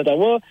sénateurs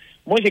d'Ottawa,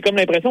 moi, j'ai comme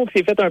l'impression que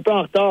c'est fait un peu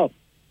en retard.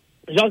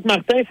 Jacques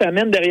Martin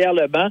s'amène derrière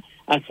le banc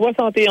à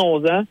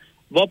 71 ans,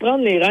 va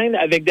prendre les rênes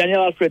avec Daniel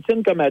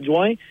Alfredson comme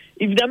adjoint.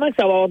 Évidemment que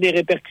ça va avoir des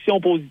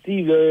répercussions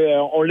positives.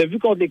 On l'a vu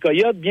contre les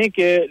Coyotes, bien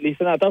que les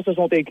sénateurs se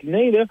sont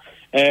inclinés. Là,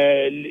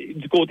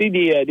 du côté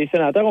des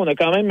sénateurs, on a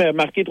quand même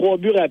marqué 3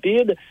 buts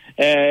rapides.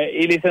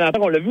 Et les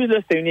sénateurs, on l'a vu, là,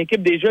 c'était une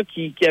équipe déjà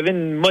qui avait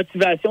une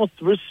motivation, si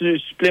tu veux,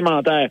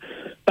 supplémentaire.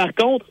 Par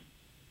contre,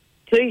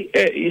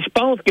 je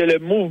pense que le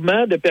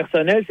mouvement de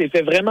personnel s'est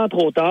fait vraiment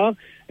trop tard.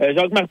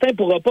 Jacques Martin ne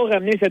pourra pas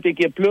ramener cette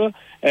équipe-là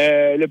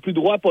le plus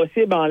droit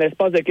possible en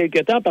l'espace de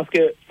quelques temps parce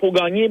qu'il faut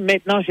gagner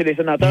maintenant chez les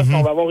sénateurs si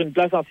on va avoir une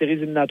place en séries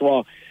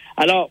éliminatoires.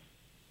 Alors,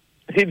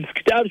 c'est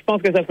discutable. Je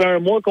pense que ça fait un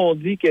mois qu'on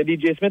dit que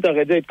DJ Smith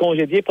aurait dû être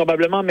congédié,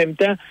 probablement en même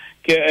temps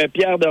que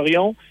Pierre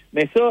Dorion.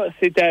 Mais ça,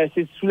 c'est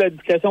sous la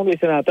discrétion des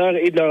sénateurs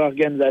et de leur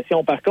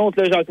organisation. Par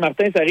contre, là, Jacques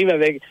Martin, ça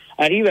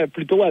arrive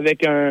plutôt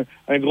avec un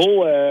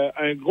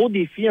gros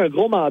défi, un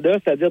gros mandat,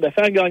 c'est-à-dire de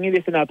faire gagner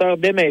les sénateurs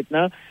dès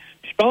maintenant.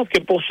 Puis je pense que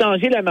pour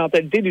changer la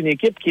mentalité d'une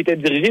équipe qui était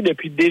dirigée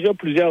depuis déjà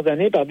plusieurs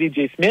années par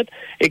DJ Smith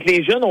et que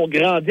les jeunes ont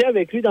grandi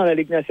avec lui dans la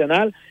Ligue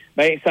nationale,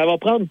 ça va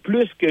prendre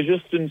plus que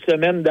juste une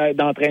semaine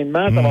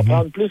d'entraînement. Ça va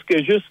prendre plus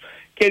que juste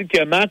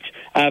quelques matchs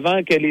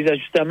avant que les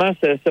ajustements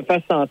se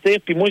fassent sentir.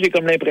 Puis moi, j'ai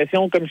comme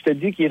l'impression, comme je te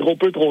dis, qu'il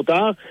est trop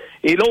tard.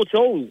 Et l'autre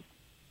chose,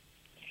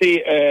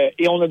 c'est,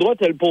 et on a le droit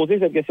de se le poser,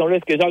 cette question-là,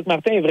 est-ce que Jacques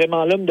Martin est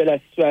vraiment l'homme de la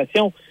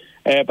situation?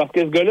 Parce que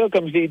ce gars-là,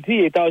 comme je l'ai dit,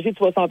 est âgé de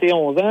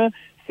 71 ans.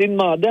 C'est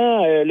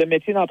demandant le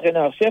métier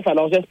d'entraîneur-chef.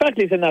 Alors, j'espère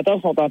que les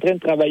sénateurs sont en train de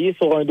travailler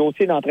sur un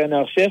dossier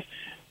d'entraîneur-chef.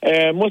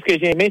 Moi, ce que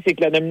j'ai aimé, c'est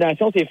que la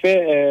nomination s'est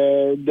faite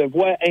de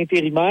voie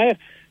intérimaire.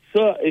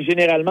 Ça,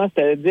 généralement,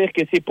 c'est-à-dire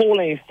que c'est pour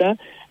l'instant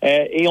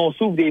et on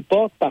s'ouvre des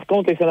portes. Par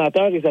contre, les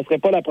sénateurs, et ça serait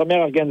pas la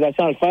première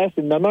organisation à le faire,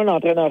 c'est de nommer un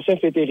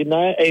entraîneur-chef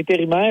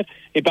intérimaire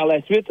et par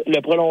la suite le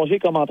prolonger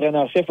comme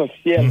entraîneur-chef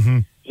officiel.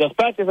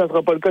 J'espère que ça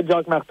sera pas le cas de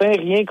Jacques Martin,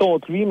 rien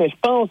contre lui, mais je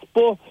pense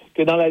pas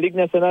que dans la Ligue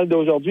nationale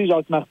d'aujourd'hui,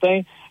 Jacques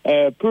Martin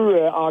peut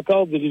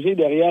encore diriger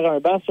derrière un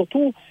banc,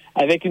 surtout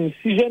avec une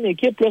si jeune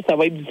équipe, là, ça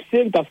va être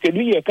difficile parce que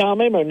lui, il a quand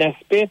même un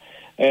aspect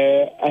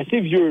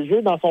assez vieux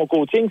jeu dans son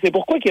coaching. C'est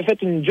pourquoi il a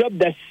fait une job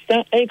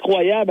d'assistant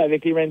incroyable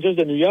avec les Rangers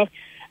de New York,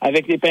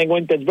 avec les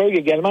Penguins de Pittsburgh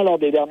également lors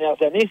des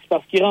dernières années. C'est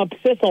parce qu'il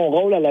remplissait son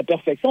rôle à la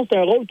perfection. C'est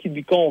un rôle qui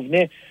lui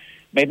convenait.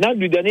 Maintenant, de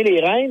lui donner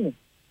les rênes,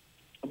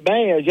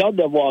 j'ai hâte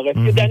de voir. Est-ce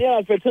que Daniel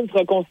Alfredson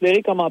sera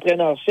considéré comme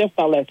entraîneur-chef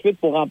par la suite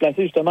pour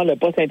remplacer justement le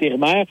poste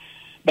intérimaire?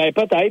 Ben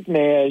peut-être,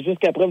 mais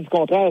jusqu'à preuve du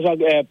contraire,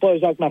 pas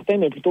Jacques Martin,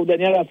 mais plutôt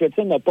Daniel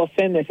Alfredson n'a pas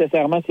fait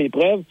nécessairement ses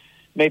preuves.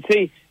 Mais tu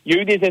sais, il y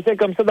a eu des essais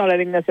comme ça dans la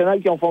Ligue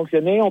nationale qui ont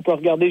fonctionné. On peut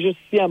regarder juste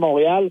ici à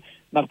Montréal.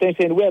 Martin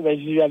Saint-Louis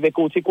avait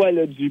coaché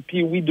du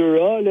Pee-Wee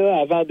 2A là,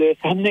 avant de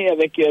s'amener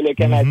avec le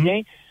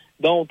Canadien.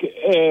 Donc,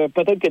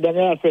 peut-être que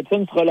Daniel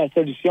Alfredson sera la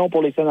solution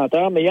pour les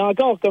Sénateurs. Mais il y a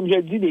encore, comme je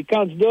le dis, des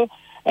candidats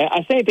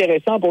assez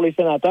intéressants pour les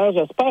Sénateurs.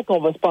 J'espère qu'on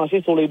va se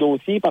pencher sur les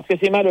dossiers parce que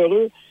c'est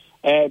malheureux.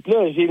 Puis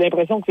là, j'ai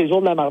l'impression que c'est le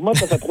jour de la marmotte.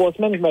 Ça fait 3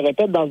 semaines que je me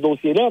répète dans ce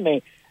dossier-là,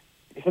 mais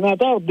les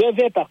Sénateurs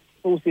devaient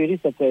participer aux séries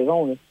cette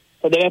saison. Là.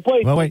 Ça devait pas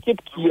être une équipe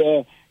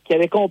qui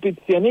avait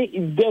compétitionné.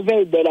 Ils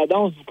devaient être de la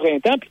danse du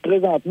printemps. Puis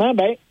présentement,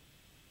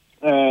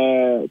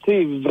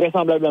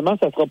 vraisemblablement,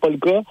 ça sera pas le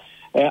cas.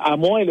 À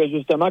moins, là,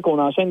 justement, qu'on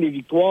enchaîne des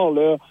victoires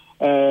là,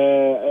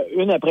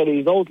 une après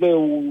les autres là,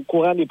 au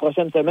courant des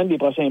prochaines semaines, des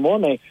prochains mois.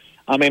 Mais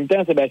en même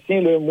temps,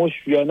 Sébastien, là, moi, je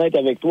suis honnête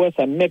avec toi,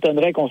 ça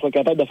m'étonnerait qu'on soit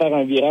capable de faire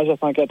un virage à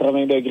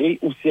 180 degrés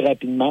aussi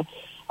rapidement.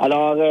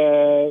 Alors,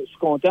 je suis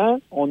content.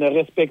 On a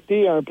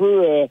respecté un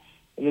peu,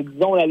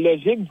 disons, la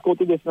logique du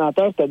côté des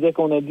Sénateurs, c'est-à-dire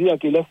qu'on a dit,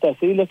 OK, là, c'est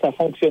assez, là, ça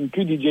fonctionne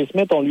plus, DJ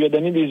Smith, on lui a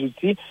donné des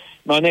outils.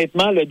 Mais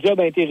honnêtement, le job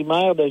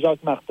intérimaire de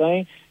Jacques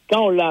Martin,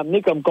 quand on l'a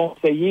amené comme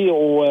conseiller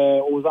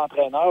aux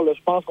entraîneurs, là,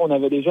 je pense qu'on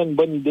avait déjà une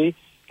bonne idée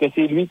que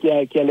c'est lui qui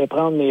allait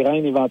prendre les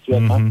rênes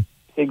éventuellement. Mm-hmm.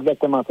 C'est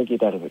exactement ça qui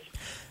est arrivé.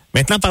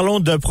 Maintenant, parlons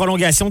de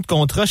prolongation de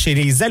contrat chez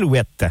les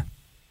Alouettes.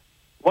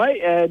 Oui,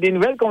 des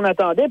nouvelles qu'on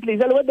attendait. Puis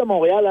les Alouettes de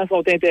Montréal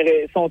sont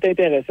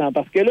intéressants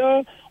parce que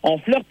là, on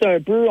flirte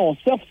un peu, on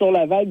surfe sur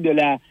la vague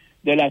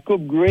de la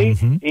Coupe Grey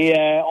et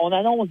on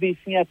annonce des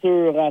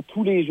signatures à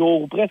tous les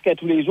jours, ou presque à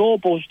tous les jours,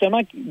 pour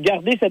justement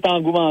garder cet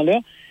engouement-là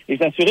et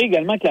s'assurer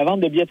également que la vente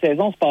de billets de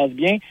saison se passe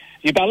bien.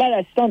 J'ai parlé à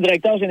l'assistant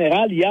directeur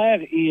général hier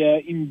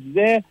et il me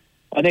disait,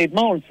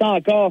 honnêtement, on le sent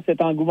encore,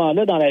 cet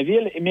engouement-là dans la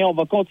ville, mais on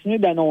va continuer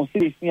d'annoncer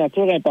des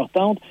signatures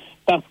importantes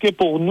parce que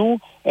pour nous,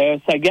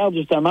 ça garde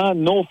justement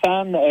nos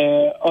fans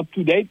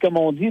up-to-date, comme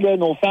on dit, là,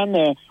 nos fans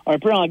un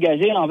peu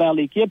engagés envers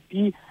l'équipe,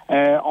 puis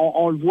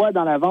on le voit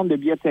dans la vente de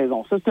billets de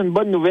saison. Ça, c'est une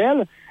bonne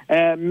nouvelle,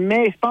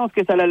 mais je pense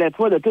que ça allait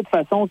de de toute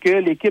façon que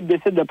l'équipe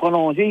décide de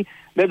prolonger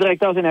le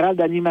directeur général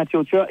Danny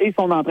Maciocia et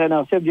son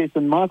entraîneur-chef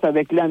Jason Moss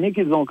avec l'année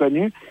qu'ils ont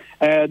connue.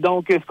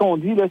 Donc, ce qu'on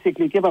dit, là, c'est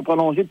que l'équipe a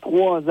prolongé de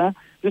 3 ans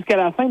jusqu'à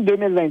la fin de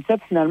 2027,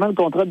 finalement, le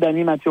contrat de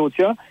Danny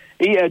Maciocia.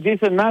 Et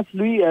Jason Moss,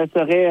 lui,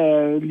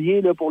 serait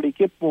lié là, pour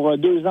l'équipe pour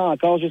 2 ans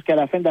encore jusqu'à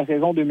la fin de la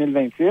saison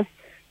 2026.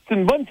 C'est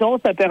une bonne chose.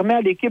 Ça permet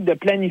à l'équipe de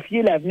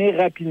planifier l'avenir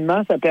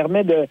rapidement. Ça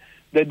permet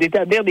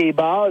d'établir des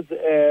bases. Tu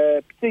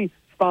sais,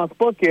 je pense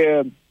pas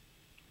que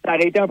ça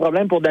aurait été un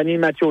problème pour Danny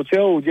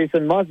Maciocia ou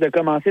Jason Moss de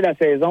commencer la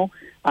saison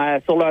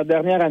sur leur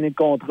dernière année de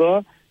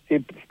contrat. Je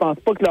pense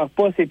pas que leur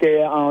poste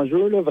était en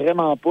jeu, là,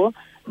 vraiment pas.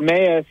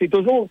 Mais c'est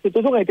toujours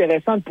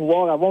intéressant de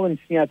pouvoir avoir une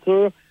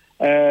signature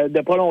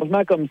de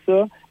prolongement comme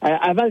ça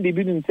avant le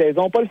début d'une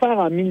saison. Pas le faire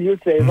en milieu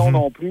de saison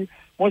non plus.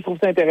 Moi, je trouve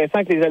ça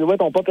intéressant que les Alouettes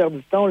n'ont pas perdu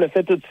de temps. On l'a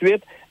fait tout de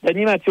suite.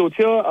 Danny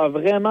Maciocia a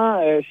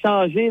vraiment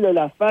changé là,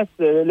 la face,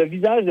 le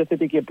visage de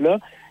cette équipe-là.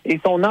 Et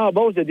son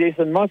embauche de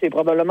Jason Moss est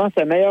probablement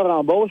sa meilleure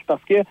embauche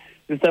parce que,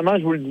 justement,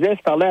 je vous le disais,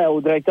 je parlais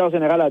au directeur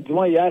général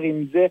adjoint hier et il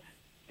me disait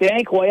c'est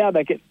incroyable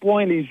à quel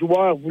point les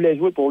joueurs voulaient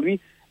jouer pour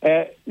lui.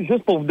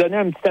 Juste pour vous donner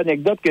une petite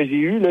anecdote que j'ai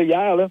eue là,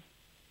 hier, là,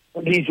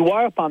 les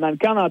joueurs, pendant le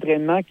camp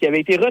d'entraînement, qui avaient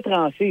été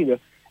retranchés,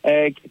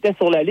 là, qui étaient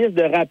sur la liste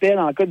de rappel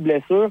en cas de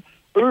blessure,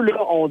 eux,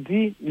 là, ont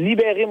dit,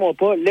 libérez-moi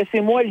pas,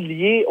 laissez-moi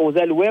lier aux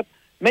Alouettes,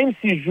 même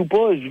si je joue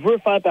pas, je veux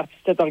faire partie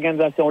de cette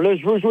organisation-là,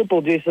 je veux jouer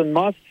pour Jason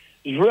Moss,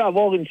 je veux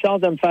avoir une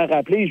chance de me faire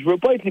rappeler, je veux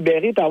pas être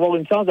libéré pour avoir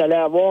une chance d'aller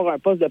avoir un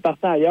poste de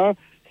partant ailleurs,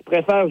 je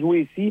préfère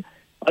jouer ici.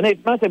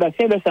 Honnêtement,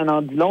 Sébastien, là, ça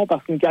en dit long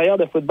parce qu'une carrière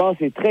de football,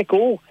 c'est très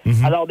court.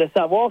 Alors, de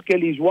savoir que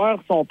les joueurs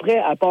sont prêts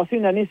à passer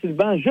une année sur le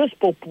banc juste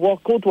pour pouvoir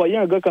côtoyer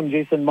un gars comme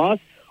Jason Moss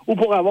ou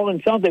pour avoir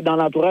une chance d'être dans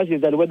l'entourage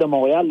des Alouettes de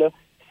Montréal, là,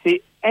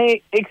 c'est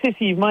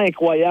excessivement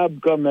incroyable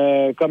comme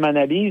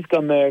analyse,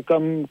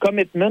 comme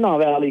commitment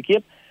envers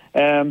l'équipe.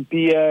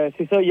 Puis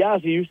c'est ça, hier,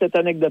 j'ai eu cette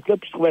anecdote-là,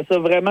 puis je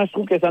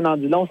trouve que ça en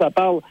dit long, ça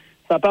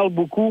parle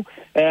beaucoup.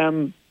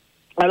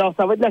 Alors,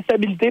 ça va être la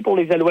stabilité pour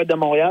les Alouettes de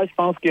Montréal. Je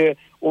pense que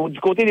du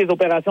côté des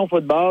opérations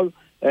football,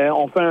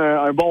 on fait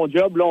un bon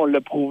job. Là, on l'a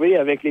prouvé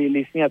avec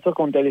les signatures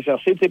qu'on est allé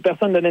chercher. Tu sais,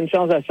 personne ne donnait une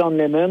chance à Sean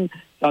Lemon.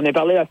 J'en ai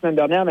parlé la semaine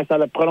dernière, mais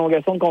la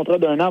prolongation de contrat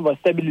d'1 an va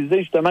stabiliser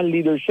justement le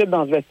leadership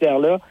dans ce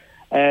vestiaire-là.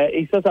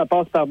 Et ça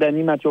passe par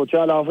Danny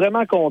Maciocia. Alors,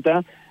 vraiment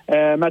content.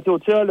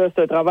 Maciocia, là,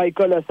 c'est un travail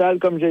colossal,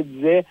 comme je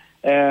disais.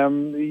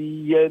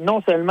 Il a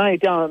non seulement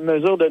été en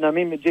mesure de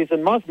nommer Jason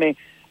Moss, mais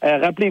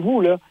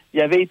rappelez-vous, là,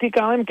 il avait été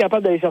quand même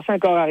capable d'aller chercher un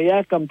corps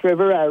arrière comme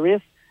Trevor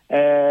Harris,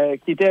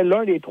 qui était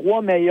l'un des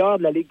 3 meilleurs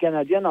de la Ligue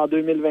canadienne en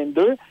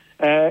 2022.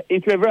 Et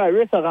Trevor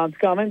Harris a rendu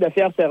quand même de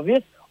fiers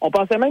services. On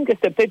pensait même que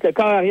c'était peut-être le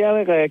corps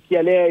arrière qui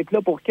allait être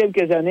là pour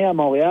quelques années à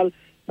Montréal.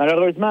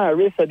 Malheureusement,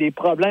 Harris a des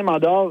problèmes en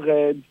dehors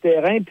du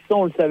terrain, puis ça,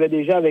 on le savait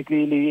déjà avec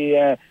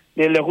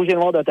le Rouge et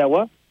Noir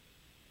d'Ottawa.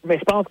 Mais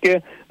je pense que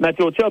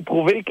Mathieu a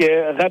prouvé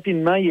que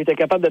rapidement, il était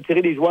capable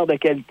d'attirer des joueurs de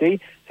qualité.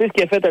 C'est ce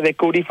qu'il a fait avec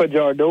Cody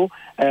Fajardo,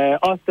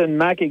 Austin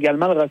Mack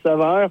également, le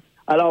receveur.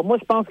 Alors moi,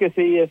 je pense que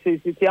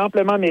c'est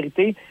amplement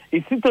mérité.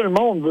 Et si tout le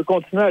monde veut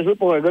continuer à jouer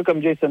pour un gars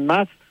comme Jason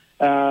Mass,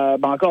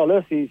 encore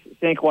là, c'est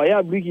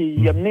incroyable. Lui,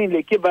 il a mené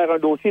l'équipe vers un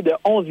dossier de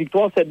 11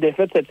 victoires, 7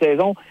 défaites cette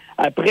saison,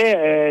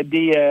 après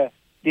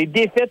des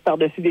défaites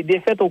par-dessus des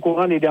défaites au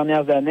courant des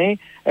dernières années.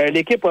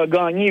 L'équipe a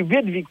gagné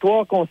 8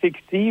 victoires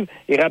consécutives.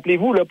 Et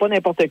rappelez-vous, là, pas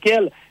n'importe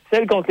quelle,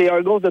 celle contre les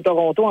Argos de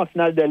Toronto en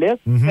finale de l'Est.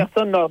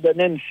 Personne ne leur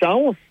donnait une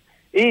chance.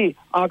 Et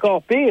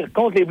encore pire,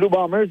 contre les Blue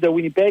Bombers de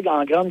Winnipeg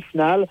en grande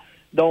finale.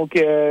 Donc,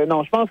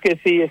 non, je pense que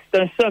c'est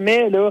un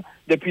sommet là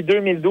depuis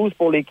 2012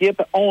 pour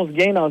l'équipe. 11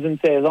 gains dans une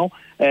saison.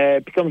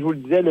 Puis comme je vous le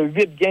disais,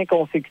 8 gains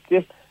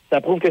consécutifs. Ça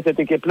prouve que cette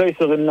équipe-là est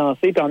sur une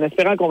lancée. Puis en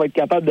espérant qu'on va être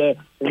capable de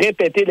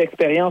répéter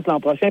l'expérience l'an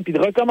prochain, puis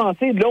de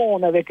recommencer là où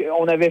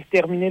on avait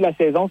terminé la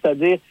saison,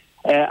 c'est-à-dire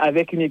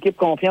avec une équipe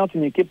confiante,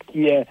 une équipe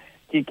qui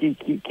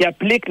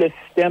applique le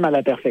système à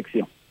la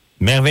perfection.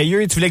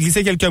 Merveilleux. Et tu voulais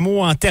glisser quelques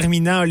mots en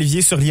terminant,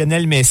 Olivier, sur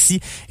Lionel Messi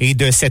et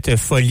de cette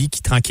folie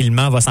qui,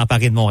 tranquillement, va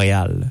s'emparer de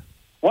Montréal.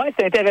 Oui,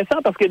 c'est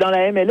intéressant parce que dans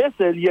la MLS,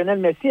 Lionel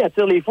Messi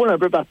attire les foules un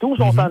peu partout.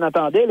 On s'en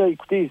attendait. Là,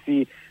 écoutez,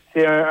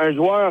 c'est un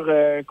joueur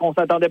qu'on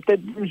s'attendait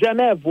peut-être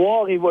jamais à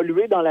voir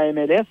évoluer dans la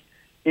MLS.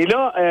 Et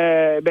là,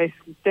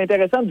 c'est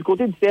intéressant du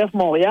côté du CF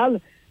Montréal.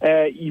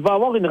 Il va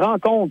avoir une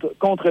rencontre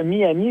contre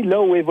Miami,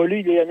 là où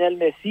évolue Lionel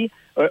Messi,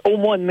 au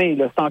mois de mai.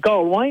 Là. C'est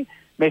encore loin.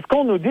 Mais ce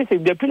qu'on nous dit, c'est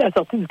que depuis la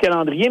sortie du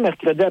calendrier,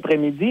 mercredi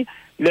après-midi,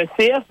 le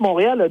CF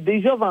Montréal a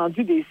déjà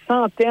vendu des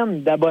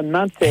centaines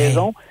d'abonnements de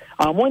saison.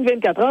 En moins de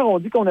 24 heures, on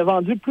dit qu'on a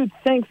vendu plus de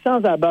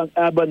 500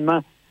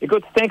 abonnements.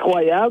 Écoute, c'est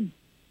incroyable.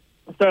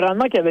 C'est un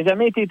rendement qui n'avait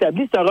jamais été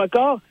établi. C'est un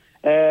record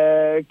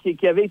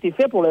qui avait été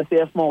fait pour le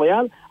CF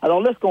Montréal.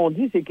 Alors là, ce qu'on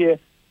dit, c'est qu'il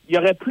y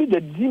aurait plus de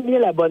 10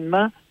 000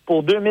 abonnements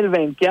pour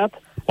 2024.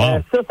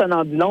 Ça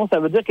n'en dit long. Ça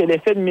veut dire que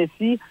l'effet de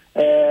Messi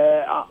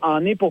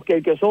en est pour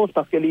quelque chose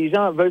parce que les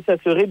gens veulent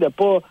s'assurer de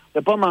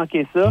pas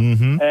manquer ça.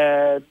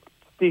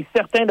 T'es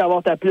certain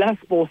d'avoir ta place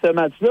pour ce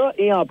match-là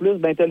et en plus,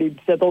 tu as les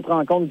 17 autres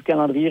rencontres du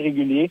calendrier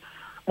régulier.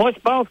 Moi, je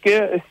pense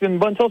que c'est une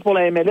bonne chose pour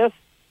la MLS.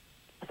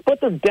 C'est pas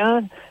tout le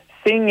temps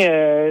signe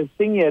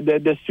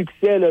de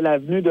succès là, la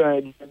venue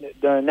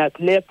d'un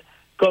athlète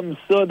comme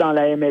ça dans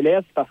la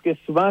MLS parce que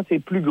souvent, c'est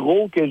plus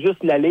gros que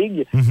juste la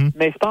Ligue.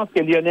 Mais je pense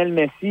que Lionel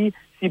Messi,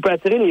 s'il peut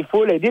attirer les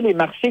foules, aider les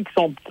marchés qui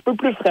sont un petit peu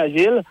plus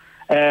fragiles,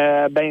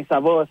 ça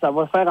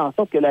va faire en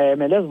sorte que la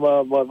MLS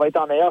va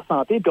être en meilleure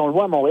santé. Puis on le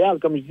voit à Montréal,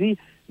 comme je dis,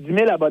 10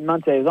 000 abonnements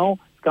de saison,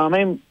 c'est quand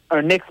même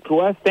un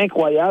exploit, c'est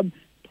incroyable.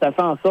 Puis ça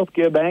fait en sorte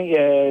que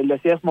le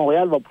CF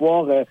Montréal va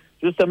pouvoir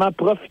justement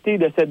profiter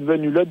de cette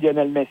venue-là de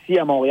Lionel Messi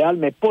à Montréal,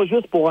 mais pas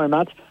juste pour un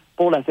match,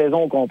 pour la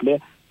saison au complet.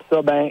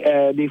 Ça,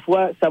 des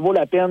fois, ça vaut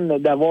la peine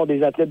d'avoir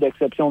des athlètes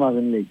d'exception dans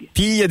une ligue.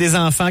 Puis il y a des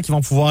enfants qui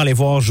vont pouvoir aller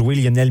voir jouer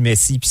Lionel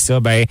Messi, puis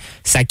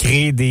ça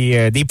crée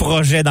des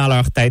projets dans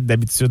leur tête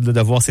d'habitude là,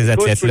 de voir ces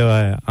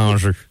athlètes-là en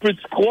jeu.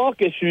 Peux-tu croire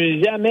que je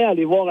suis jamais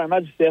allé voir un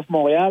match du CF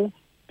Montréal,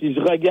 puis je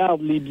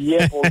regarde les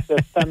billets pour ce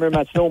fameux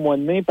match-là au mois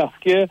de mai, parce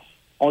que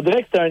on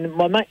dirait que c'est un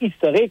moment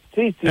historique.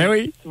 Tu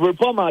veux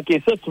pas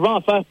manquer ça, tu veux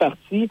en faire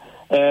partie.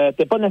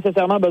 T'as pas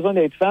nécessairement besoin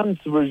d'être fan,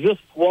 tu veux juste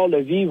pouvoir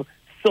le vivre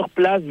sur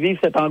place, vivre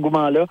cet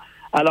engouement-là.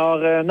 Alors,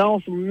 non,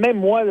 même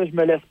moi, là, je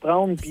me laisse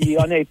prendre. Puis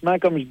honnêtement,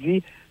 comme je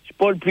dis, je suis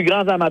pas le plus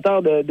grand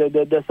amateur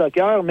de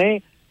soccer,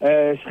 mais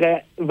je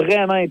serais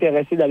vraiment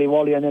intéressé d'aller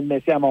voir Lionel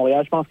Messi à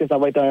Montréal. Je pense que ça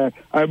va être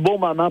un beau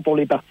moment pour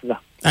les partisans.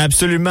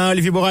 Absolument.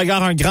 Olivier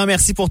Beauregard, un grand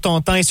merci pour ton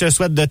temps et je te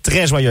souhaite de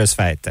très joyeuses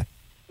fêtes.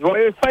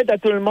 Joyeuses fêtes à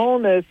tout le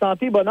monde.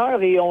 Santé, bonheur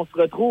et on se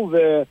retrouve...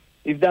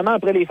 évidemment,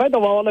 après les fêtes,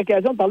 on va avoir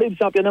l'occasion de parler du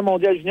championnat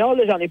mondial junior.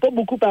 Là, j'en ai pas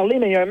beaucoup parlé,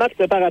 mais il y a un match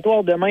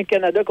préparatoire demain,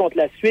 Canada contre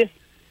la Suisse,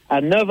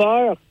 à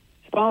 9h.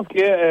 Je pense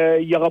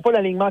qu'il n'y aura pas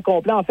l'alignement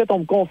complet. En fait, on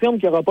me confirme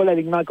qu'il n'y aura pas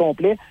l'alignement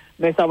complet,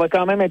 mais ça va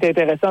quand même être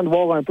intéressant de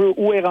voir un peu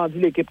où est rendue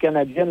l'équipe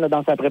canadienne là,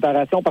 dans sa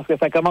préparation, parce que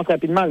ça commence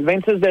rapidement. Le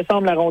 26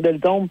 décembre, la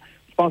rondelle tombe.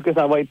 Je pense que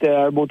ça va être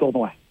un beau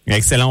tournoi.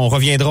 Excellent. On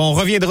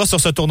reviendra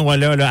sur ce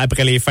tournoi-là là,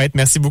 après les fêtes.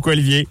 Merci beaucoup,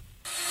 Olivier.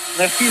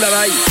 Merci,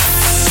 bye-bye.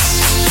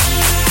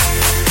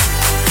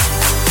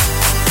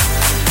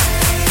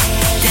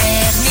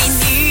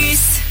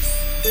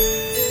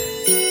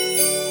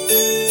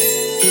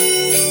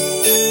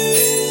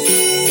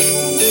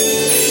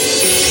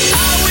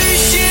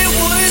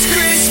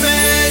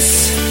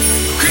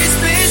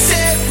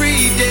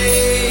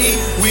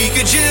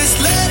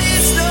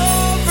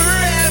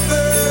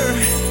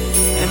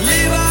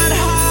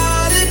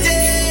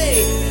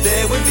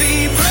 There would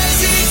be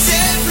presents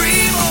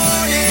every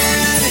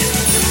morning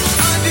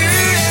under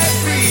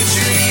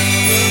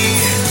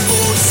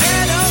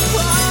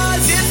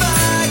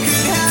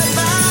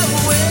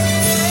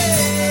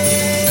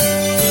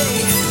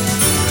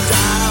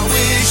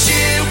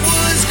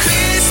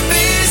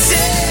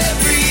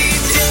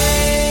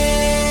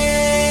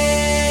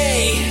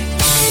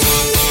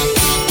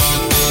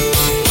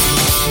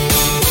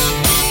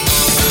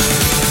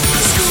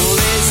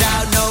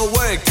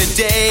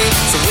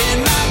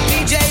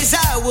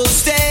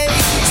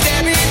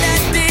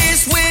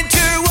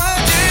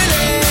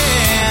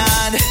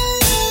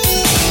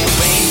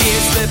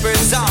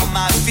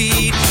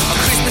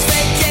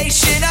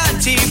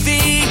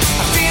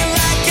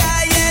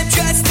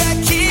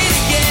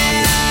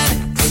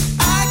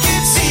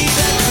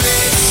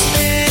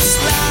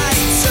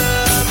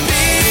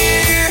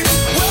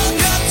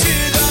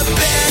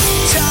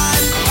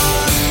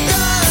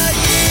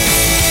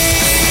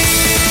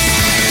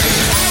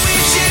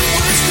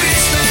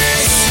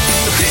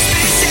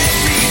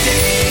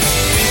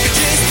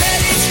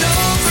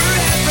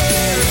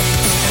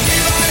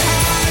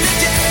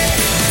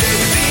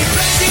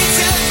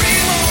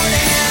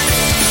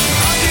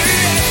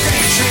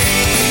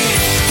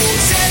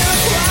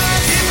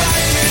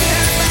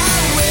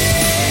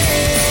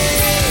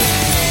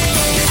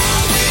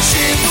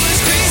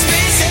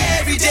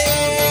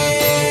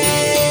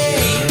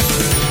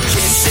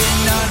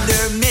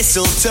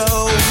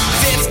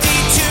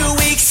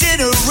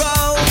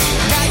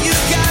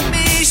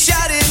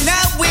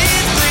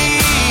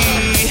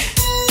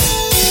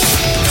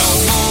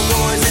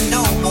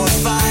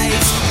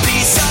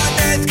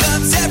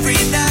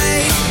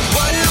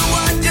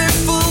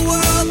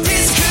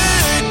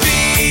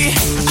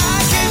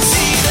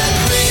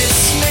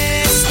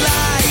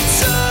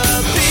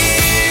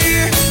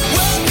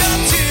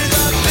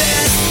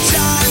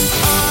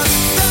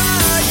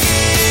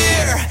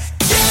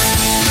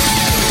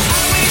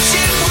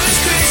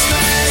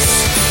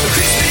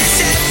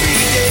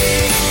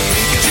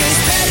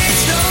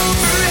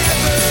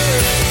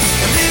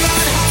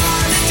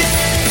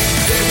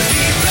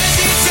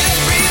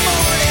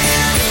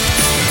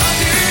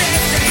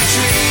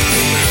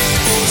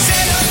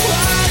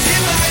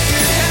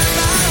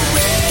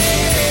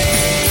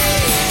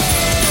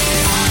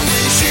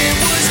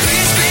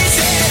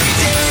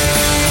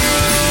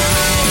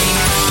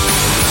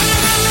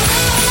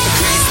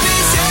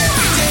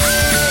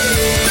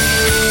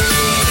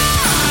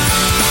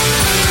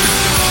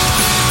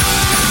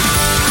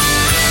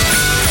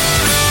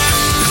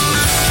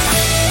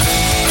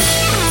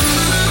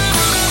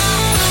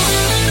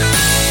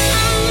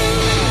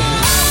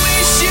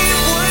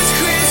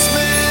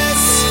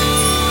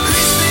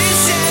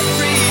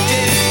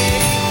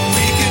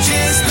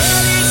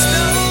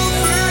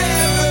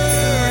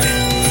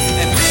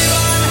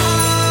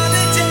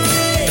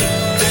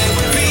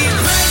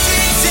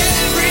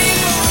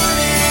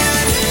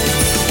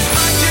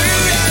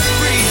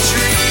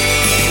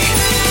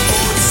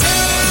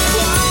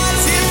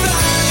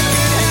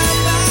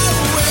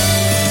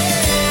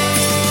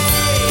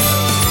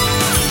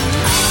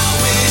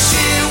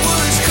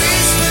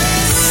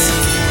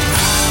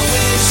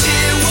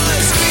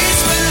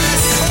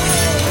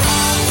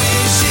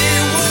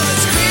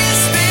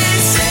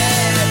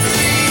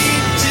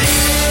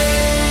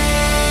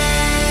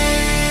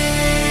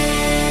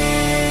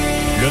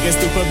Le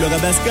Resto Pub Le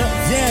Rabasca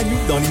vient à nous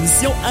dans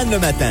l'émission Anne le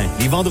matin.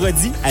 Les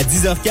vendredis, à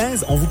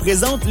 10h15, on vous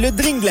présente le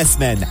drink de la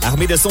semaine.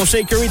 Armé de son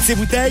shaker et de ses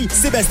bouteilles,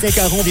 Sébastien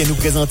Caron vient nous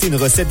présenter une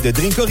recette de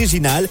drink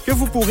originale que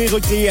vous pourrez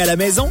recréer à la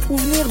maison ou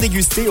venir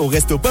déguster au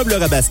Resto Pub Le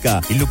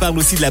Rabasca. Il nous parle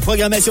aussi de la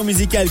programmation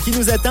musicale qui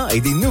nous attend et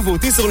des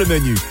nouveautés sur le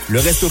menu. Le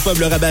Resto Pub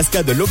Le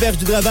Rabasca de l'Auberge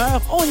du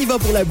Draveur, on y va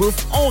pour la bouffe,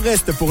 on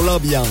reste pour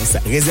l'ambiance.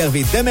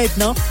 Réservé dès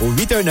maintenant au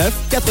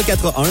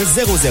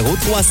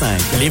 819-441-0035.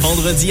 Les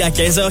vendredis à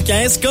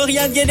 15h15,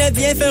 Corianne Guénette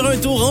vient faire un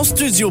tour en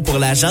studio pour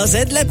la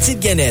jasette de la petite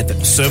Guénette.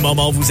 Ce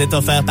moment vous est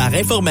offert par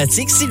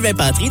Informatique Sylvain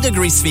Patry de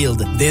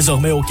Gracefield.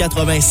 Désormais au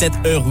 87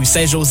 rue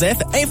Saint-Joseph,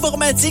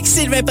 Informatique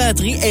Sylvain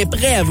Patry est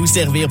prêt à vous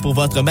servir pour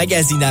votre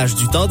magasinage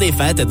du temps des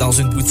fêtes dans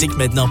une boutique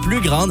maintenant plus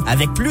grande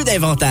avec plus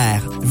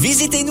d'inventaire.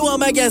 Visitez-nous en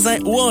magasin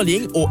ou en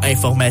ligne au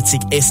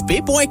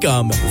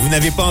informatiquesp.com. Vous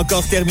n'avez pas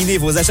encore terminé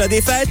vos achats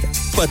des fêtes?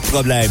 Pas de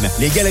problème.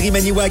 Les Galeries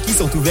Maniwaki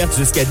sont ouvertes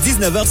jusqu'à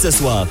 19h ce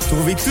soir.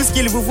 Trouvez tout ce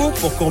qu'il vous faut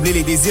pour combler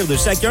les désirs de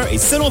chacun et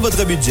selon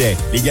votre budget.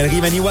 Les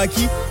Galeries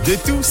Maniwaki, de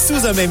tout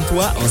sous un même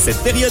toit en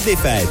cette période des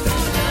fêtes.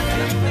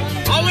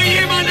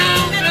 Envoyez mon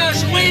oncle,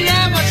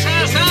 jouez-la, votre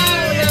chanson!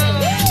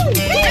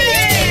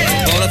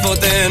 Dans la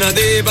fontaine à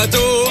des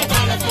bateaux.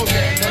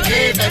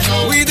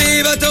 Oui,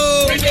 des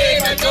bateaux.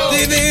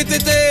 Des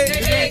VTT.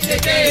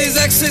 Des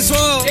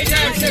accessoires.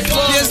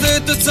 Pièces de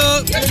toutes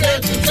sortes.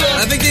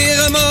 Avec des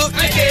remorques.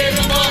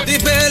 Des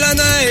pelles à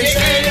neige.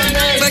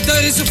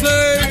 Tracteurs et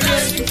souffleurs.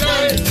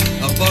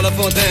 Report la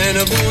fontaine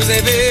vous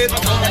invite.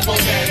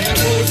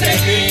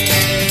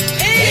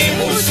 Et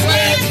vous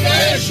souhaite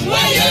de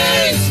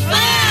joyeuses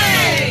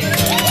fêtes!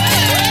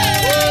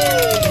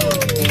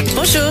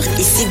 Bonjour,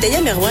 ici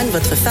Daya Merwan,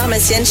 votre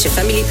pharmacienne chez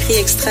Family Prix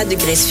Extra de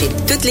Gracefield.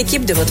 Toute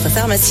l'équipe de votre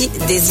pharmacie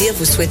désire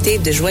vous souhaiter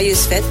de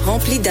joyeuses fêtes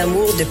remplies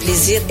d'amour, de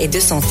plaisir et de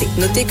santé.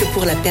 Notez que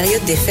pour la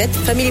période des fêtes,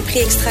 Family Prix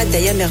Extra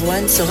Daya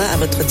Merwan sera à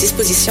votre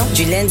disposition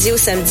du lundi au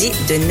samedi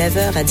de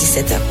 9h à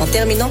 17h. En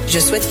terminant, je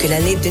souhaite que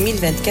l'année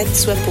 2024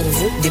 soit pour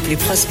vous des plus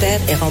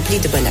prospères et remplie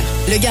de bonheur.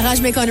 Le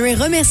Garage McConroy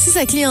remercie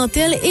sa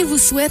clientèle et vous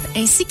souhaite,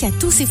 ainsi qu'à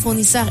tous ses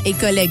fournisseurs et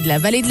collègues de la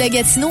vallée de la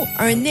Gatineau,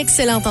 un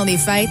excellent temps des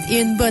fêtes et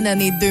une bonne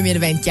année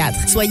 2024.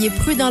 Soyez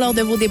prudents lors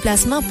de vos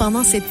déplacements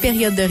pendant cette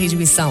période de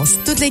réjouissance.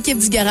 Toute l'équipe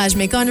du Garage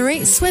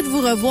McConroy souhaite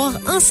vous revoir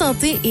en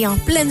santé et en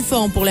pleine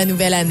forme pour la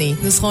nouvelle année.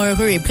 Nous serons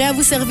heureux et prêts à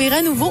vous servir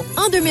à nouveau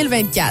en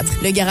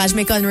 2024. Le Garage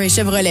McConroy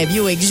Chevrolet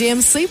Buick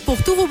GMC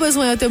pour tous vos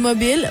besoins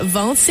automobiles,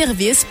 vente,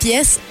 services,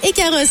 pièces et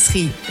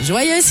carrosserie.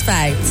 Joyeuses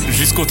fêtes!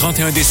 Jusqu'au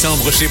 31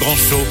 décembre chez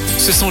Branchot,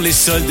 ce sont les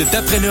soldes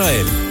d'après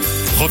Noël.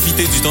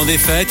 Profitez du temps des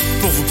fêtes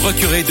pour vous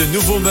procurer de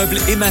nouveaux meubles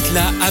et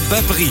matelas à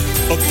bas prix.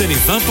 Obtenez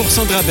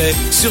 20% de rabais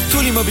sur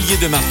tout l'immobilier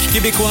de marque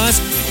québécoise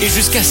et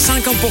jusqu'à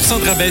 50%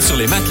 de rabais sur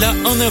les matelas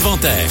en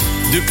inventaire.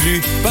 De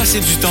plus,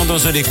 passez du temps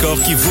dans un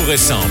décor qui vous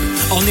ressemble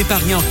en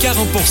épargnant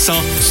 40%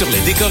 sur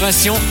les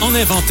décorations en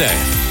inventaire.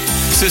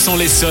 Ce sont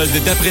les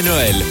soldes d'après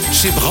Noël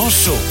chez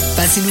Branchot.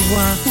 Passez nous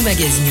voir ou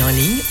magasinez en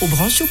ligne au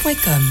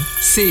branchot.com.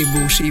 C'est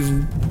beau chez vous.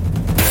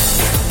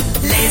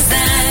 Les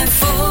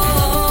infos.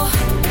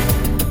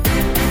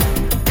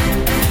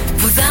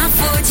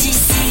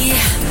 D'ici.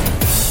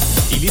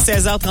 Il est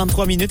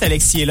 16h33.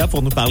 Alexis est là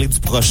pour nous parler du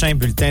prochain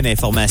bulletin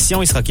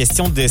d'information. Il sera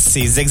question de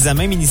ces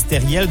examens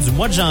ministériels du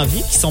mois de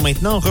janvier qui sont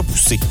maintenant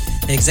repoussés.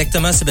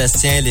 Exactement,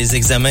 Sébastien. Les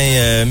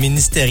examens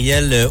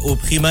ministériels au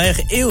primaire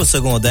et au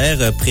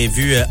secondaire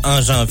prévus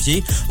en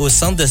janvier au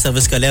Centre de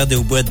services scolaires de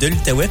Hautbois de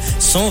l'Outaouais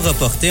sont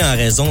reportés en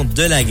raison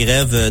de la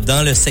grève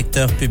dans le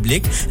secteur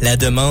public. La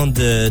demande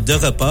de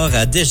report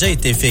a déjà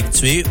été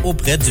effectuée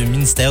auprès du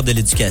ministère de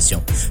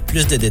l'Éducation.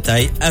 Plus de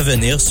détails à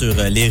venir sur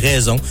les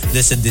raisons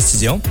de cette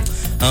décision.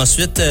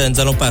 Ensuite, nous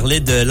allons parler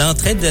de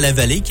l'entraide de la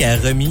vallée qui a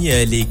remis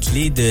les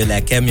clés de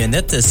la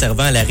camionnette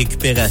servant à la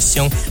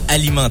récupération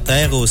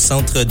alimentaire au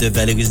centre de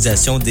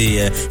valorisation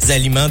des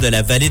aliments de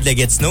la vallée de la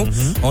Gatineau.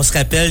 On se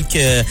rappelle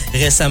que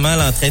récemment,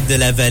 l'entraide de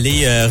la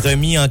vallée a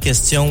remis en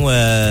question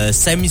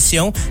sa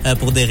mission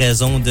pour des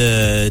raisons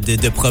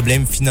de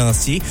problèmes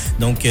financiers.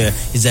 Donc,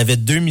 ils avaient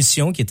deux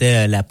missions qui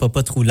étaient la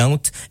popote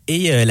roulante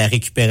et la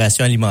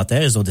récupération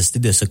alimentaire. Ils ont décidé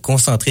de se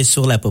concentrer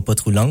sur la popote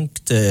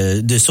roulante,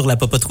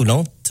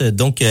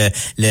 Donc,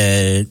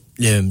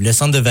 le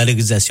centre de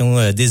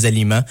valorisation des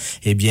aliments,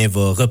 eh bien,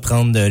 va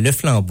reprendre le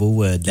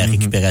flambeau de la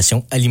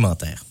récupération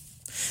alimentaire.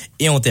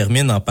 Et on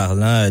termine en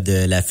parlant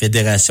de la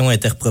Fédération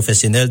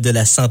interprofessionnelle de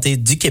la santé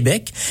du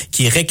Québec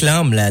qui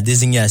réclame la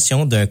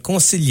désignation d'un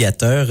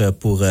conciliateur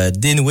pour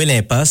dénouer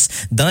l'impasse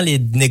dans les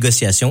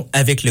négociations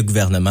avec le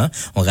gouvernement.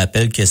 On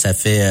rappelle que ça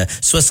fait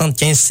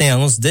 75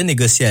 séances de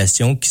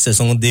négociations qui se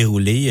sont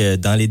déroulées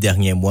dans les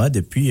derniers mois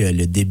depuis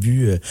le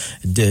début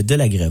de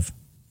la grève.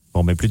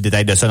 Bon, mais plus de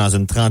détails de ça dans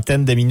une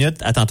trentaine de minutes.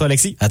 À tantôt,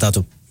 Alexis. À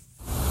tantôt.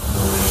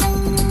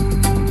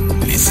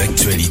 Les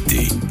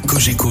actualités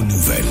Cogeco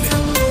Nouvelles.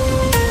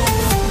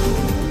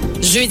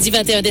 Jeudi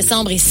 21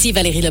 décembre, ici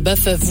Valérie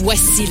Leboeuf,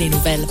 voici les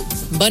nouvelles.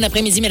 Bon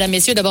après-midi, mesdames,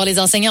 messieurs. D'abord, les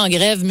enseignants en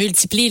grève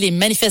multiplient les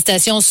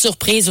manifestations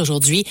surprises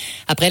aujourd'hui.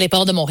 Après les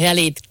ports de Montréal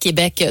et de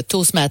Québec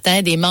tôt ce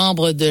matin, des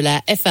membres de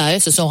la FAE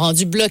se sont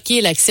rendus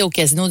bloquer l'accès au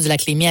casino du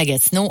Lac-Lémy à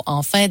Gatineau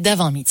en fin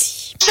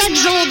d'avant-midi. Chaque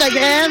jour de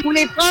grève où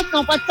les profs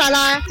n'ont pas de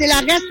salaire, c'est la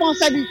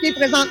responsabilité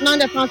présentement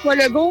de François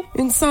Legault.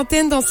 Une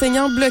centaine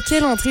d'enseignants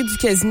bloquaient l'entrée du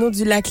casino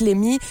du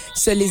Lac-Lémy.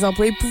 Seuls les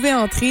employés pouvaient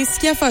entrer, ce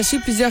qui a fâché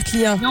plusieurs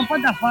clients. Ils n'ont pas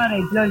d'affaires à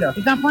être là.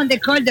 Les enfants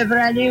d'école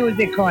devraient aller aux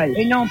écoles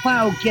et non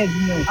pas au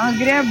casino. En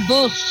grève,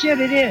 bullshit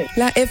it is.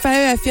 La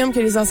FAE affirme que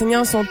les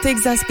enseignants sont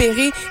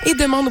exaspérés et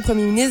demande au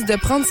premier ministre de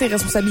prendre ses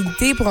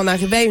responsabilités pour en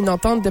arriver à une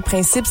entente de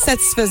principe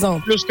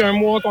satisfaisante. Plus qu'un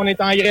mois qu'on est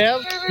en grève,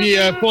 puis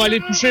pour aller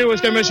toucher où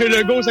est-ce que M.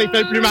 Legault, ça lui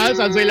fait le plus mal,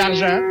 ça veut dire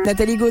l'argent.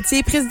 Nathalie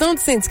Gauthier, présidente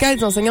du syndicat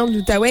des enseignants de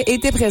l'Outaouais,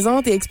 était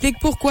présente et explique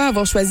pourquoi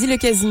avoir choisi le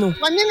casino. Le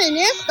premier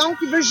ministre, donc,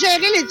 il veut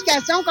gérer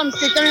l'éducation comme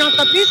si c'était une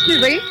entreprise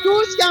privée.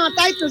 Tout ce qu'il a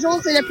en tête toujours,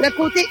 c'est le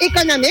côté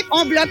économique.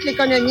 On bloque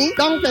l'économie.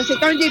 Donc,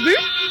 c'est un début.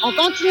 On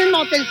continue de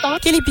monter le ton.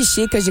 Kelly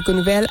Piché, Cogeco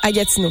Nouvelles, à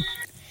Gatineau.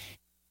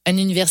 Un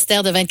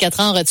universitaire de 24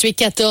 ans a tué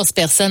 14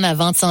 personnes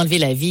avant de s'enlever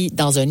la vie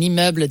dans un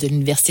immeuble de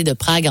l'Université de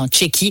Prague en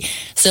Tchéquie.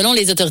 Selon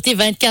les autorités,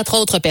 24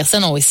 autres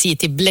personnes ont aussi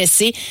été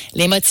blessées.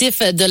 Les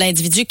motifs de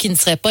l'individu qui ne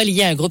serait pas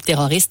lié à un groupe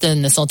terroriste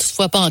ne sont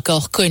toutefois pas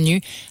encore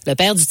connus. Le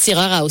père du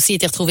tireur a aussi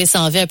été retrouvé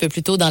sans vie un peu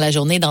plus tôt dans la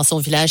journée dans son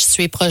village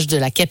situé proche de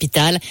la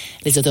capitale.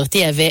 Les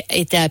autorités avaient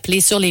été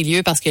appelées sur les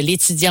lieux parce que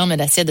l'étudiant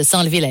menaçait de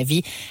s'enlever la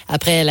vie.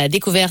 Après la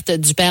découverte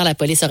du père, la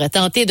police aurait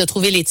tenté de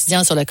trouver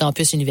l'étudiant sur le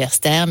campus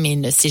universitaire, mais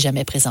il ne s'est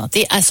jamais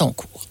présenté à son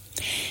cours.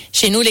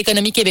 Chez nous,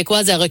 l'économie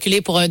québécoise a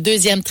reculé pour un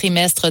deuxième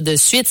trimestre de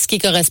suite, ce qui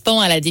correspond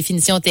à la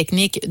définition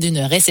technique d'une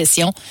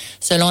récession.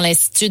 Selon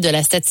l'Institut de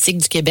la statistique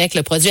du Québec,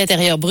 le produit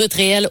intérieur brut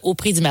réel au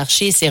prix du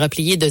marché s'est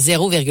replié de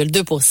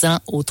 0,2 %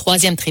 au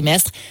troisième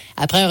trimestre,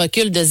 après un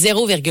recul de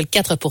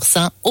 0,4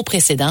 % au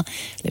précédent.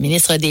 Le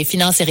ministre des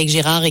Finances, Éric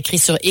Girard, écrit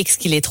sur X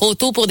qu'il est trop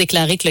tôt pour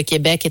déclarer que le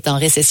Québec est en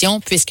récession,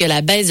 puisque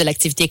la baisse de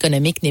l'activité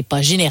économique n'est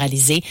pas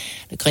généralisée.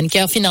 Le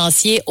chroniqueur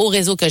financier au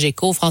réseau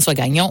Cogeco, François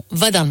Gagnon,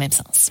 va dans le même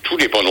sens. Tout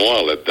n'est pas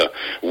noir là-dedans.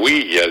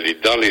 Oui, il y a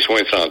dans les soins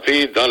de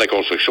santé, dans la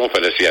construction, il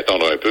fallait s'y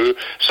attendre un peu.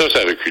 Ça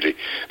a reculé.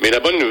 Mais la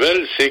bonne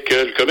nouvelle, c'est que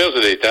le commerce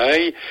de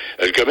détail,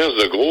 le commerce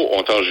de gros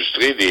ont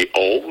enregistré des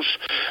hausses.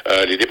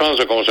 Les dépenses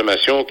de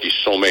consommation qui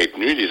se sont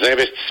maintenues, les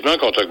investissements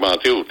qui ont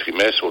augmenté au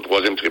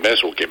troisième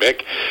trimestre au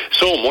Québec.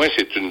 Ça, au moins,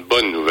 c'est une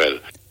bonne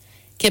nouvelle.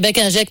 Québec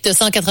injecte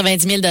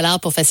 190 000 $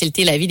 pour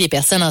faciliter la vie des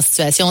personnes en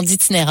situation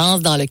d'itinérance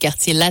dans le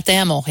quartier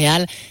latin à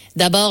Montréal.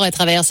 D'abord, un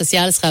travailleur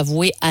social sera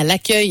voué à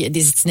l'accueil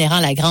des itinérants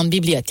à la Grande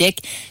Bibliothèque.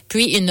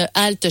 Puis, une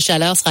halte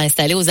chaleur sera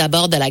installée aux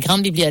abords de la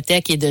Grande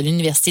Bibliothèque et de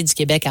l'Université du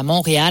Québec à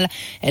Montréal.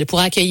 Elle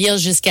pourra accueillir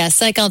jusqu'à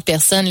 50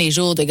 personnes les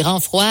jours de grand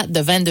froid,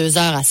 de 22h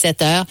à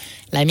 7h.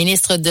 La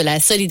ministre de la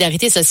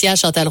Solidarité sociale,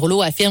 Chantal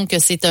Rouleau, affirme que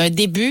c'est un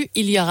début.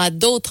 Il y aura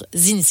d'autres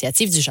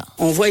initiatives du genre.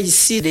 On voit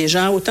ici des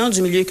gens, autant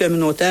du milieu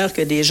communautaire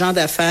que des gens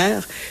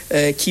d'affaires,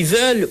 qui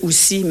veulent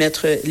aussi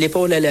mettre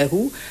l'épaule à la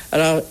roue.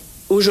 Alors,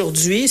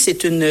 aujourd'hui,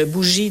 c'est une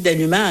bougie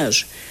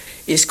d'allumage.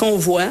 Et ce qu'on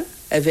voit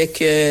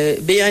avec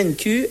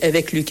BANQ,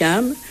 avec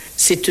l'UQAM,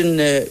 c'est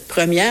une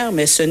première,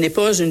 mais ce n'est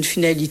pas une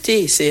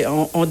finalité.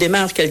 On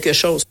démarre quelque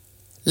chose.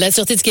 La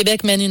Sûreté du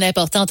Québec mène une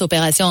importante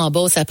opération en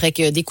Beauce après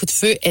que des coups de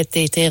feu aient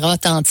été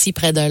retentis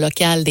près d'un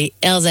local des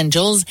Hells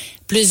Angels.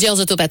 Plusieurs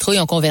autopatrouilles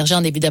ont convergé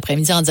en début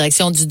d'après-midi en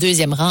direction du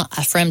 2e rang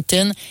à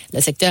Frampton. Le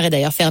secteur est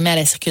d'ailleurs fermé à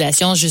la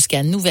circulation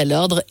jusqu'à nouvel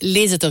ordre.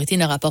 Les autorités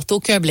ne rapportent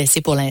aucun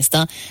blessé pour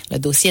l'instant. Le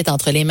dossier est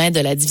entre les mains de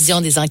la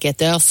division des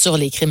enquêteurs sur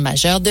les crimes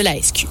majeurs de la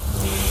SQ.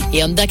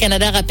 Et Honda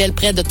Canada rappelle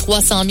près de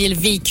 300 000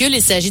 véhicules.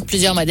 Il s'agit de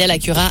plusieurs modèles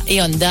Acura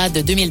et Honda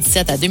de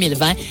 2017 à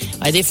 2020.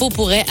 Un défaut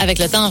pourrait, avec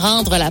le temps,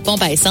 rendre la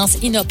pompe à essence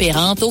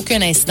inopérante.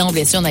 Aucun incident ou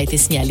blessure n'a été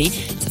signalé.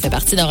 Ça fait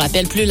partie d'un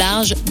rappel plus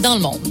large dans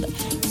le monde.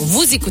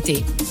 Vous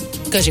écoutez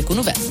Cogeco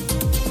Nouvelles.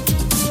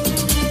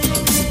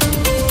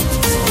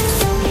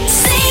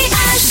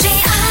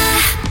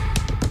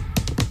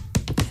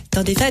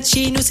 Dans des fêtes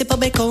chez nous, c'est pas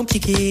bien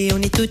compliqué.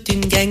 On est toute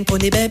une gang, on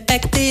est bien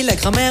pacté. La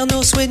grand-mère nous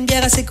reçoit une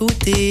bière à ses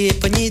côtés.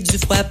 Poignée du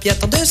froid, puis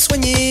attend de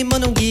soigner.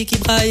 Mon onguille qui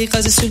braille,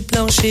 écrasé sur le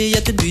plancher. Y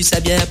a tout bu sa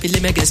bière, puis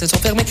les magasins sont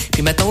fermés.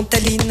 Puis ma tante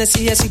Aline,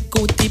 assise à ses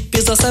côtés,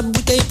 pisse dans sa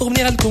bouteille pour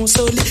venir à le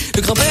consoler.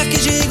 Le grand-père que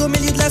j'ai au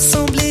milieu de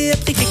l'assemblée a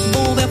pris quelques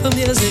bons verres pour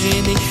venir à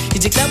séréner. Il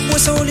dit que la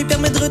boisson lui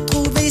permet de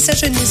retrouver sa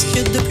jeunesse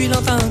que depuis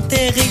longtemps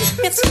enterrée.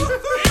 Merci.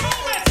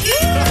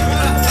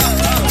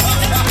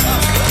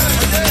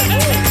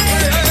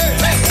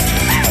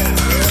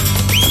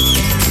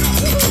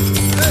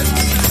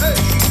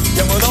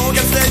 Y'a mon oncle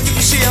Alfred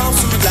qui chie en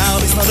dessous de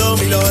l'arbre. Il s'est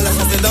endormi là, la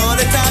face dans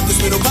l'étable. 2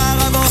 semaines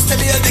auparavant,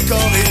 c'était bien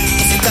décoré.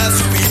 Il s'est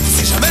assoupi,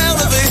 il s'est jamais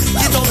relevé.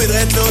 Il est tombé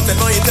drette là,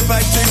 tellement il était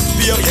pacté.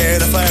 Puis y'a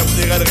rien à faire,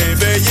 venir à le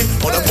réveiller.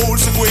 On a beau le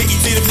secouer, il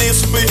dit de venir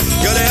souper.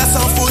 Y'a l'air à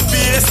s'en foutre, puis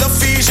il reste là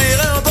figé.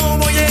 Un bon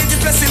moyen de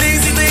placer les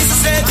idées, ce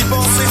serait d'y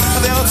penser.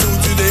 Avec en dessous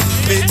du nez.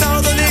 Mais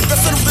étant donné que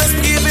personne voudrait se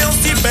priver, on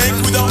se dit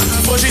ben coudonc.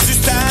 Moi Jésus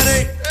cette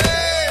année.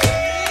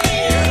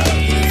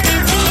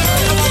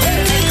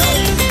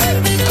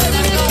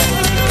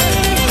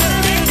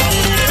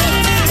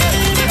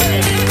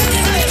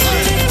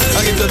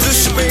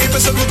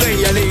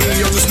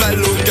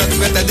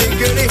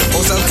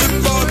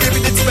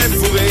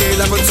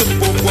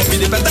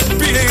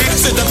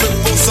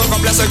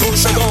 gros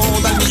chaudron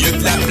dans le milieu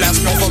de la place,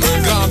 puis on forme un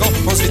grand rond.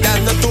 On se vide à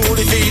notre tour,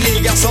 les filles,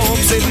 les garçons,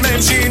 puis c'est le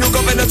même chez nous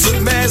qu'on fait notre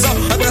toute maison.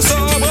 Après ça,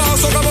 on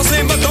brasse, on commence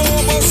les motons,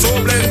 on passe au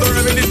blender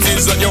avec des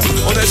petits oignons.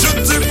 On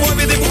ajoute du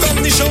poivre et des bouts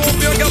cornichons,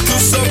 puis on garde tout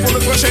ça pour le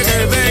prochain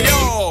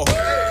réveillon.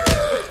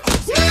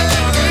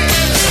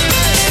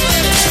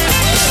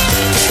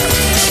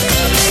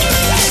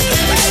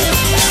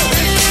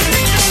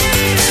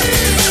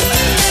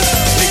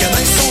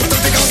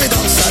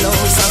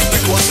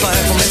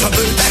 Faire pour mettre un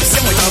peu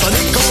d'action, étant donné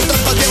qu'on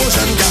donne pas bien aux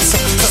jeunes garçons.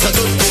 Ça sera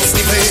tout pour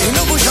sniffer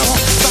nos bouchons.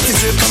 Parti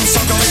dur comme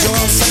ça quand les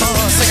jours se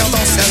passent. C'est quand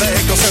on se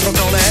réveille qu'on se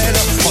retourne là.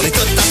 On est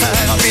tout à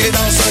terre, empilés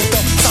dans un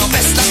tas. Sans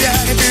peste la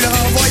bière et puis le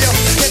renvoyant.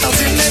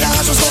 L'étendue de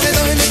ménage, on se est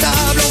dans une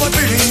étable. On voit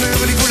plus les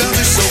murs, les couleurs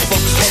du sofa.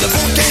 On a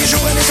pour 15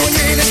 jours à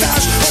nettoyer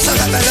l'étage. On se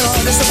rappellera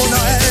de ce beau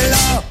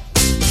Noël-là.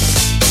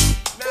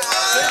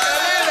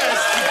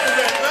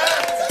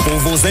 Pour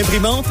vos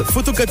imprimantes,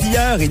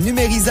 photocopieurs et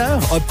numériseurs,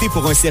 optez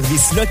pour un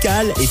service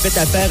local et faites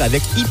affaire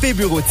avec IP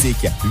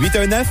Bureautique.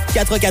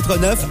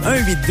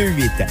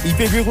 819-449-1828.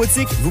 IP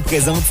Bureautique vous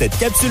présente cette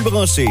capsule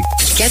branchée.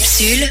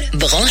 Capsule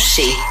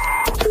branchée.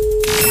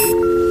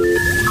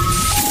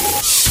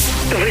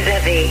 Vous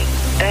avez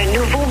un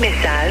nouveau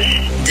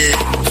message de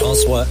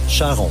François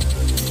Charon.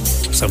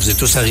 Ça vous est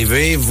tous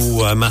arrivé,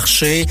 vous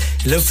marchez,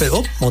 là vous faites «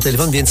 Oh, mon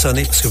téléphone vient de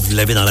sonner » parce que vous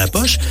l'avez dans la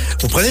poche.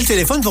 Vous prenez le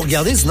téléphone, vous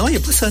regardez, non, il n'a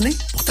pas sonné.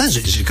 Pourtant,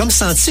 j'ai comme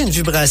senti une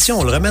vibration.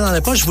 On le remet dans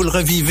la poche, vous le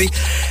revivez.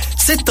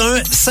 C'est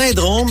un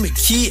syndrome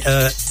qui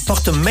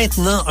porte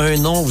maintenant un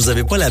nom. Vous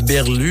n'avez pas la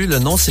berlue. Le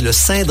nom, c'est le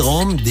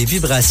syndrome des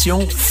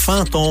vibrations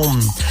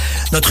fantômes.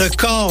 Notre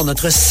corps,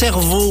 notre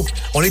cerveau,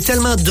 on est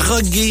tellement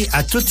drogué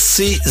à toutes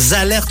ces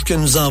alertes que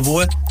nous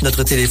envoie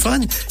notre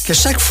téléphone que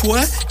chaque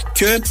fois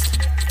qu'un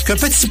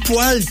petit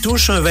poil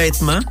touche un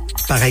vêtement,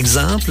 par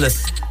exemple,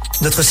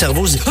 notre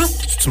cerveau se dit « Ah,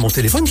 c'est mon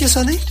téléphone qui a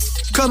sonné? »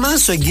 Comment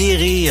se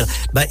guérir?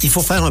 Il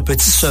faut faire un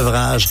petit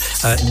sevrage,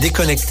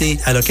 déconnecter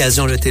à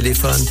l'occasion le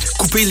téléphone,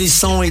 couper les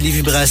sons et les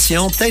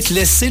vibrations, peut-être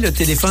laisser le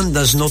téléphone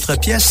dans une autre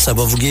pièce, ça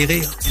va vous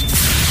guérir.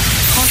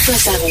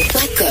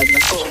 FrançoisCharon.com.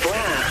 Au revoir.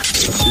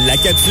 La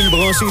capsule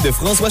branchée de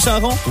François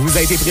Charon vous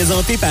a été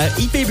présentée par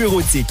IP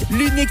Bureautique,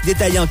 l'unique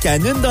détaillant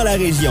Canon dans la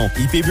région.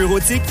 IP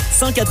Bureautique,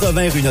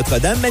 180 rue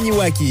Notre-Dame,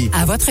 Maniwaki.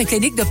 À votre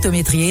clinique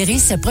d'optométrie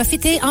Iris,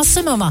 profitez en ce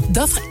moment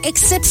d'offres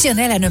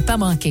exceptionnelles à ne pas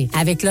manquer.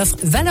 Avec l'offre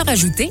valeur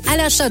ajoutée, à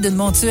l'achat d'une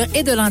monture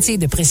et de lentilles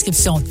de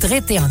prescription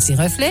traitées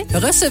anti-reflet,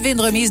 recevez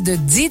une remise de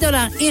 10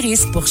 $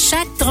 Iris pour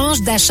chaque tranche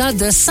d'achat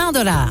de 100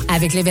 $.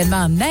 Avec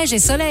l'événement Neige et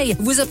Soleil,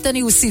 vous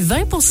obtenez aussi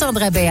 20 % de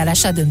rabais à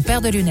l'achat d'une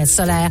paire de lunettes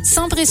solaires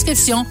sans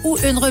prescription ou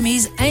une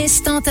remise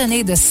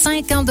instantanée de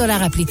 50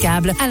 $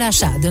 applicable à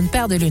l'achat d'une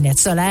paire de lunettes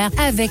solaires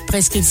avec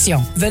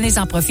prescription. Venez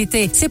en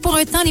profiter. C'est pour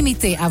un temps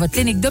limité à votre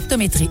clinique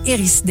d'optométrie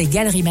Iris des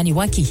Galeries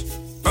Maniwaki.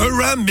 Un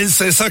Ram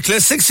 1500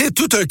 classique, c'est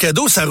tout un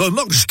cadeau. Ça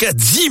remorque jusqu'à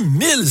 10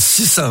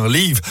 600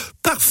 livres.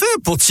 Parfait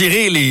pour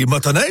tirer les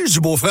motoneiges du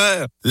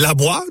beau-frère. La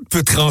boîte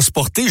peut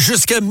transporter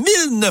jusqu'à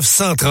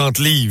 1930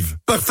 livres.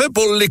 Parfait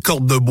pour les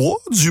cordes de bois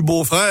du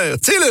beau-frère.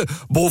 Tu sais, le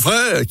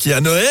beau-frère qui,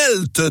 à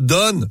Noël, te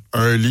donne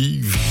un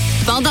livre.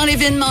 Pendant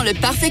l'événement Le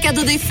Parfait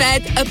Cadeau des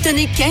Fêtes,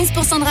 obtenez 15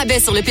 % de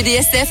rabais sur le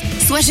PDSF,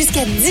 soit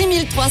jusqu'à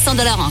 10 300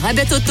 $ en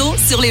rabais totaux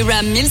sur les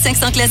Ram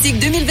 1500 classiques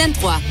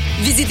 2023.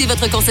 Visitez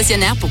votre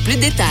concessionnaire pour plus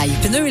de détails.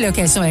 Pneus et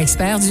location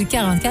expert du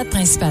 44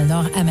 Principal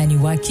Nord à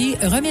Maniwaki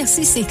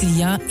remercie ses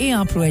clients et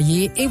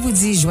employés et vous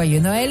dit joyeux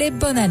Noël et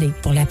bonne année.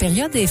 Pour la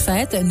période des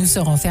fêtes, nous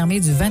serons fermés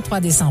du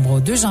 23 décembre au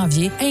 2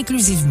 janvier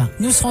inclusivement.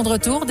 Nous serons de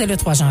retour dès le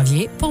 3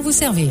 janvier pour vous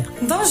servir.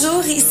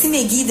 Bonjour, ici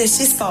Maggie de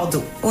chez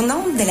Sportdo. Au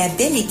nom de la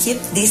belle équipe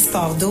des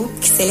Sportdo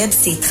qui célèbre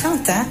ses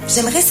 30 ans,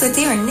 j'aimerais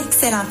souhaiter un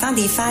excellent temps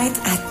des fêtes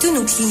à tous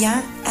nos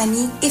clients,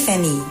 amis et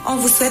familles. On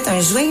vous souhaite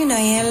un joyeux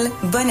Noël,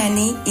 bonne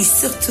année et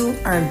surtout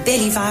un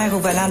bel hiver au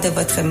volant de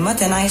votre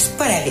motoneige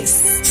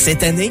Polaris.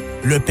 Cette année,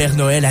 le Père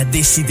Noël a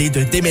décidé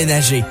de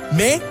déménager.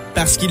 Mais,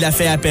 parce qu'il a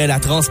fait appel à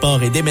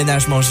Transport et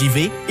Déménagement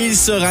JV, il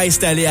sera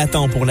installé à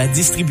temps pour la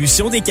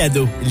distribution des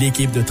cadeaux.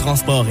 L'équipe de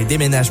Transport et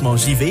Déménagement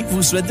JV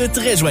vous souhaite de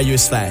très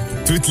joyeuses fêtes.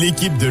 Toute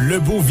l'équipe de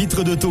Lebeau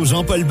Vitre d'Auto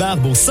Jean-Paul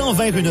Barbe au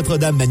 120 rue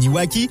Notre-Dame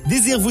Maniwaki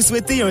désire vous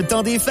souhaiter un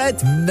temps des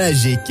fêtes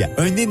magique.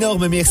 Un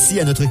énorme merci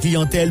à notre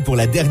clientèle pour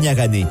la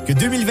dernière année. Que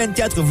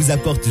 2024 vous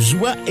apporte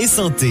joie et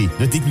santé.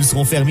 Notez que nous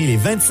serons fermés les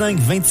 25,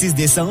 26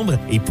 décembre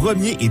et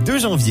 1er et 2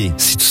 janvier.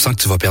 Si tu sens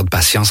que tu vas perdre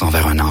patience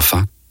envers un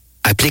enfant,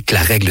 applique la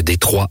règle des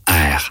 3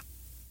 R.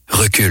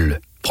 Recule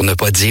pour ne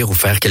pas dire ou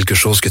faire quelque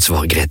chose que tu vas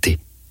regretter.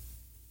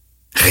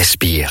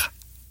 Respire.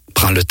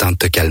 Prends le temps de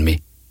te calmer.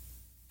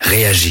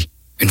 Réagis.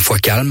 Une fois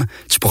calme,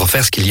 tu pourras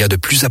faire ce qu'il y a de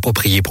plus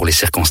approprié pour les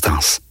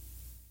circonstances.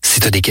 Si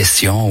tu as des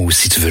questions ou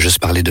si tu veux juste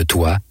parler de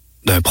toi,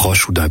 d'un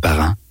proche ou d'un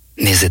parent,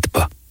 n'hésite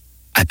pas.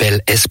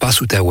 Appelle Espace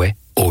Outaouais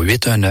au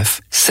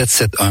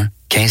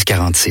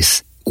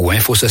 819-771-1546 ou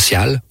Info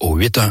Sociale au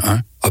 811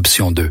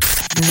 option 2.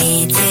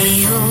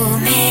 Météo.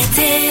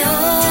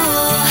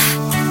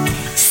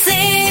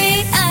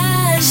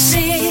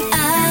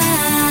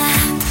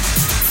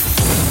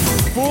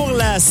 Pour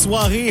la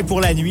soirée et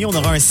pour la nuit, on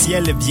aura un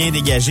ciel bien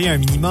dégagé, un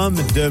minimum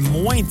de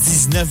moins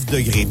 19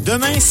 degrés.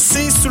 Demain,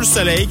 c'est sous le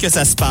soleil que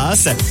ça se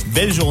passe.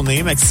 Belle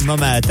journée,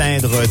 maximum à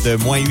atteindre de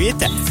moins 8.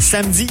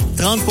 Samedi,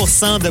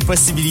 30% de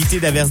possibilité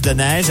d'averse de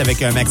neige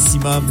avec un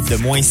maximum de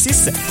moins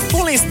 6.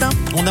 Pour l'instant,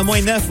 on a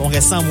moins 9, on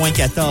reste en moins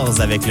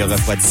 14 avec le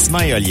refroidissement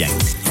éolien.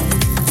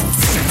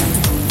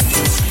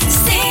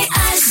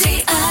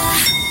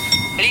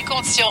 Les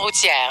conditions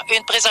routières.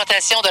 Une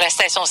présentation de la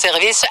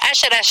station-service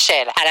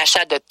HLHL. À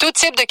l'achat de tout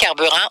type de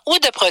carburant ou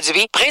de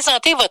produits,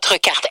 présentez votre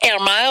carte Air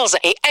Miles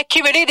et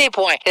accumulez des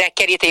points. La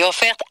qualité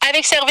offerte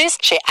avec service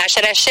chez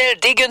HLHL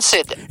Dégun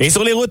Sud. Et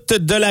sur les routes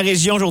de la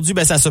région aujourd'hui,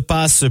 ça se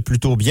passe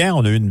plutôt bien.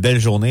 On a eu une belle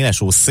journée. La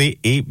chaussée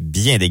est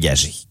bien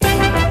dégagée.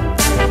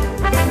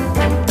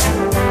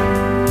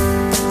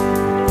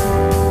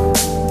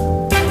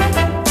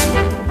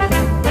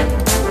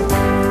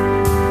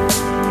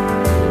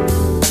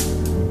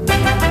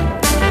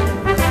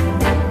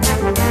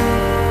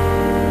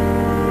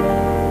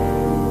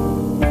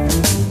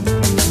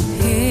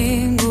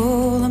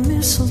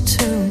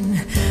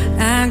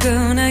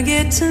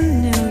 To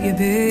know you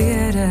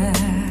better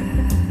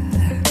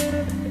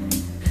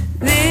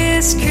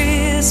this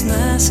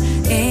Christmas,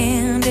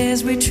 and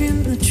as we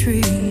trim the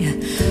tree,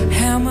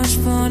 how much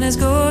fun it's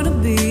gonna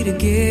be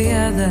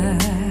together.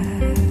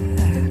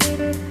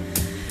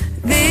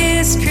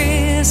 This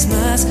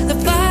Christmas, the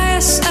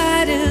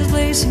fireside is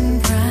blazing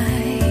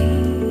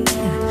bright,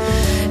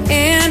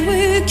 and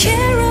we're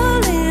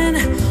caroling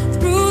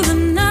through the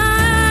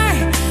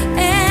night,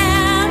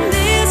 and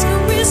this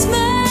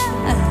Christmas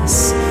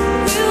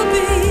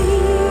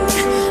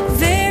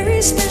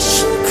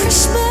special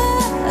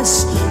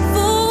Christmas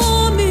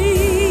for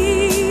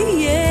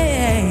me,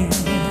 yeah.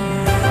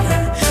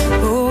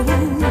 Oh,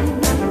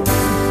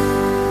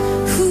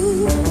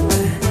 ooh.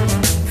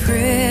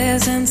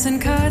 Presents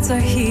and cards are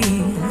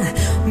here.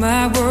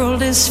 My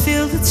world is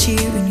filled with cheer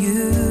and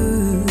you.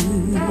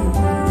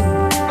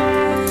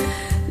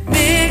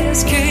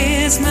 This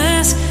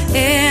Christmas,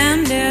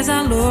 and as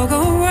I look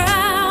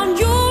around,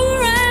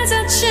 your eyes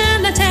are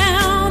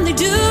Chinatown, they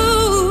do.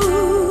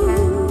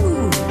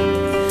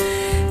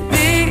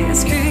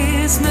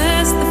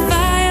 Christmas, the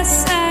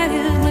fireside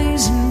is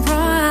blazing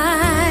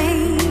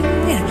bright,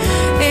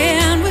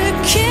 and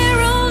we're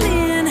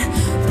caroling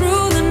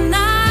through the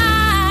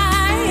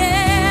night,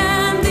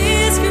 and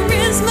this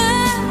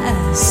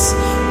Christmas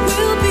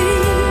will be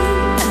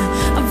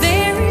a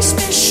very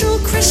special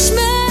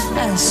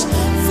Christmas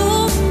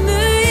for me.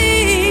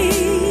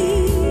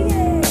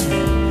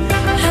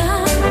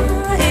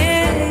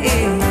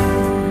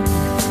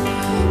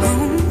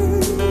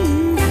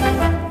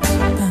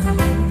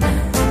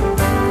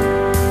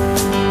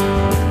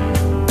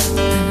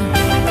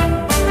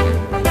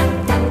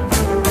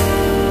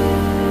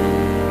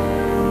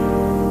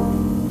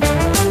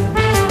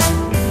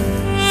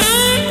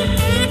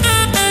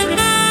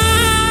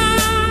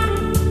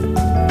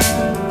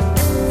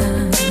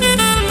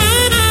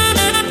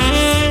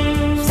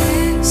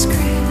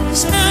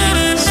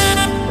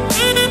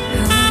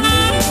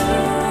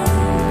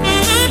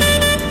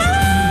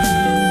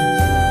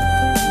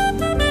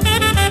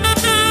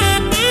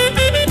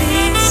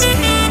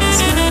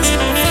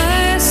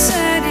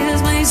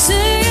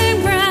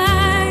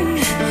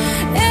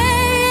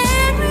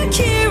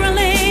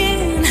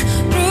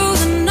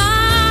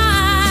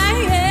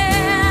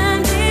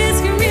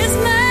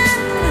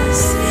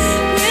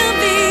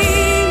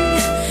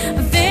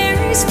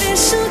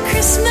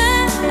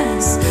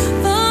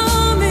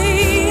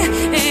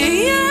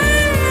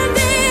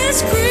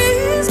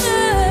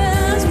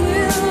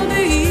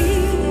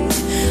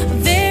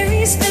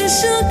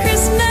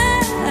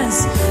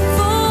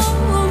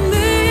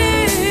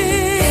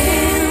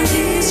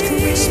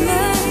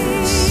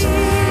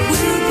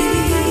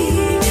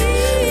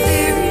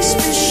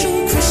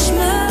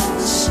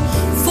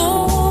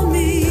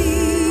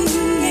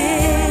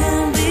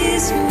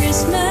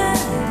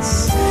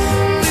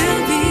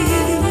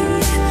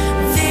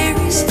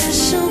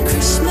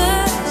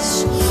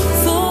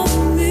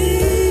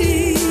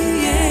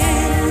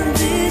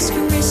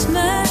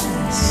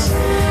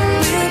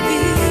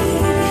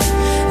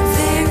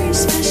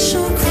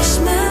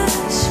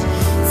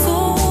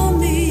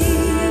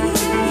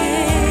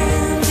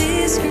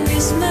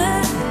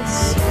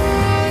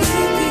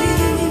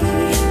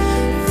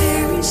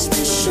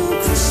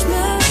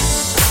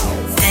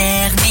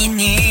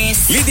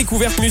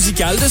 découverte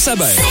musicale de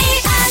Sabin.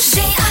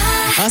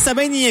 Ah,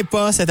 Sabin n'y est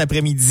pas cet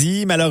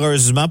après-midi,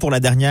 malheureusement, pour la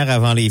dernière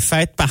avant les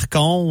fêtes. Par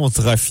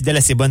contre, fidèle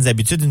à ses bonnes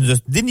habitudes, il nous a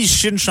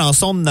déniché une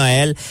chanson de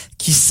Noël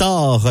qui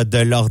sort de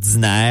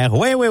l'ordinaire.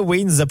 Oui,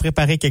 il nous a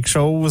préparé quelque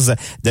chose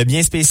de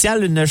bien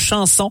spécial, une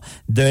chanson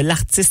de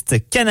l'artiste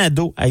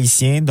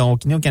canado-haïtien,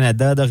 donc né au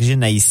Canada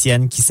d'origine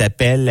haïtienne, qui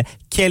s'appelle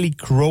Kelly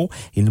Crow.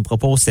 Il nous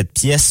propose cette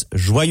pièce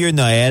Joyeux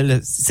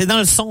Noël. C'est dans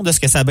le son de ce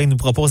que Sabin nous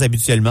propose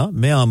habituellement,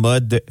 mais en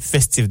mode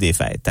festif des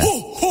fêtes.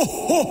 Ho, ho,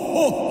 ho,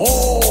 ho,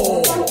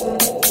 ho.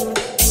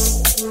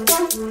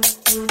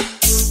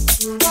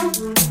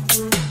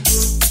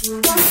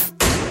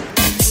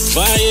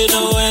 Joyeux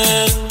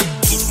Noël,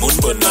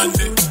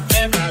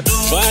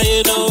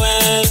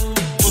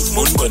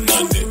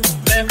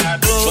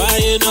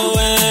 Joyeux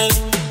Noël,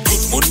 tout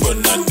le monde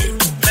bonne année.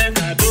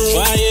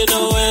 Joyeux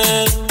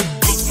Noël,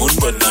 tout le monde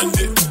bonne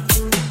année.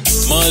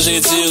 Manger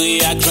du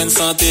riz avec bonne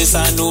santé,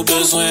 ça nous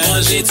besoin.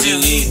 Manger du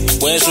riz,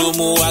 ouais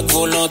joumou avec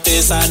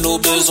volonté, ça nous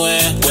besoin.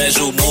 Ouais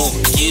joumou,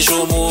 qui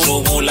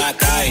joumou la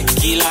caille,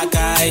 qui la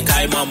caille,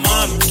 caille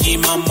maman, qui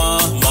maman,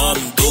 mam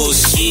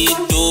douce, qui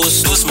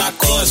douce ma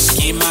cos,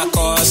 qui ma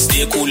cos,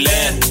 des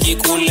couleurs, qui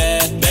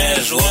couleur,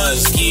 beige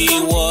rose, qui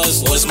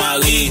rose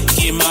Marie,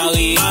 qui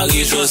Marie,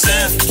 Marie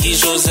Joseph, qui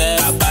Joseph,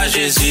 Papa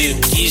Jésus,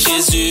 qui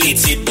Jésus,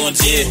 petit bon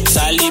Dieu,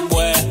 sali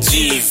bois,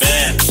 du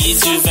vin, qui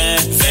du vin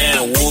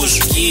rouge,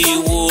 qui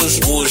rouge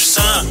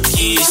sang,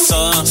 qui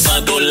 $100,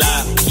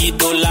 qui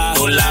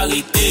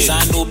dollarité, ça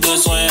nous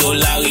besoin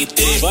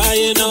dollarité.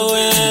 Joyeux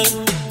Noël,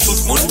 tout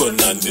le monde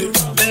bonne année.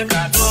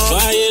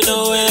 Joyeux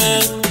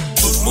Noël,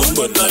 tout le monde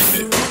bonne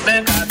année.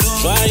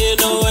 Joyeux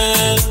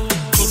Noël,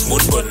 tout le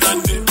monde bonne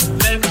année.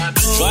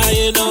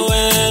 Joyeux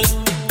Noël,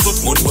 tout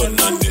le monde bonne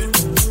année.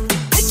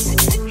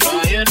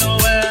 Joyeux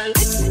Noël,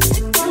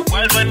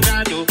 well bon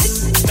cadeau,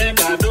 ben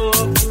cadeau,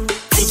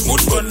 tout le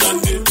monde bonne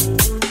année.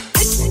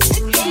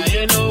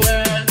 Joyeux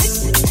Noël,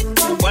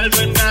 well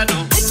bon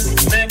cadeau,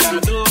 ben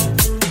cadeau,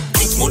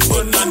 tout le monde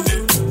bonne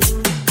année.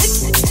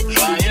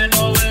 Joyeux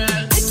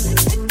Noël,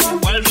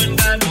 well bon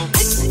cadeau,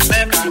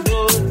 ben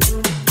cadeau,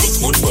 tout le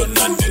monde bonne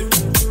année.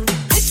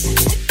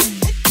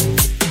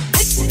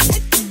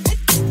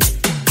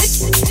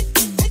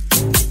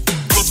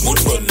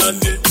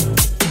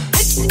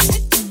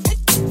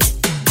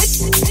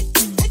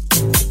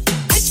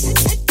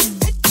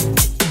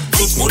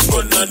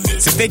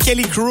 C'était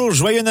Kelly Crew,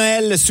 Joyeux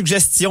Noël,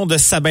 suggestion de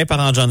Sabin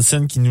Parent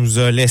Johnson qui nous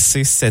a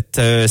laissé cette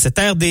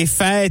ère des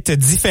fêtes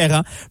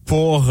différent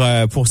pour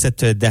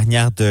cette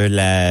dernière de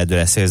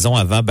la saison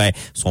avant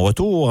son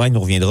retour. Il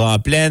nous reviendra en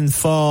pleine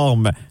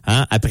forme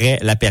après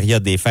la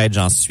période des fêtes,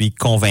 j'en suis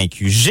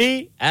convaincu.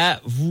 J'ai à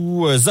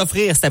vous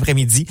offrir cet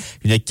après-midi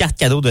une carte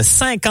cadeau de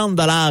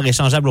 50$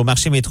 échangeable au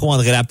marché métro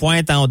André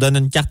Lapointe. On donne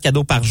une carte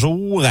cadeau par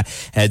jour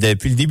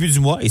depuis le début du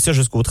mois et ça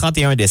jusqu'au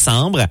 31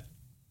 décembre.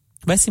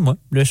 C'est moi,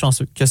 le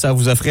chanceux, que ça va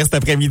vous offrir cet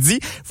après-midi.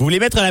 Vous voulez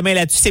mettre la main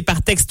là-dessus, c'est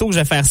par texto que je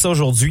vais faire ça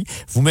aujourd'hui.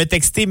 Vous me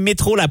textez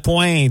Métro La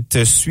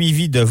Pointe,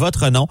 suivi de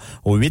votre nom,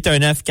 au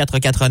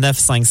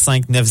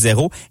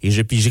 819-449-5590 et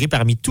je pigerai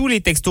parmi tous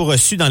les textos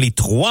reçus dans les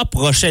 3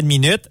 prochaines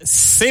minutes.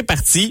 C'est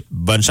parti,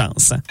 bonne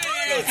chance.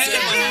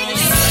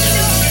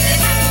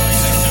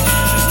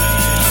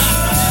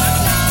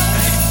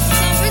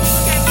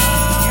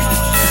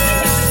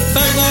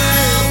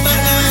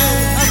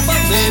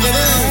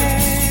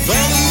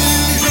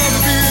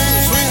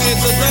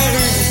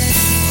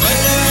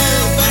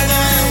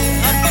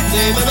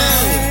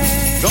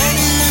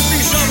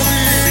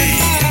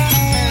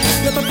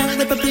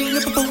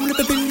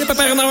 Le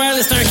Père Noël,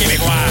 c'est un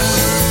Québécois,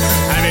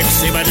 avec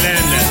ses bas de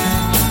laine,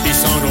 pis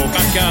son gros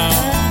par-cœur.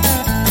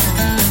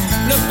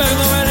 Le Père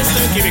Noël, c'est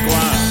un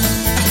Québécois,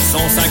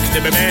 son sac de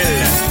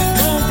bébelle,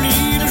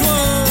 rempli de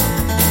joie.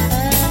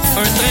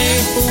 Un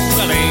train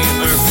pour Alain,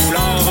 un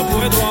foulard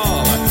pour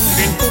Édouard,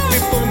 une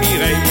poupée pour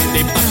Mireille,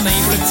 des patins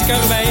pour le petit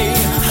Corbeil.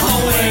 Oh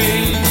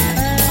ouais!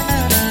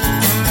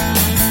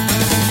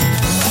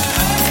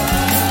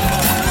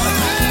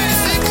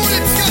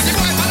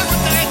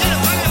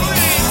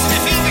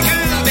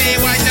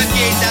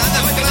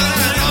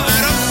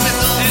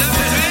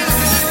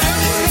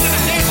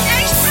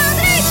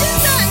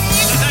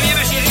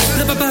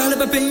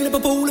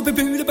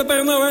 Le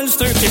Père Noël,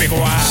 c'est un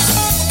Québécois,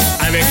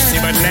 avec ses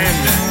bas de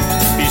laine,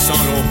 pis son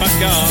gros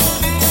par-cœur.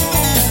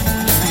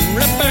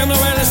 Le Père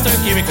Noël, c'est un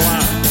Québécois,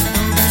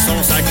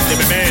 son sac de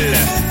bébelle,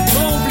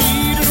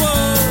 rempli de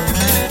joie.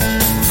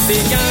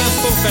 Des cartes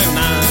pour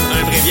Fernand,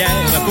 un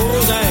bréviaire pour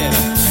Rosaire,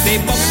 des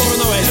pop pour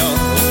Noël,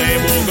 un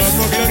beau gars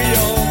pour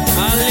Gloria.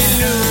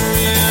 Alléluia.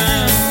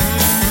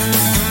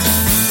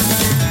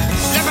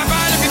 Le papa,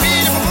 le bébé,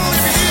 le popo, le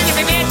bébé, le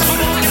bébé, le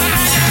popo, le bébé.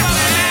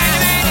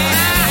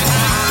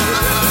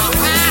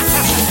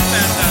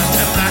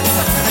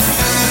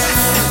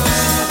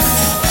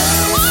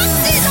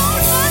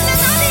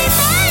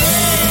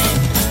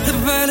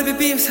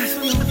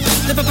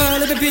 Le papa,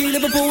 le bébé, le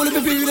popo, le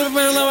bébé, le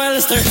Père Noël,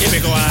 c'est un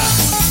Québécois,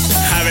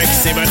 avec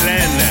ses bas de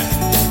laine,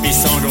 pis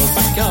son gros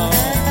par-cœur.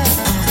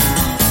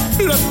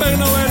 Le Père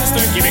Noël, c'est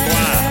un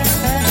Québécois,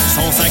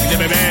 son sac de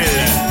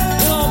bébelle,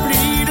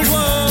 rempli de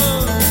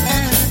joie.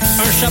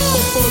 Un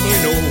chapeau pour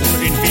Bruno,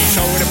 une fille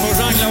chaude pour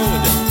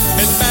Jean-Claude,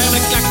 une paire de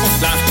claques pour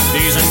Clark,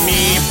 des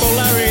amis pour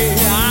Larry,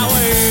 ah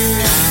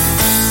ouais.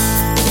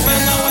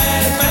 Père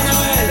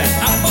Noël,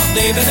 apporte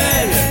des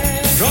bébelles,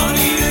 j'en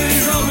ai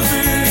eu, j'en veux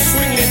plus,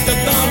 swing les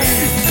têtes dans la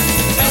rue.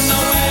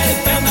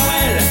 Père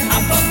Noël,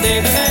 apporte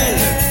des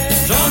bébelles,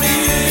 j'en ai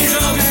eu,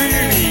 j'en veux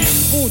plus.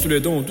 Oh, tous les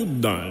dons, tout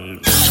dans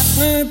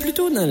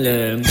plutôt dans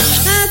le...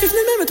 Ah, puis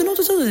finalement, maintenant,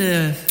 tout ça...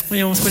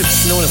 Voyons, c'est quoi les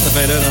petits noms, là, cette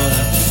affaire-là, là?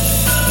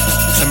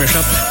 Ça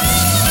m'échappe.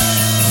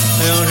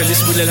 Voyons, j'ai le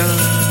bout de la langue.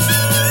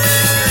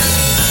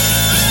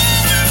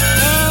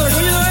 Ah,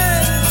 joyeux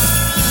Noël!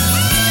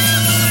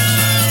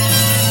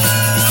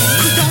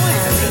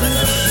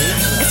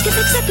 Est-ce que c'est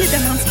fait que ça s'appelait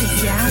demande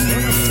spéciale.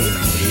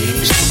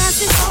 J'ai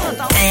passé son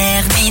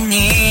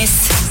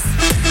Terminus.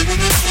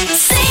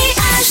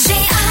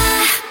 CHGA.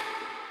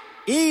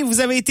 Et vous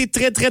avez été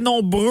très, très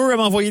nombreux à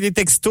m'envoyer des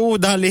textos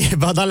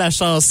dans la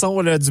chanson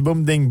là, du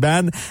Boom Ding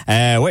Band.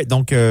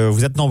 Donc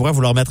vous êtes nombreux à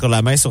vouloir mettre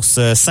la main sur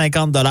ce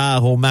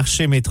 50$ au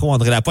marché métro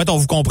André Lapointe. On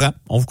vous comprend.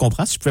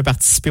 Si je pouvais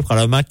participer,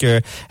 probablement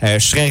que je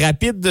serais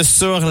rapide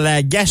sur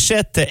la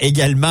gâchette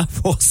également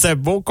pour ce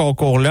beau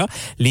concours-là.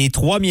 Les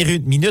 3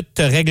 minutes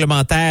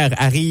réglementaires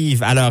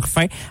arrivent à leur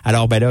fin.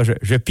 Alors là,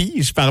 je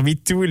pige parmi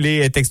tous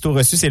les textos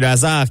reçus. C'est le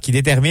hasard qui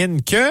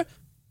détermine que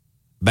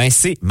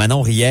c'est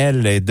Manon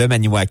Riel de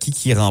Maniwaki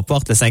qui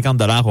remporte le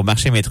 50$ au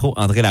marché métro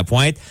André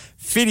Lapointe.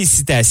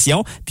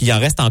 Félicitations. Puis il en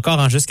reste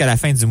encore jusqu'à la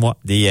fin du mois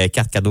des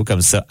cartes cadeaux comme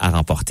ça à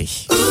remporter.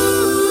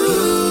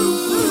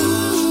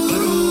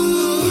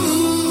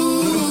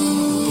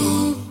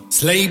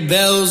 Sleigh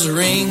bells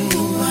ring,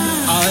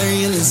 are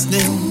you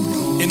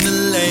listening? In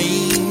the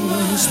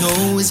lane,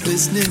 snow is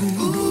glistening.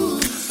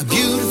 A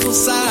beautiful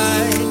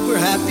sight, we're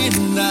happy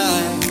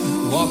tonight,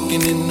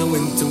 walking in the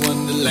winter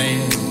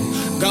wonderland.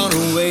 Gone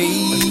away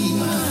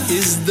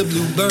is the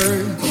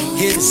bluebird,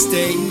 here to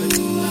stay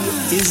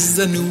is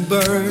the new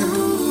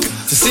bird.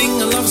 To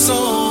sing a love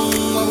song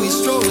while we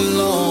stroll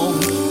along,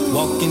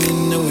 walking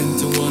in the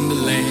winter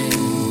wonderland.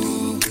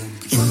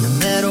 In the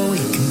meadow we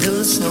can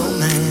build a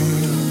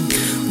snowman,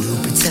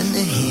 we'll pretend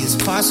that he is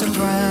Parson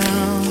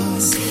Brown.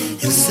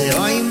 He'll say,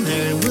 are you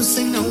married? We'll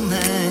say, no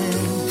man,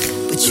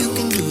 but you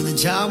can do the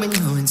job when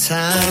you're in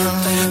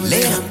town.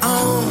 Later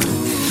on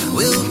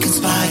we'll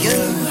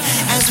conspire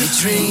as we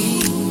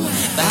dream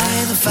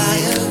by the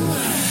fire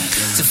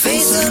to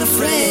face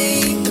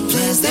unafraid the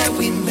plans that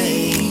we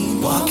made,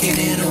 walking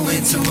in a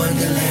winter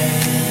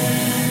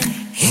wonderland.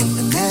 In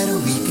the meadow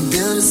we can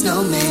build a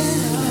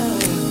snowman,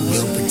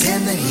 we'll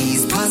pretend that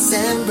he's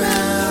Parson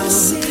Brown.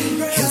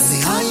 He'll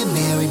say, are you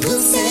married?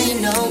 We'll say,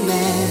 no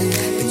man,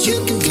 but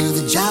you can do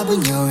the job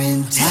when you're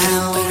in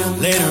town.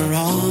 Later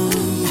on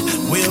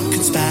we'll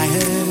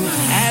conspire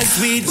as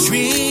we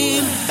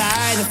dream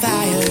by the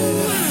fire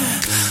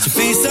to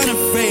face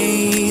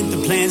unafraid the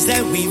plans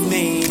that we've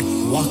made,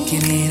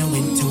 walking in a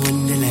winter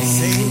wonderland.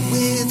 Say it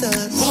with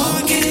us.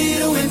 Walking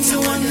in a winter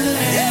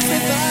wonderland.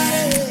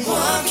 Everybody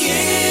walking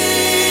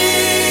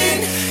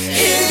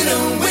in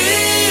a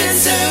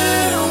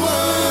winter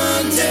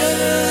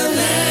wonderland.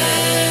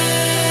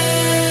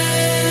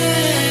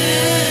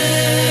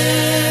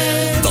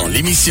 Dans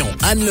l'émission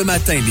Anne le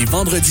matin, les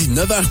vendredis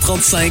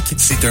 9h35,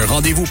 c'est un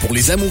rendez-vous pour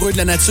les amoureux de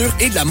la nature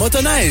et de la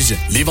motoneige.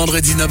 Les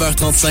vendredis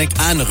 9h35,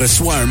 Anne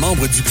reçoit un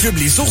membre du club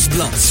Les Ours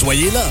Blancs.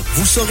 Soyez là,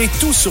 vous saurez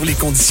tout sur les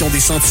conditions des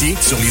sentiers,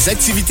 sur les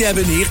activités à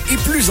venir et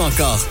plus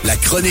encore. La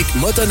chronique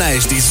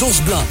motoneige des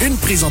Ours Blancs, une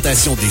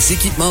présentation des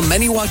équipements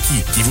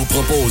Maniwaki qui vous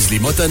propose les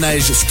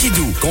motoneiges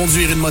skidoo.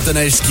 Conduire une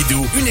motoneige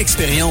skidoo, une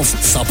expérience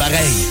sans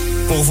pareil.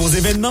 Pour vos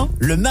événements,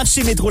 le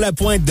marché métro La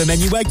Pointe de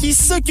Maniwaki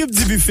s'occupe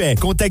du buffet.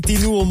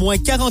 Contactez-nous au moins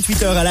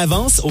 48 heures à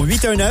l'avance au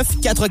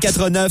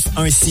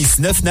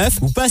 819-449-1699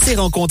 ou passez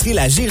rencontrer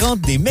la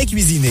gérante des mets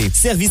cuisinés.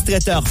 Service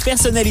traiteur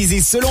personnalisé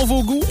selon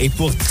vos goûts et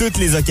pour toutes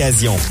les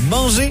occasions.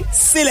 Manger,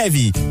 c'est la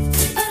vie.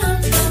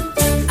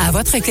 À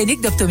votre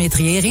clinique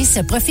d'optométrie Iris,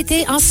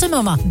 profitez en ce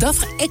moment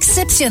d'offres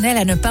exceptionnelles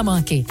à ne pas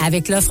manquer.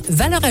 Avec l'offre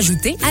valeur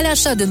ajoutée à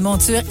l'achat d'une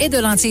monture et de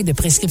lentilles de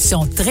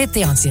prescription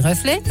traitées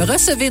anti-reflet,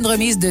 recevez une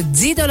remise de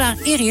 10$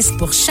 Iris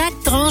pour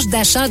chaque tranche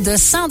d'achat de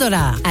 100$.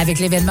 Avec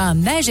l'événement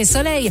Neige et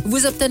Soleil,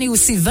 vous obtenez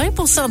aussi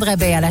 20% de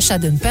rabais à l'achat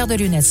d'une paire de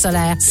lunettes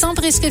solaires sans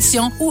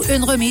prescription ou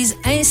une remise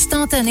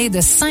instantanée de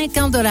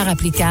 50$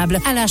 applicable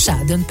à l'achat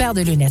d'une paire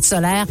de lunettes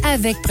solaires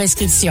avec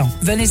prescription.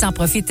 Venez en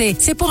profiter.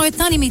 C'est pour un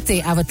temps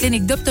limité à votre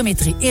clinique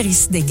d'optométrie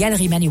Iris des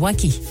Galeries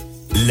Maniwaki.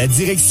 La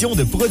direction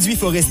de produits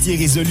forestiers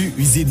résolus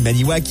Usine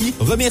Maniwaki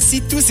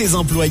remercie tous ses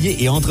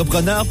employés et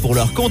entrepreneurs pour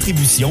leur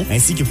contribution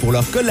ainsi que pour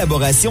leur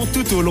collaboration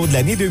tout au long de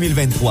l'année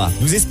 2023.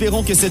 Nous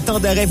espérons que ce temps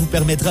d'arrêt vous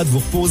permettra de vous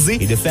reposer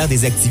et de faire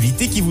des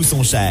activités qui vous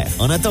sont chères.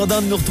 En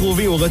attendant de nous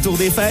retrouver au retour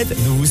des fêtes,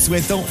 nous vous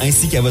souhaitons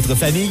ainsi qu'à votre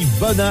famille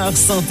bonheur,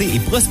 santé et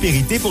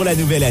prospérité pour la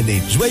nouvelle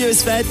année.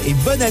 Joyeuses fêtes et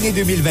bonne année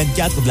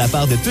 2024 de la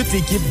part de toute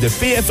l'équipe de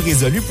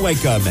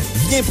pfrésolu.com.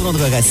 Viens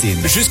prendre racine.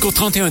 Jusqu'au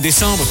 31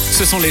 décembre,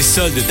 ce sont les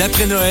soldes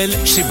d'après Noël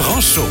chez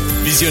Brancho.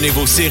 Visionnez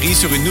vos séries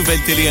sur une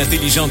nouvelle télé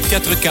intelligente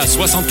 4K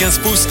 75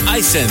 pouces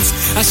iSense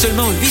à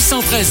seulement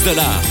 $813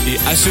 et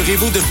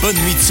assurez-vous de bonnes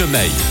nuits de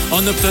sommeil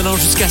en obtenant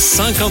jusqu'à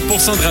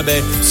 50% de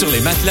rabais sur les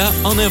matelas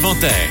en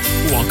inventaire.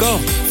 Ou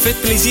encore,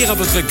 faites plaisir à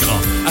votre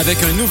grand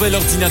avec un nouvel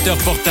ordinateur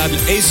portable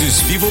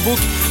Asus VivoBook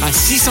à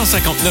 $659.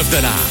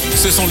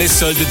 Ce sont les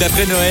soldes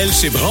d'après Noël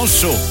chez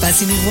Brancho.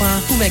 Passez nous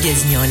voir ou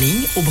magasinez en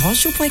ligne au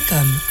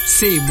brancho.com.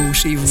 C'est beau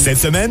chez vous. Cette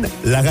semaine,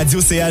 la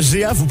radio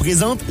CHGA vous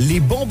présente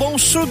les bonbons bonbons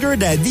Sugar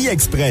Daddy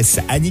Express.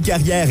 Annie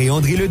Carrière et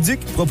André Leduc,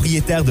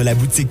 propriétaires de la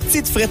boutique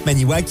Petite Frette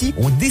Maniwaki,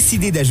 ont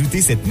décidé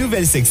d'ajouter cette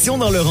nouvelle section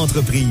dans leur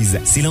entreprise.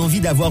 C'est l'envie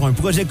d'avoir un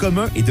projet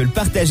commun et de le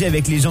partager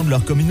avec les gens de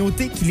leur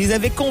communauté qui les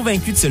avait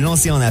convaincus de se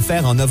lancer en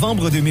affaires en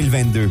novembre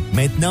 2022.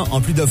 Maintenant,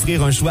 en plus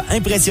d'offrir un choix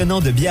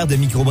impressionnant de bières de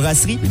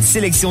microbrasserie, une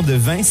sélection de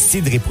vins,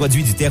 cidres et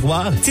produits du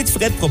terroir, Petite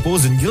Frette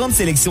propose une grande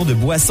sélection de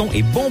boissons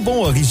et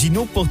bonbons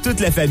originaux pour toute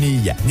la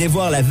famille. Venez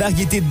voir la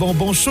variété de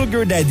bonbons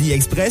Sugar Daddy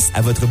Express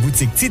à votre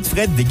boutique Petite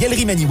Frette des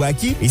Galeries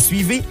Maniwaki et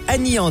suivez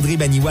Annie-André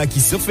Maniwaki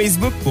sur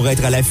Facebook pour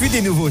être à l'affût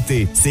des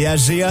nouveautés.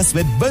 CHGA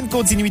souhaite bonne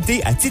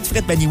continuité à Petite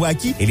Frette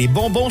Maniwaki et les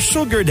bonbons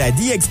Sugar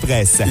Daddy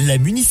Express. La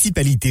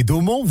municipalité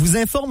d'Aumont vous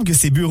informe que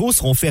ses bureaux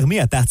seront fermés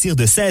à partir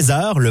de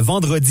 16h le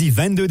vendredi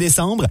 22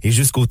 décembre et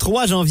jusqu'au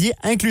 3 janvier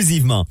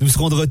inclusivement. Nous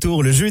serons de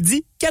retour le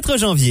jeudi 4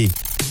 janvier.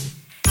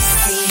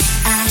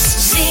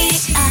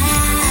 CHGA,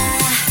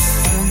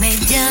 on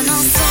est bien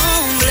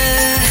ensemble.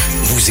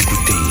 Vous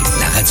écoutez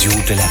la radio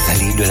de la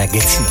vallée de la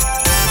Gatineau.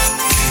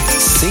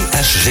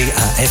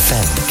 CHGA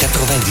FM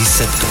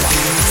 97.3.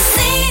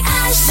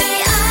 CHGA,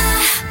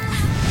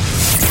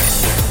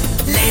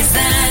 les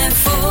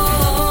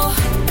infos.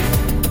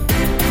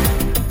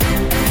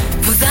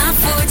 Vos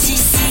infos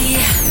d'ici.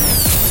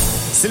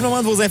 C'est le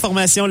moment de vos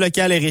informations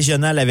locales et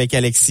régionales avec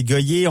Alexis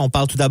Goyer. On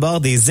parle tout d'abord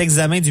des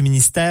examens du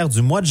ministère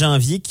du mois de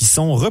janvier qui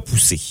sont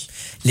repoussés.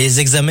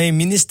 Les examens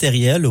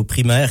ministériels au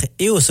primaire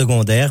et au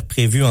secondaire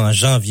prévus en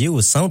janvier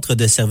au Centre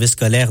de services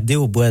scolaires des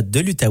Hauts-Bois de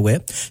l'Outaouais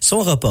sont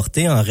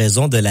reportés en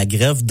raison de la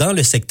grève dans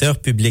le secteur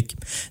public.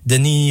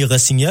 Denis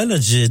Rossignol,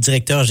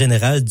 directeur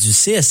général du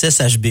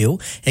CSSHBO,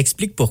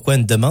 explique pourquoi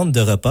une demande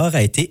de report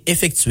a été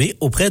effectuée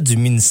auprès du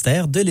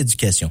ministère de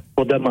l'Éducation.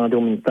 Pour demander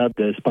au ministère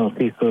de se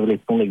pencher sur les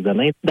sessions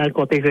d'examen. Dans le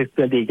contexte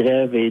actuel des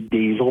grèves et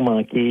des jours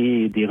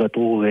manqués, des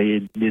retours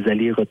et des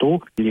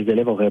allers-retours, les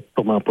élèves n'auraient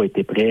sûrement pas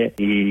été prêts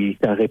et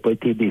ça n'aurait pas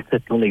été des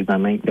sessions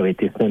d'examen qui auraient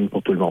été saines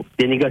pour tout le monde.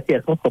 Les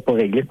négociations ne seront pas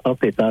réglées. Je pense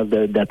que c'est temps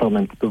d'attendre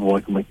un petit peu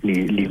voir comment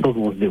les choses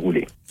vont se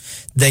dérouler.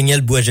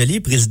 Daniel Boisjoli,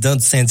 président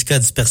du syndicat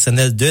du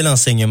personnel de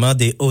l'enseignement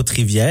des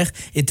Hautes-Rivières,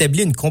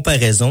 établit une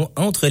comparaison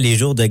entre les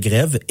jours de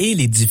grève et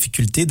les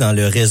difficultés dans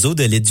le réseau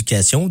de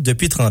l'éducation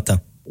depuis 30 ans.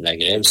 La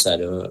grève, ça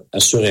a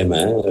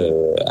assurément,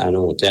 à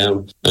long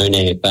terme, un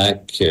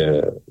impact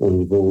au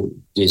niveau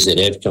des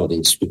élèves qui ont des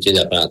difficultés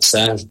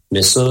d'apprentissage.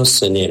 Mais ça,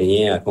 ce n'est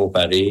rien à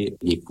comparer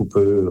les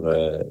coupures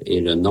et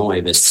le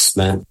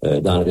non-investissement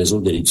dans le réseau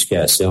de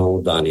l'éducation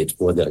dans les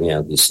 3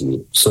 dernières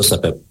décennies. Ça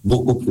fait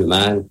beaucoup plus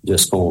mal de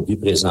ce qu'on vit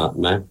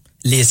présentement.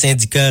 Les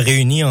syndicats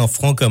réunis en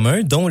front commun,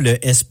 dont le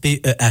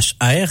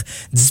SPEHR,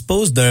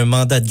 disposent d'un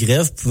mandat de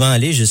grève pouvant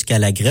aller jusqu'à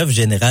la grève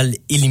générale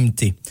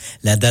illimitée.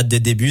 La date de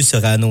début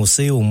sera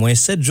annoncée au moins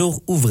 7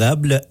 jours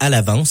ouvrables à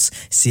l'avance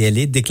si elle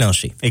est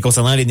déclenchée. Et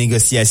concernant les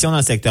négociations dans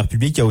le secteur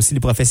public, il y a aussi les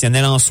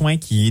professionnels en soins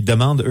qui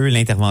demandent, eux,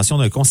 l'intervention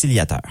d'un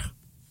conciliateur.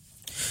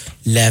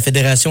 La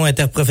Fédération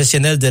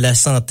interprofessionnelle de la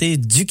santé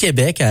du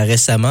Québec a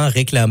récemment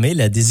réclamé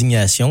la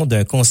désignation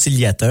d'un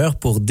conciliateur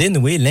pour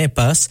dénouer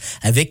l'impasse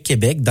avec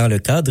Québec dans le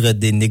cadre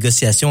des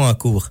négociations en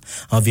cours.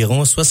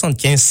 Environ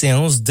 75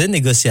 séances de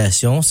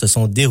négociations se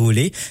sont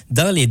déroulées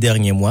dans les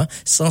derniers mois,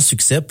 sans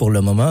succès pour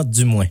le moment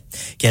du moins.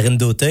 Karine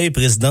Dauteuil,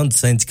 présidente du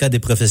syndicat des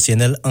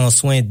professionnels en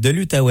soins de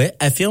l'Outaouais,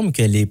 affirme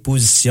que les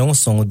positions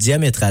sont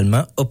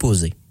diamétralement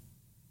opposées.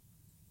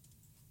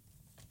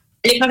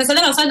 Les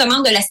professionnels en soins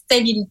demandent de la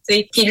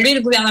stabilité. Puis lui, le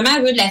gouvernement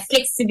veut de la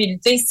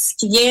flexibilité, ce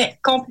qui est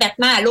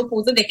complètement à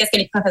l'opposé de ce que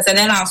les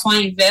professionnels en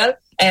soins veulent.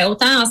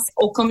 Autant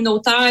aux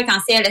communautaires qu'en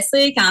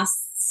CLSC, qu'en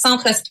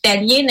centre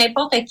hospitalier,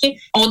 n'importe qui.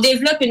 On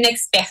développe une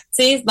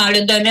expertise dans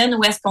le domaine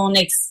où est-ce qu'on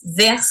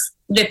exerce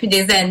depuis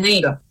des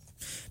années, là.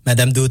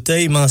 Madame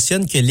Dauteuil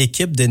mentionne que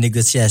l'équipe de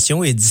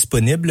négociation est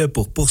disponible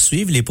pour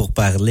poursuivre les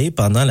pourparlers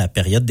pendant la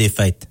période des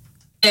fêtes.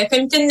 Le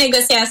comité de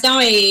négociation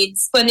est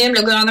disponible.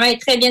 Le gouvernement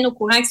est très bien au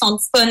courant qu'ils sont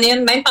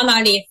disponibles, même pendant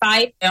les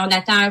fêtes. On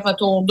attend un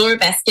retour d'eux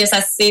parce que ça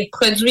s'est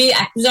produit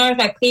à plusieurs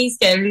reprises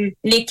que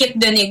l'équipe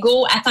de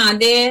négo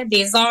attendait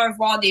des heures,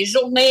 voire des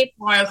journées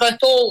pour un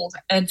retour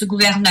du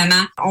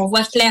gouvernement. On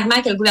voit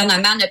clairement que le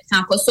gouvernement ne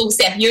prend pas ça au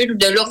sérieux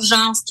de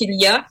l'urgence qu'il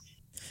y a.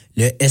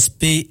 Le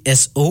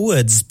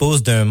SPSO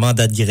dispose d'un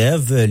mandat de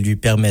grève lui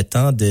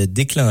permettant de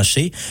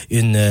déclencher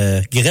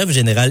une grève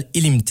générale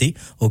illimitée.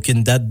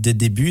 Aucune date de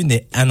début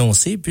n'est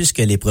annoncée puisque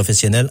les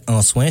professionnels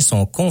en soins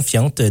sont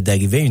confiantes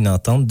d'arriver à une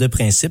entente de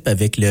principe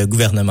avec le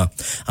gouvernement.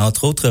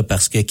 Entre autres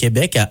parce que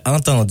Québec a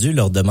entendu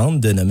leur demande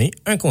de nommer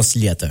un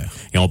conciliateur.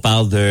 Et on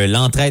parle de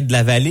l'entraide de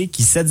la vallée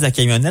qui cède sa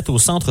camionnette au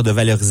Centre de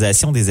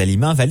valorisation des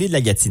aliments Vallée de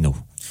la Gatineau.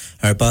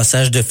 Un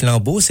passage de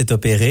flambeau s'est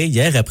opéré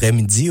hier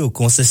après-midi au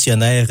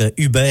concessionnaire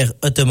Uber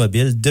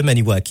Automobile de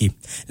Maniwaki.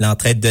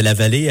 L'entraide de la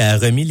vallée a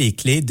remis les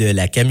clés de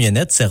la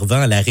camionnette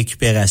servant à la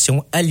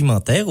récupération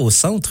alimentaire au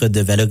Centre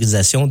de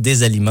valorisation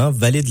des aliments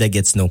Vallée de la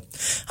Gatineau.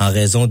 En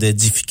raison de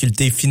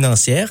difficultés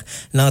financières,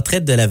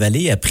 l'entraide de la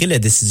vallée a pris la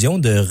décision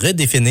de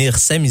redéfinir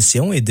sa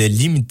mission et de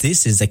limiter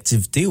ses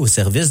activités au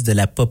service de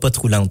la popote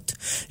roulante.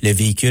 Le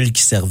véhicule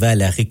qui servait à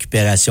la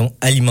récupération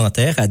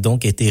alimentaire a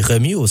donc été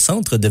remis au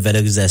Centre de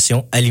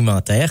valorisation alimentaire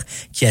alimentaire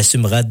qui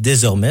assumera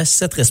désormais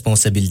cette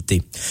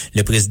responsabilité.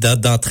 Le président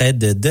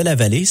d'Entraide de la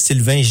Vallée,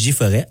 Sylvain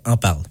Gifforêt, en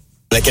parle.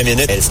 La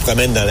camionnette, elle se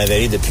promène dans la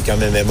vallée depuis quand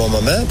même un bon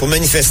moment pour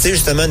manifester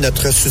justement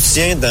notre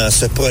soutien dans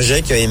ce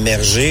projet qui a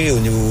émergé au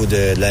niveau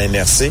de la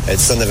MRC, du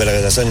Centre de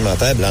valorisation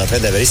alimentaire.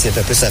 L'entraide de la vallée, c'est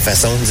un peu sa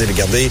façon de dire,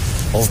 regardez,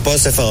 on vous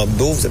passe ce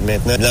flambeau, vous êtes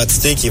maintenant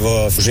l'entité qui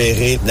va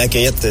gérer la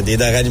cueillette des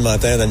denrées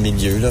alimentaires dans le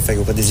milieu, là, fait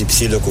qu'auprès des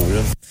épiciers locaux,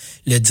 là.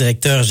 Le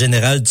directeur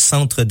général du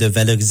Centre de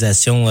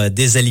valorisation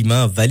des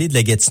aliments Vallée de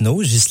la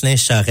Gatineau, Ghislain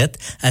Charette,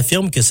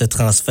 affirme que ce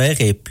transfert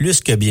est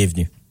plus que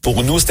bienvenu.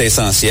 Pour nous, c'était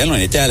essentiel. On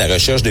était à la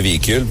recherche de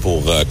véhicules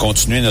pour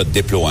continuer notre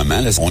déploiement.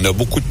 Là, on a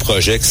beaucoup de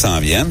projets qui s'en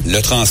viennent. Le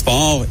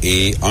transport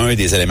est un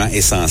des éléments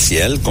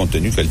essentiels, compte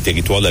tenu que le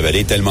territoire de la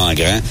vallée est tellement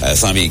grand.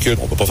 Sans véhicules,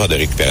 on peut pas faire de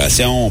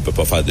récupération, on peut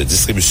pas faire de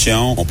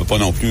distribution, on peut pas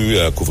non plus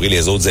couvrir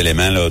les autres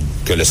éléments là,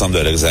 que le centre de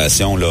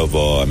valorisation là,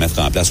 va mettre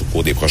en place au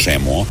cours des prochains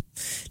mois.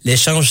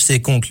 L'échange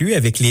s'est conclu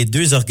avec les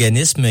deux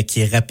organismes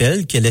qui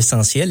rappellent que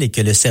l'essentiel est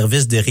que le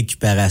service de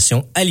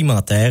récupération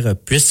alimentaire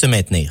puisse se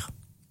maintenir.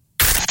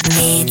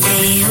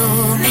 Météo,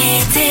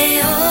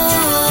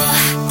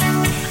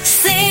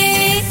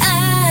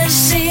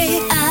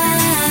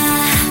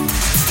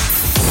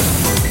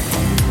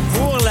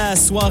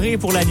 soirée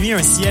pour la nuit,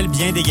 un ciel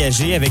bien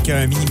dégagé avec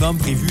un minimum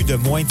prévu de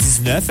moins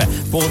 19.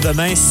 Pour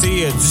demain,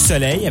 c'est du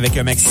soleil avec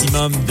un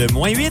maximum de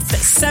moins 8.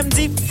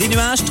 Samedi, des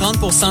nuages,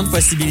 30% de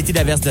possibilité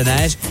d'averse de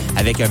neige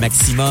avec un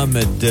maximum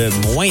de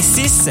moins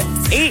 6.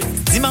 Et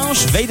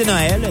dimanche, veille de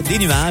Noël, des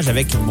nuages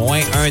avec moins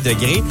 1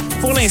 degré.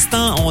 Pour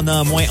l'instant, on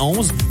a moins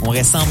 11. On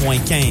ressent moins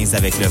 15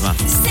 avec le vent.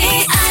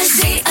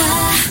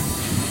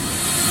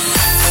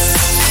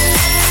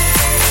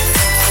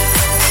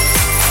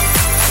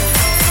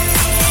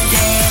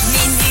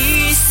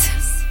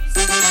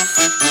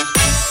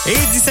 Et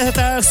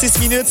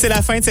 17h06, c'est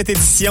la fin de cette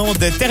édition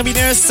de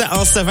Terminus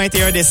en ce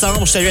 21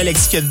 décembre. Je salue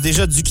Alexis qui a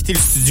déjà dû quitter le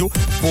studio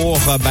pour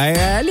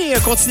aller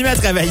continuer à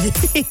travailler.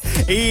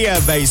 Et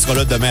il sera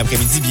là demain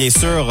après-midi, bien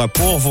sûr,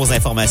 pour vos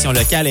informations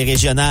locales et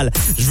régionales.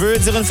 Je veux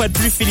dire une fois de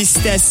plus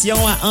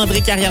félicitations à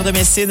André Carrière de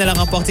Messine. Elle a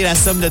remporté la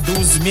somme de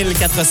 12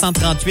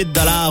 438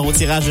 $ au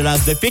tirage de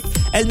l'as de pique.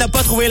 Elle n'a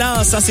pas trouvé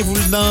l'as, ça c'est vous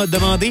le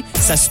demandez.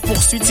 Ça se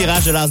poursuit,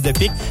 tirage de l'as de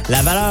pique.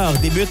 La valeur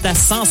débute à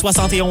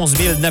 171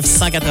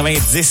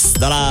 990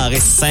 $ et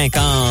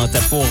 50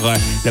 pour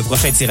le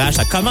prochain tirage.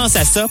 Ça commence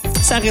à ça.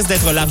 Ça risque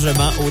d'être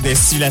largement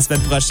au-dessus la semaine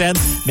prochaine.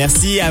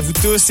 Merci à vous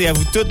tous et à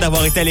vous toutes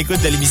d'avoir été à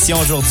l'écoute de l'émission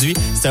aujourd'hui.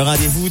 C'est un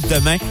rendez-vous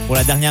demain pour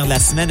la dernière de la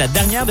semaine, la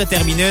dernière de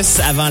Terminus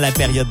avant la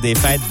période des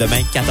fêtes,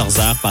 demain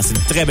 14h. Passez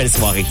une très belle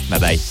soirée. Bye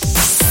bye.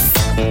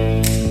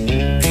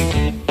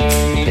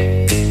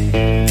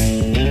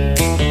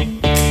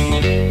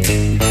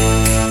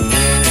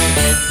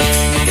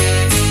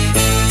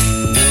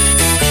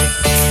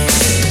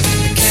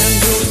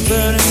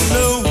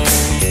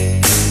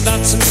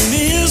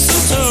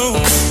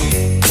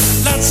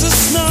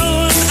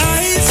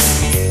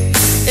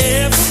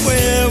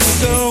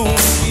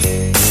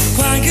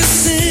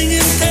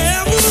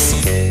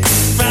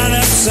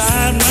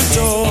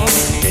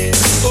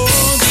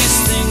 All these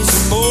things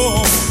and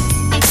more,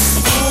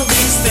 all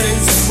these things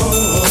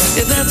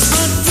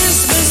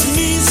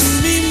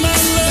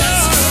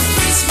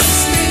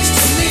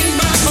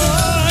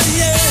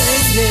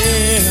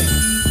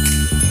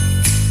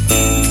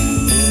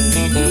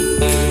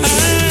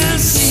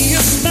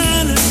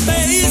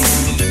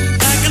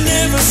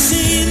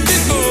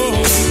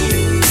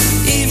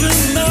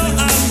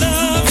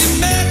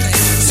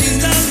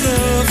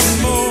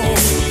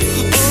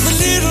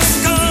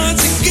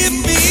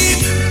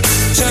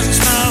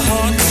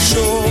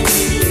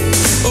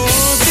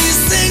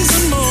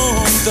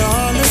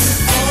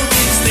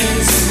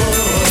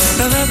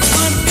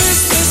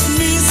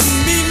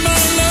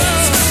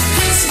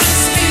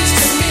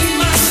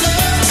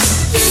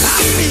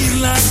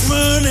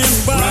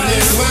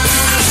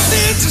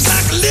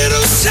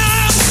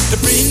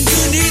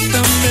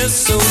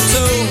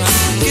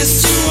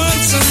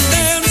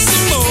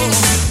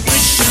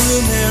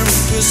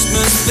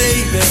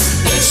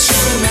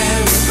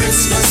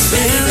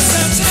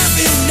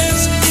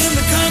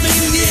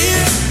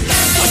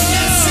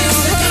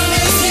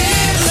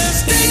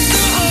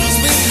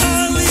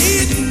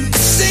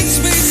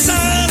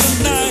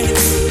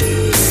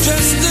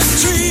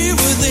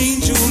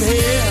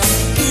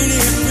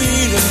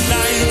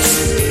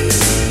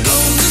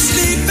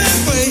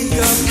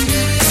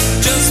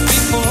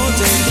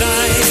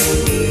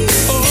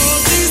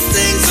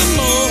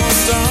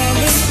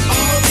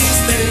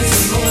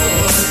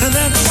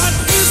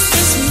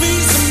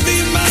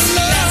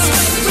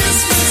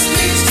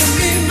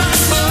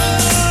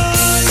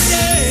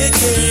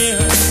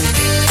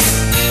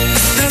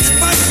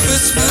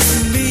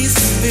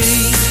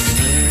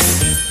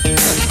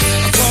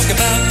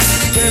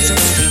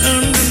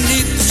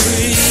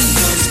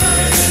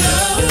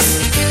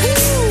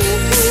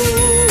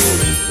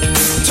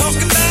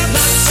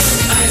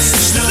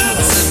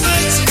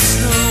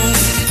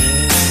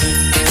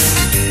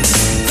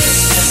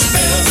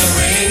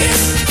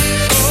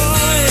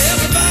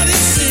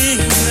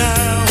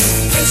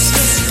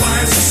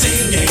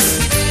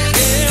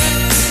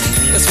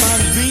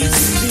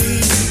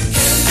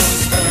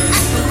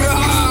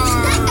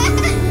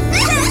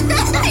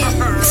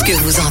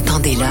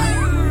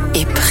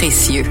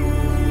précieux.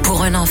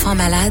 Pour un enfant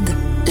malade,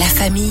 la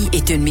famille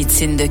est une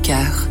médecine de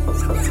cœur.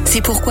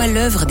 C'est pourquoi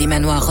l'œuvre des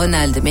manoirs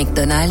Ronald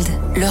McDonald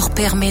leur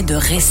permet de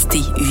rester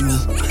unis.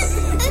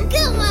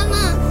 Encore,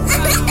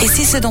 maman! Et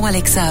c'est ce dont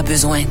Alexa a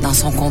besoin dans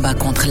son combat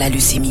contre la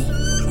leucémie.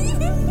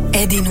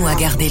 Aidez-nous à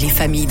garder les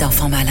familles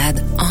d'enfants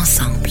malades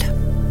ensemble.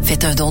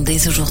 Faites un don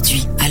dès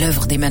aujourd'hui à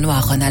l'œuvre des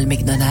manoirs Ronald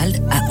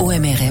McDonald à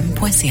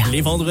omrm.ca.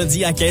 Les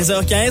vendredis à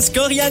 15h15,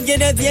 Corianne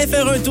Guénette vient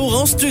faire un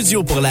tour en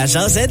studio pour la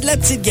jasette de la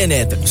petite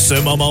Guénette. Ce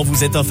moment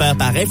vous est offert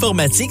par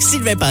Informatique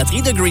Sylvain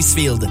Patry de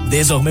Gracefield.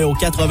 Désormais au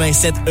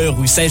 87E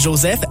rue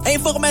Saint-Joseph,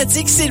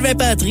 Informatique Sylvain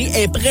Patry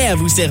est prêt à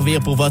vous servir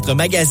pour votre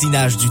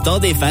magasinage du temps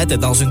des fêtes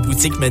dans une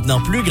boutique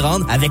maintenant plus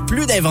grande avec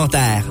plus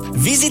d'inventaire.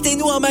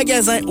 Visitez-nous en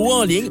magasin ou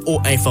en ligne au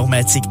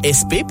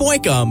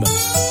informatiquesp.com.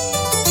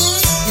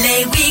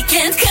 Les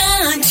week-ends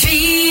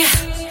country.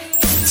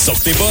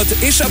 Sortez bottes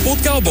et chapeaux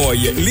de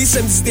cowboy les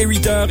samedis dès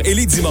 8h et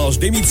les dimanches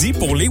dès midi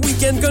pour les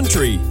week-ends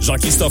country.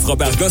 Jean-Christophe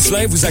Robert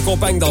Gosselin vous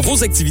accompagne dans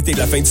vos activités de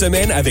la fin de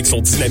semaine avec son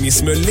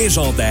dynamisme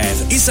légendaire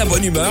et sa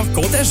bonne humeur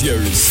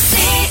contagieuse.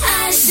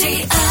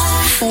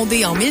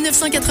 Fondés en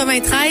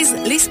 1993,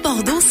 les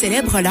Sports d'eau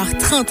célèbrent leurs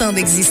 30 ans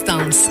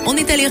d'existence. On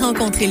est allé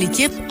rencontrer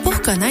l'équipe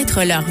pour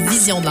connaître leur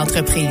vision de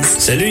l'entreprise.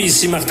 Salut,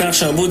 ici Martin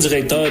Archambault,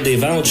 directeur des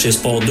ventes chez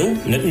Sport d'eau.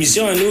 Notre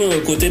mission à nous,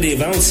 au côté des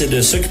ventes, c'est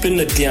de s'occuper de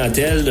notre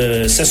clientèle,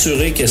 de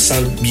s'assurer qu'elle se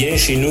sente bien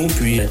chez nous,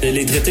 puis de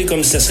les traiter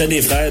comme si ce seraient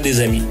des frères,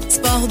 des amis.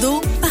 Sport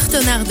d'eau,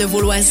 partenaire de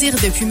vos loisirs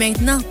depuis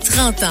maintenant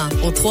 30 ans,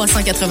 au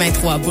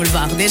 383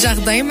 boulevard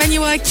Desjardins,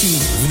 Maniwaki.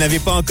 Vous n'avez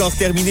pas encore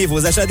terminé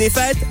vos achats des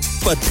fêtes?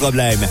 Pas de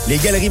problème. Les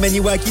galeries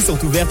Maniwaki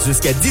sont ouvertes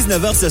jusqu'à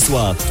 19h ce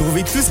soir.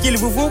 Trouvez tout ce qu'il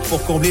vous faut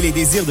pour combler les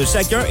désirs de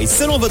chacun et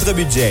selon votre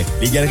budget.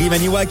 Les galeries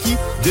Maniwaki,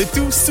 de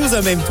tout sous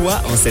un même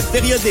toit en cette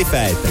période des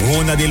fêtes.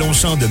 On a des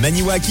Longchamps de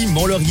Maniwaki,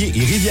 Mont-Laurier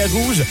et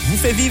Rivière-Rouge vous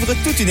fait vivre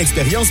toute une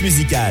expérience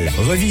musicale.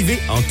 Revivez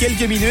en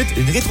quelques minutes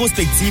une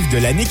rétrospective de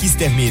l'année qui se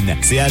termine.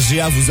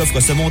 CHGA vous offre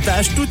ce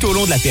montage tout au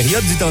long de la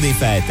période du temps des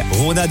fêtes.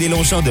 Rona des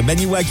Longchamps de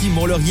Maniwaki,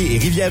 Mont-Laurier et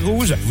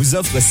Rivière-Rouge vous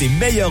offre ses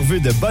meilleurs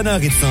vœux de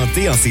bonheur et de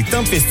santé en ces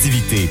temps de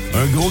festivités.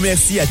 Un gros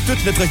merci à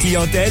toute notre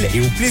clientèle et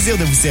au plaisir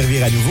de vous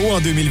servir à nouveau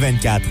en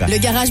 2024. Le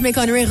Garage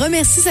McConroy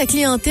remercie sa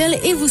clientèle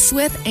et vous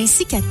souhaite,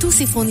 ainsi qu'à tous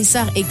ses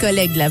fournisseurs et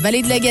collègues de la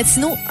vallée de la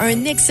Gatineau,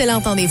 un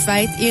excellent temps des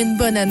fêtes et une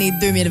bonne année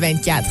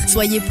 2024.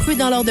 Soyez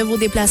prudents lors de vos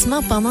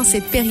déplacements pendant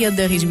cette période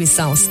de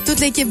réjouissance.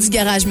 Toute l'équipe du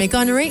Garage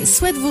McConroy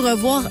souhaite vous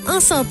revoir en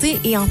santé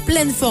et en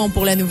pleine forme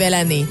pour la nouvelle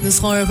année. Nous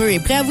serons heureux et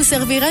prêts à vous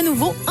servir à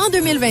nouveau en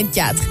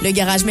 2024. Le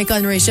Garage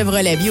McConroy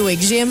Chevrolet Buick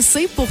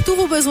GMC pour tous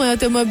vos besoins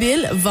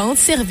automobiles, vente,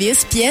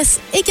 services, pièces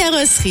et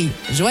carrosserie.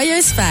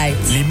 Joyeuses fêtes!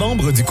 Les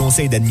membres du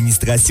conseil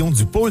d'administration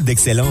du pôle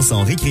d'excellence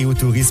en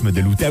récréotourisme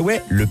de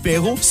l'Outaouais, le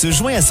Perrot, se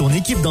joint à son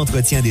équipe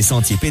d'entretien des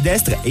sentiers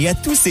pédestres et à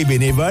tous ses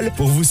bénévoles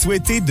pour vous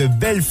souhaiter de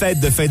belles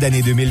fêtes de fin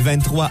d'année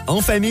 2023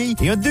 en famille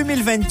et un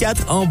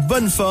 2024 en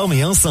bonne forme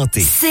et en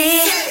santé. C-H-G-A.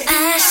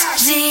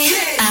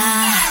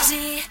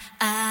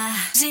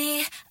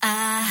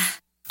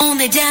 On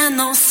est bien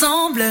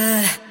ensemble.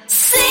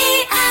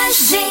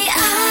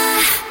 C-H-G-A.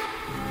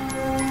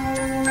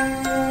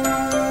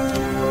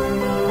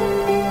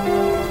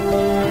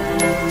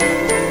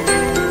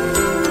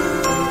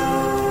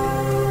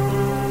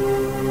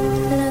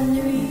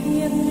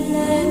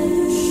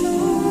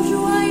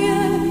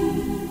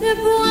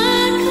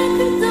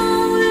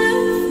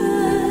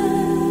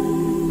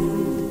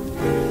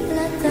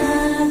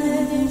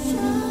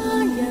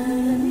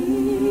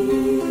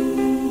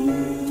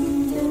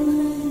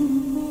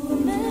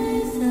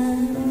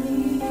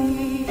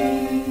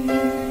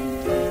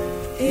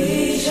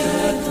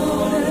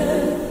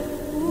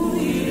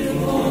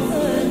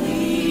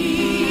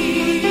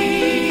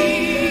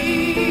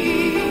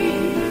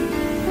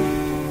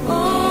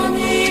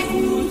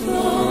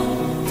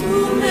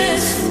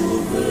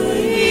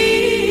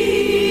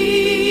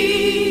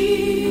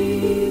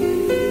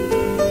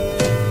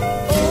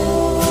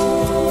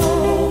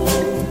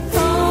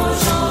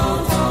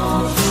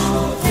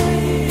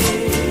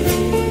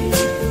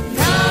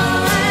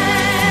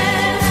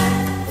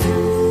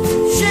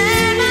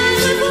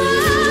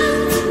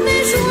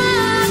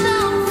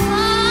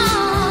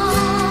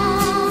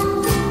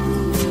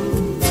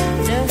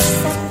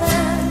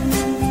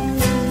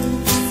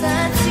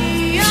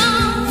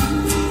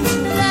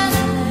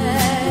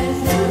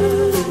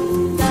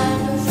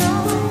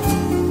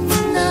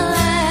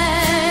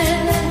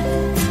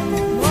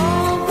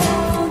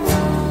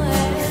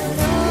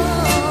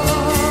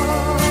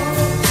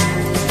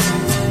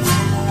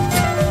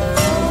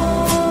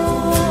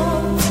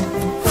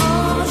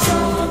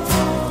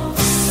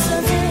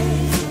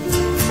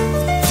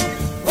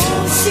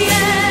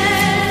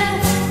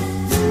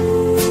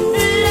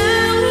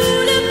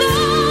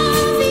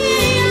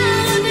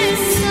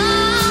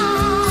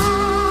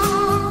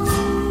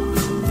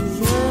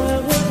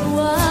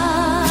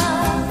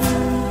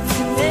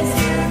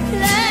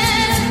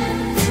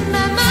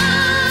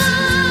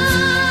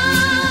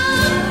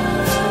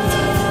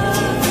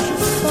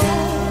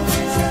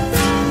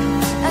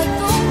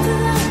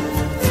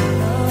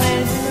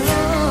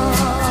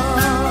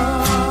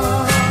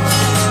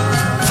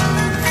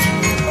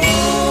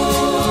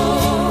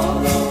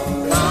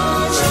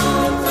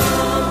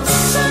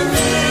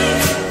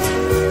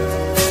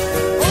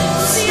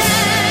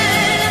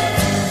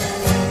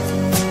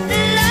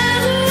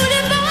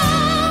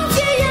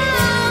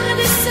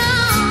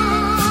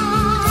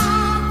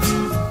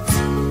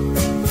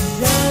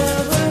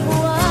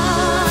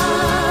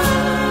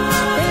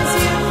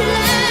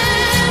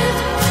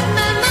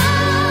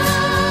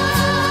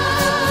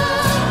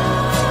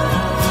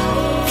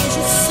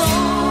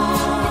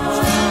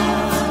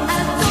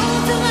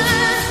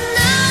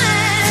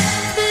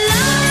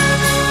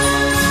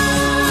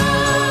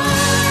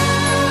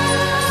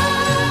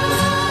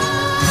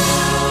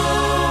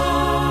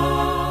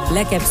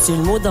 La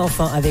capsule Mots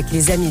d'enfant avec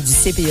les amis du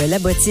CPE La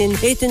Bottine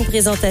est une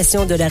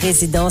présentation de la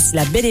résidence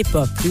La Belle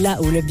Époque, là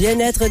où le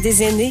bien-être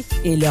des aînés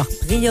est leur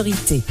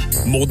priorité.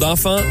 Mots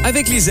d'enfant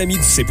avec les amis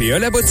du CPE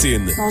La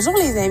Bottine. Bonjour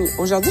les amis.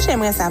 Aujourd'hui,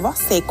 j'aimerais savoir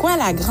c'est quoi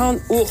la grande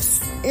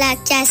ours? La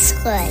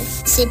casserole.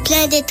 C'est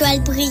plein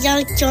d'étoiles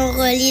brillantes qui ont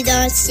relié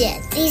dans le ciel.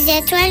 Les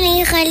étoiles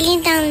sont reliées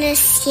dans le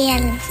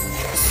ciel.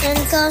 C'est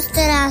une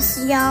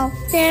constellation.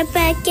 C'est un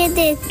paquet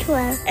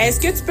d'étoiles. Est-ce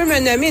que tu peux me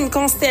nommer une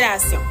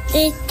constellation?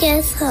 Une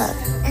casserole.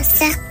 Un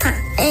serpent.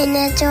 Une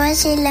étoile,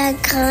 c'est la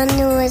grande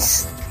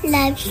ours.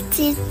 La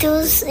petite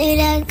ours et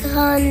la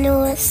grande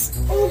ours.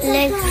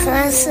 Le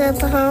grand se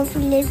prend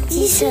pour les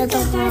petits se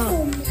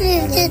prend.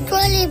 Les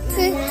étoiles les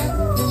plus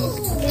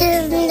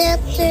devenir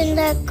de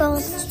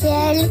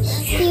l'arc-en-ciel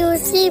et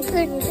aussi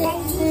peut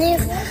devenir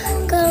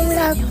comme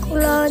la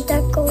couleur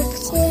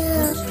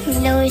d'arc-en-ciel.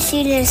 Il y a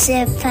aussi le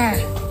serpent.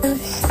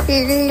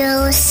 Il y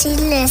a aussi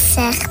le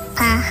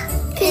serpent.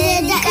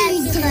 Puis le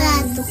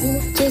dragon.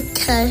 Du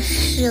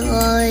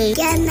crochet.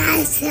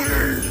 Canadien.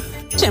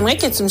 J'aimerais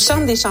que tu me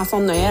chantes des chansons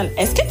de Noël.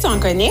 Est-ce que tu en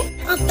connais?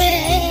 Un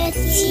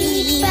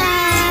petit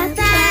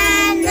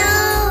papa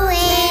Noël,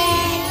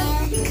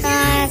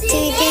 quand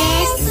tu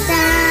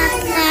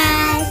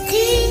descendras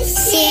du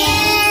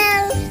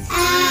ciel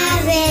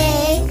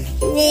avec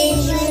des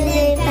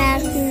jouets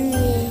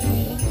parfumés.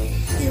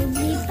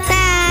 N'oublie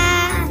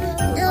pas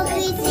nos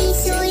petits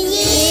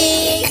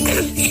souliers,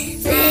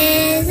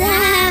 les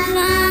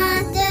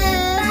avant de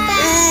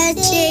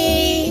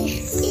bâtir.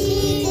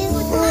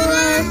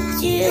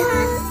 Dieu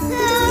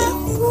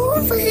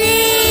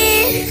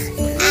couvrir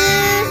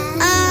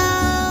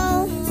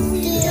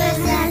tu dois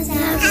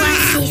savoir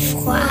c'est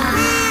froid,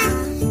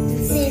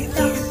 c'est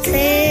un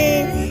peu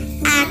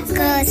à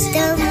cause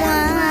de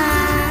moi.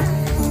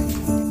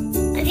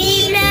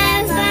 Vive le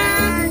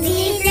vent,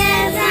 vive le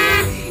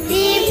vent,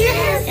 vive le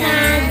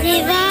vent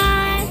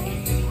d'hiver,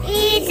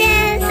 et de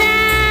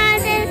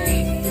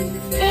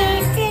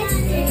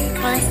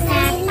quand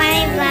ça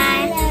paille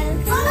vert.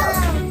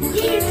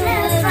 Vive le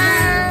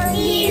vent,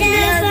 vive le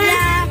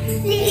vent,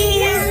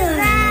 vive le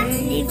vent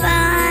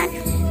d'hiver,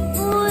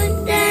 bout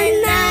de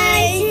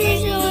neige et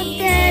jour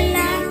de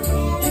l'an,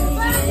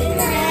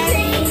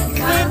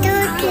 de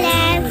toute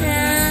la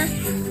vent.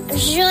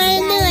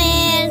 Joyeux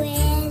Noël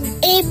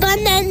et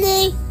bonne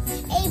année.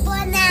 Et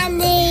bonne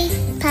année.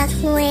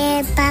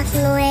 Père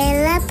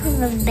Noël, la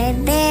pauvre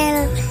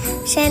bébé,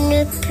 ça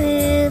ne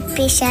peut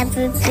plus, ça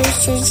peut plus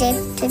se jeter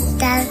toute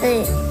la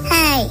rue.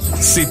 Hey!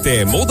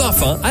 C'était Mots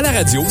d'enfant à la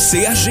radio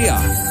CHGA.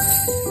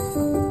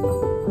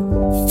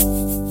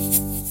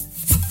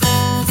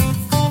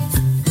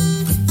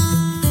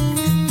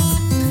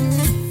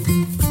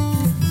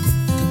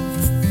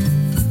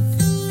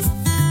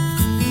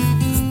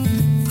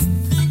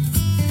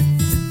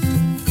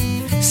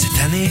 Cette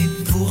année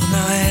pour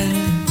Noël,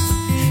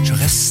 je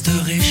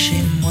resterai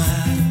chez moi.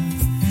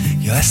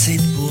 Il y a assez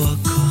de bois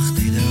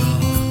accordé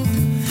dehors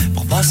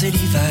pour passer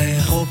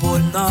l'hiver au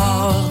pôle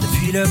Nord.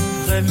 Depuis le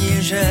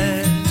premier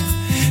gel,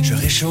 je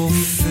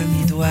réchauffe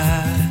mes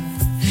doigts.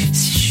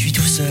 Si je suis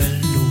tout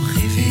seul au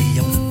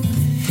réveillon,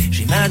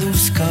 j'ai ma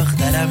douce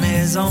corde à la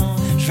maison.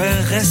 Je vais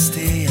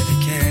rester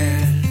avec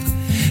elle,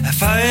 à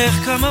faire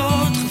comme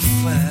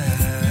autrefois.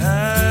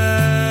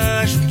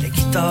 Jouer de la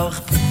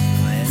guitare pour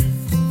Noël.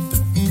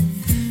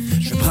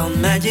 Je vais prendre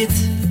ma guitare,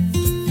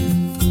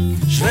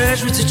 je vais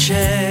jouer du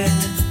chat.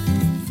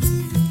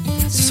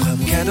 Ce sera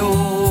mon cadeau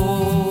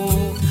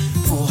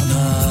pour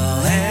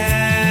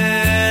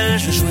Noël.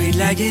 Je vais jouer de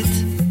la guitare,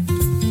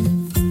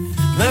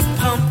 me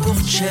prendre pour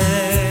Chet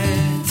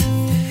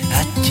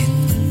Atkins.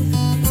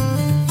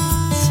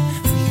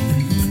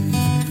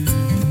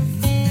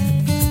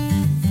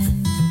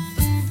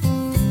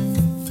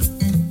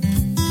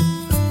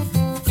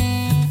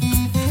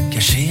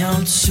 Caché en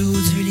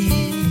dessous du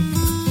lit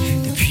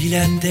depuis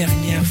la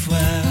dernière fois,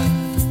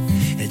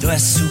 elle doit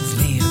se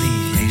souvenir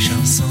des vieilles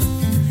chansons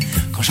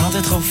qu'on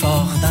chantait trop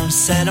fort dans le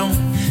salon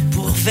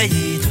pour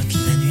veiller toute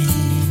la nuit,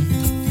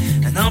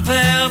 à n'en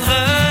perdre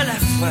la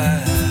foi.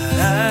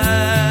 À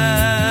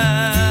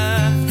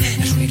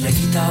jouer de la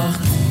guitare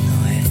pour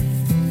Noël.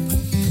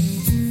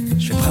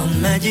 Je vais prendre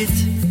ma guitare,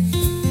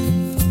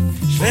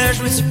 je vais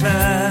jouer du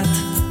plate.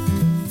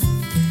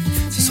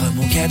 Ce sera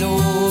mon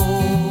cadeau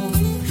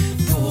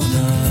pour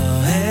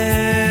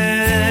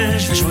Noël.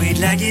 Je vais jouer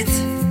de la guitare,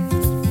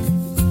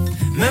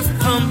 me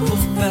prendre pour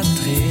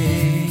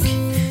Patrick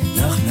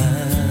Normand.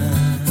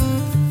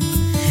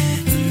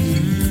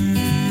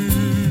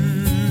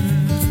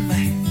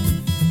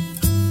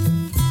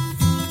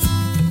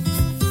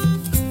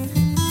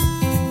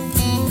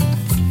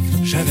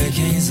 J'avais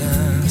 15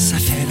 ans, ça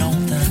fait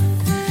longtemps.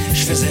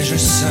 Je faisais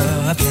juste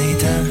ça à plein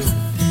temps.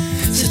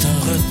 C'est un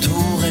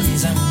retour à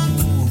mes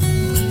amours.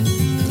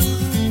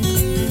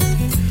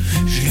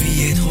 Je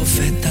lui ai trop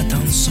fait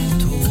attendre son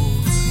tour.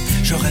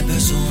 J'aurais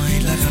besoin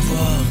de la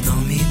revoir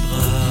dans mes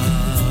bras.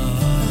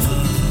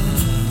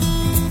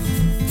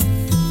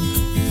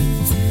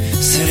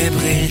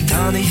 Célébrer le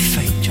temps des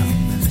fêtes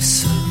comme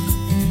ça.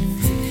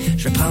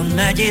 Je vais prendre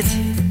ma guitare,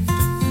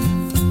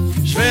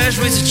 je vais vais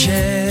jouer du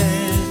chat.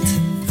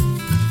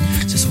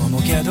 Ce sera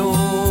mon cadeau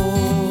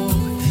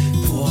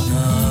pour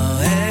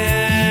Noël.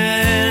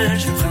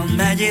 Je vais prendre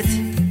ma guitare.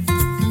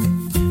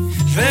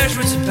 Je vais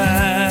jouer du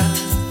pat.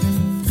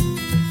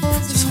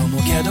 Ce sera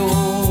mon cadeau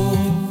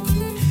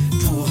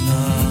pour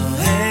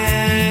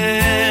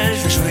Noël.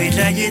 Je vais jouer de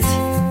la guitare.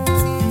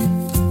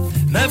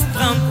 Me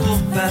prendre pour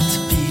Pat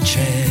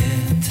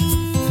Pichette.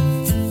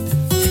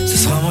 Ce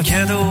sera mon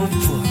cadeau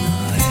pour Noël.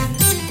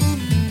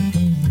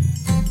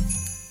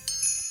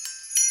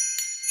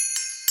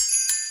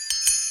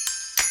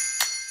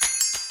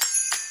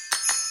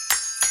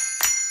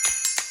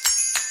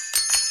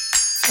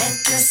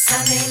 Faites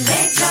sonner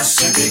les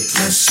cloches et des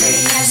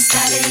clochers,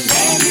 installez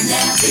les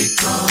lumières,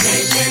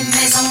 décorez les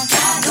maisons,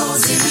 cadeaux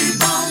et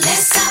rubans,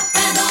 les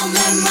sapins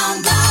d'ornements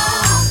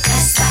d'or.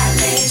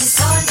 Installez les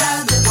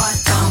soldats de bois,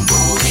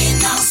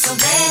 tambourinant sur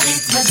des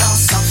rythmes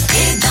dansants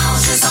et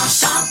d'anges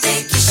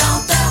enchantés qui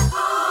chantent.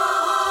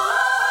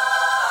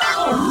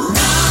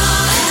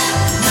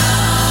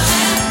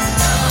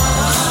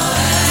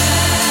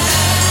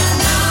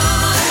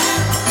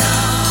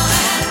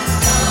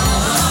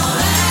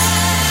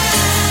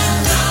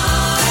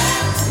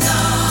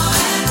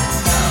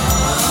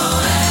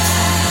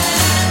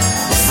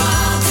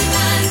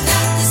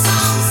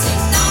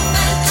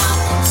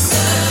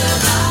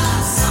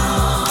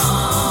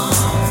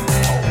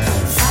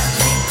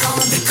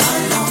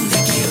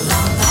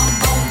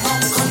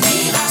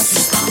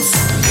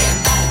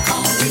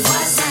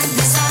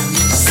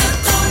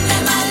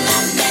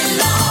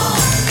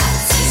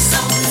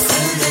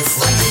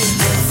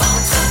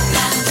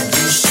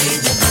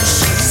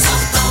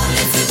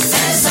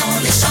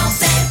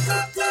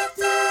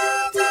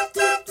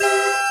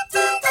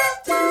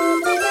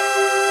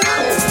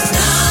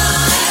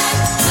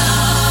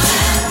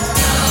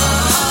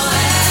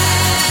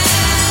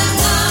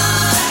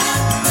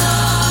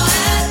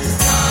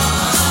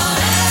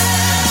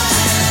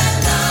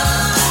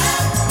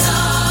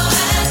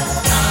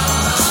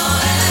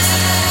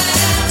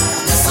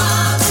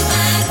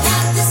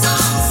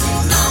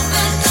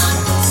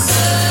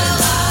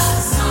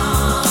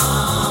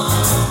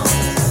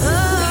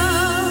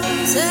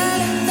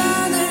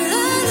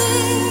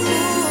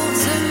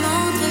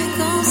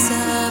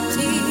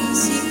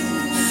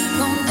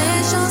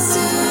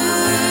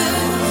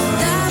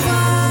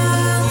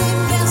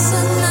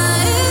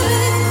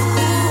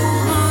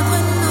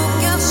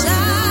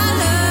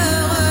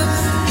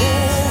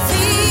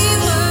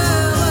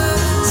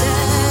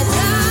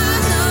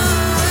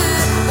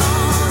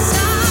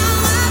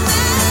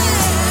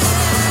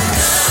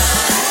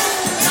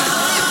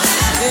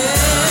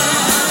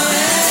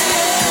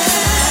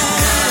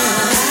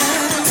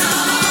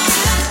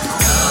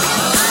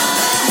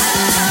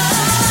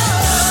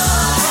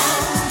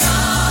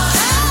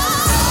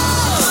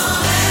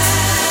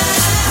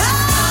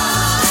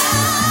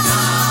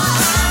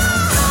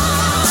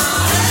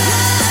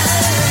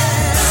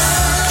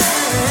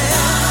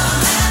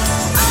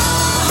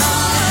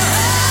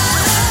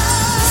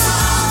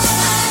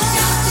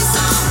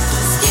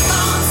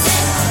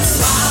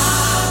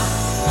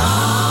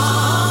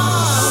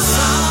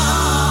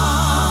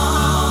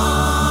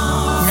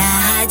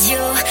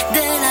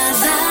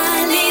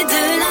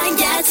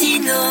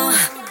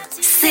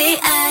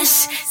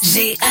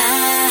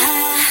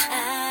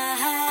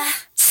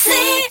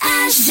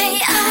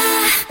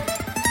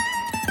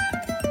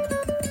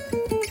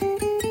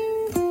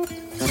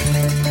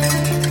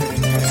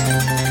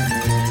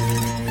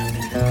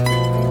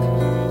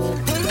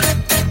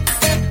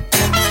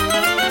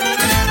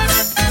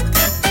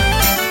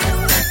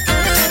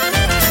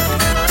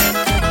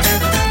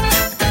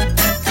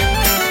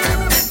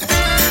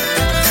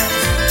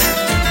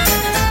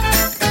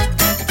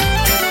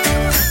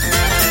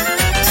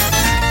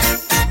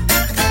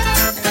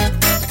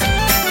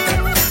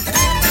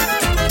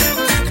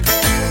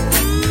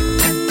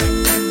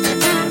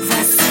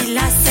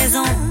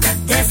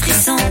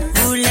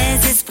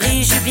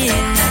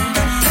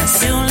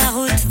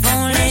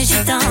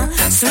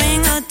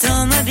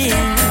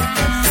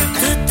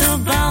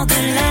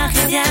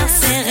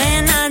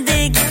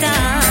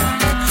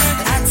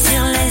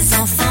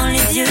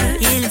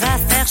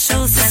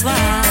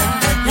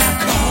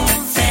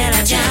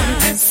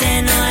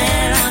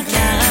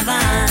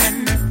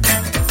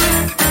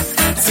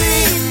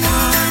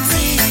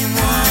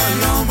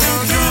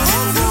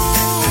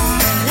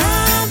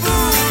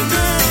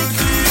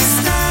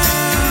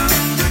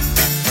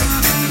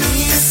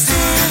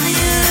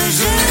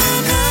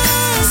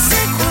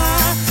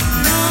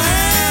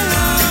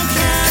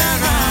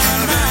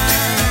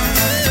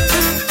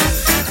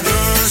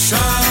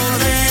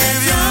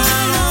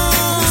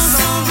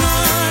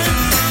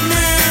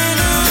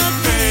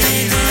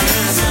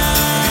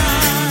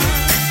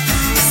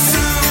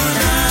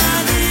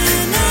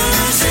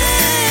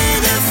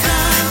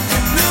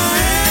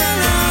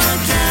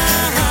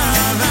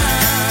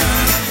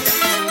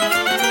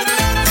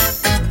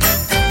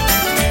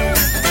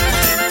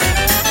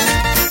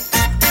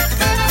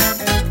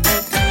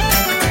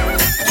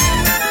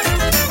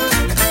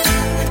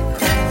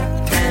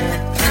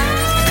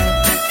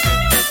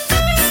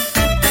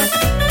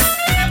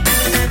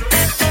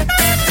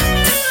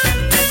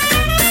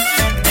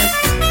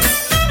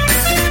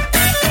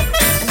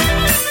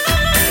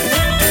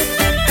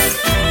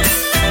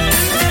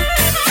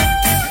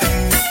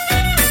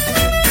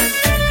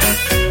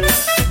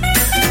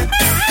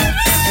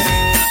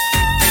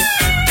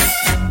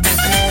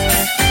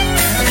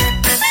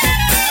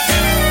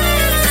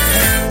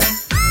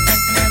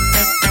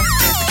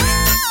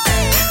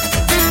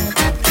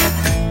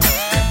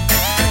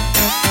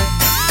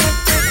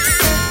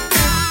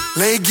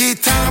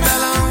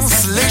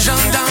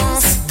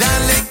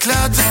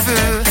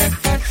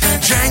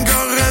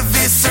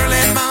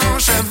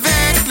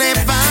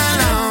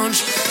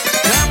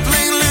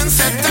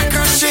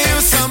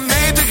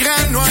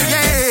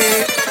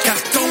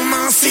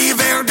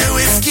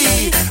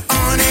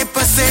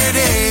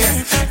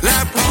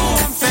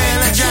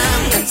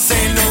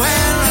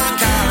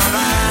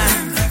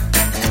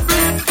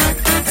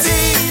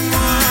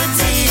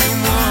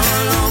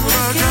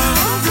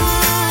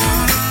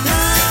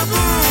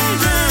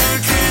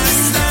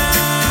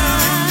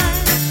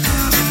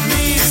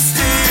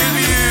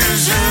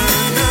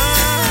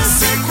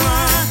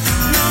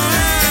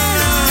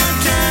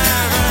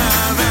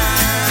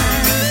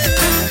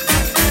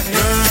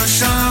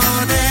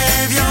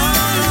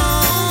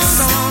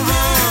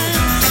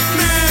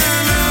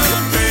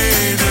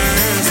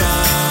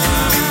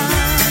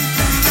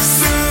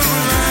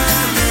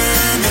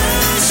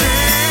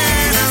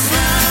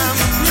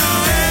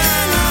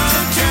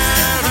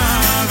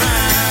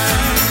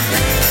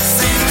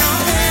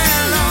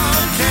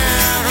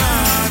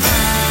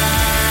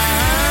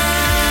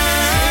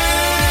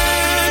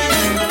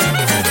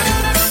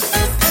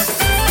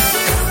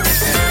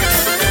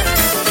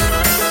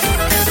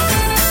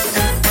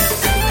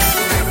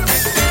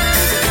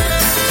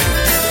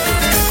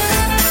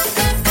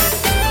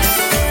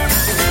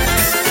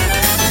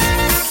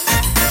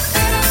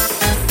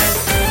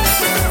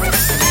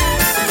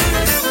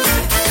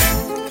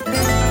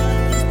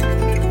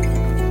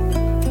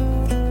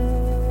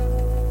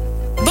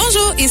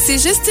 et c'est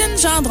Justine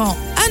Gendron.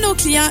 À nos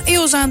clients et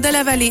aux gens de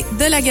la vallée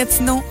de la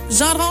Gatineau,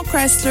 Gendron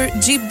Chrysler,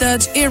 Jeep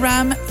Dodge et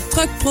Ram,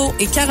 Truck Pro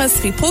et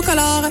Carrosserie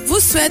Procolor vous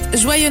souhaite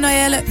joyeux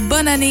Noël,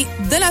 bonne année,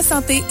 de la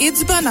santé et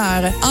du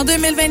bonheur. En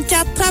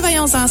 2024,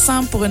 travaillons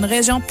ensemble pour une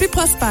région plus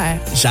prospère.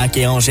 Jacques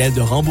et Angèle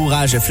de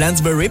Rembourrage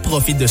Flansbury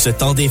profitent de ce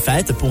temps des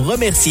fêtes pour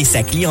remercier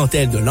sa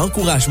clientèle de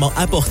l'encouragement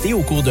apporté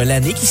au cours de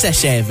l'année qui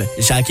s'achève.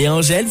 Jacques et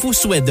Angèle vous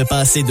souhaitent de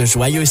passer de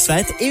joyeuses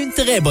fêtes et une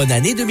très bonne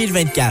année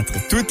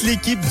 2024. Toute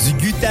l'équipe du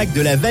GUTAC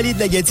de la vallée de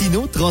la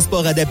Gatineau,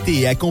 transport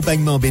adapté et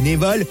accompagnement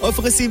bénévole,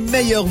 offre ses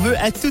meilleurs vœux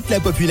à toute la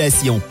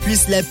population.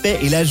 Puisse la paix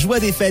et la joie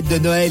des fêtes de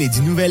Noël et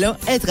du Nouvel An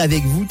être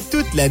avec vous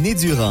toute l'année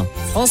durant.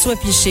 François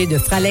Piché de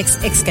Fralex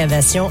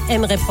Excavation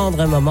aimerait prendre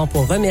un moment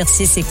pour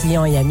remercier ses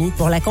clients et amis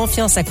pour la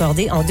confiance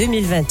accordée en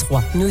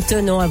 2023. Nous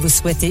tenons à vous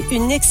souhaiter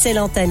une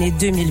excellente année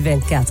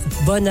 2024.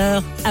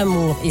 Bonheur,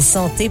 amour et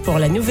santé pour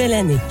la nouvelle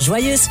année.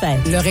 Joyeuses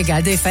fêtes! Le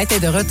régal des fêtes est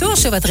de retour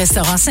chez votre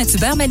restaurant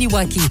Saint-Hubert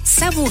Maniwaki.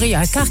 Savourez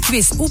un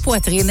quart-cuisse ou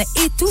poitrine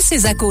et tous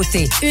ses à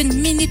côté. Une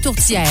mini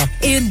tourtière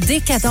et une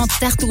décadente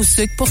tarte au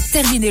sucre pour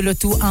terminer le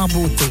tout en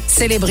beauté.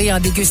 Célébrez en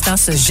dégustant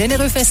ce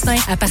généreux festin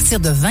à partir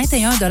de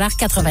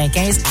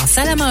 21,95 $ en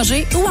salle à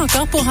manger ou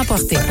encore pour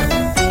emporter.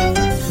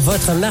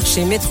 Votre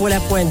marché Métro La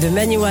Pointe de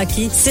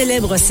Maniwaki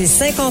célèbre ses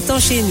 50 ans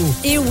chez nous.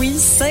 Et oui,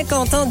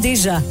 50 ans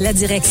déjà. La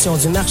direction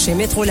du marché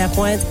Métro La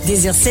Pointe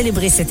désire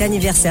célébrer cet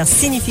anniversaire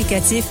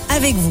significatif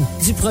avec vous.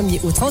 Du 1er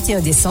au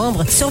 31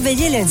 décembre,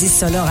 surveillez l'indice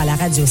sonore à la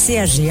radio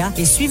CHGA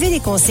et suivez les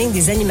consignes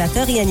des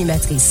animateurs et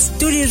animatrices.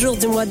 Tous les jours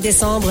du mois de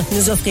décembre,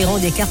 nous offrirons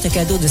des cartes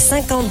cadeaux de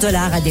 50 $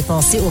 à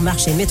dépenser au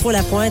marché Métro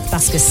La Pointe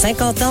parce que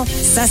 50 ans,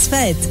 ça se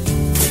fête.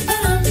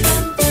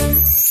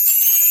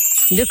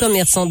 Le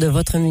commerçant de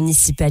votre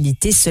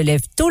municipalité se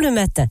lève tôt le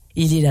matin.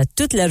 Il est là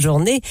toute la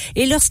journée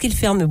et lorsqu'il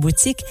ferme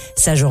boutique,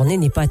 sa journée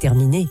n'est pas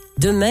terminée.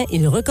 Demain,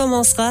 il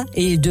recommencera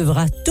et il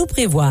devra tout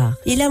prévoir.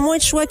 Il a moins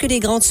de choix que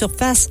les grandes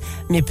surfaces,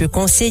 mais peut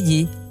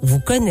conseiller, vous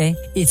connaît,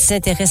 il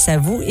s'intéresse à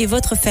vous et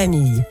votre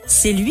famille.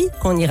 C'est lui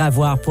qu'on ira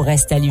voir pour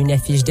installer une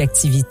affiche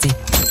d'activité.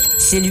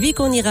 C'est lui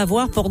qu'on ira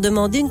voir pour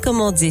demander une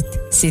commandite.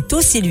 C'est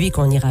aussi lui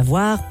qu'on ira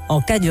voir en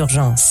cas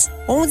d'urgence.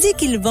 On dit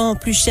qu'il vend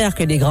plus cher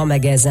que les grands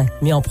magasins,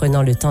 mais en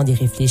prenant le temps d'y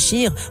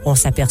réfléchir, on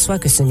s'aperçoit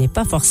que ce n'est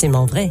pas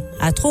forcément vrai.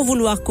 À trop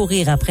vouloir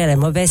courir après la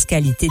mauvaise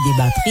qualité des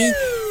bas prix,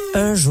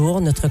 un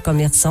jour notre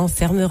commerçant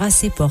fermera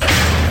ses portes,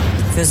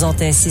 faisant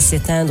ainsi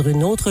s'éteindre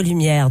une autre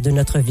lumière de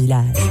notre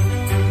village.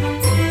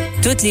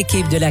 Toute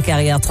l'équipe de la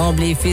carrière Tremblay